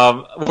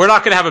 We're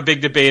not going to have a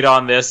big debate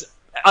on this,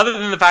 other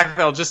than the fact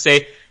that I'll just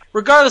say,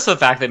 regardless of the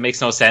fact that it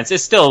makes no sense,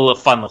 it's still a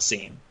fun little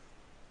scene.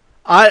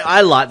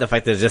 I like the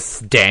fact that they're just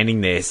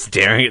standing there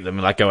staring at them,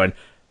 like going,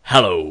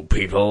 hello,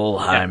 people,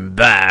 I'm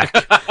back.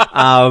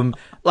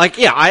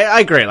 I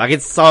agree. Like,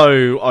 it's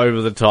so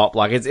over the top.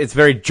 Like, it's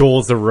very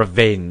Jaws of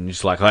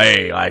Revenge. Like,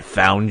 hey, I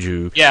found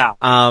you. Yeah.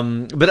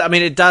 But I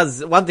mean, it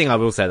does, one thing I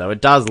will say though,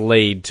 it does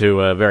lead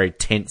to a very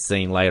tense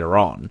scene later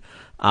on,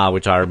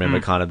 which I remember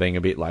kind of being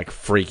a bit, like,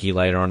 freaky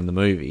later on in the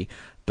movie.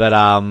 But,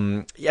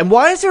 and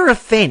why is there a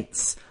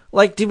fence?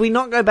 Like, did we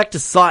not go back to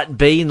Site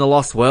B in the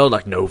Lost World?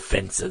 Like, no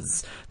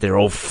fences. They're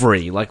all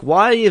free. Like,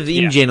 why have the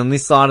InGen on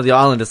this side of the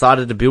island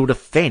decided to build a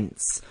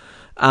fence?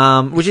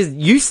 Which is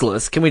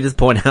useless, can we just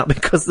point out,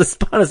 because the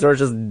Spinosaurus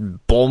just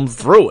bombs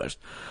through it.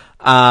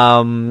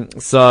 I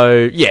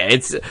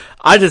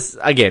just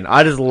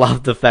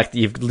love the fact that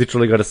you've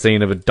literally got a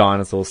scene of a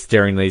dinosaur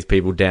staring these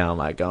people down,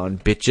 like going,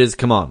 bitches,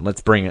 come on,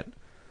 let's bring it.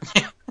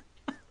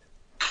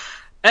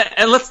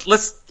 And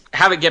let's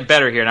have it get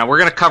better here. Now, we're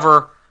going to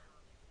cover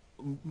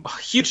a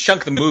huge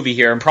chunk of the movie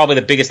here, and probably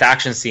the biggest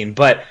action scene.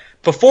 But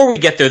before we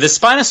get there, the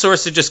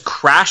Spinosaurus had just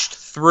crashed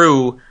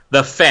through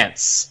the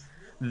fence,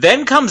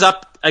 then comes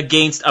up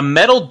against a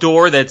metal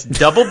door that's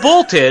double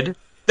bolted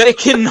that it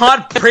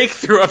cannot break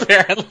through,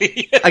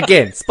 apparently.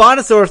 Again,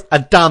 Spinosaurus, a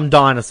dumb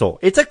dinosaur.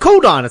 It's a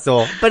cool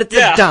dinosaur, but it's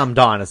a dumb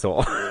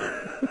dinosaur.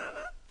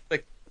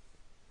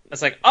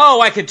 It's like, oh,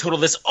 I can total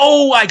this.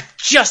 Oh, I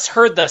just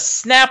heard the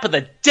snap of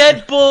the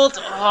deadbolt.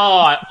 Oh,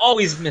 I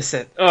always miss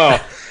it. Oh,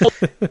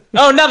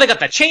 now they got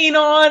the chain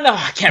on. Oh,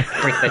 I can't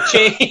break the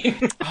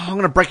chain. I'm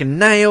going to break a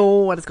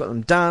nail. I just got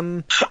them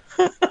done.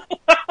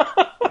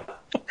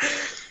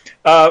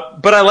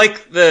 But I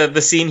like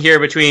the scene here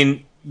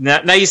between...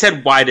 Now you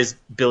said, why does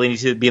Billy need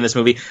to be in this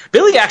movie?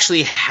 Billy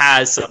actually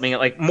has something,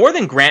 like, more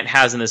than Grant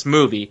has in this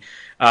movie.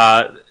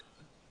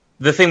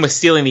 The thing with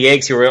stealing the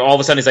eggs here, where all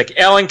of a sudden he's like,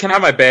 Ellen, can I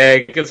have my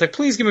bag? It's like,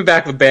 please give me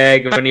back the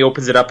bag. And when he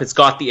opens it up, it's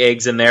got the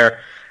eggs in there.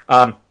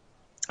 And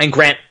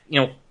Grant,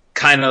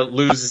 kind of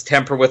loses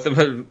temper with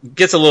him,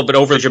 gets a little bit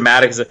over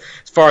dramatic. As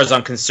far as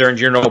I'm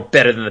concerned, you're no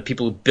better than the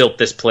people who built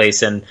this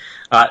place. And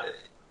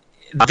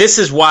this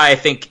is why I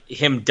think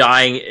him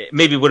dying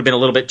maybe would have been a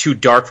little bit too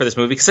dark for this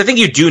movie, because I think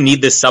you do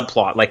need this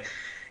subplot. Like,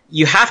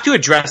 you have to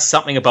address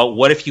something about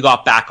what if you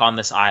got back on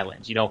this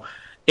island,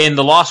 In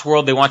the Lost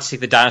World, they want to take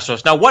the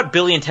dinosaurs. Now, what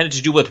Billy intended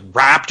to do with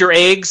raptor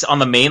eggs on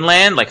the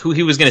mainland, like who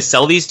he was going to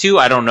sell these to,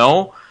 I don't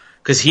know,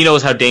 because he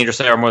knows how dangerous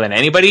they are more than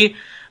anybody.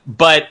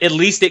 But at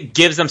least it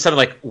gives them something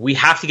like, we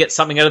have to get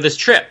something out of this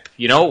trip.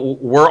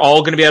 We're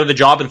all going to be out of the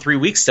job in 3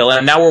 weeks still,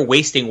 and now we're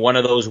wasting one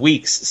of those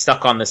weeks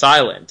stuck on this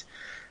island.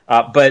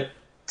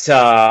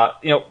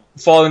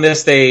 Following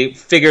this, they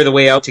figure the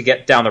way out to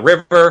get down the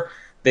river.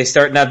 They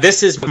start. Now,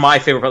 this is my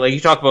favorite part. Like,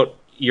 you talk about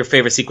your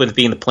favorite sequence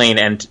being the plane,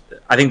 and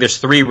I think there's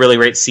 3 really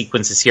great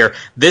sequences here.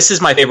 This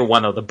is my favorite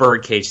one, though, the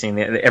birdcage thing,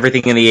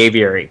 everything in the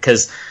aviary,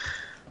 because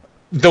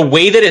the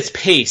way that it's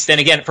paced, and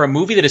again, for a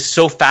movie that is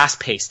so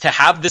fast-paced, to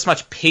have this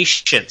much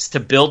patience to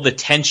build the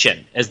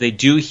tension as they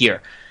do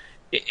here,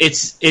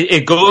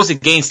 it goes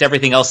against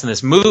everything else in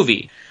this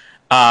movie.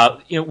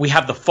 We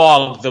have the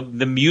fog,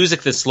 the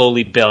music that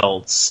slowly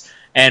builds.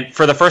 And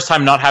for the first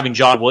time not having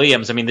John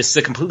Williams, I mean, this is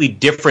a completely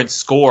different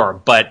score,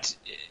 but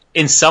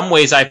in some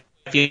ways I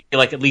feel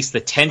like at least the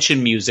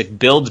tension music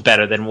builds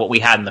better than what we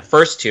had in the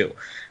first two.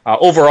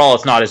 Overall,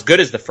 it's not as good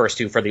as the first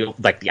two for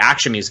the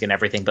action music and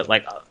everything, but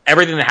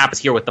everything that happens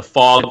here with the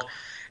fog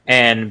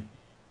and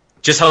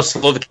just how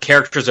slow the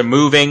characters are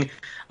moving,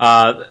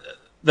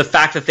 the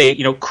fact that they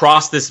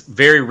cross this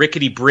very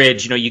rickety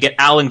bridge. You get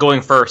Alan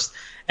going first,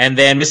 and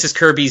then Mrs.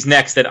 Kirby's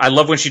next. That I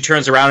love when she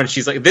turns around and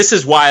she's like, "This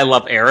is why I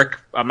love Eric."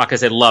 I'm not gonna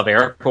say love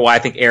Eric, but why I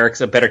think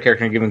Eric's a better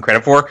character than given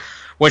credit for.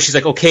 When she's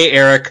like, "Okay,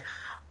 Eric,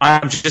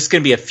 I'm just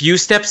gonna be a few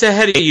steps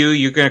ahead of you.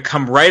 You're gonna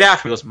come right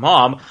after me." He goes,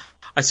 "Mom,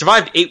 I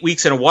survived 8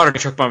 weeks in a water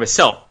truck by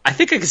myself. I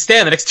think I could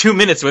stand the next 2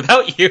 minutes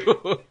without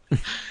you."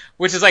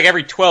 Which is like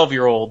every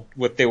 12-year-old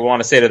what they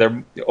want to say to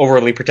their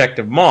overly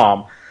protective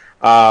mom.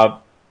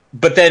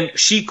 But then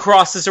she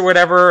crosses or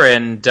whatever,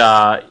 and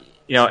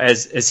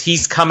as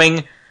he's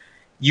coming,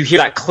 you hear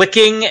that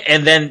clicking,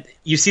 and then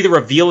you see the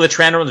reveal of the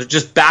Pteranodons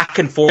just back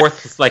and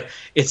forth. It's like,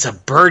 it's a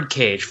bird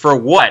cage for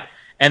what?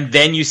 And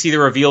then you see the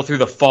reveal through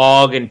the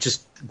fog, and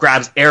just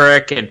grabs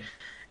Eric, and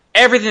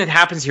everything that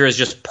happens here is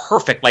just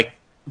perfect. Like,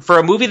 for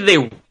a movie that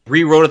they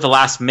rewrote at the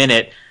last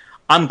minute,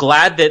 I'm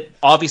glad that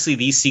obviously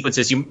these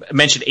sequences, you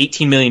mentioned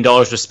 $18 million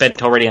was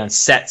spent already on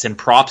sets and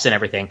props and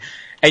everything,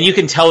 and you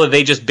can tell that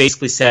they just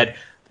basically said,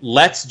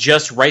 let's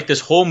just write this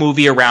whole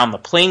movie around the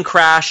plane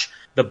crash,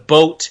 the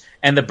boat,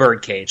 and the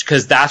birdcage,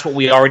 because that's what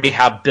we already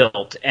have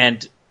built.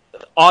 And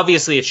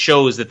obviously it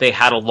shows that they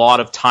had a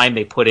lot of time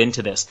they put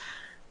into this,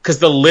 because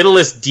the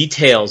littlest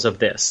details of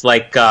this,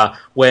 like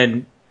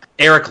when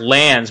Eric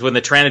lands, when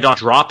the Pteranodon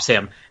drops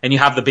him, and you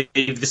have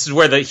this is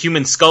where the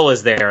human skull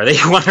is there. They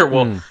wonder,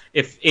 well,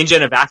 if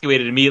InGen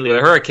evacuated immediately with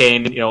a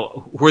hurricane,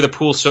 who are the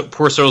poor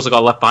souls that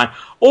got left behind?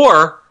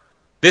 Or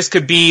this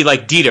could be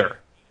like Dieter.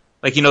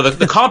 Like, the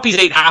compies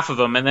ate half of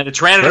them, and then a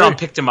Pteranodon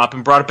picked him up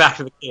and brought it back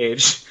to the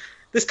cage.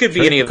 This could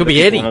be any of the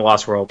people in the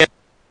Lost World.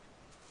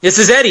 This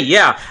is Eddie,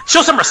 yeah.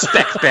 Show some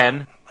respect,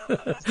 Ben.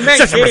 Man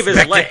gave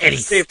his life to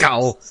Eddie's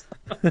skull.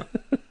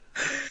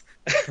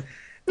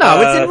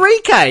 No, it's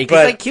Enrique,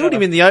 because they killed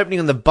him in the opening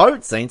on the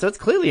boat scene, so it's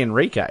clearly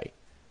Enrique.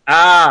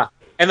 And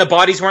the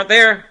bodies weren't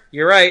there.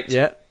 You're right.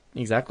 Yeah,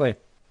 exactly.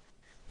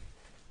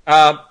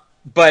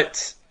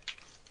 But,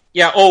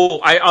 yeah,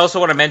 I also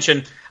want to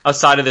mention,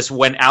 outside of this,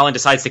 when Alan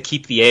decides to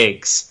keep the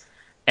eggs,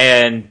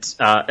 and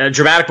a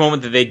dramatic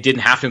moment that they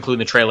didn't have to include in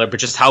the trailer, but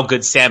just how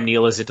good Sam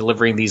Neill is at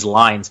delivering these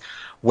lines,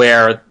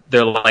 where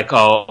they're like,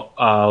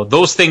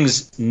 those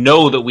things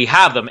know that we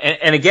have them.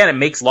 And again, it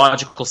makes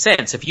logical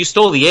sense. If you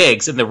stole the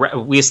eggs,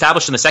 and we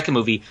established in the second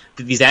movie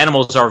that these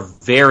animals are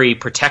very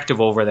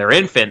protective over their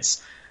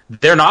infants,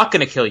 they're not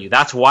going to kill you.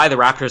 That's why the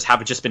raptors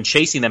have just been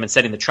chasing them and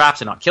setting the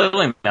traps and not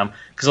killing them,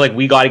 because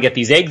we got to get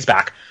these eggs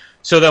back.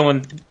 So then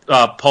when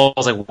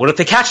Paul's like, what if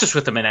they catch us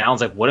with them? And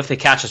Alan's like, what if they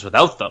catch us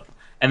without them?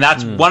 And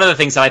that's one of the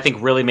things that I think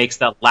really makes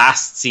that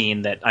last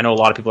scene that I know a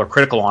lot of people are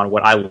critical on,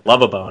 what I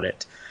love about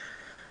it.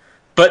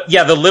 But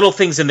yeah, the little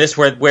things in this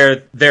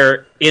where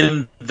they're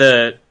in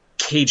the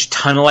cage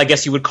tunnel, I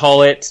guess you would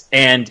call it,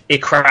 and it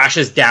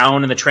crashes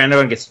down and the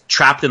Pteranodon gets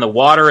trapped in the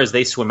water as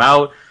they swim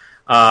out.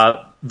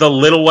 The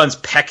little ones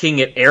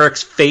pecking at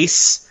Eric's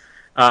face.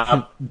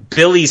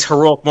 Billy's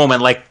heroic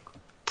moment,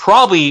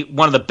 probably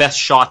one of the best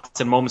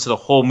shots and moments of the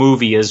whole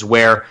movie is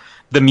where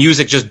the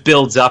music just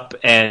builds up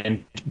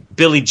and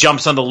Billy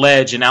jumps on the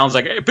ledge and Alan's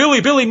like, hey,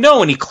 Billy,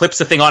 no! And he clips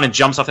the thing on and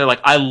jumps off there.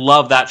 I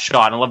love that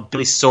shot. I love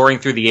Billy soaring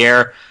through the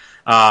air,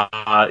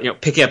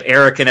 picking up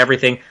Eric and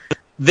everything.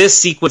 This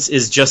sequence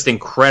is just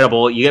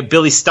incredible. You get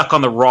Billy stuck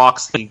on the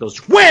rocks. He goes,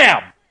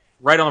 wham!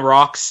 Right on the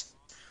rocks.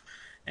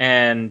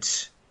 And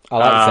I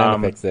like the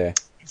sound effects there.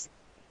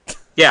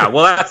 Yeah,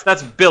 well,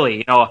 that's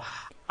Billy.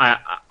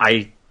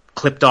 I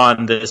clipped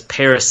on this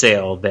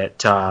parasail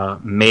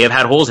that may have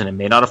had holes in it,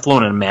 may not have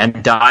flown, and a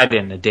man died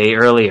in a day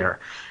earlier.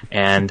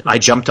 And I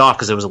jumped off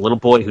because there was a little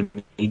boy who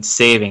needs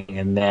saving,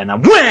 and then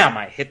wham!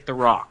 I hit the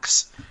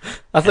rocks.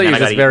 I thought you were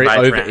just very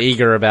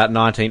over-eager about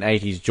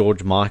 1980s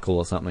George Michael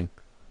or something.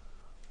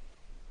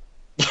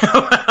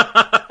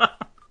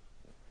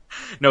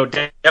 No,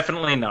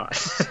 definitely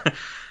not.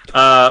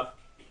 But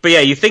yeah,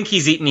 you think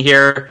he's eaten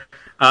here.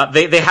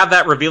 They have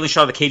that revealing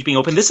shot of the cage being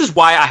open. This is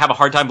why I have a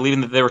hard time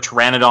believing that there were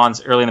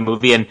pteranodons early in the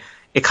movie, and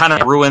it kind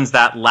of ruins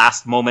that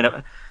last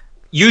moment.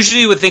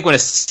 Usually you would think when a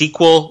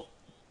sequel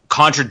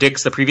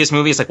contradicts the previous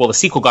movie, it's like, well, the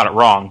sequel got it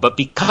wrong. But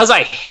because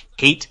I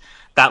hate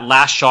that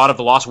last shot of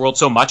the Lost World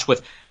so much,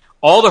 with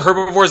all the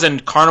herbivores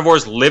and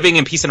carnivores living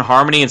in peace and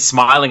harmony and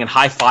smiling and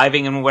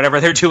high-fiving and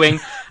whatever they're doing,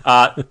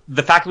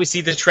 the fact that we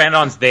see the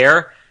pteranodons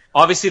there,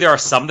 obviously there are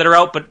some that are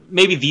out, but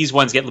maybe these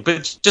ones get...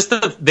 But just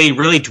that they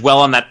really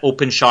dwell on that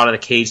open shot of the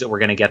cage that we're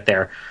going to get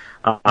there.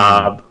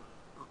 I'll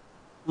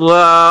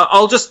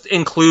just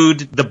include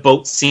the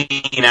boat scene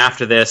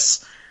after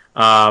this,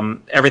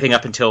 everything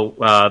up until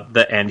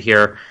the end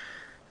here.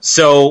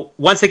 So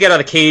once they get out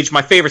of the cage,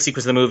 my favorite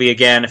sequence of the movie,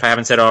 again, if I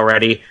haven't said it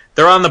already,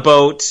 they're on the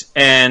boat,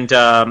 and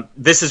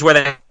this is where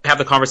they have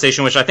the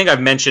conversation, which I think I've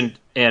mentioned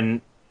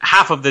in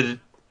half of the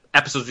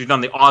episodes we've done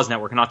on the Oz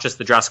Network, not just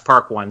the Jurassic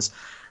Park ones.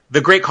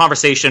 The great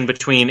conversation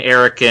between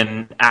Eric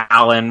and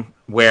Alan,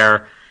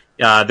 where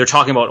they're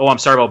talking about, I'm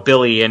sorry about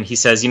Billy, and he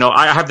says,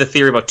 I have the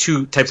theory about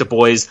two types of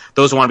boys,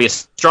 those who want to be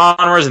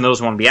astronomers and those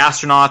who want to be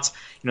astronauts.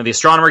 The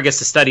astronomer gets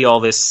to study all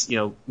this,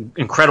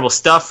 incredible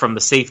stuff from the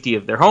safety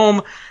of their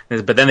home,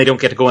 but then they don't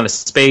get to go into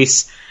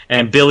space.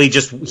 And Billy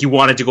he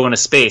wanted to go into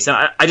space. And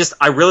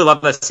I really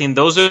love that scene.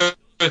 Those are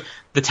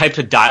the types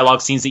of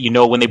dialogue scenes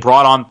that when they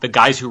brought on the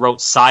guys who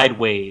wrote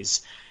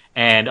Sideways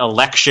and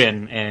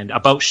Election and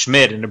About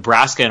Schmidt and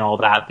Nebraska and all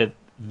that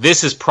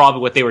this is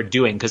probably what they were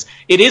doing, because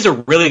it is a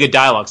really good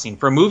dialogue scene.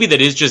 For a movie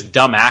that is just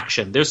dumb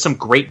action, there's some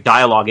great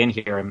dialogue in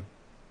here. And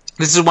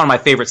this is one of my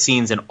favorite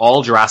scenes in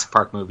all Jurassic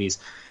Park movies.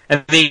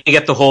 And then you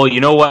get the whole,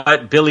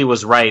 Billy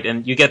was right.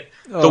 And you get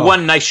the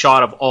one nice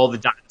shot of all the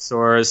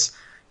dinosaurs.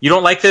 You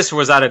don't like this, or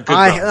was that a good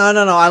one?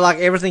 No. I like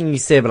everything you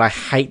said, but I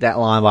hate that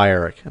line by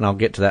Eric. And I'll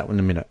get to that in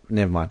a minute.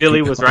 Never mind.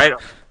 Billy was right.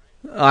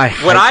 I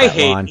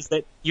hate line. Is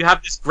that you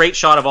have this great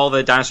shot of all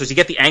the dinosaurs. You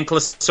get the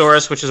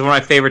Ankylosaurus, which is one of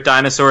my favorite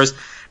dinosaurs.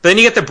 But then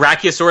you get the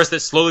Brachiosaurus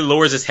that slowly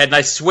lowers his head. And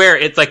I swear,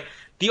 it's like,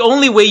 the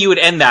only way you would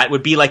end that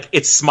would be like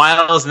it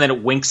smiles and then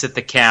it winks at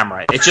the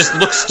camera. It just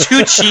looks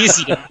too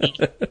cheesy to me.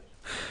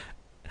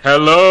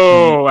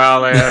 Hello,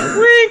 Alan.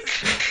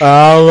 Wink.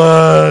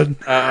 Alan.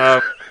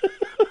 Alan.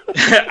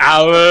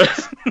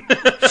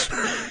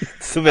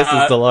 Sylvester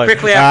Stallone.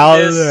 Quickly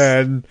after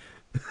this.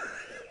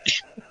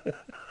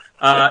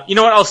 You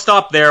know what? I'll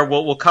stop there.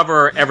 We'll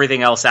cover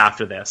everything else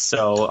after this.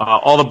 So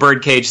all the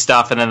birdcage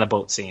stuff and then the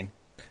boat scene.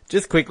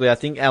 Just quickly, I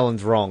think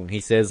Alan's wrong. He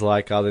says,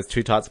 there's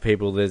two types of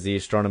people. There's the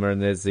astronomer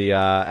and there's the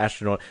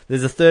astronaut.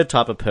 There's a third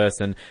type of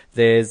person.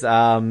 There's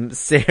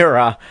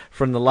Sarah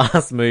from the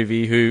last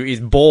movie who is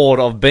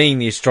bored of being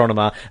the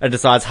astronomer and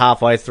decides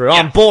halfway through,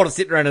 I'm bored of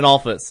sitting around an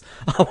office.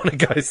 I want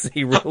to go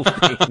see real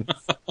things.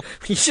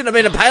 You shouldn't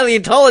have been a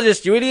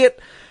paleontologist, you idiot.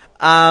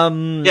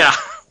 Yeah.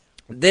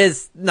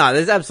 There's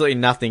absolutely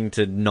nothing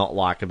to not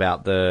like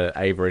about the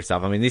Avery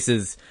stuff. I mean, this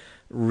is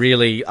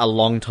really a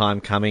long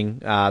time coming.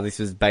 This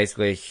was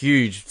basically a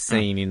huge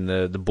scene in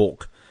the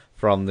book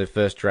from the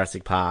first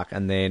Jurassic Park,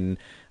 and then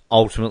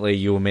ultimately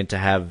you were meant to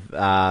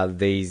have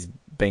these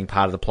being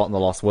part of the plot in the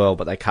Lost World,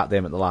 but they cut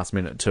them at the last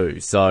minute too.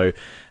 So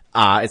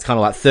it's kind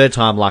of like third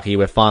time lucky,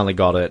 we finally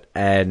got it.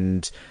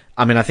 And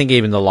I mean, I think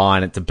even the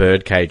line at the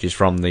birdcage is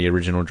from the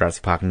original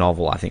Jurassic Park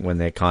novel. I think when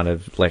they're kind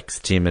of Lex,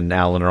 Tim and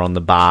Alan are on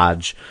the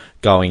barge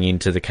going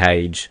into the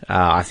cage.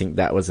 I think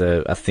that was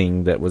a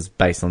thing that was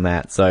based on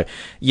that. So,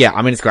 yeah,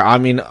 I mean, it's great. I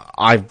mean,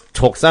 I've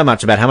talked so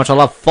much about how much I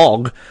love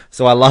fog,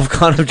 so I love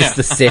kind of just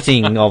the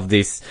setting of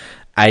this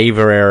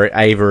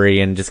Avery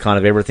and just kind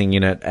of everything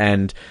in it,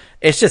 and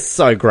it's just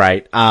so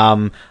great.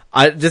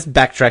 I just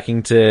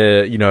backtracking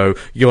to,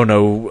 you're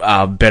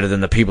no better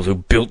than the people who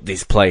built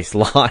this place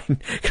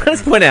line. Can I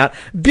just point out,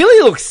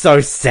 Billy looks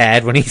so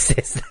sad when he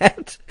says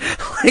that.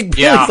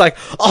 Billy's like,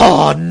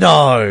 oh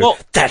no,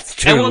 that's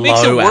too low, and what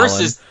makes it worse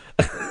Alan. is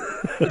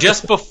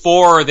just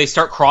before they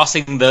start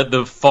crossing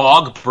the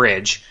fog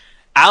bridge,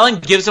 Alan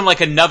gives him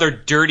like another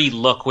dirty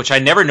look, which I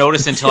never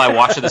noticed until I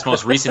watched it this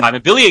most recent time.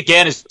 And Billy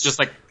again is just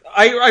like,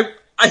 I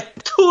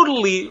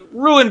totally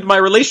ruined my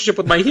relationship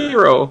with my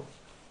hero.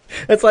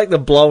 It's like the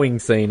blowing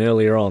scene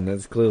earlier on.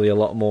 There's clearly a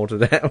lot more to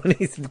that when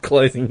he's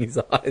closing his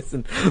eyes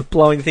and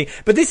blowing the thing.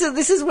 But this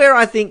is where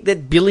I think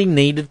that Billy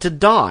needed to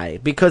die,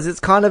 because it's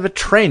kind of a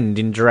trend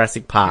in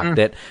Jurassic Park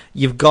that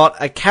you've got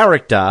a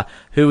character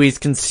who is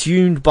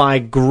consumed by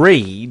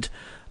greed,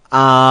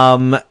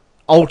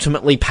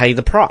 ultimately pay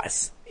the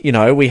price.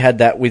 We had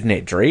that with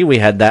Nedry, we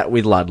had that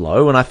with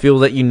Ludlow, and I feel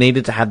that you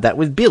needed to have that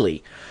with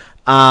Billy.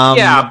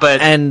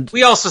 But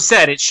we also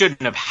said it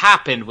shouldn't have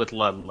happened with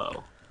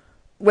Ludlow.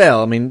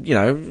 Well, I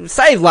mean,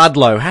 save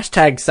Ludlow.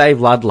 Hashtag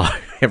save Ludlow,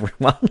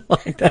 everyone.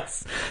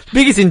 That's the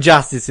biggest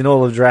injustice in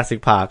all of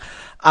Jurassic Park.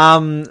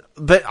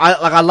 But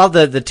I love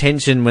the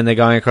tension when they're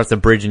going across the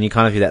bridge and you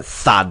kind of hear that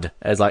thud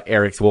as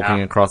Eric's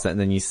walking across it, and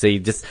then you see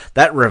just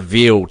that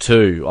reveal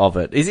too of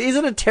it. Is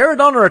it a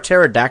pterodon or a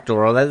pterodactyl,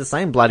 or are they the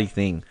same bloody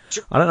thing?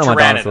 I don't know my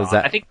dinosaurs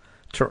that. I think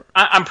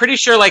I'm pretty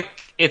sure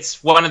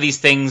it's one of these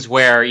things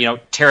where,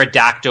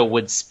 pterodactyl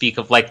would speak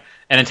of an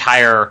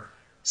entire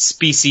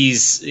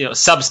species,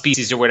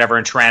 subspecies or whatever,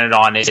 and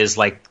Pteranodon is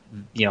like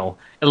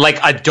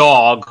a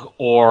dog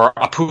or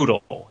a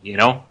poodle,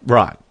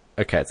 Right.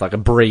 Okay, it's like a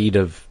breed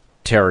of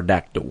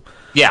pterodactyl.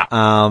 Yeah.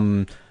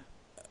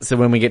 So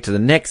when we get to the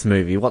next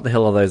movie, what the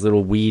hell are those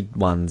little weird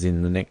ones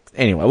in the next?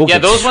 Anyway,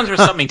 those ones were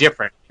something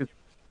different.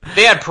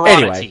 They had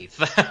piranha teeth.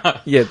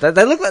 Yeah,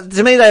 they look like,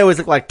 to me, they always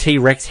look like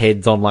T-Rex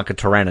heads on like a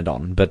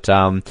pteranodon, but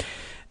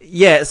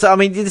Yeah, so I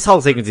mean, this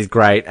whole sequence is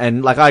great,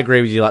 and like I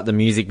agree with you, like the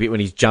music bit when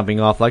he's jumping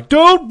off, like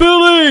 "Don't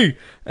Billy,"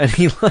 and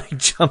he like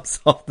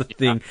jumps off the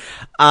thing.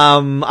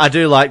 I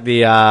do like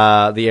the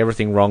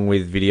everything wrong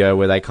with video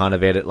where they kind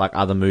of edit like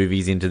other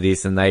movies into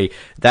this, and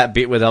that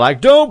bit where they're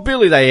like "Don't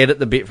Billy," they edit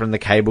the bit from the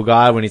cable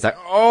guy when he's like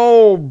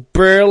 "Oh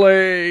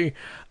Billy."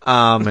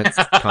 It's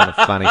kind of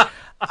funny.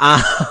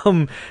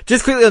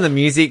 Just quickly on the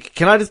music,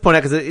 can I just point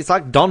out, because it's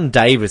like Don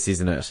Davis,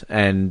 isn't it,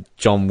 and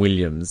John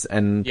Williams,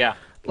 and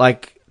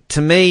like. To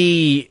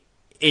me,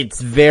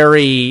 it's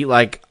very,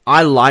 like,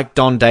 I like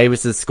Don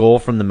Davis's score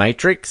from The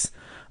Matrix.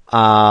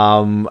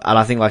 And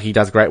I think, like, he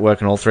does great work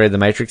in all three of the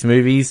Matrix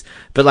movies.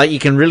 But, like, you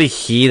can really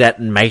hear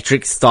that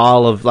Matrix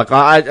style of, like,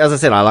 as I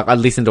said, I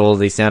listened to all of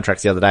these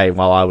soundtracks the other day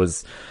while I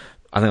was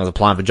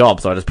applying for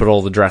jobs. So I just put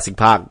all the Jurassic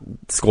Park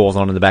scores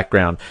on in the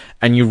background.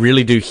 And you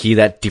really do hear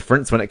that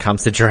difference when it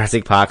comes to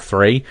Jurassic Park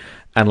 3.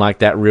 And like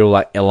that real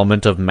like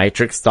element of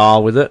Matrix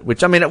style with it,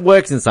 which I mean it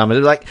works in some of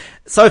it. Like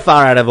so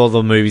far out of all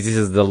the movies, this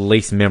is the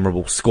least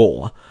memorable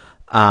score.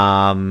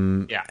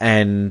 And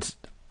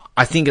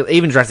I think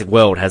even Jurassic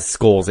World has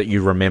scores that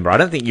you remember. I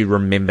don't think you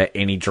remember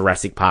any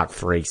Jurassic Park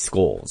 3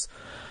 scores.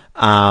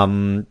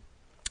 So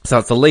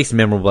it's the least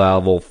memorable out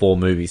of all 4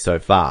 movies so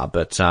far.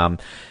 But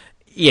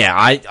yeah,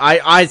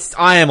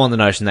 I am on the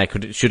notion they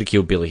should have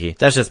killed Billy here.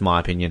 That's just my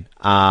opinion.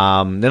 They're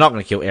not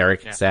going to kill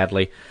Eric,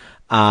 sadly.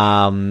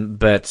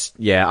 But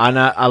yeah,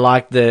 I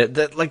like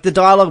the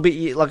dialogue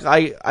bit, like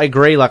I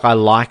agree, like I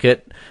like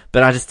it,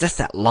 but I just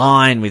that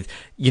line with,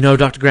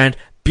 Dr. Grant,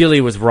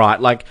 Billy was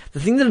right. Like, the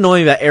thing that annoys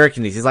me about Eric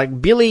in this is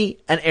like Billy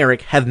and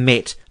Eric have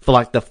met for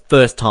like the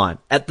first time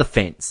at the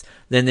fence.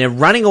 Then they're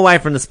running away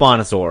from the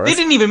Spinosaurus. They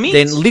didn't even meet.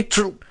 Then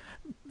literally,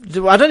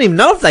 I don't even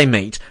know if they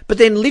meet, but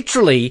then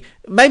literally,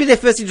 maybe their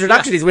first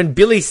introduction is when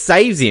Billy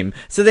saves him.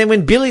 So then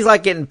when Billy's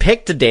like getting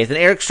pecked to death and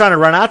Eric's trying to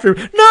run after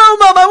him, "No,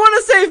 Mum, I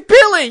want to save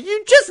Billy!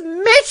 You just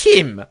met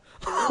him!"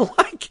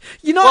 Like,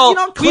 you're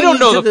not clinging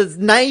to the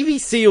Navy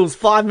SEALs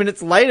 5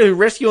 minutes later who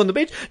rescue you on the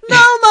beach. "No,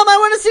 Mum, I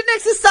want to sit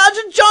next to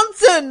Sergeant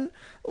Johnson!"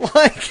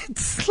 Like,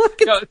 it's like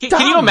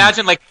can you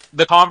imagine, like,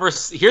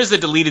 here's the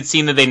deleted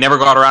scene that they never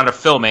got around to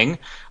filming,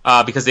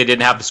 because they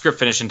didn't have the script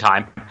finished in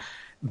time.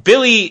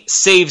 Billy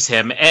saves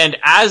him, and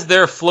as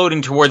they're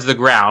floating towards the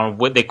ground,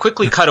 they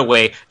quickly cut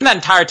away, and that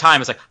entire time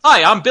it's like,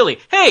 "Hi, I'm Billy.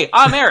 Hey,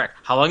 I'm Eric.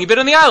 How long you been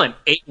on the island?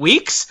 8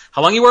 weeks?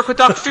 How long you work with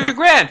Dr.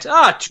 Grant?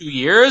 2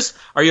 years.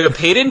 Are you a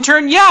paid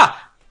intern? Yeah.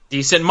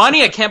 Decent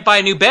money. I can't buy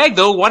a new bag,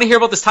 though. Want to hear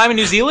about this time in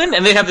New Zealand?"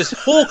 And they have this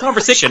whole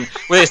conversation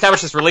where they establish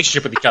this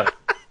relationship with each other.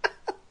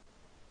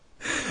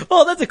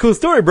 "Oh, that's a cool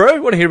story,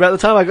 bro. Want to hear about the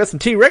time I got some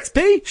T-Rex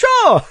pee?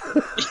 Sure."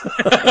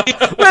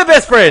 "We're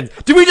best friends.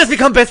 Did we just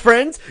become best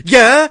friends?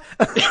 Yeah."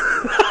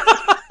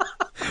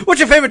 "What's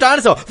your favorite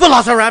dinosaur?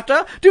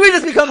 Velociraptor. Did we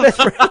just become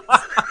best friends?"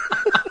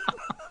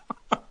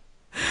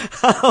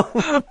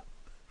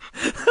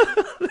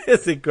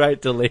 There's a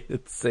great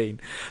deleted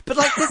scene. But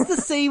like, that's the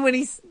scene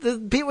the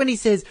bit when he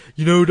says,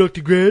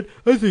 "Dr. Grant,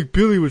 I think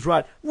Billy was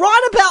right."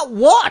 Right about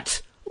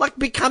what? Like,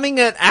 becoming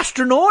an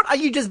astronaut? Are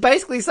you just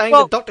basically saying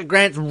that Dr.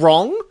 Grant's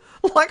wrong?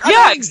 Like, I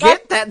don't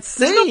get that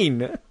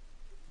scene.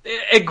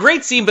 A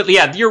great scene, but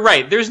yeah, you're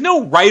right. There's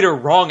no right or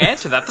wrong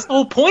answer to that. That's the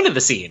whole point of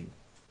the scene.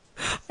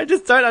 I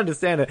just don't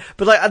understand it.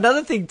 But like,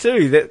 another thing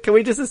too, that can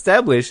we just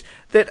establish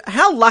that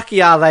how lucky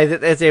are they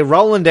that as they're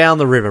rolling down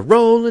the river,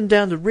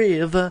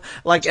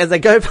 like as they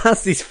go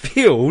past this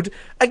field,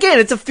 again,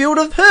 it's a field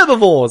of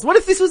herbivores. What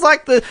if this was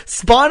like the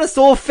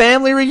Spinosaur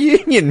family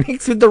reunion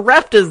mixed with the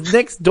raptors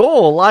next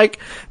door? Like,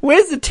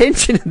 where's the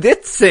tension in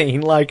that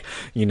scene? Like,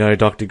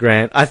 Dr.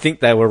 Grant, I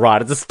think they were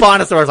right. It's a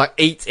Spinosaurus like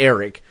eats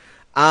Eric.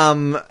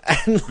 And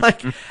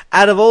like,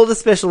 out of all the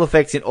special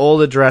effects in all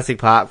the Jurassic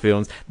Park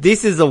films,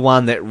 this is the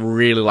one that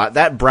really, like,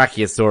 that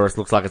Brachiosaurus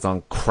looks like it's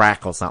on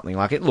crack or something.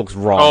 Like, it looks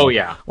wrong. Oh,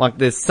 yeah. Like,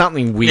 there's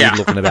something weird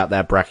looking about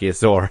that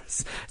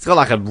Brachiosaurus. It's got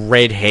like a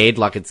red head,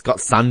 like it's got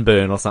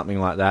sunburn or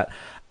something like that.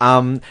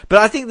 But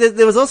I think that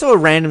there was also a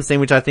random scene,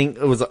 which I think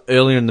was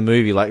earlier in the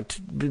movie, like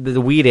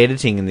the weird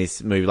editing in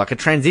this movie, like a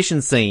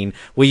transition scene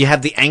where you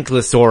have the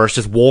Ankylosaurus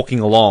just walking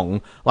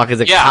along, like as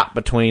a cut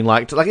between,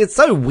 like it's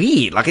so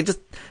weird, like it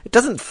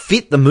doesn't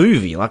fit the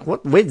movie. Like,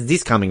 where's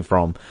this coming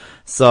from?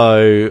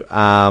 So,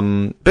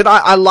 but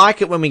I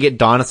like it when we get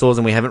dinosaurs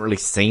and we haven't really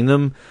seen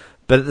them,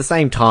 but at the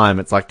same time,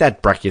 it's like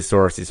that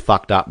Brachiosaurus is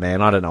fucked up,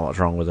 man. I don't know what's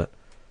wrong with it.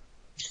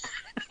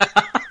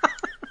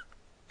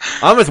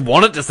 I almost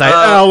wanted to say,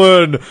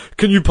 "Alan,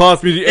 can you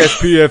pass me the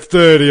SPF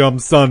 30? I'm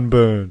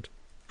sunburned."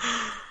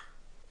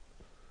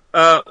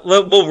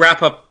 We'll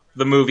wrap up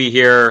the movie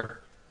here,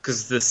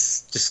 because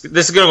this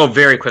is going to go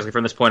very quickly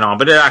from this point on,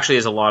 but it actually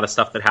is a lot of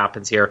stuff that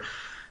happens here.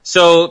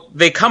 So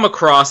they come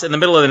across, in the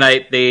middle of the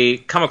night, they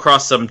come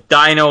across some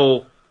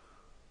dino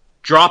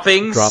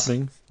droppings.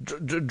 Droppings?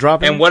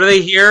 And what do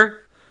they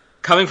hear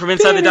coming from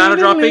inside the dino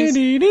droppings?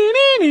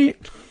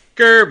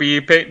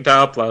 Kirby, Peyton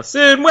Top Plus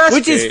in Westgate.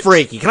 Which is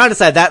freaky. Can I just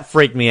say, that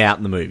freaked me out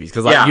in the movies,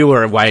 because like you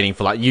were waiting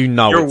for, like, you're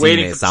it's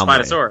waiting in there for somewhere.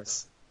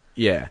 Spinosaurus.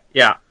 Yeah.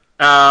 Yeah.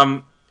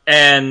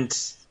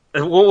 And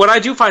what I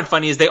do find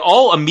funny is they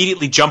all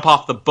immediately jump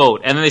off the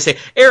boat, and then they say,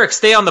 Eric,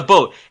 stay on the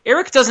boat.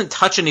 Eric doesn't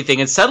touch anything,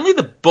 and suddenly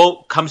the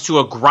boat comes to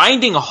a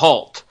grinding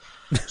halt.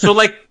 So,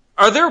 like,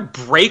 are there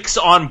brakes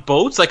on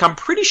boats? Like, I'm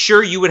pretty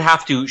sure you would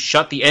have to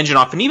shut the engine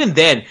off, and even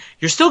then,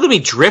 you're still going to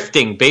be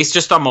drifting based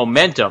just on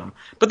momentum.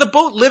 But the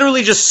boat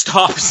literally just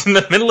stops in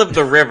the middle of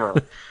the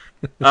river.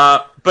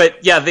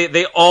 But yeah,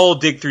 they all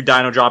dig through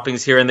dino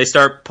droppings here, and they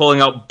start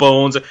pulling out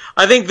bones.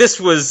 I think this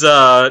was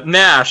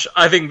Nash.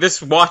 I think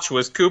this watch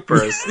was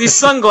Cooper's. These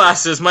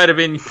sunglasses might have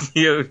been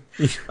you.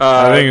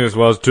 I think this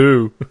was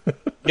too.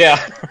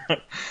 Yeah.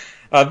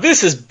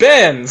 This is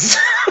Ben's.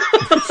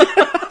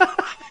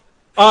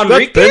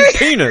 Enrique? That's Ben's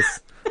penis.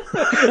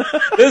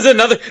 There's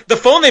another. The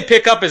phone they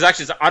pick up is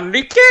actually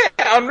Enrique.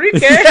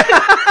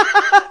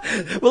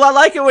 Well, I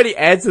like it when he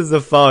answers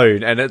the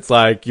phone and it's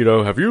like,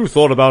 have you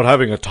thought about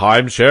having a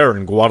timeshare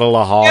in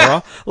Guadalajara?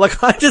 Yeah.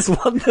 Like, I just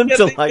want them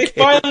to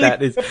get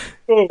that. Is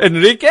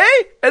Enrique?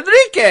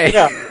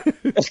 Yeah.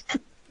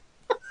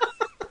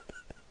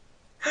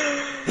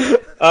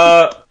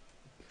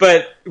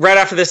 But right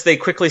after this, they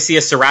quickly see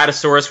a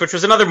Ceratosaurus, which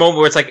was another moment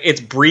where it's like, it's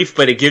brief,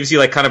 but it gives you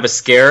like kind of a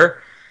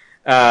scare.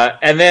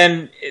 And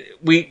then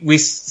we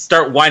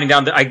start winding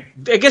down. I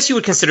guess you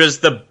would consider this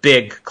the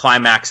big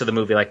climax of the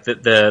movie, like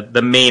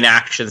the main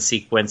action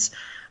sequence.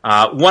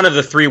 One of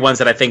the three ones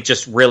that I think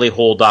just really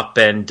hold up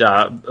and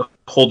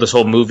hold this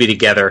whole movie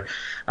together.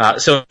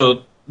 So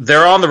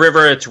they're on the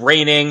river. It's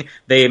raining.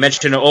 They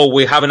mention,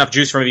 we have enough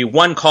juice for maybe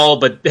one call.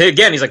 But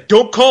again, he's like,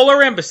 don't call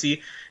our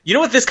embassy. You know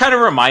what this kind of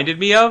reminded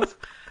me of?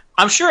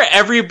 I'm sure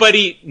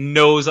everybody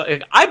knows.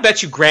 I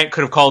bet you Grant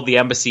could have called the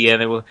embassy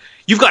and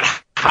you've got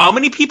how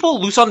many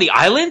people loose on the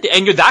island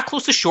and you're that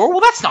close to shore? Well,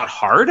 that's not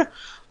hard.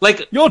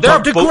 Like, you're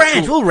Dr.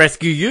 Grant. We'll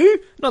rescue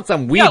you. Not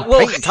some weird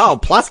pigtail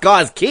plus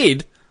guy's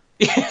kid.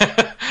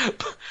 Yeah.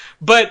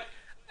 But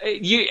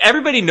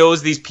everybody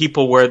knows these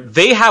people where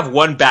they have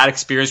one bad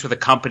experience with a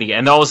company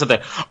and all of a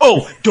sudden,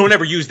 don't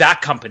ever use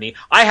that company.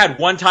 I had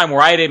one time where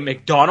I had a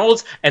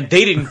McDonald's and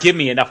they didn't give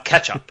me enough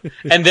ketchup.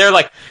 And they're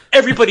like,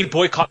 everybody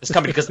boycott this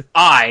company because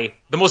I,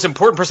 the most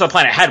important person on the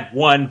planet, had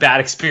one bad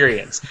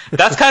experience.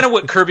 That's kind of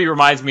what Kirby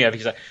reminds me of.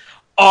 He's like,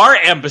 our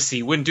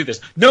embassy wouldn't do this.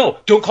 No,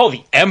 don't call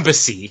the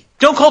embassy.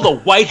 Don't call the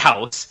White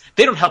House.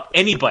 They don't help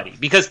anybody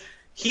because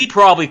he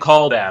probably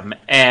called them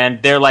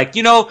and they're like,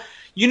 you know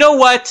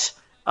what?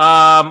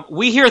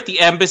 We here at the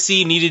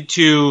embassy needed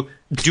to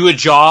do a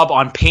job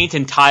on paint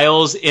and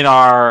tiles in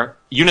our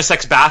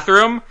unisex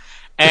bathroom,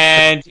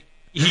 and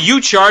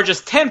you charge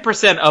us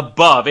 10%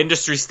 above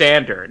industry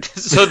standard.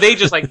 So they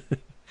just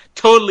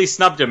totally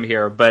snubbed him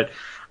here. But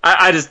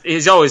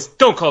he's always,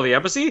 don't call the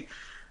embassy.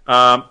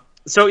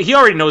 So he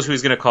already knows who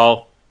he's going to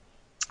call.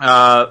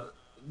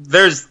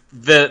 There's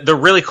the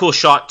really cool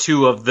shot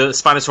too of the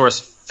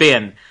Spinosaurus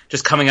fin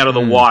just coming out of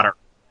the water.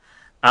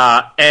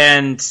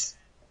 And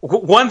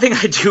one thing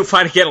I do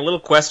find again a little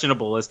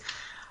questionable is,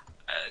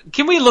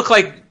 can we look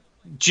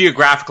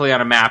geographically on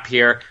a map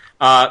here?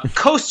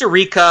 Costa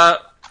Rica,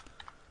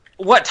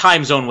 what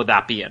time zone would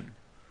that be in?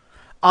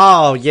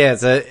 Oh, yeah.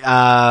 So,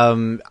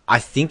 I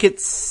think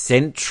it's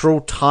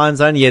Central Time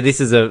Zone. Yeah, this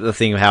is the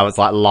thing of how it's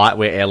light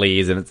where Ellie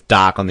is and it's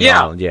dark on the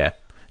island. Yeah.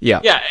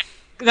 Yeah.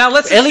 Now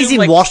Ellie's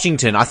in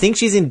Washington. I think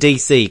she's in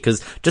DC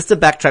because just to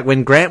backtrack,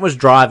 when Grant was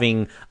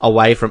driving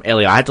away from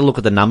Ellie, I had to look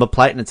at the number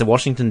plate and it's a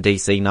Washington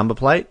DC number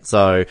plate.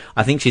 So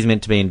I think she's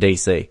meant to be in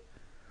DC.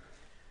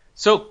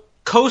 So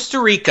Costa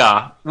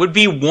Rica would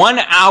be 1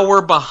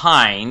 hour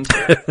behind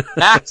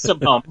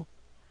maximum.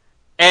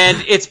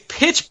 And it's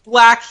pitch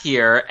black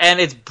here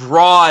and it's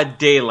broad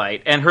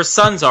daylight and her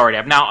sun's already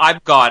up. Now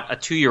I've got a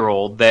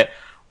 2-year-old that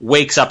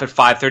wakes up at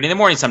 5:30 in the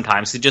morning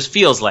sometimes. It just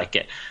feels like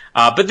it.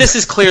 But this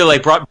is clearly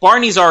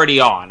Barney's already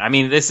on. I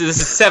mean, this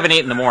is 7, 8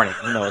 in the morning.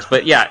 Who knows?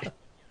 But yeah,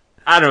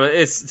 I don't know.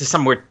 It's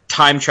some weird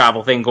time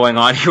travel thing going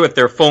on here with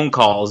their phone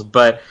calls.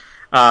 But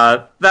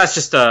that's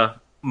just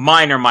a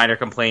minor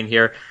complaint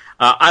here.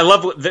 I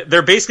love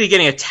they're basically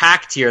getting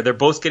attacked here. They're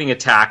both getting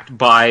attacked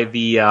by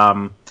the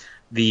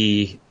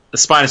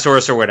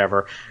Spinosaurus or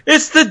whatever.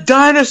 It's the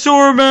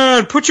dinosaur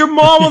man. Put your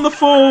mom on the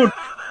phone.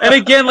 And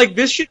again,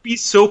 this should be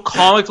so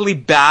comically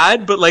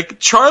bad, but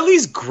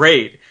Charlie's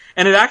great.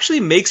 And it actually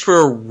makes for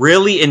a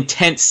really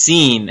intense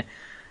scene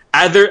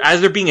as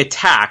they're being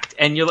attacked.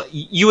 And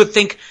you would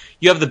think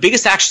you have the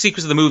biggest action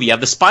sequence of the movie. You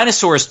have the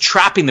Spinosaurus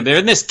trapping them. They're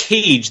in this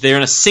cage. They're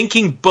in a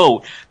sinking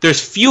boat.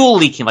 There's fuel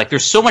leaking.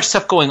 There's so much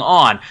stuff going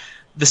on.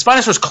 The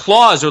Spinosaurus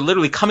claws are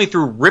literally coming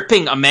through,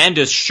 ripping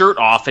Amanda's shirt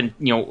off, and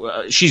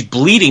she's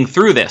bleeding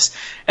through this.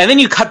 And then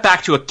you cut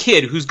back to a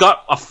kid who's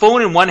got a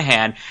phone in one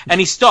hand, and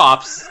he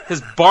stops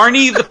because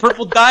Barney the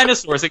purple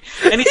dinosaur is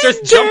and he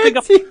starts jumping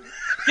up.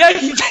 Yeah,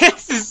 he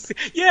dances.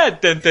 Yeah.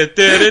 Hey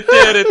kids!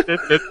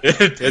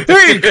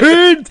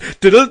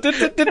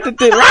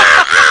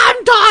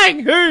 I'm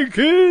dying. Hey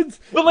kids!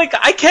 But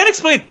I can't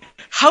explain,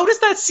 how does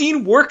that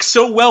scene work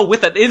so well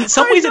with it? In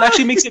some ways, it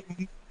actually makes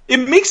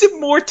it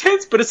more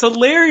tense, but it's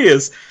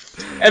hilarious.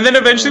 And then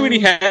eventually when he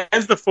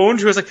hands the phone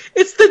to her,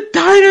 it's the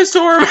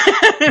dinosaur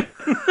man.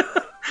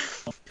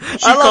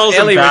 She I love calls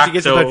Ellie him when back, she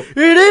gets so... the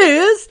phone. It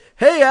is?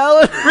 Hey,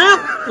 Alan.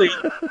 Really?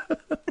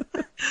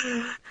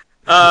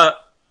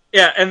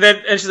 Yeah, and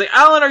she's like,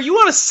 Alan, are you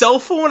on a cell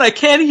phone? I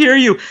can't hear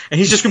you. And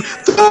he's just going,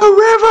 the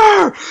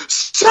river!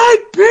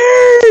 Side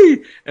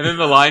B! And then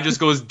the line just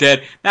goes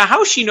dead. Now,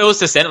 how she knows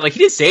to send it, like, he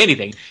didn't say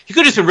anything. He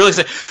could have just been really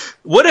excited.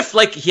 What if,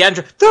 like, he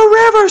hadn't, the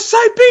river,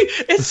 side B!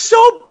 It's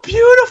so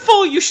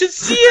beautiful! You should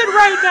see it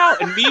right now!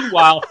 And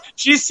meanwhile,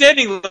 she's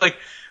sending, like,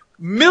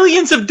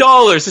 millions of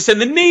dollars to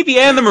send the Navy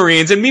and the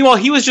Marines, and meanwhile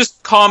he was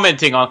just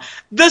commenting on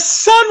the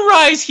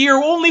sunrise here,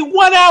 only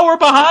 1 hour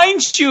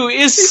behind you,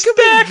 is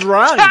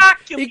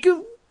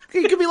spectacular.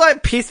 He could be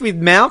like pissed with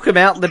Malcolm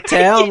out in the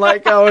town,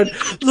 like going,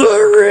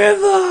 the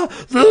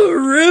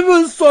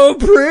river's so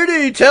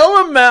pretty.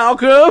 Tell him,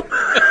 Malcolm.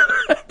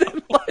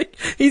 Like,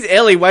 he's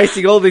Ellie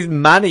wasting all this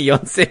money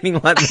on sending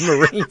like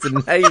the Marines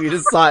and Navy to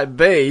Site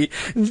B.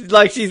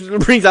 Like she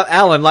brings up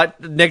Alan like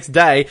the next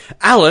day.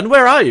 Alan,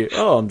 where are you?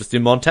 Oh, I'm just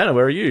in Montana.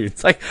 Where are you?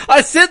 It's like,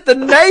 I sent the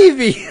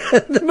Navy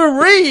and the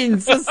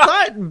Marines to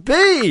Site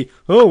B.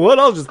 Oh, what?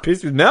 I was just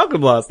pissed with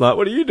Malcolm last night.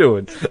 What are you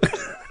doing?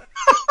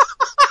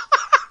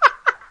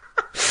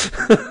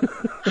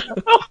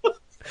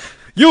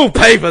 You'll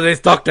pay for this,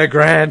 Dr.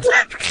 Grant.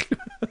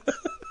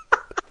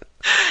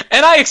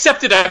 And I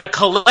accepted a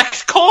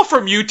collect call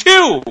from you,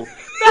 too.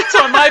 That's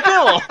on my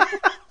bill.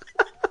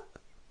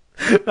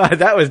 No,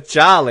 that was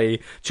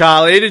Charlie.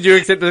 Charlie, did you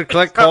accept a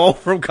collect call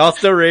from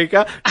Costa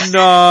Rica?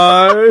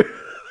 No.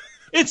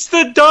 It's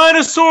the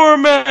dinosaur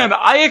man.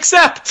 I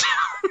accept.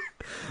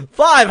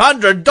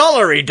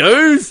 $500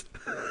 dues.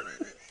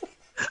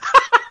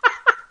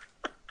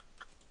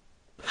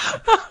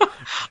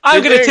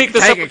 I'm going to take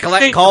this a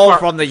collect call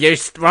from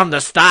the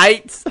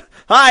States.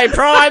 Hi,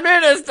 Prime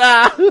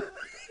Minister.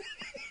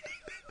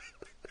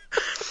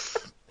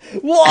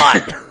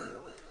 What?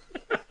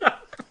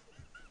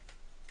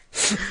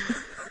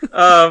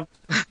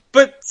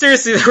 But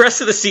seriously, the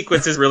rest of the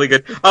sequence is really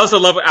good. I also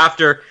love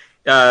after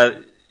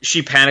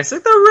she panics,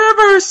 like, the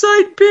river,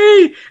 side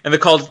B, and the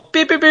call's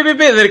beep, beep, beep, beep,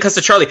 beep, and then it cuts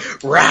to Charlie.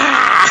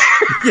 Rah!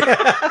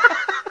 Yeah.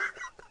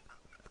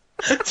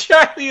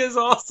 Charlie is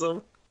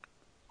awesome.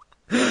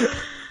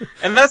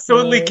 And that's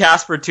totally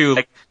Casper, too.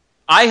 Like,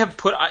 I have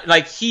put,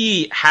 like,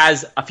 he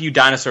has a few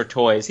dinosaur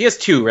toys. He has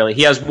two, really.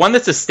 He has one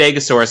that's a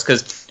Stegosaurus,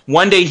 because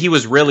one day he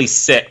was really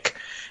sick,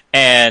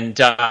 and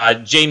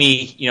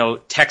Jamie,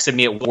 texted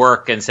me at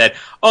work and said,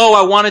 oh,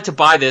 I wanted to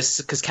buy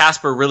this, because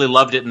Casper really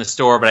loved it in the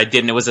store, but I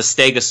didn't. It was a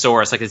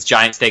Stegosaurus, like this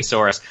giant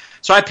Stegosaurus.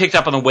 So I picked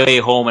up on the way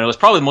home, and it was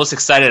probably the most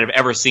excited I've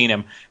ever seen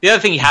him. The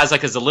other thing he has,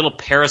 like, is a little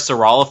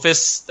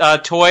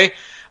Parasaurolophus toy,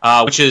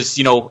 which is,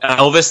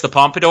 Elvis the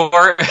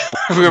Pompadour,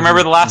 if you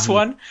remember the last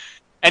one.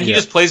 And he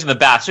just plays in the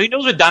bath. So he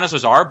knows what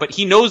dinosaurs are, but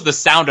he knows the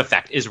sound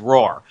effect is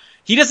roar.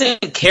 He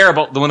doesn't care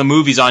about when the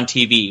movie's on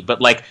TV,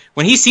 but like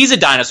when he sees a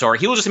dinosaur,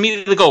 he will just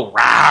immediately go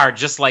rawr,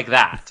 just like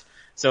that.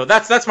 So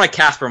that's my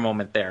Casper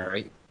moment there.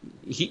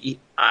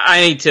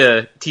 I need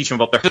to teach him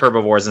about the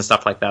herbivores and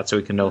stuff like that, so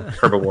he can know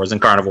herbivores and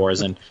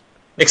carnivores and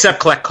accept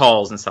collect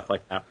calls and stuff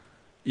like that.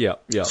 Yeah.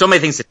 So many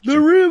things to teach him.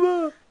 The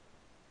river.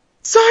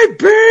 Side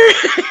B!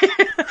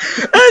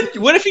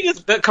 And what if he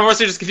just, the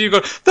conversation just continues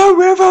to go, the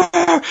river!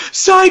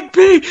 Side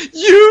B!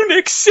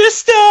 Unix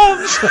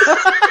systems!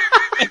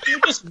 And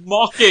you're just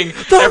mocking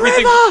the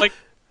everything. River! Like,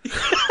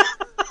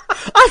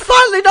 I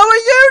finally know a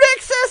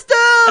Unix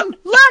system!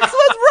 Lex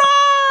was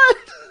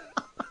right!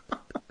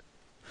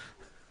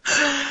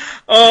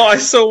 Oh, I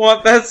so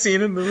want that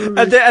scene in the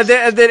movie. And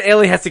then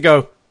Ellie has to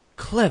go,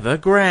 clever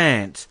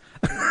Grant.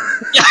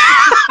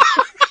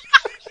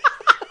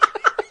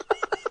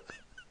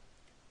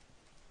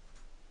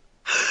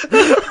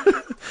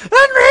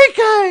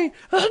 Enrique!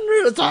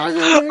 It's our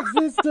Unix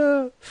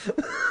system!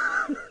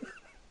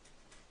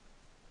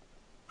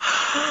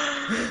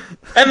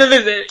 And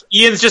then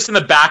Ian's just in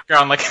the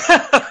background, like,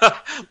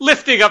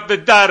 lifting up the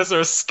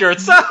dinosaur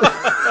skirts.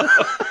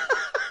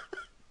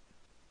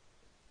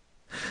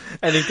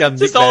 And he comes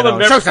just all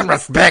the show some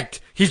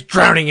respect! He's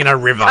drowning in a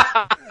river!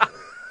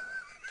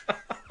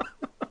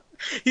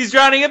 He's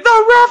drowning in the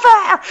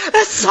river!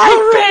 It's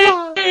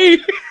so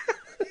big!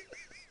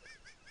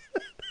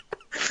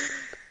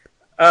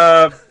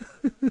 I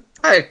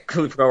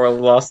completely forgot where I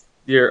lost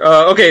here.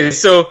 Okay,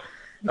 so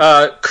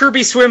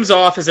Kirby swims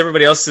off as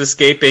everybody else is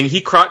escaping. He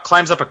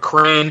climbs up a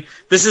crane.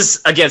 This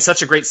is, again,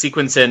 such a great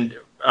sequence and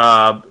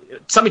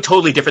something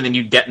totally different than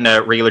you'd get in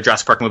a regular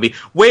Jurassic Park movie.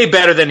 Way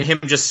better than him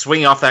just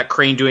swinging off that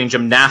crane doing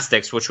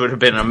gymnastics, which would have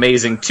been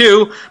amazing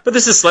too. But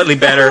this is slightly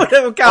better. All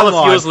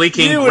the fuel's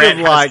leaking. You would have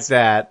liked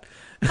that.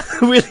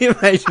 William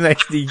H.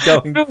 Macy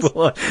going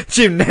for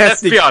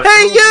gymnastics.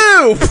 Hey,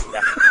 you!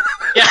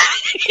 Yeah,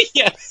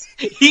 yes.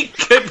 He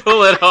could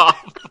pull it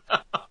off.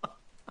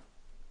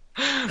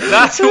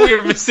 That's what we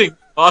were missing.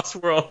 Lost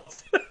World.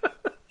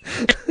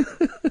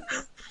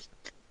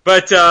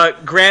 But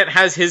Grant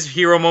has his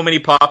hero moment. He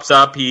pops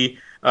up. He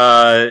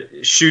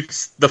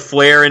shoots the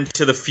flare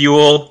into the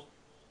fuel.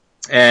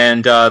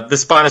 And the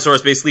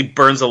Spinosaurus basically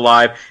burns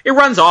alive. It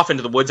runs off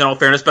into the woods, in all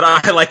fairness, but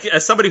I like,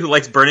 as somebody who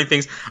likes burning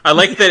things, I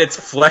like that its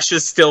flesh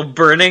is still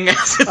burning. I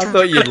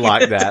thought you'd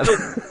like that.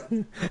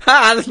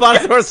 Ha! The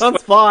Spinosaurus on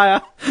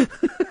fire!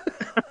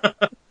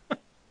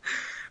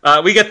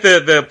 We get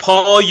the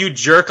Paul, you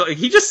jerk.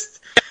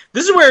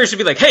 This is where it should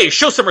be like, hey,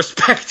 show some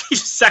respect. He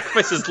just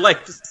sacrificed his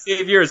life to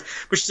save yours.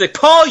 But she's like,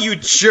 Paul, you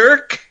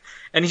jerk.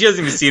 And he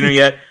hasn't even seen her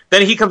yet.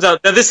 Then he comes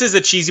out. Now, this is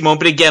a cheesy moment.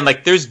 But again,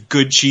 like, there's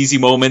good cheesy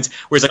moments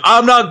where he's like,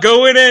 I'm not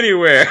going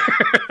anywhere.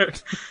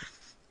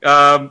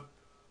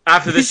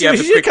 After this, you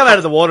should come out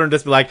of the water and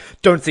just be like,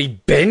 don't see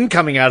Ben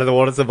coming out of the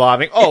water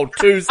surviving. Oh,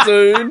 too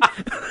soon.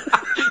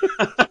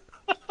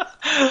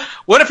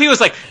 What if he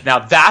was like, now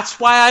that's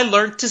why I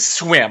learned to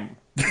swim.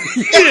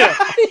 Yeah.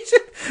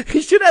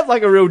 he should have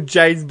like a real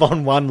James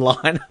Bond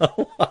one-liner.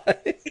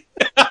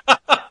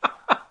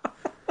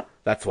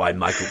 That's why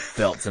Michael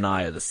Phelps and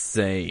I are the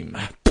same.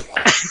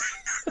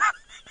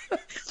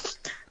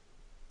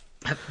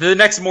 The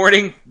next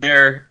morning,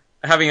 they're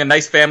having a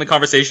nice family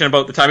conversation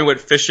about the time he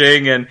went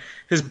fishing, and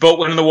his boat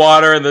went in the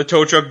water, and the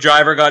tow truck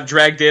driver got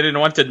dragged in and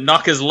wanted to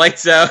knock his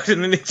lights out,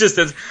 and then he just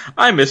says,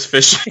 I miss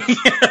fishing.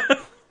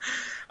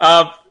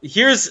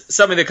 Here's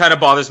something that kind of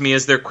bothers me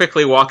as they're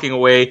quickly walking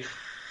away.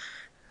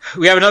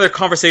 We have another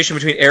conversation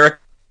between Eric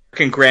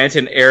and Grant,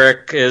 and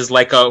Eric is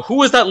like, who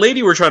was that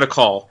lady we're trying to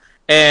call?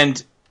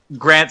 And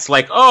Grant's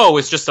like, oh,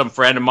 it's just some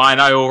friend of mine.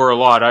 I owe her a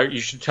lot.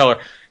 You should tell her.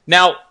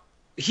 Now,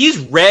 he's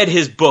read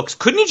his books.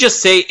 Couldn't he just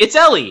say, it's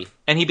Ellie?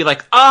 And he'd be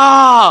like,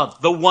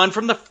 the one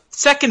from the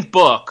second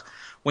book.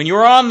 When you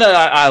were on the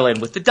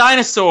island with the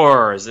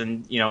dinosaurs.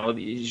 And,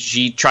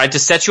 she tried to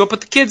set you up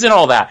with the kids and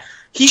all that.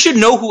 He should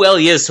know who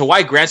Ellie is. So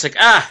why Grant's like,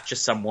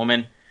 just some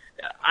woman.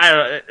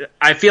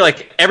 I feel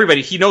like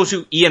everybody, he knows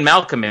who Ian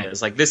Malcolm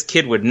is. Like, this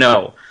kid would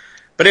know.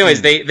 But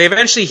anyways, they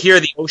eventually hear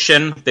the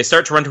ocean. They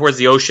start to run towards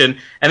the ocean.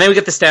 And then we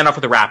get the standoff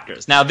with the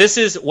raptors. Now, this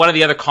is one of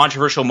the other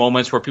controversial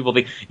moments where people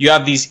think you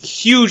have these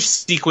huge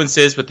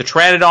sequences with the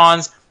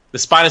pteranodons, the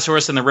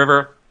Spinosaurus in the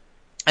river.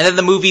 And then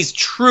the movie's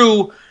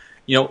true,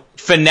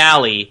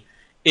 finale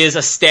is a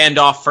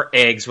standoff for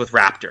eggs with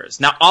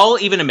raptors. Now, I'll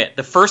even admit,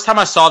 the first time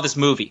I saw this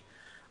movie,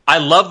 I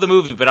loved the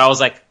movie, but I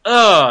was like,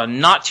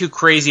 not too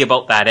crazy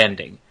about that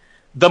ending.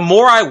 The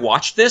more I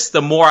watched this,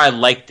 the more I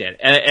liked it.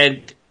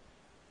 And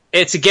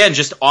it's, again,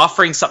 just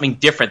offering something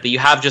different, that you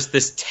have just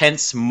this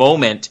tense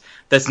moment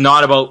that's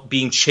not about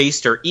being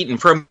chased or eaten.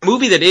 For a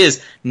movie that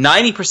is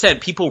 90%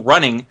 people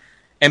running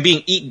and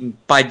being eaten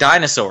by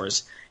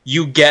dinosaurs,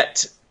 you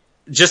get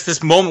just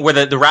this moment where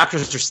the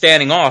raptors are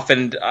standing off,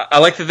 and I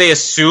like that they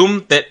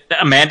assume that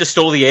Amanda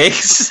stole the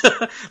eggs.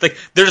 Like,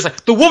 they're just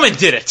like, the woman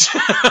did it!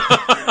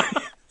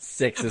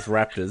 Sexist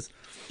raptors.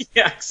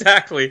 Yeah,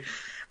 exactly.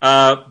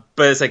 But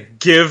it's like,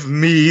 give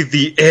me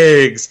the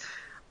eggs.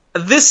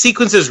 This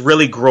sequence has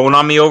really grown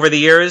on me over the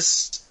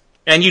years,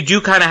 and you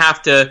do kind of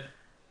have to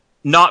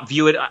not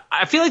view it.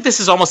 I feel like this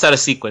is almost out of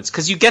sequence,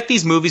 because you get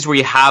these movies where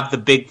you have the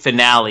big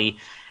finale,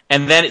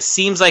 and then it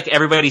seems like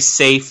everybody's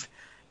safe,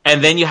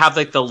 and then you have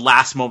like the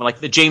last moment. Like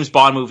the James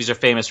Bond movies are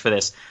famous for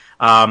this.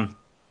 From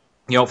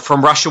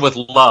Russia with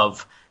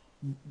Love,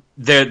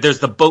 there's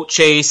the boat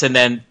chase, and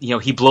then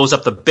he blows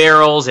up the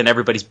barrels, and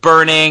everybody's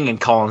burning, and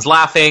Colin's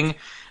laughing,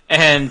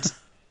 and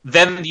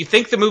then you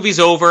think the movie's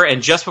over,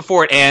 and just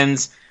before it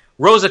ends,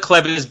 Rosa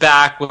Klebb is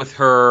back with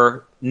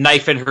her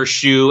knife in her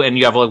shoe, and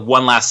you have like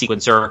one last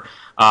sequencer.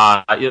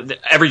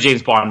 Every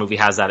James Bond movie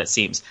has that, it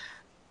seems.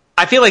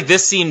 I feel like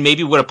this scene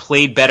maybe would have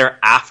played better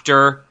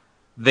after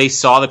they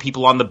saw the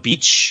people on the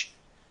beach,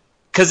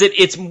 because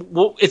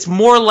it's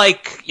more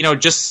like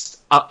just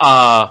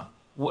not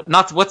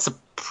what's the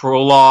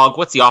prologue?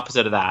 What's the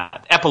opposite of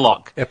that?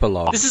 Epilogue.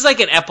 Epilogue. This is like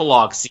an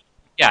epilogue scene.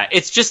 Yeah,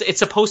 it's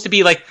supposed to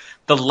be like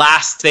the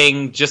last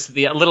thing, just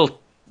the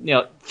little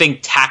thing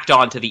tacked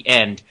on to the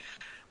end.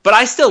 But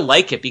I still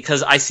like it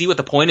because I see what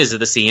the point is of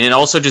the scene, and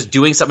also just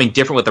doing something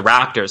different with the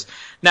raptors.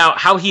 Now,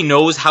 how he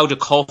knows how to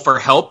call for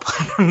help,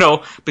 I don't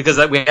know, because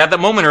we had that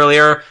moment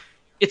earlier.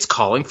 It's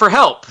calling for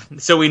help,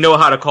 so we know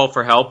how to call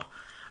for help.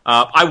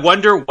 I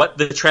wonder what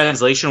the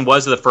translation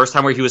was of the first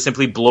time, where he was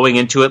simply blowing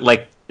into it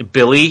like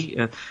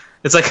Billy.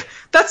 It's like,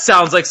 that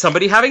sounds like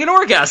somebody having an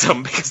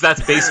orgasm, because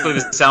that's basically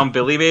the sound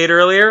Billy made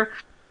earlier.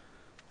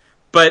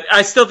 But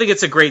I still think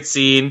it's a great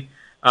scene.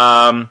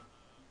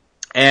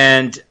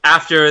 And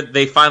after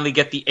they finally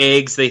get the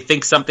eggs, they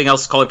think something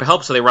else is calling for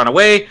help, so they run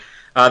away.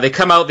 They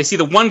come out, they see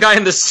the one guy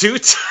in the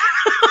suit.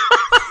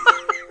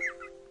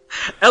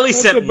 Ellie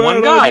sent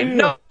one guy. Idea.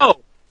 No.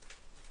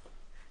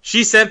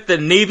 She sent the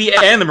Navy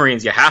and the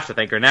Marines. You have to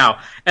thank her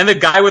now. And the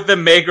guy with the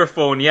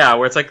megaphone,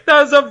 where it's like,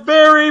 that's a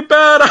very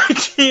bad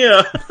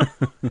idea.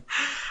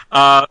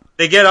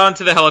 They get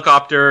onto the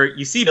helicopter.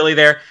 You see Billy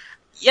there.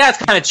 Yeah, it's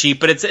kind of cheap,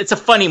 but it's a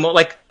funny moment.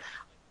 Like,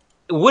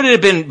 would it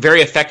have been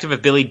very effective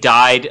if Billy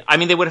died? I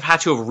mean, they would have had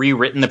to have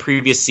rewritten the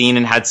previous scene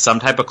and had some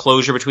type of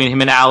closure between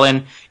him and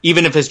Alan,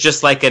 even if it's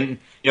just like him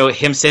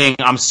saying,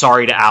 I'm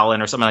sorry to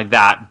Alan or something like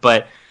that.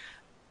 But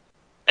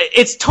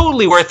it's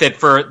totally worth it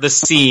for the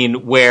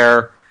scene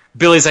where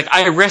Billy's like,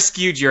 I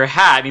rescued your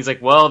hat. And he's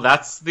like, well,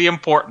 that's the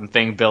important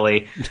thing,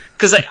 Billy.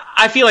 Because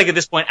I feel like at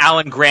this point,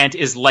 Alan Grant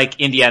is like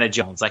Indiana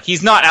Jones. Like,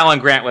 he's not Alan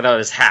Grant without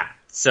his hat.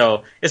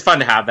 So it's fun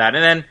to have that.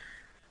 And then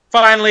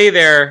finally,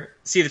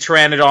 see the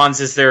pteranodons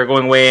as they're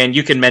going away. And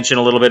you can mention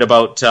a little bit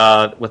about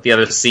what the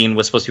other scene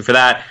was supposed to be for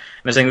that.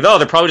 And they're saying,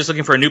 they're probably just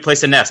looking for a new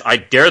place to nest. I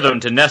dare them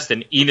to nest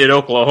in Enid,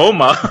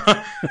 Oklahoma.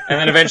 And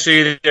then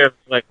eventually they're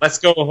like, let's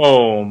go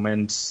home.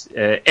 And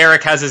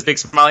Eric has his big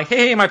smile like,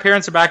 hey, my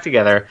parents are back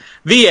together.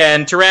 The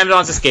end.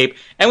 Pteranodons escape.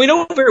 And we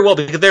know very well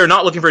because they're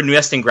not looking for a new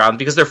nesting ground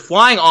because they're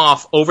flying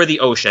off over the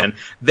ocean.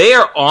 They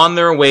are on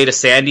their way to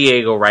San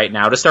Diego right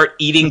now to start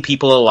eating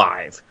people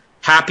alive.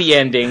 Happy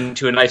ending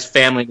to a nice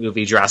family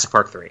movie, Jurassic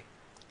Park 3.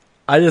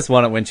 I just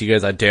want it when she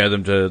goes, I dare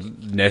them to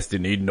nest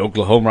in Eden,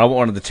 Oklahoma. I want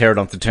one of the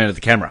pterodons to turn to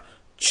the camera.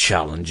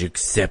 Challenge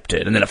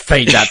accepted. And then it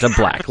fades out to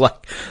black.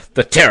 Like,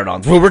 the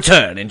pterodons will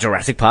return in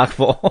Jurassic Park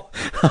 4.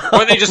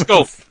 Or they just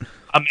go,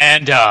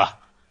 Amanda.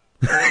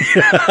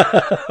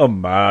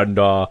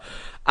 Amanda.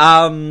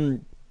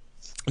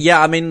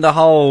 Yeah, I mean, the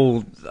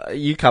whole...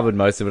 You covered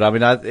most of it. I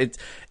mean,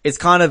 it's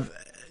kind of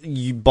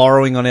you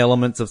borrowing on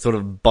elements of sort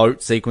of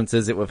boat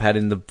sequences that we've had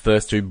in the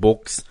first two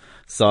books.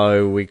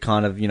 So we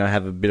kind of,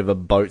 have a bit of a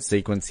boat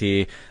sequence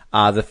here.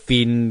 The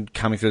fin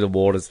coming through the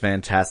water is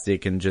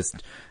fantastic and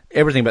just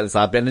everything about this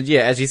art. And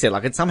yeah, as you said,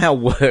 like it somehow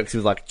works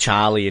with like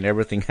Charlie and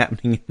everything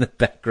happening in the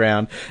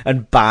background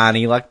and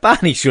Barney. Like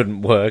Barney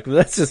shouldn't work, but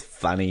that's just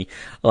funny.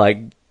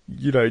 Like,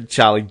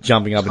 Charlie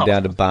jumping up and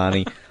down to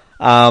Barney.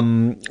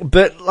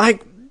 But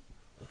like,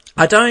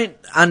 I don't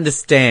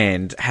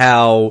understand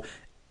how,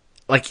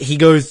 like, he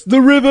goes,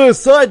 the river,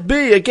 side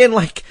B, again,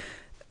 like,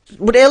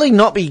 would Ellie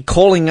not be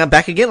calling her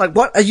back again? Like,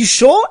 what? Are you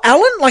sure,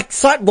 Alan? Like,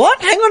 site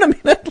what? Hang on a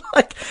minute.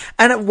 Like,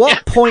 and at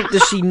what point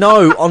does she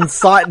know on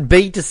site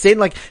B to send?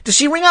 Like, does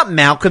she ring up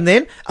Malcolm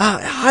then?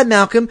 Hi,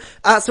 Malcolm.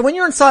 So when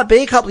you're on site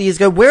B a couple of years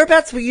ago,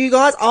 whereabouts were you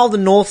guys? Oh, the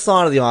north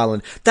side of the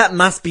island. That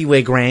must be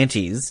where Grant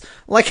is.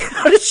 Like,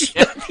 how did she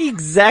know the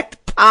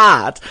exact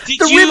part?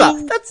 Did the you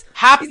river.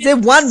 Is there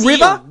one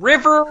river?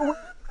 River?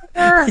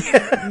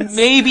 Yes.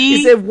 Maybe.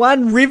 Is there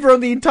one river on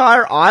the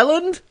entire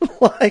island?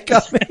 Like, I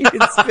mean,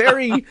 it's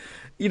very,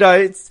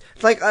 it's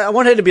like, I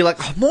want her to be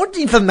like, more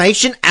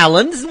information,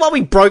 Alan. This is why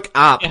we broke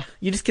up. Yeah.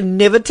 You just can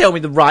never tell me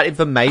the right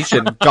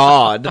information.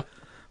 God.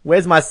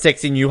 Where's my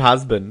sexy new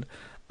husband?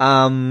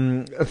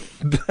 But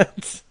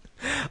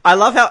I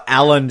love how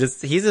Alan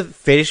he's a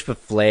fetish for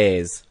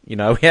flares. We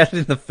had it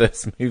in the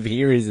first movie,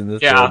 here he is in the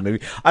third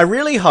movie. I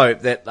really hope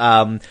that,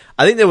 I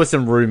think there were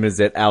some rumors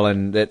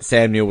that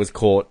Sam Neill was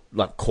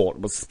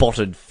was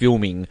spotted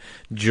filming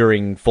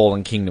during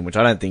Fallen Kingdom, which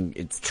I don't think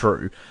it's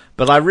true.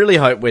 But I really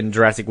hope when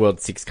Jurassic World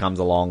 6 comes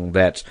along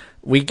that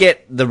we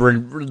get the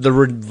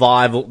reunion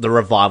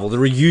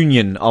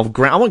of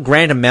Grant. I want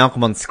Grant and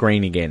Malcolm on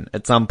screen again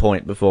at some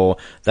point before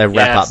they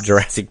wrap up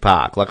Jurassic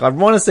Park. Like, I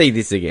want to see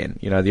this again.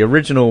 The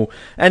original,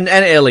 and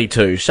Ellie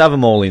too. Shove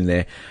them all in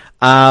there.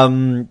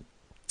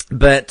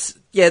 But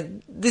yeah,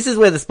 this is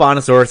where the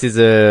Spinosaurus is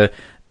a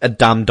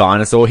dumb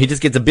dinosaur. He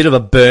just gets a bit of a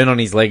burn on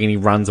his leg and he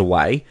runs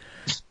away.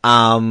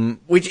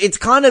 Which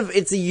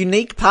it's a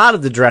unique part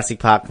of the Jurassic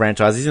Park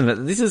franchise, isn't it?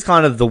 This is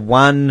kind of the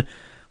one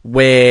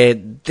where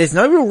there's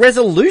no real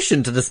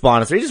resolution to the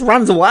Spinosaurus. He just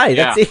runs away.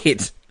 That's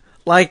it.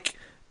 Like,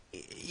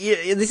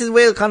 this is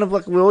where kind of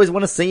like we always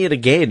want to see it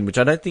again, which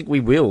I don't think we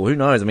will. Who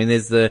knows? I mean,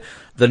 there's the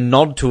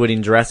nod to it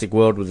in Jurassic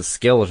World with a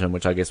skeleton,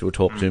 which I guess we'll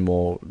talk to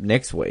more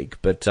next week.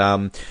 But,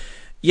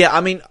 yeah,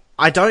 I mean,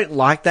 I don't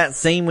like that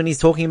scene when he's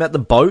talking about the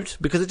boat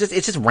because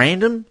it's just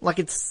random. Like,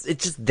 it's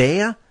just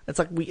there. It's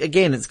like,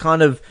 it's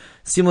kind of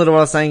similar to what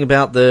I was saying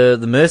about the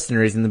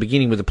mercenaries in the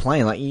beginning with the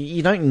plane. Like,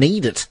 you don't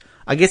need it.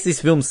 I guess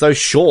this film's so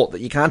short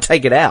that you can't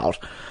take it out.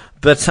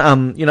 But,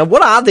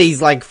 what are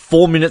these,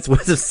 4 minutes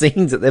worth of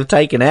scenes that they've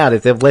taken out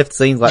if they've left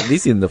scenes like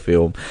this in the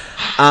film?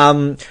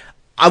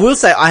 I will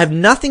say I have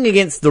nothing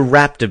against the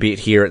raptor bit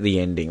here at the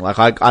ending. Like,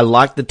 I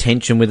like the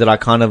tension with it. I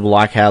kind of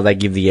like how they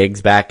give the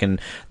eggs back and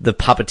the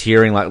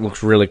puppeteering,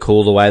 looks really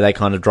cool the way they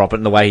kind of drop it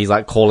and the way he's,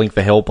 calling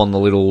for help on the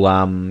little,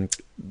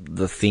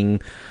 the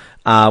thing,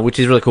 which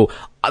is really cool.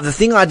 The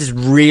thing I just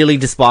really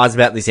despise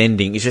about this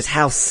ending is just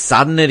how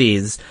sudden it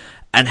is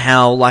and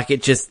how,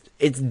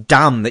 it's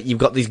dumb that you've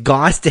got this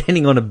guy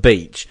standing on a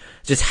beach,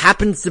 just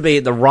happens to be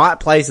at the right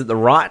place at the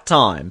right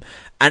time,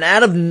 and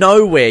out of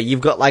nowhere, you've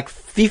got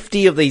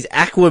 50 of these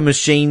aqua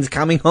machines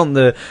coming on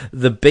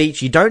the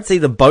beach. You don't see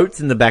the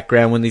boats in the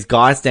background when this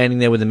guy's standing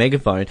there with a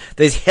megaphone.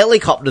 There's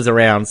helicopters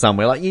around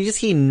somewhere. You just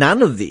hear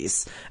none of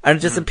this, and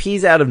it just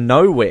appears out of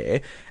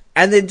nowhere.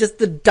 And then just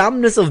the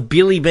dumbness of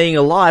Billy being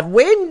alive.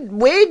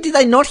 Where did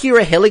they not hear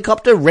a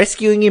helicopter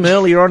rescuing him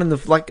earlier on in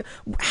the,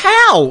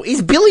 how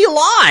is Billy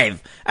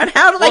alive? And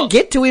how do they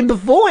get to him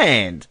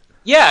beforehand?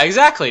 Yeah,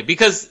 exactly.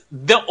 Because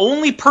the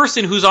only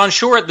person who's on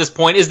shore at this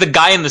point is the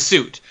guy in the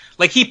suit.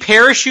 He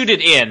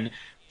parachuted in,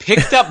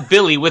 picked up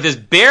Billy with his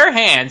bare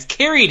hands,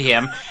 carried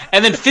him,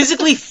 and then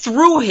physically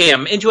threw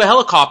him into a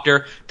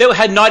helicopter that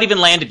had not even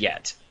landed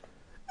yet.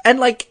 And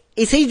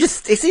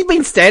is he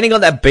been standing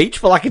on that beach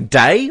for like a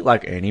day?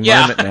 Like, any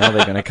moment now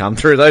they're going to come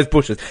through those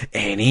bushes.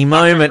 Any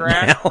moment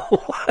now.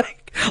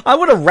 Like, I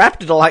would have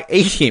wrapped it to like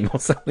eat him or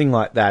something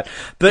like that.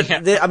 But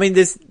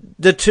there's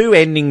the two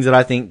endings that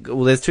I think,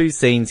 well, there's two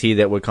scenes here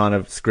that were kind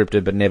of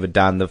scripted but never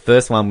done. The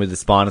first one with the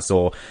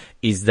Spinosaur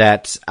is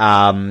that,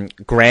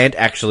 Grant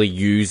actually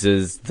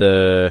uses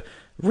the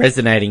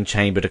resonating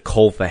chamber to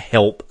call for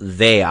help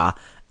there,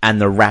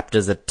 and the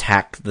raptors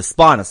attack the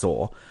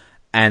Spinosaur.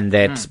 And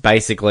that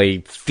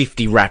basically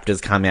 50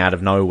 raptors come out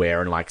of nowhere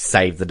and like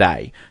save the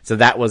day. So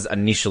that was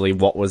initially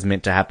what was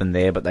meant to happen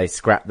there, but they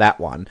scrapped that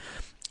one.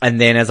 And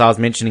then, as I was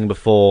mentioning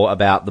before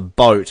about the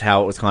boat,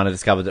 how it was kind of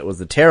discovered that it was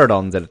the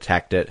pterodons that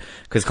attacked it,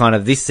 because kind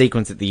of this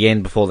sequence at the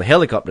end before the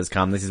helicopters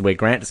come, this is where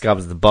Grant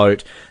discovers the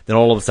boat, then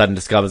all of a sudden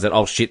discovers that,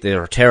 oh shit,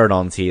 there are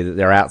pterodons here, that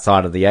they're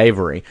outside of the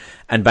aviary.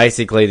 And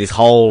basically this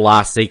whole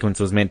last sequence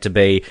was meant to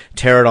be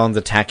pterodons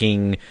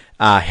attacking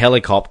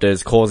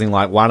helicopters, causing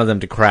like one of them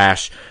to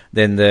crash.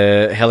 Then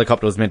the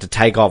helicopter was meant to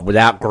take off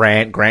without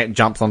Grant. Grant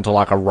jumps onto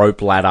like a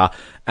rope ladder,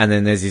 and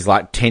then there's this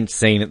like tense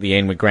scene at the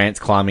end where Grant's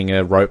climbing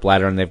a rope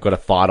ladder and they've got to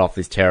fight off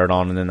this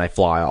pterodon, and then they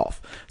fly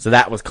off. So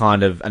that was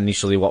kind of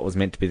initially what was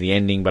meant to be the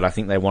ending, but I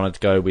think they wanted to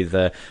go with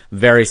a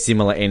very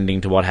similar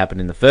ending to what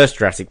happened in the first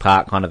Jurassic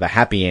Park, kind of a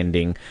happy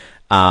ending,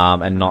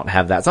 and not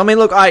have that. So I mean,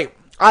 look, I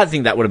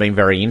think that would have been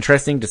very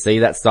interesting to see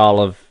that style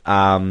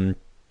of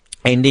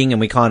ending, and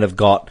we kind of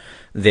got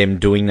them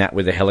doing that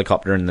with the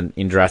helicopter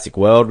in Jurassic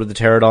World with the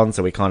pterodon,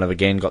 so we kind of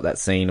again got that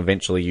scene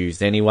eventually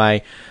used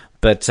anyway.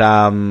 But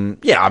I mean,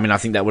 I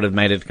think that would have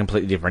made it a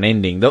completely different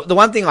ending. The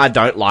one thing I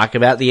don't like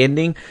about the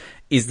ending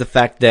is the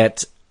fact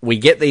that we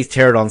get these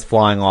pterodons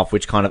flying off,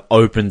 which kind of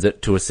opens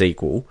it to a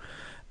sequel.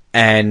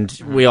 And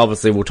we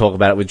obviously will talk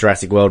about it with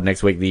Jurassic World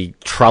next week, the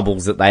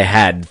troubles that they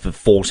had for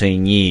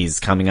 14 years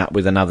coming up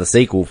with another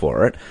sequel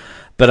for it.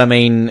 But I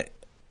mean,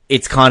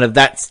 it's kind of,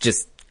 that's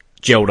just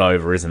gelled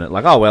over, isn't it?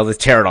 Like, oh well, there's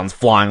pterodons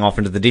flying off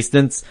into the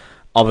distance.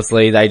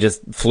 Obviously, they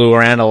just flew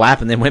around a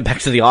lap and then went back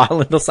to the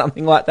island or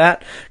something like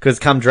that. Because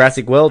come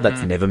Jurassic World,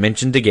 that's never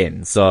mentioned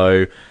again.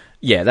 So,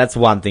 yeah, that's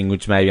one thing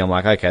which maybe I'm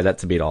like, okay,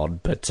 that's a bit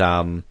odd. But,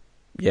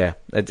 yeah,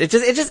 it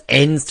just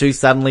ends too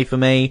suddenly for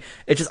me.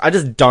 I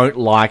just don't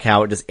like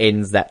how it just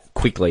ends that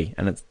quickly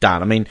and it's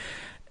done. I mean,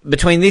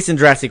 between this and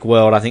Jurassic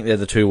World, I think they're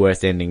the two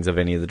worst endings of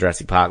any of the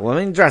Jurassic Park. Well,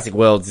 I mean, Jurassic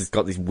World's just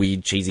got this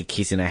weird cheesy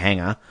kiss in a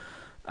hangar.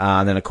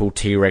 And then a cool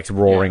T-Rex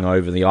roaring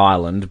over the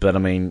island. But I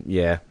mean,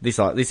 yeah, this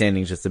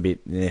ending's just a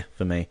bit,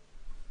 for me.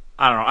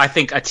 I don't know. I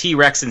think a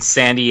T-Rex in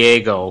San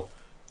Diego,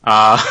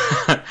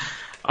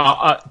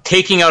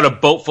 taking out a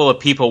boat full of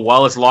people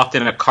while it's locked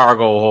in a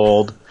cargo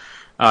hold,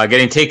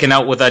 getting taken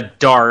out with a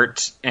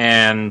dart,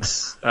 and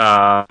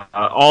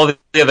all the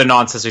other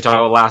nonsense we talked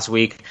about last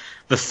week,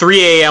 the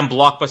 3 a.m.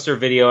 Blockbuster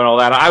video and all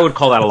that, I would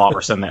call that a lot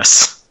worse than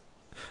this.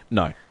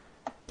 No,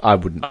 I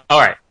wouldn't. All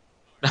right.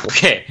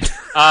 Okay.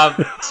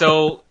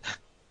 So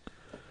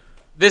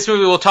this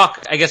movie, we'll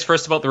talk, I guess,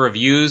 first about the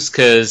reviews,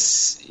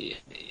 because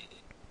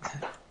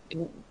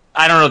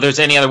I don't know if there's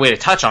any other way to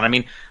touch on. I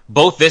mean,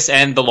 both this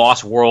and The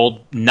Lost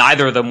World,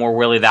 neither of them were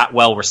really that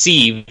well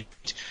received.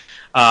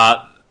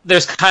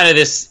 There's kind of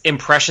this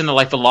impression that,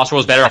 like, The Lost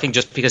World is better, I think,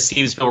 just because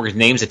Steven Spielberg's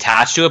name's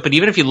attached to it. But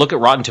even if you look at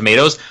Rotten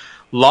Tomatoes,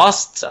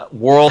 Lost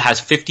World has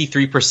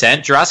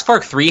 53%, Jurassic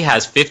Park 3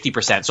 has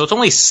 50%, so it's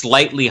only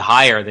slightly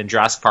higher than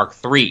Jurassic Park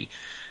 3.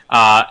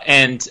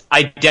 And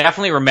I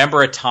definitely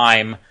remember a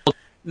time,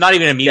 not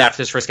even immediately after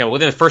this first came out,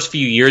 within the first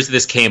few years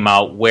this came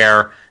out,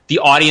 where the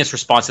audience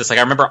response to this, like,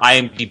 I remember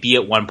IMDb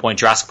at one point,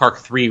 Jurassic Park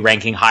 3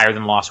 ranking higher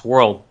than Lost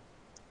World.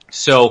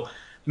 So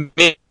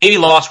maybe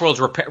Lost World's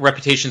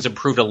reputation's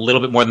improved a little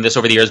bit more than this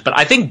over the years, but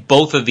I think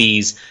both of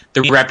these,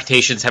 the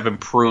reputations have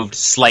improved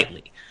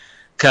slightly.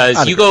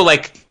 Because you go,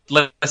 like,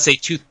 let's say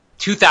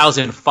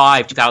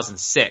 2005,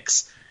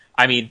 2006,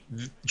 I mean,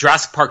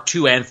 Jurassic Park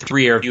 2 and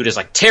 3 are viewed as,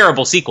 like,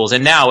 terrible sequels,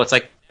 and now it's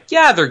like,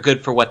 yeah, they're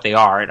good for what they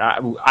are.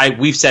 And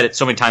we've said it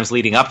so many times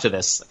leading up to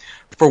this.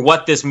 For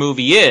what this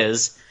movie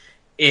is,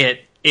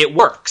 it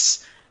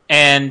works.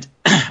 And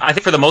I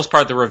think for the most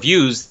part, the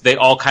reviews, they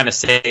all kind of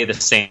say the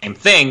same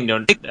thing.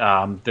 You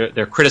know,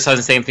 they're criticizing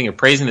the same thing, they're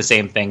praising the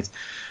same things.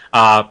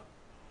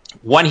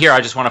 One here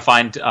I just want to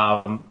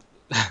find...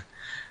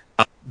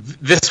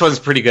 this one's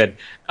pretty good.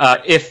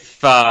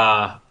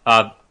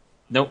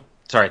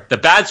 Sorry, the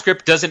bad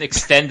script doesn't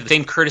extend the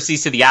same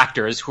courtesies to the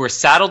actors, who are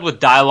saddled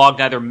with dialogue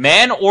neither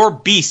man or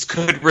beast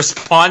could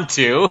respond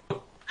to.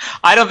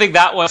 I don't think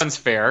that one's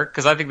fair,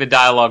 because I think the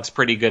dialogue's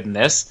pretty good in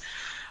this.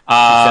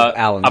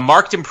 Alan. A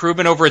marked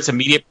improvement over its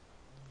immediate...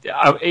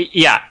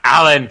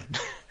 Alan.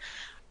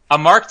 A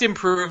marked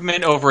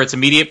improvement over its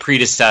immediate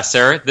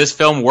predecessor, this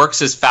film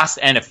works as fast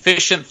and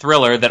efficient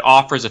thriller that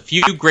offers a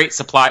few great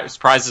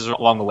surprises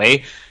along the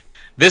way.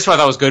 This one I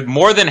thought was good.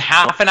 More than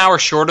half an hour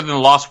shorter than The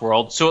Lost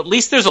World, so at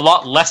least there's a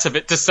lot less of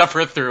it to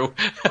suffer through.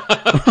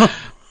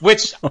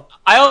 Which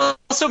I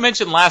also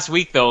mentioned last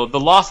week, though, the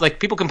Lost, like,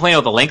 people complain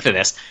about the length of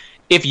this.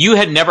 If you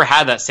had never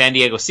had that San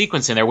Diego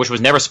sequence in there, which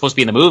was never supposed to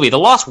be in the movie, The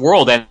Lost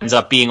World ends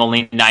up being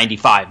only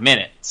 95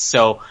 minutes.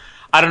 So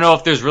I don't know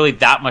if there's really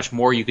that much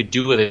more you could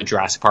do with a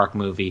Jurassic Park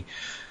movie.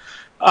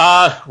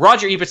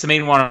 Roger Ebert's the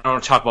main one I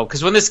want to talk about,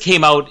 because when this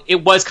came out,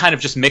 it was kind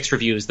of just mixed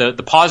reviews. The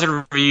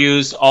positive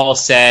reviews all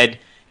said,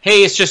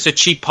 hey, it's just a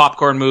cheap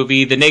popcorn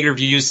movie. The negative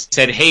reviews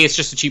said, hey, it's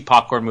just a cheap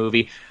popcorn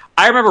movie.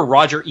 I remember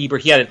Roger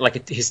Ebert, he had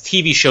his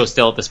TV show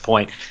still at this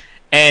point,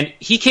 and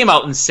he came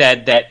out and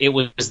said that it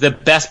was the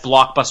best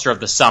blockbuster of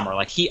the summer.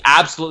 Like, he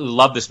absolutely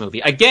loved this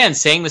movie. Again,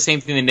 saying the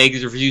same thing the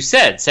negative review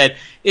said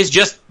it's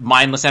just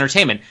mindless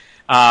entertainment.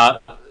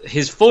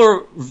 His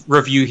full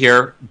review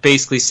here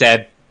basically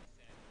said,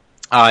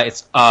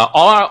 it's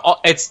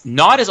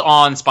not as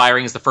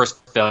awe-inspiring as the first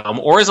film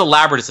or as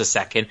elaborate as the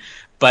second,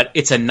 but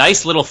it's a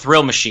nice little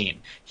thrill machine.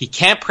 He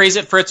can't praise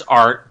it for its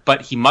art,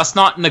 but he must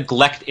not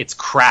neglect its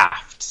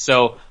craft.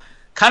 So,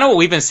 kind of what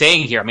we've been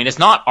saying here. I mean, it's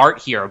not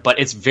art here, but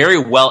it's very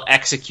well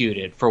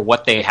executed for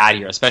what they had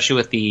here, especially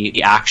with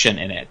the action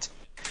in it.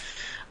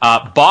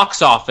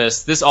 Box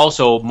office, this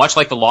also, much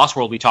like The Lost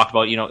World we talked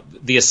about,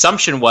 the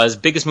assumption was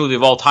biggest movie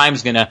of all time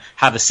is going to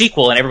have a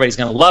sequel and everybody's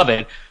going to love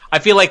it. I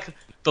feel like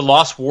The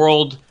Lost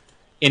World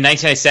in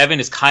 1997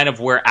 is kind of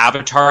where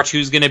Avatar 2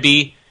 is going to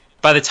be.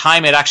 By the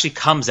time it actually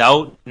comes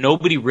out,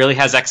 nobody really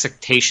has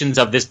expectations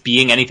of this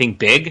being anything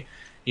big.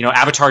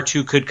 Avatar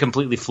 2 could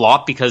completely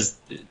flop because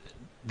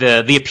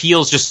the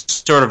appeal's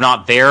just sort of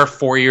not there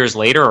 4 years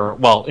later, or,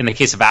 well, in the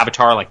case of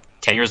Avatar, like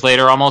 10 years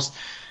later almost.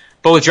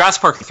 But with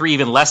Jurassic Park 3,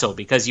 even less so,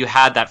 because you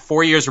had that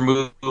 4 years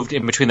removed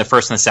in between the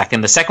first and the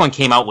second. The second one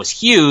came out, was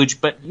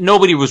huge, but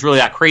nobody was really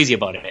that crazy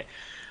about it.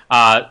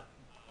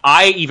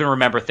 I even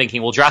remember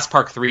thinking, well, Jurassic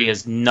Park 3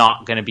 is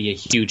not going to be a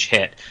huge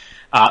hit.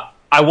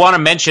 I want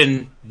to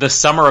mention the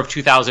summer of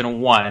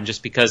 2001,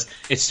 just because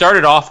it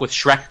started off with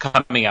Shrek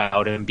coming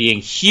out and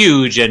being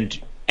huge and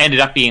ended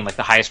up being like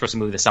the highest grossing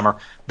movie this summer.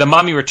 The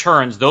Mummy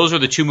Returns, those are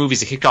the two movies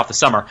that kicked off the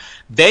summer.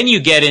 Then you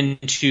get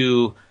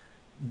into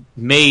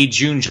May,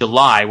 June,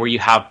 July, where you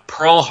have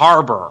Pearl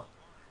Harbor.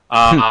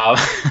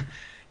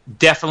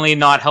 Definitely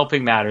not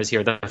helping matters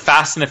here. The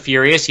Fast and the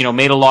Furious,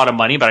 made a lot of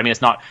money, but I mean,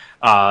 it's not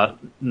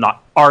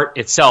art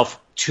itself.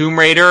 Tomb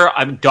Raider,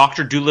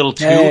 Dr. Dolittle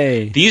 2.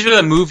 Hey. These are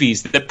the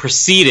movies that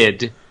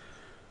preceded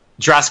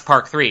Jurassic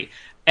Park 3.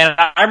 And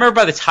I remember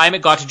by the time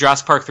it got to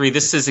Jurassic Park 3,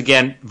 this is,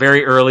 again,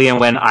 very early, and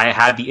when I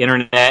had the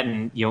internet,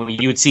 and you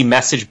would see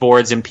message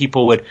boards, and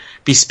people would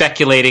be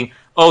speculating,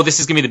 oh, this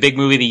is going to be the big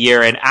movie of the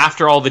year. And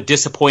after all the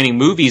disappointing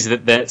movies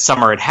that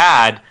summer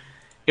had,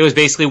 it was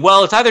basically,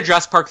 well, it's either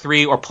Jurassic Park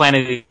 3 or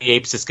Planet of the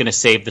Apes that's going to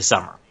save the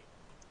summer.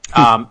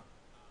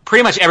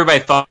 Pretty much everybody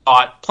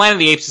thought Planet of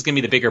the Apes is going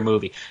to be the bigger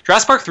movie.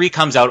 Jurassic Park 3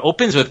 comes out,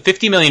 opens with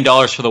 $50 million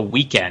for the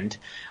weekend.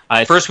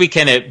 First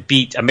weekend, it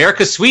beat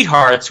America's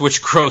Sweethearts,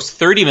 which grossed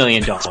 $30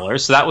 million.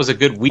 So that was a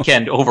good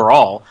weekend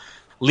overall.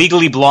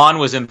 Legally Blonde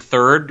was in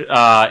third,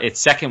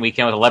 its second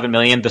weekend with $11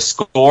 million. The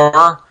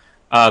Score,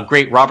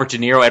 great Robert De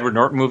Niro, Edward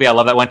Norton movie. I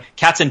love that one.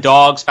 Cats and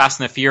Dogs,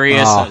 Fast and the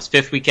Furious, its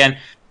fifth weekend.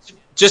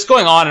 Just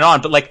going on and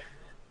on. But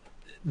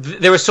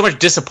there was so much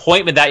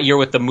disappointment that year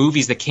with the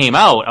movies that came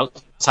out,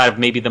 outside of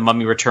maybe The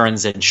Mummy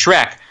Returns and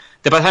Shrek,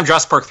 that by the time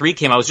Jurassic Park 3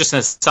 came out, it was just an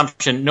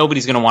assumption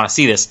nobody's going to want to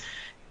see this.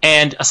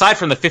 And aside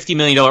from the $50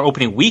 million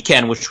opening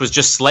weekend, which was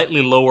just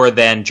slightly lower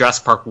than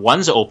Jurassic Park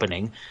 1's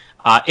opening,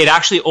 it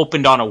actually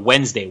opened on a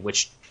Wednesday,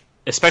 which,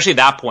 especially at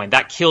that point,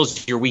 that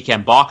kills your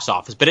weekend box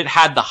office. But it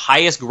had the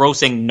highest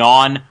grossing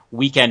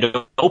non-weekend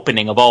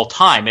opening of all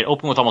time. It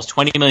opened with almost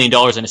 $20 million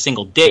in a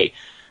single day.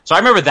 So I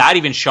remember that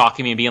even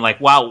shocking me and being like,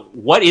 wow,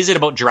 what is it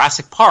about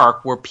Jurassic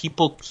Park where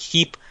people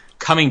keep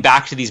coming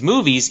back to these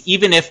movies,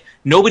 even if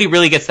nobody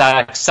really gets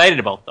that excited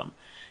about them?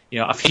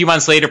 A few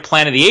months later,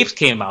 Planet of the Apes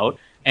came out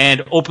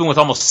and opened with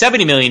almost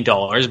 $70 million,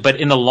 but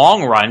in the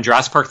long run,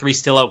 Jurassic Park 3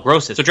 still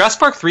outgrossed it. So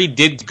Jurassic Park 3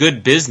 did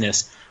good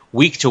business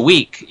week to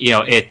week.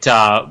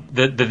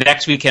 The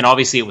next weekend,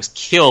 obviously, it was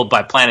killed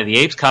by Planet of the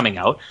Apes coming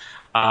out.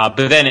 But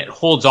then it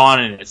holds on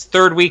in its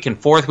third week and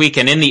fourth week,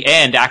 and in the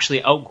end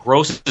actually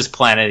outgrosses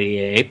Planet of the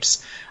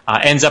Apes,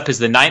 ends up as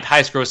the 9th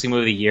highest grossing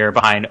movie of the year,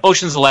 behind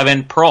Ocean's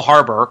 11, Pearl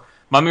Harbor,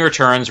 Mummy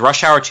Returns,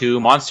 Rush Hour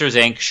 2, Monsters,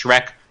 Inc.,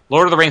 Shrek,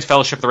 Lord of the Rings,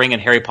 Fellowship of the Ring,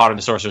 and Harry Potter and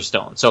the Sorcerer's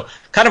Stone. So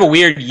kind of a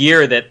weird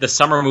year that the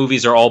summer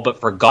movies are all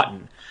but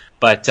forgotten.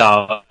 But,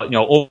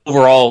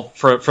 overall,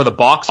 for the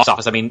box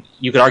office, I mean,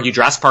 you could argue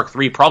Jurassic Park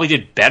 3 probably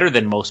did better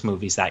than most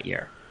movies that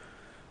year.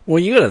 Well,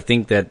 you got to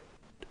think that,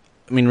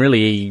 I mean,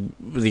 really,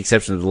 with the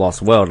exception of The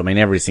Lost World, I mean,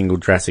 every single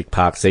Jurassic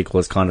Park sequel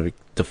has kind of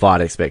defied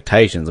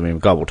expectations. I mean,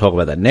 God, we'll talk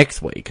about that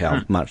next week,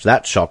 how much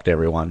that shocked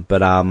everyone.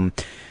 But,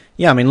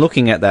 yeah, I mean,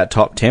 looking at that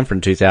top 10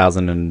 from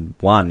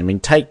 2001, I mean,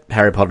 take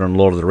Harry Potter and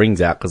Lord of the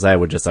Rings out, because they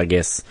were just, I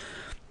guess,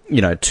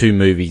 two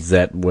movies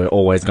that were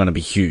always going to be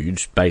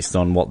huge based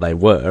on what they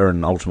were,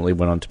 and ultimately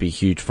went on to be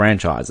huge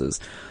franchises.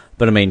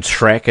 But I mean,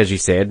 Shrek, as you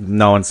said,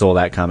 no one saw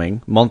that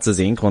coming. Monsters,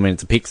 Inc., I mean,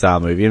 it's a Pixar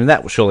movie. I mean,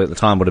 that surely at the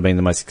time would have been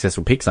the most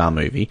successful Pixar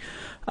movie.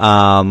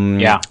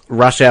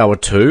 Rush Hour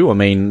 2, I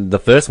mean, the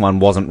first one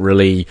wasn't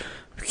really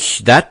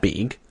that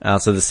big.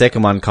 So the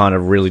second one kind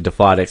of really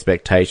defied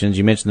expectations.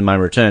 You mentioned The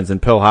Mummy Returns,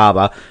 and Pearl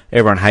Harbor,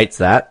 everyone hates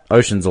that.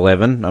 Ocean's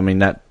 11, I mean,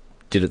 that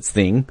did its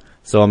thing.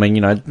 So, I mean,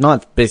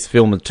 ninth best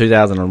film of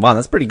 2001,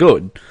 that's pretty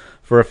good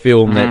for a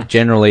film that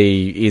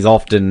generally is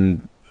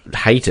often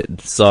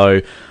hated.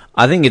 So,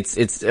 I think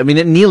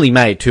it nearly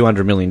made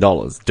 $200 million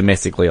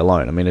domestically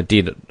alone. I mean, it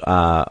did,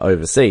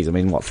 overseas. I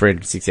mean,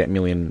 $368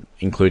 million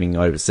including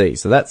overseas.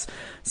 So that's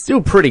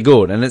still pretty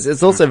good. And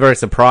it's also very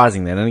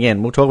surprising then. And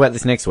again, we'll talk about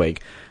this next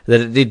week,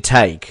 that it did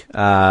take,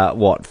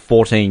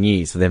 14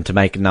 years for them to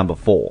make number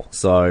 4.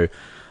 So,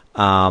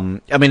 I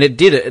mean, it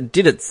did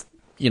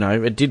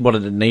what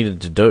it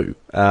needed to do.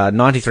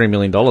 $93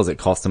 million it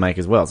cost to make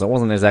as well. So it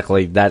wasn't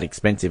exactly that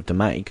expensive to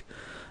make.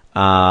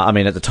 I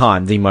mean, at the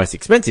time, the most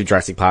expensive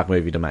Jurassic Park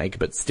movie to make,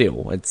 but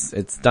still, it's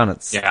done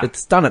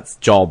its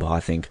job, I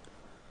think.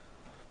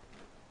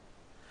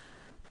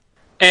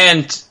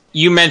 And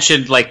you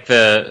mentioned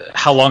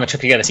how long it took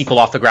to get a sequel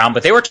off the ground,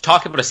 but they were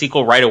talking about a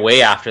sequel right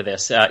away after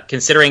this.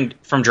 Considering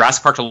from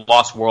Jurassic Park to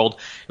Lost World,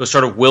 it was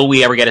sort of, will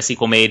we ever get a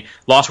sequel made?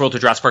 Lost World to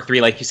Jurassic Park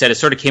 3, like you said, it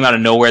sort of came out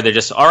of nowhere. They're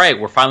just, all right,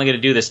 we're finally going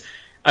to do this.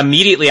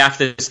 Immediately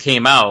after this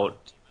came out,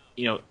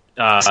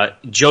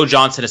 Joe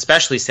Johnston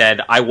especially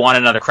said, I want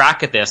another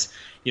crack at this.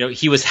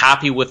 He was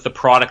happy with the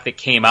product that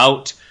came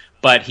out,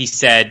 but he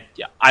said,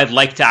 I'd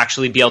like to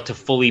actually be able to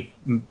fully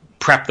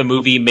prep the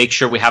movie, make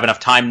sure we have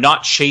enough time,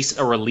 not chase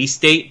a release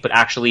date, but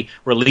actually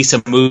release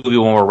a movie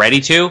when we're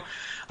ready to.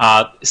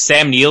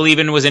 Sam Neill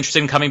even was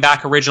interested in coming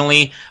back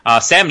originally.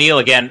 Sam Neill,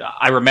 again,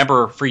 I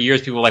remember for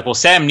years people were like, well,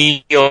 Sam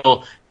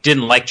Neill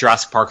didn't like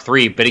Jurassic Park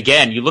 3. But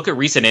again, you look at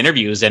recent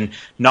interviews, and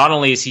not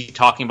only is he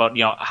talking about,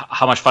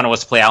 how much fun it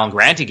was to play Alan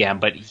Grant again,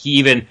 but he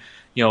even,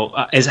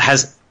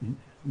 has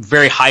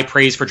very high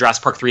praise for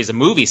Jurassic Park 3 as a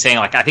movie, saying,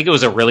 I think it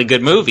was a really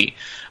good movie.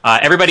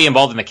 Everybody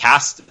involved in the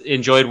cast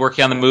enjoyed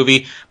working on the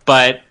movie,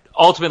 but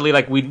ultimately,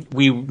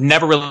 we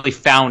never really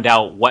found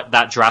out what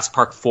that Jurassic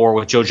Park 4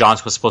 with Joe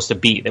Johnston was supposed to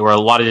be. There were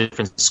a lot of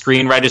different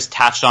screenwriters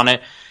attached on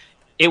it.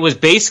 It was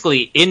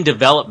basically in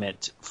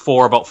development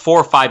for about 4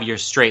 or 5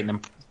 years straight, and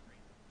then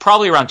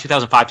probably around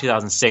 2005,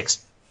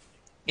 2006,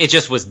 it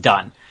just was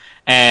done.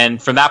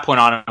 And from that point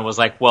on, it was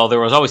like, well, there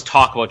was always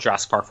talk about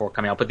Jurassic Park 4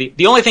 coming out. But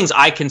the only things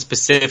I can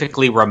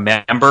specifically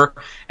remember,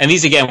 and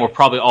these, again, were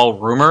probably all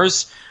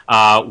rumors,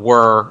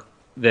 were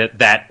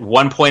that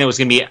one point it was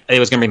going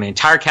to bring the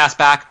entire cast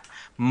back.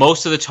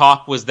 Most of the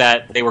talk was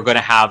that they were going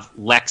to have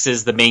Lex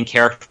as the main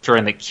character,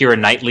 and that Keira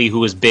Knightley, who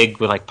was big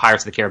with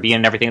Pirates of the Caribbean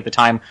and everything at the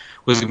time,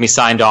 was going to be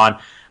signed on.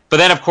 But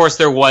then, of course,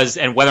 there was,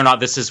 and whether or not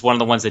this is one of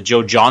the ones that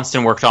Joe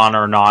Johnston worked on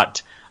or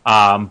not,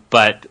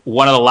 but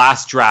one of the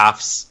last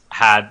drafts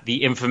had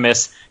the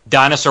infamous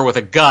dinosaur with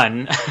a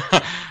gun,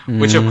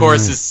 which, of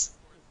course, is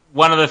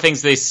one of the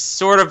things they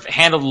sort of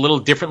handled a little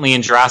differently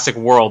in Jurassic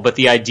World, but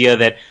the idea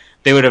that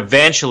they would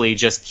eventually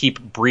just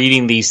keep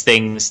breeding these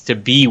things to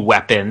be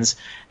weapons,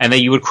 and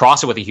that you would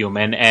cross it with a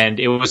human, and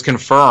it was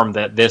confirmed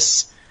that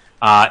this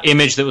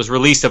image that was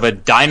released of a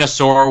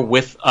dinosaur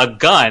with a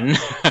gun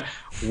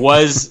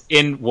was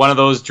in one of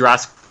those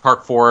Jurassic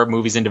Park 4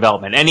 movies in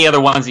development. Any other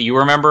ones that you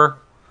remember?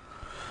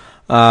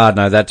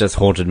 No, that just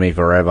haunted me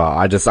forever.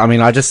 I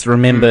just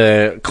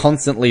remember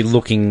constantly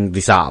looking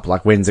this up,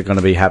 when's it going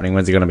to be happening,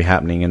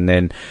 and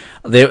then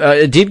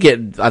it did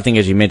get, I think,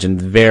 as you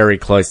mentioned, very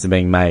close to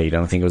being made,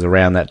 and I think it was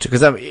around that,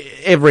 because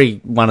every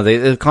one of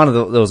there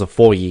was a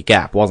 4-year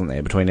gap, wasn't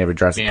there, between every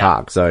Jurassic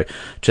Park, so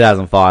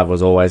 2005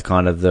 was always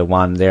kind of the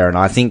one there, and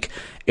I think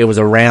it was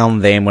around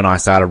then when I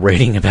started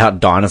reading about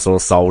dinosaur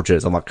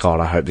soldiers. I'm like, God,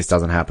 I hope this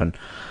doesn't happen.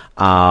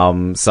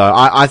 So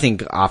I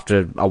think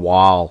after a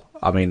while,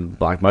 I mean,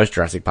 like most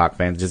Jurassic Park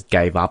fans, just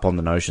gave up on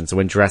the notion. So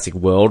when Jurassic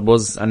World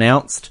was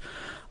announced,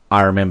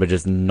 I remember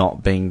just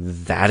not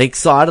being that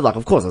excited.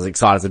 Of course I was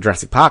excited as a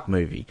Jurassic Park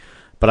movie,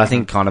 but I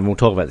think we'll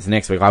talk about this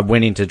next week, I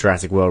went into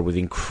Jurassic World with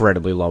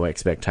incredibly low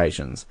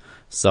expectations.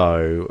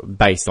 So,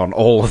 based on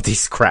all of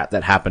this crap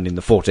that happened in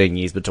the 14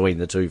 years between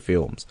the two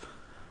films.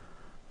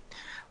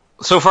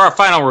 So for our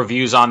final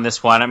reviews on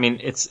this one, I mean,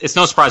 it's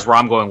no surprise where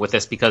I'm going with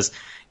this, because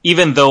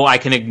even though I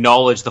can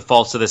acknowledge the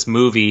faults of this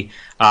movie,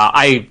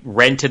 I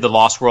rented The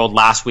Lost World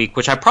last week,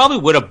 which I probably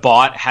would have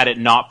bought had it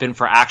not been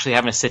for actually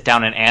having to sit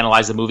down and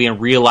analyze the movie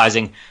and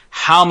realizing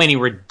how many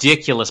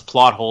ridiculous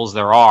plot holes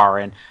there are.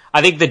 And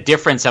I think the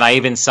difference, and I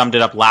even summed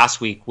it up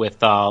last week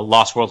with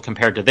Lost World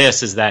compared to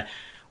this, is that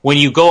when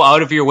you go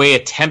out of your way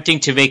attempting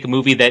to make a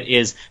movie that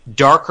is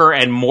darker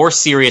and more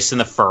serious than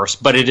the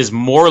first, but it is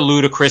more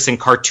ludicrous and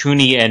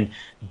cartoony and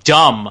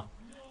dumb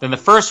than the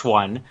first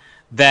one,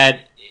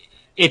 that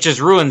it just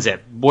ruins it.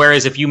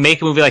 Whereas if you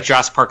make a movie like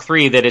Jurassic Park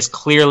 3 that is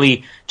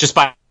clearly, just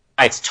by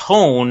its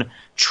tone,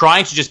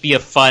 trying to just be a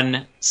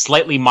fun,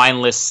 slightly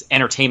mindless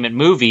entertainment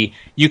movie,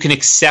 you can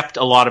accept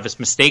a lot of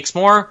its mistakes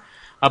more.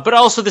 But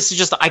also, this is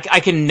just, I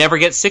can never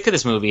get sick of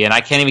this movie, and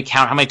I can't even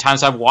count how many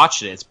times I've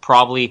watched it. It's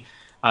probably,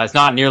 it's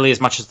not nearly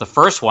as much as the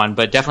first one,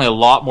 but definitely a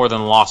lot more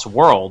than Lost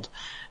World.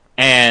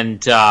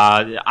 And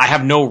I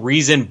have no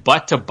reason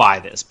but to buy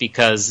this,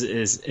 because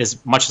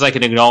as much as I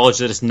can acknowledge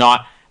that it's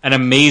not an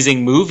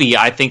amazing movie,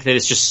 I think that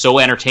it's just so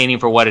entertaining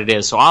for what it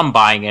is. So I'm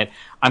buying it.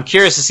 I'm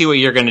curious to see what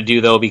you're going to do,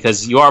 though,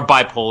 because you are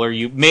bipolar.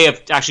 You may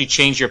have actually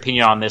changed your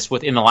opinion on this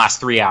within the last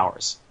 3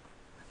 hours.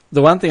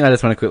 The one thing I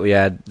just want to quickly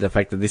add, the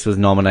fact that this was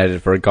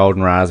nominated for a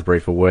Golden Raspberry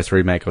for Worst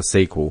Remake or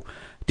Sequel,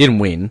 didn't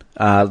win.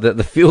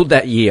 The field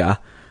that year,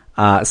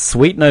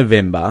 Sweet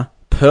November,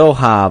 Pearl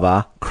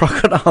Harbor,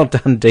 Crocodile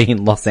Dundee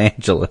in Los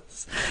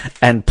Angeles,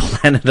 and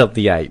Planet of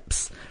the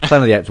Apes.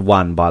 Planet of the Apes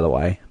won, by the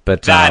way.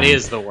 But that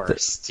is the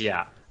worst,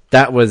 yeah.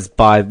 That was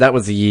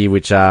the year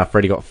which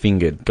Freddie Got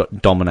Fingered,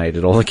 got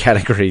dominated all the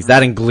categories.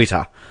 That and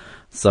Glitter.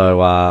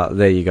 So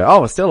there you go.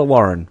 Oh, Stella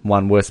Warren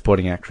won Worst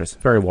Supporting Actress.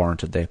 Very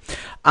warranted there.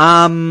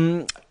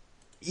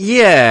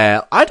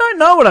 Yeah, I don't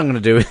know what I'm going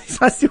to do with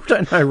this. I still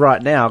don't know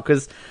right now,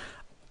 because,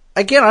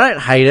 again, I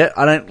don't hate it.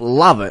 I don't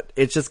love it.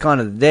 It's just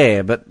kind of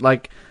there. But,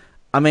 like,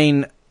 I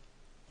mean,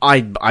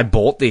 I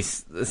bought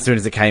this as soon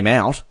as it came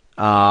out.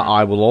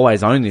 I will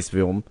always own this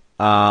film.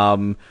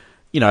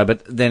 You know,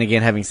 but then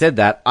again, having said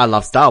that, I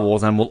love Star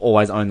Wars and will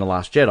always own The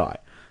Last Jedi.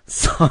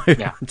 So,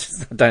 yeah.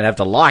 I don't have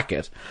to like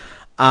it.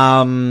 But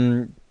I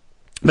mean,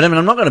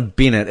 I'm not going to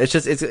bin it. It's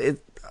just,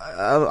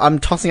 I'm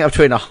tossing up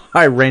between a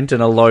high rent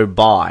and a low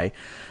buy.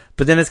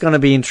 But then it's going to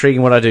be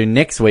intriguing what I do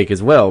next week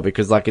as well,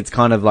 because, like, it's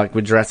kind of like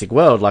with Jurassic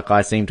World, like,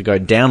 I seem to go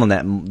down on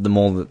that the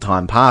more that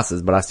time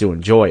passes, but I still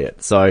enjoy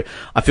it. So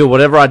I feel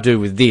whatever I do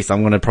with this,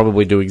 I'm going to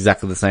probably do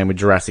exactly the same with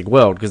Jurassic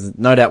World, because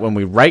no doubt when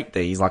we rate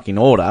these, like, in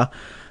order,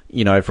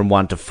 you know, from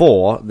 1 to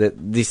 4,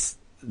 that this,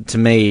 to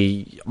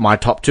me, my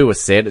top 2 are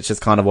set. It's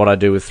just kind of what I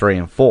do with 3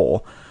 and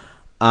 4.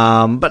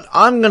 But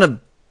I'm going to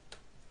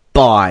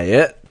buy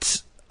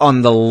it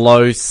on the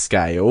low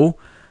scale,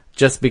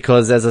 just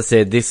because, as I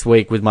said, this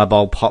week with my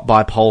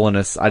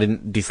bipolarness, I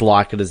didn't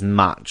dislike it as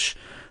much.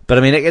 But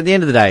I mean, at the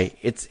end of the day,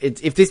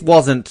 if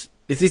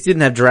this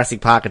didn't have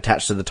Jurassic Park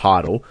attached to the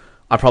title,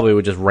 I probably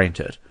would just rent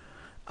it.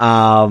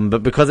 But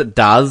because it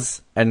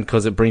does, and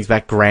because it brings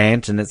back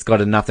Grant, and it's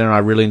got enough there, and I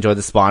really enjoy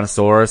the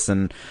Spinosaurus,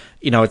 and,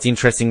 you know, it's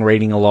interesting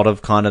reading a lot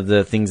of kind of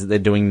the things that they're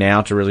doing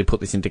now to really put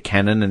this into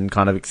canon and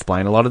kind of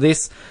explain a lot of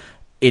this.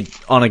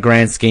 On a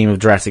grand scheme of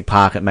Jurassic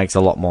Park, it makes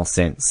a lot more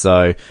sense.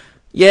 So,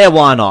 yeah,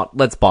 why not?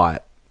 Let's buy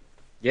it.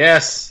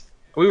 Yes.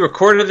 We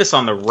recorded this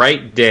on the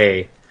right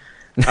day.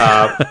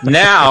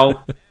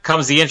 Now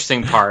comes the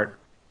interesting part.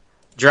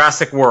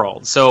 Jurassic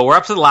World. So we're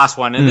up to the last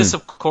one, and this,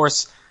 of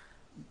course,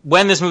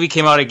 when this movie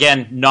came out,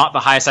 again, not the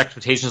highest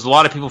expectations. A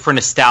lot of people, for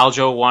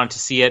nostalgia, wanted to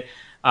see it.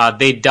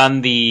 They'd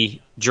done the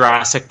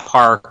Jurassic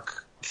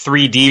Park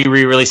 3D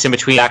re-release in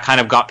between. That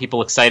kind of got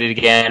people excited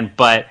again,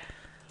 but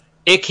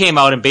it came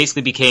out and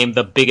basically became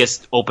the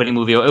biggest opening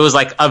movie. It was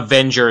like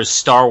Avengers,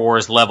 Star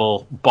Wars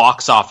level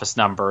box office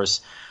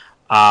numbers.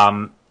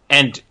 And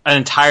an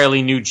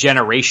entirely new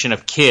generation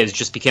of kids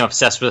just became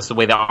obsessed with this the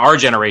way that our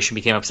generation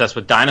became obsessed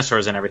with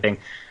dinosaurs and everything.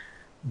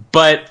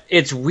 But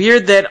it's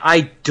weird that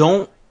I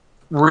don't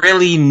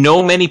really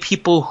know many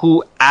people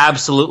who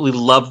absolutely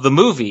love the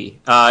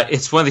movie.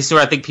 It's one of these things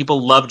where I think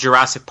people love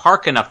Jurassic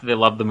Park enough that they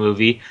love the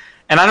movie.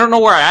 And I don't know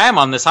where I am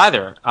on this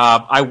either.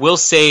 I will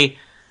say,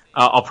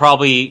 I'll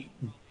probably,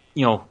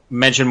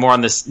 mention more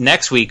on this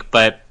next week,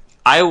 but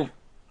I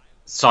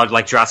saw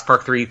like Jurassic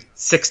Park 3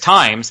 6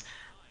 times.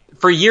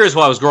 For years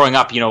while I was growing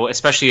up,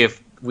 especially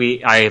if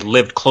I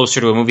lived closer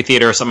to a movie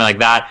theater or something like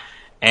that,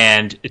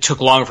 and it took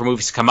longer for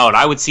movies to come out,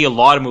 I would see a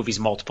lot of movies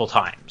multiple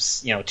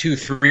times, 2,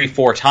 3,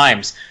 4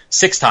 times,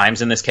 6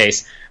 times in this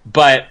case.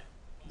 But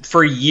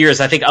for years,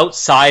 I think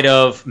outside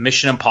of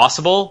Mission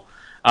Impossible,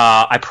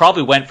 I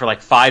probably went for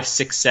like 5,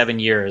 6, 7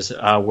 years,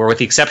 where with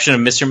the exception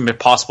of Mission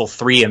Impossible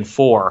 3 and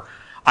 4,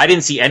 I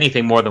didn't see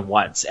anything more than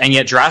once. And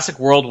yet Jurassic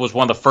World was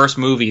one of the first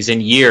movies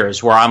in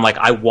years where I'm like,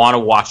 I want to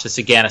watch this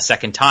again a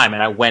second time,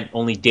 and I went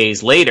only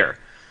days later.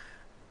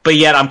 But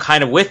yet I'm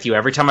kind of with you.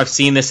 Every time I've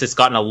seen this, it's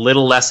gotten a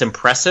little less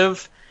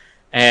impressive,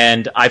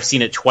 and I've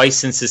seen it twice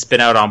since it's been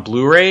out on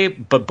Blu-ray,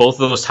 but both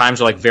of those times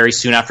are like very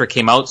soon after it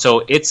came out,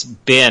 so it's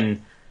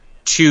been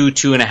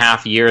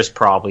 2.5 years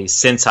probably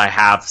since I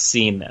have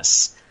seen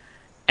this.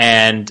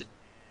 And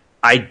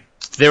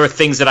there were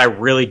things that I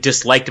really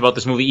disliked about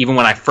this movie even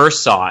when I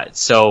first saw it.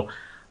 So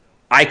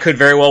I could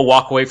very well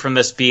walk away from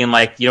this being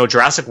like,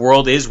 Jurassic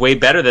World is way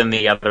better than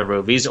the other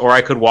movies, or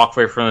I could walk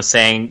away from this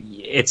saying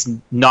it's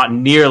not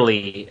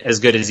nearly as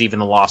good as even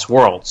The Lost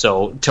World.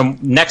 So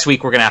next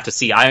week we're going to have to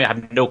see. I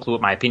have no clue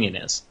what my opinion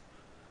is.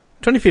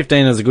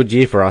 2015 was a good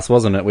year for us,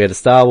 wasn't it? We had a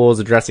Star Wars,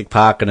 a Jurassic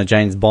Park, and a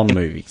James Bond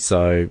movie.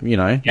 So,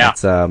 yeah.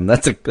 That's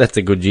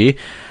a good year.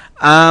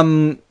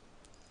 Yeah,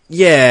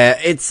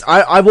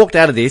 I walked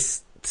out of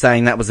this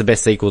saying that was the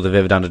best sequel they've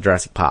ever done to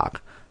Jurassic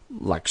Park,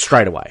 like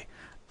straight away.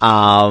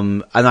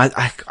 And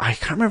I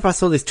can't remember if I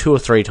saw this 2 or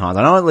 3 times.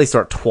 I know I at least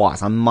saw it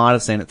twice. I might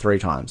have seen it 3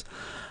 times.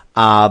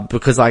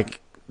 Because like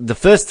the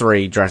first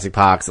 3 Jurassic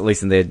Parks, at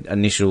least in their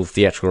initial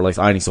theatrical release,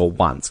 I only saw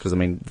once. Because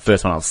the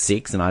first one I was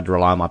 6 and I had to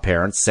rely on my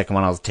parents. The second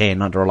one I was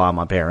 10, I had to rely on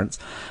my parents.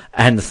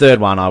 And the third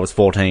one I was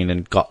 14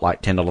 and got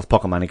like $10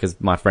 pocket money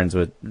because my friends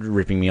were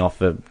ripping me off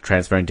for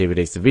transferring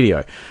DVDs to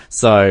video.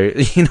 So,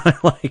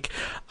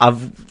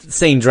 I've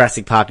seen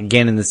Jurassic Park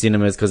again in the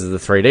cinemas because of the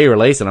 3D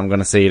release, and I'm going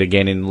to see it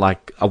again in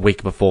like a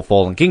week before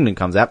Fallen Kingdom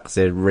comes out because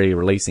they're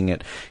re-releasing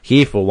it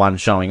here for one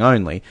showing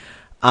only.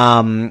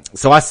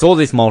 So I saw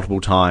this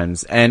multiple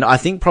times, and I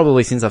think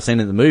probably since I've seen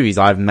it in the movies,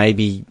 I've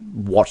maybe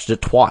watched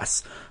it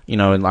twice. You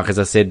know, and like as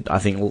I said, I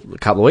think a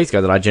couple of weeks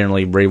ago that I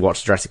generally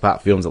rewatch Jurassic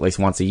Park films at least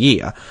once a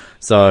year.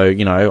 So,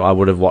 you know, I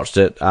would have watched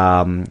it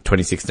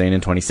 2016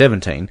 and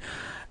 2017.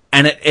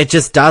 And it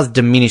just does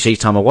diminish each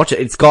time I watch it.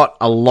 It's got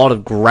a lot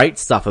of great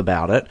stuff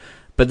about it,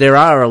 but there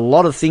are a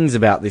lot of things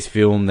about this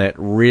film that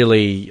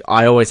really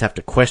I always have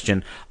to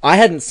question. I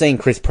hadn't seen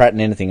Chris Pratt in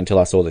anything until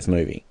I saw this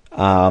movie.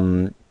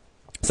 So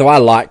I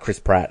like Chris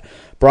Pratt.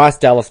 Bryce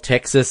Dallas,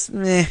 Texas,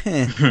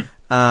 you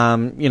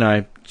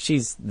know,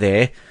 she's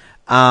there.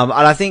 And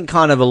I think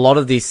kind of a lot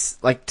of this,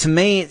 like, to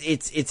me,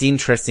 it's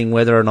interesting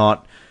whether or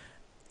not,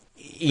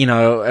 you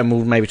know, and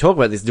we'll maybe talk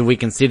about this, do we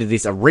consider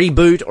this a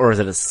reboot or is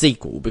it a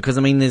sequel? Because,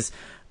 I mean, it's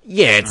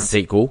a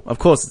sequel. Of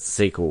course it's a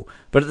sequel.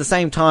 But at the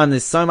same time,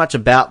 there's so much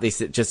about this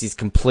that just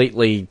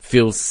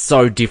feels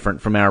so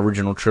different from our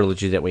original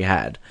trilogy that we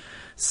had.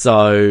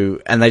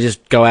 So, and they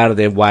just go out of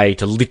their way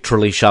to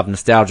literally shove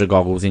nostalgia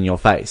goggles in your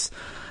face.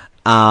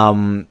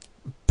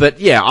 But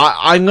yeah,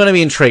 I'm going to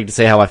be intrigued to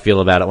see how I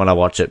feel about it when I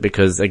watch it,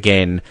 because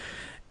again,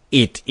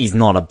 it is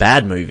not a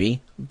bad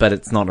movie, but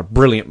it's not a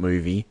brilliant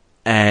movie,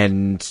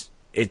 and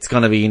it's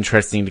going to be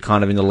interesting to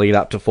kind of in the lead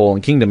up to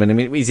Fallen Kingdom. And I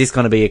mean, is this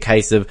going to be a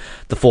case of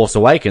The Force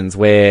Awakens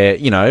where,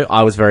 you know,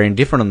 I was very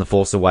indifferent on The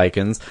Force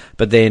Awakens,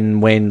 but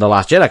then when The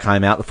Last Jedi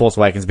came out, The Force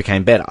Awakens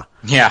became better.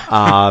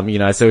 Yeah. You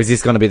know, so is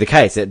this going to be the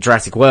case that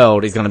Jurassic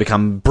World is going to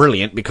become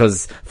brilliant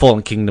because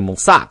Fallen Kingdom will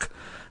suck?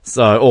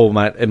 So, or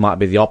it might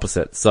be the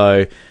opposite.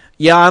 So,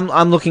 yeah,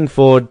 I'm looking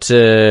forward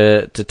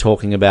to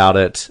talking about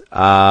it,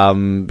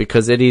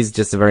 because it is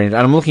just and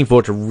I'm looking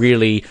forward to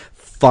really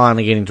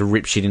finally getting to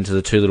rip shit into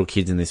the two little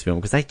kids in this film,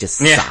 because they just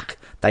suck.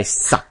 They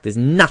suck. There's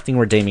nothing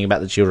redeeming about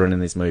the children in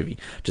this movie.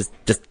 Just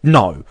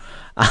no.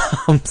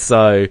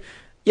 So,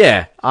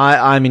 yeah,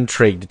 I'm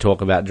intrigued to talk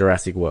about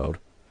Jurassic World.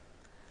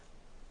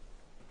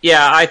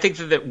 Yeah, I think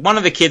that one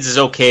of the kids is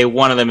okay,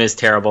 one of them is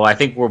terrible. I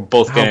think we're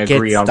both going to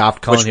agree on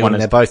which one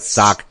is... They both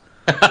suck.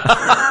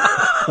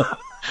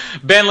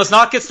 Ben, let's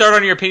not get started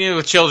on your opinion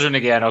with children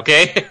again,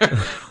 okay?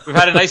 We've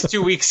had a nice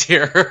 2 weeks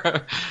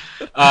here.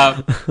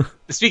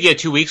 Speaking of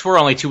 2 weeks, we're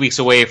only 2 weeks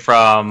away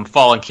from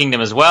Fallen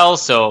Kingdom as well,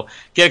 so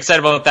get excited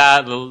about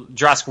that. The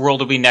Jurassic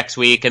World will be next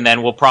week, and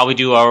then we'll probably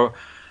do our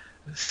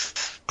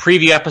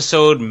preview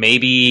episode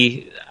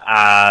maybe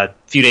a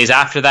few days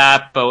after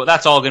that, but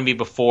that's all going to be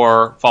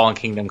before Fallen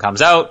Kingdom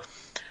comes out.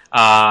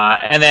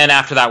 And then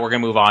after that, we're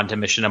going to move on to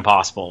Mission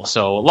Impossible.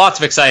 So lots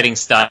of exciting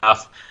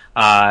stuff.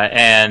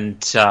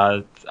 And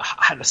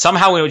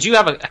somehow, do you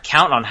have a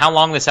count on how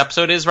long this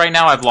episode is right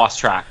now? I've lost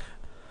track.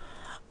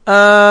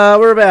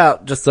 We're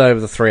about just over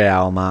the 3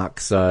 hour mark,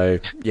 so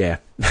yeah.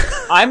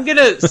 I'm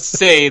gonna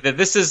say that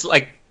this is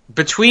like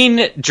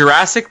between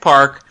Jurassic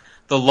Park,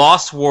 The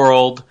Lost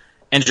World,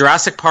 and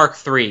Jurassic Park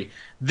 3.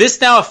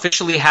 This now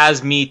officially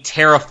has me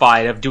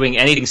terrified of doing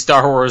anything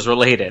Star Wars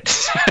related.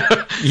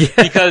 Yeah.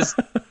 Because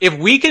if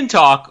we can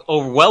talk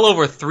well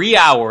over 3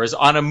 hours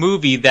on a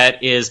movie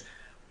that is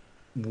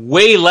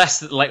way less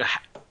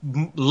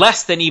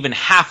than even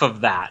half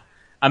of that,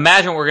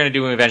 imagine what we're going to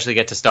do when we eventually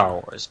get to Star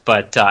Wars.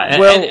 But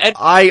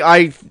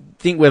I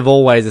think we've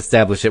always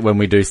established that when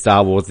we do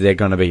Star Wars, they're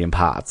going to be in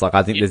parts. Like,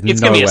 I think there's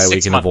no way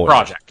we can avoid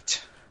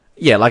project.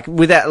 Yeah, like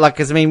with that, like,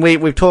 because I mean,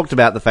 we've talked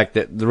about the fact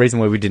that the reason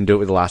why we didn't do it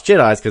with The Last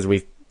Jedi is because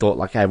we thought,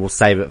 like, hey, we'll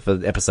save it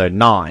for episode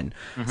 9,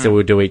 so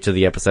we'll do each of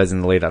the episodes in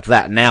the lead up to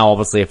that. Now,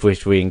 obviously, if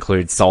we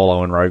include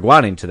Solo and Rogue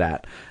One into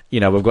that, you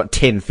know, we've got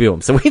 10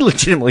 films, so we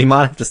legitimately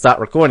might have to start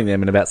recording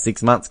them in about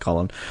 6 months,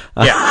 Colin.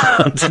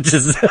 Yeah. To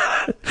just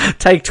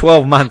take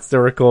 12 months to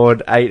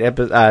record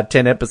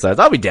 10 episodes.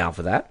 I'll be down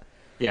for that.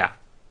 Yeah.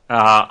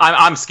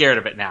 I'm scared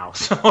of it now.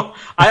 So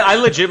I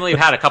legitimately have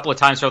had a couple of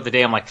times throughout the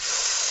day, I'm like,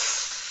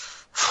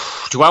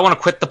 do I want to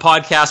quit the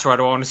podcast or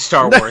do I want to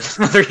Star Wars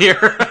another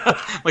year?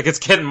 Like, it's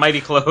getting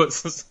mighty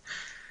close.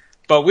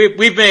 But we've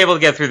been able to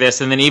get through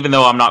this, and then even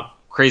though I'm not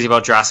crazy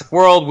about Jurassic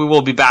World, we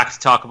will be back to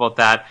talk about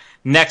that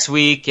next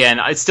week, and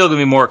it's still going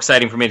to be more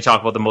exciting for me to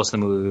talk about the most of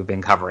the movie we've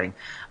been covering.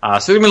 So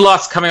there's going to be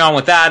lots coming on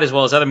with that, as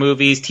well as other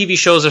movies. TV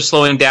shows are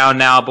slowing down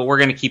now, but we're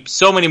going to keep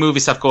so many movie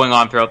stuff going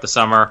on throughout the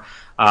summer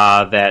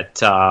that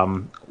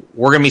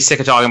we're going to be sick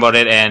of talking about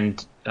it,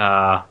 and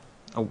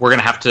we're going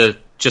to have to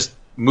just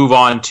move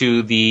on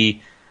to the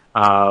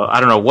I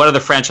don't know, what other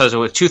franchises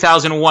with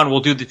 2001.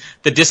 We'll do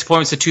the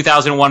Disappointments of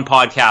 2001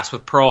 podcast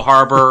with Pearl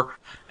Harbor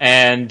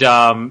and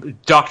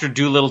Dr.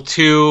 Dolittle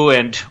 2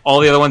 and all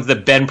the other ones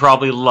that Ben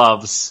probably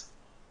loves.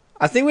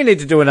 I think we need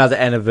to do another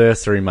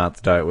anniversary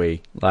month, don't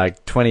we?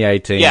 Like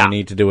 2018, yeah. We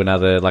need to do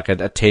another, like a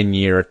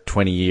 10-year, a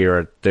 20-year,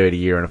 a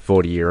 30-year, and a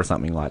 40-year or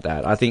something like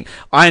that. I think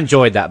I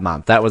enjoyed that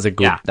month. That was a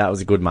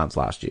good month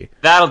last year.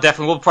 That'll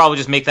definitely, we'll probably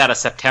just make that a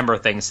September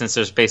thing since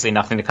there's basically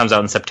nothing that comes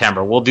out in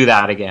September. We'll do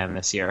that again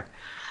this year.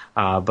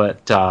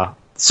 But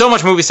so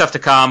much movie stuff to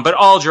come, but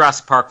all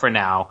Jurassic Park for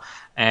now.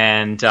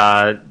 And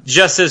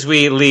just as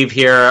we leave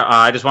here,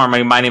 I just want to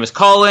remind you, my name is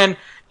Colin.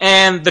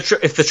 And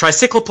if the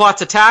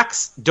tricyclops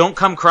attacks, don't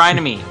come crying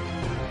to me.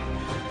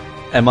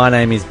 And my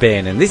name is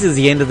Ben, and this is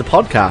the end of the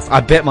podcast. I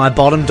bet my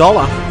bottom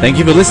dollar. Thank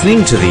you for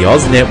listening to the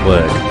Oz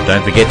Network.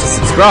 Don't forget to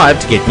subscribe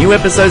to get new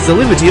episodes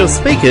delivered to your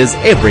speakers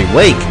every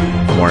week.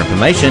 For more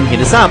information, hit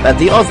us up at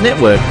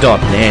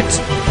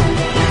theoznetwork.net.